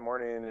up one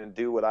morning and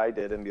do what I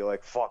did and be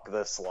like, "Fuck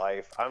this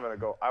life. I want to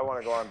go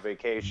on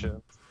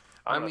vacation.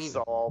 I'm gonna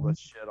sell all this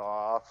shit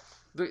off."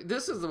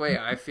 This is the way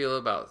I feel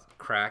about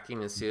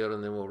cracking and sealed,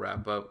 and then we'll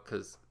wrap up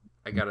because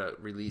I gotta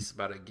release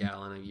about a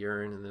gallon of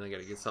urine, and then I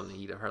gotta get something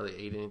to eat. I hardly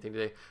ate anything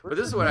today. But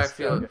this is what I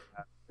feel.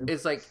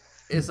 It's like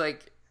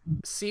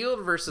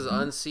sealed versus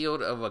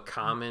unsealed of a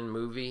common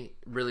movie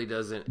really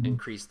doesn't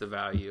increase the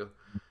value.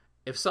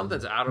 If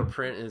something's out of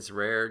print and it's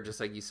rare, just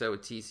like you said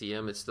with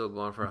TCM, it's still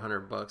going for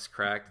 $100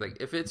 cracked. Like,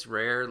 if it's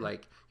rare,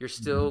 like, you're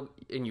still,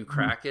 and you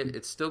crack it,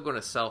 it's still going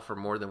to sell for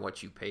more than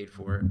what you paid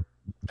for it.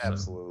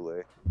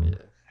 Absolutely. Yeah.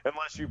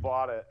 Unless you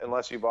bought it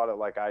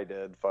like I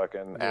did,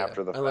 fucking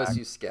after the fact. Unless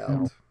you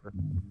scalped.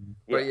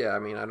 But yeah, I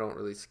mean, I don't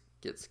really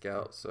get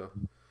scalped, so.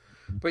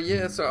 But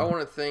yeah, so I want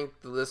to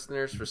thank the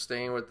listeners for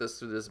staying with us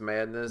through this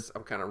madness.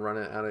 I'm kind of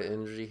running out of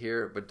energy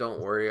here, but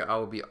don't worry, I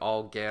will be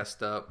all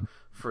gassed up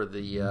for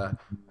the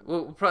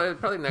well,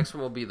 probably next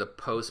one will be the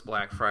post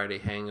Black Friday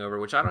hangover,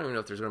 which I don't even know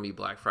if there's going to be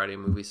Black Friday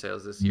movie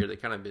sales this year. They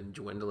kind of been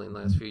dwindling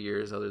last few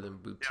years, other than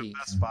boutiques.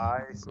 Best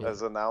Buy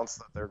has announced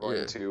that they're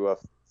going to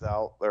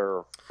out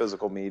their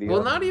physical media.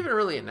 Well, not even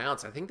really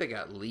announced. I think they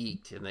got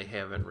leaked, and they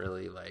haven't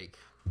really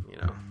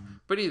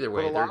But either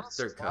way, they're cuts.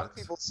 A lot of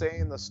people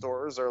saying the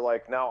stores are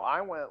like. Now,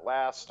 I went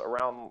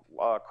around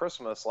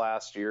Christmas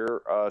last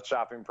year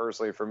shopping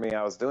personally for me.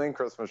 I was doing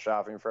Christmas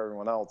shopping for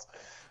everyone else.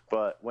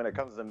 But when it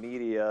comes to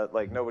media,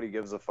 like nobody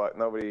gives a fuck.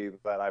 Nobody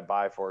that I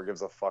buy for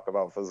gives a fuck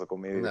about physical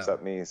media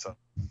except me. So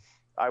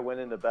I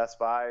went into Best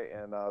Buy,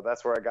 and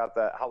that's where I got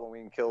that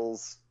Halloween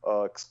Kills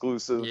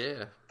exclusive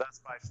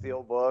Best Buy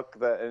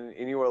Steelbook.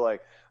 And you were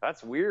like,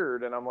 that's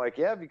weird. And I'm like,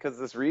 yeah, because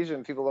this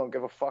region people don't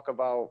give a fuck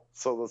about,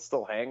 so it's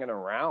still hanging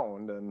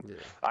around. And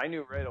I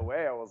knew right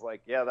away. I was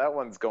like, yeah, that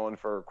one's going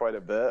for quite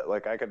a bit.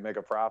 Like I could make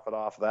a profit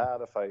off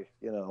that if I,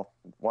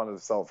 wanted to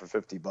sell it for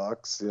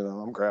 $50.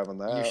 I'm grabbing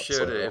that. You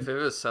should if it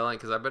was selling,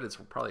 because I bet it's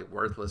probably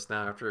worthless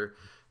now after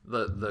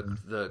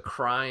the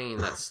crying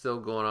that's still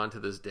going on to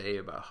this day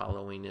about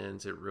Halloween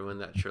Ends. It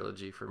ruined that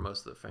trilogy for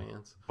most of the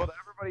fans. But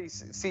everybody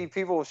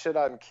people shit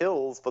on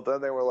Kills, but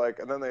then they were like,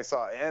 and then they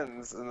saw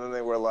Ends, and then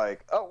they were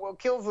like, oh well,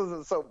 Kills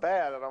isn't so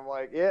bad, and I'm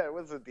like, yeah,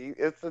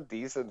 it's a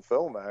decent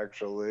film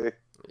actually.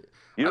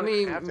 You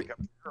don't have to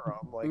compare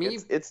them. Like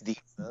it's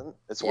decent,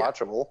 it's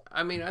watchable.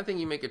 I mean, I think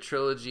you make a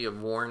trilogy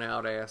of worn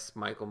out ass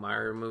Michael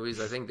Myers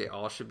movies. I think they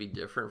all should be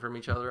different from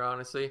each other,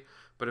 honestly.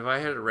 But if I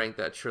had to rank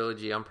that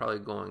trilogy, I'm probably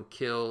going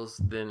Kills,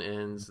 then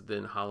Ends,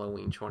 then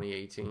Halloween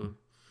 2018.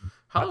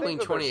 Halloween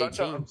 2018. Such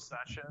an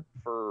obsession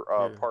for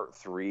part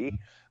 3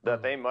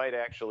 that they might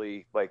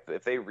actually, like,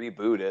 if they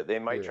reboot it, they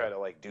might try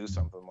to do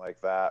something like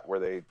that where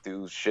they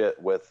do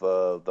shit with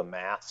the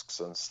masks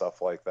and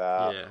stuff like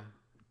that. Yeah.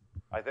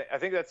 I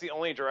think that's the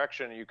only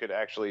direction you could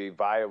actually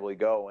viably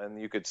go, and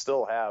you could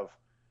still have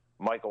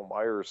Michael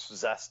Myers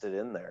zested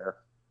in there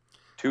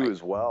too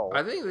as well.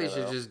 I think they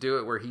should just do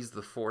it where he's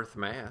the fourth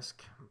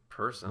mask,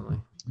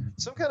 personally.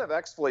 Some kind of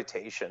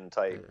exploitation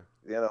type,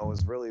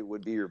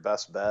 would be your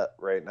best bet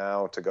right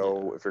now to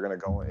go if you're going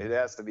to go. It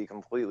has to be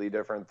completely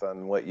different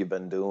than what you've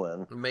been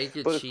doing. Make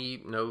it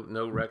cheap,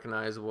 no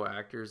recognizable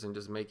actors, and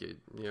just make it,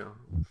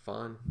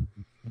 fun.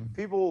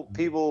 People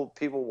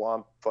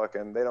want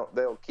fucking.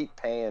 They'll keep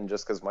paying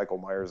just because Michael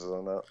Myers is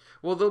in it.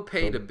 Well, they'll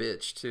pay to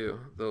bitch too.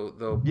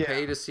 They'll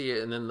pay to see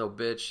it, and then they'll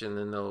bitch, and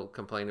then they'll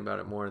complain about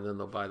it more, and then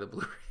they'll buy the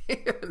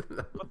Blu-ray.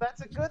 But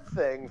that's a good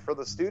thing for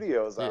the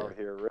studios out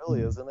here,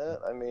 really, isn't it?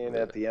 I mean,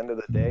 at the end of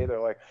the day, they're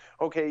like,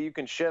 okay, you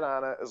can shit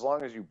on it as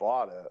long as you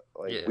bought it.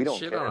 Like, we don't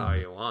shit care. on it all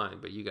you want,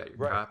 but you got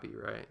your copy,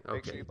 right? Okay.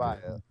 Make sure you buy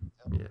it.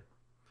 Yeah.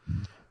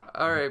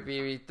 All right,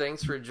 BB,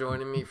 thanks for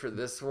joining me for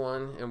this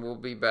one, and we'll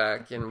be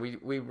back. And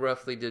we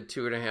roughly did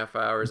 2.5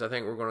 hours. I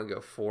think we're going to go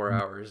 4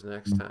 hours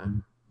next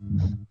time.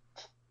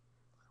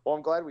 Well,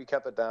 I'm glad we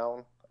kept it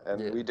down,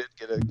 and we did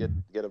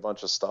get a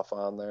bunch of stuff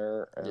on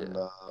there, and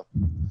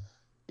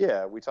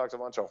we talked a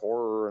bunch of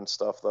horror and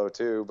stuff though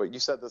too. But you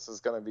said this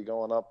is going to be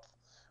going up.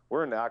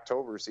 We're in the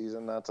October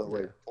season, not to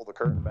pull the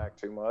curtain back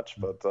too much,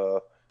 but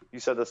you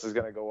said this is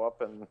going to go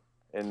up in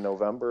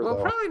November. Well,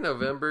 probably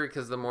November,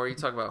 because the more you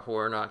talk about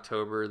horror in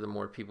October, the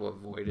more people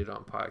avoid it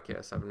on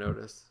podcasts, I've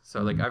noticed.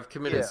 So, I've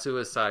committed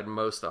suicide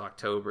most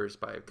Octobers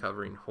by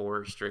covering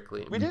horror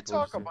strictly. We did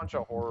talk a bunch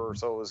of horror,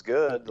 so it was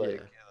good.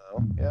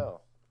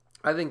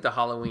 I think the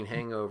Halloween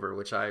Hangover,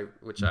 which I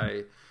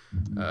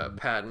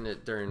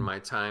patented during my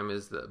time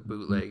as the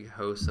bootleg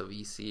host of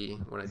EC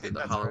when I did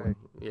the Halloween,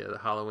 the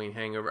Halloween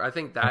Hangover. I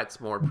think that's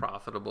more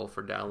profitable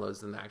for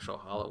downloads than the actual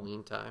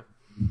Halloween time.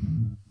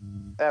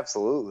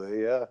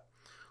 Absolutely, yeah.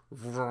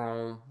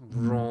 Vroom,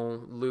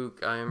 vroom.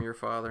 Luke, I am your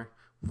father.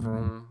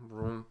 Vroom,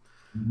 vroom.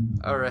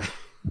 All right.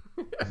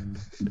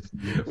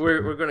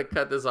 we're going to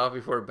cut this off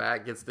before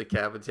Bat gets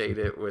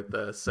decapitated with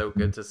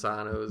Ahsoka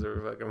Tessano's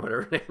or fucking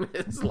whatever her name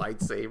is,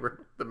 lightsaber,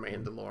 the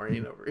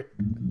Mandalorian over here.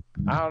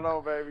 I don't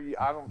know, baby.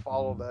 I don't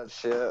follow that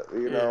shit,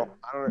 you know.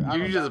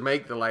 You just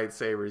make the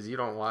lightsabers. You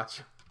don't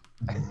watch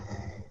them.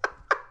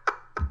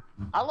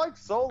 I like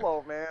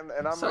Solo, man,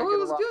 and I'm going to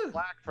get a lot of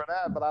flack for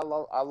that, but I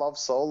love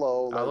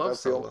Solo. I love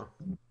Solo.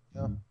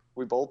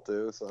 We both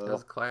do. So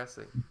that's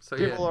classic. So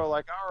people are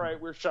like, all right,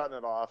 we're shutting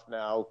it off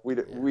now.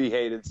 We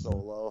hated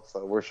Solo,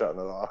 so we're shutting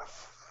it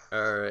off.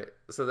 All right,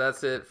 so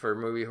that's it for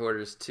Movie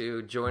Hoarders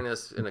 2. Join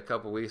us in a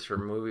couple weeks for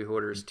Movie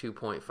Hoarders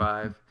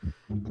 2.5.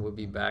 We'll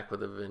be back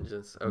with a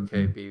vengeance.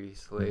 Okay,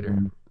 BBs, later.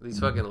 These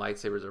fucking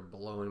lightsabers are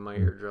blowing my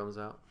eardrums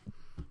out.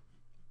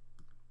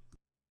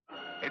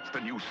 It's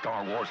the new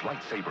Star Wars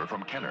lightsaber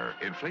from Kenner.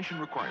 Inflation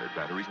required,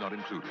 batteries not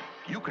included.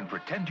 You can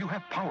pretend you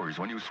have powers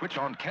when you switch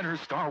on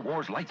Kenner's Star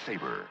Wars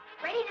lightsaber.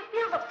 Ready to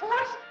feel the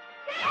Force?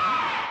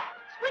 Yeah!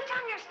 Switch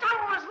on your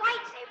Star Wars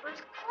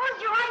lightsabers,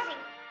 close your eyes and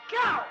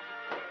go!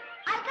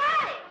 I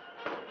got it!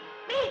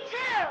 Me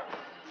too!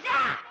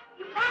 Zap!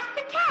 You passed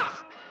the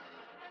test!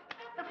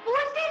 The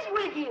Force is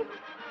with you!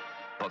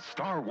 The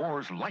Star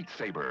Wars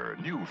lightsaber,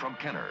 new from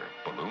Kenner.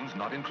 Balloons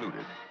not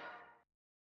included.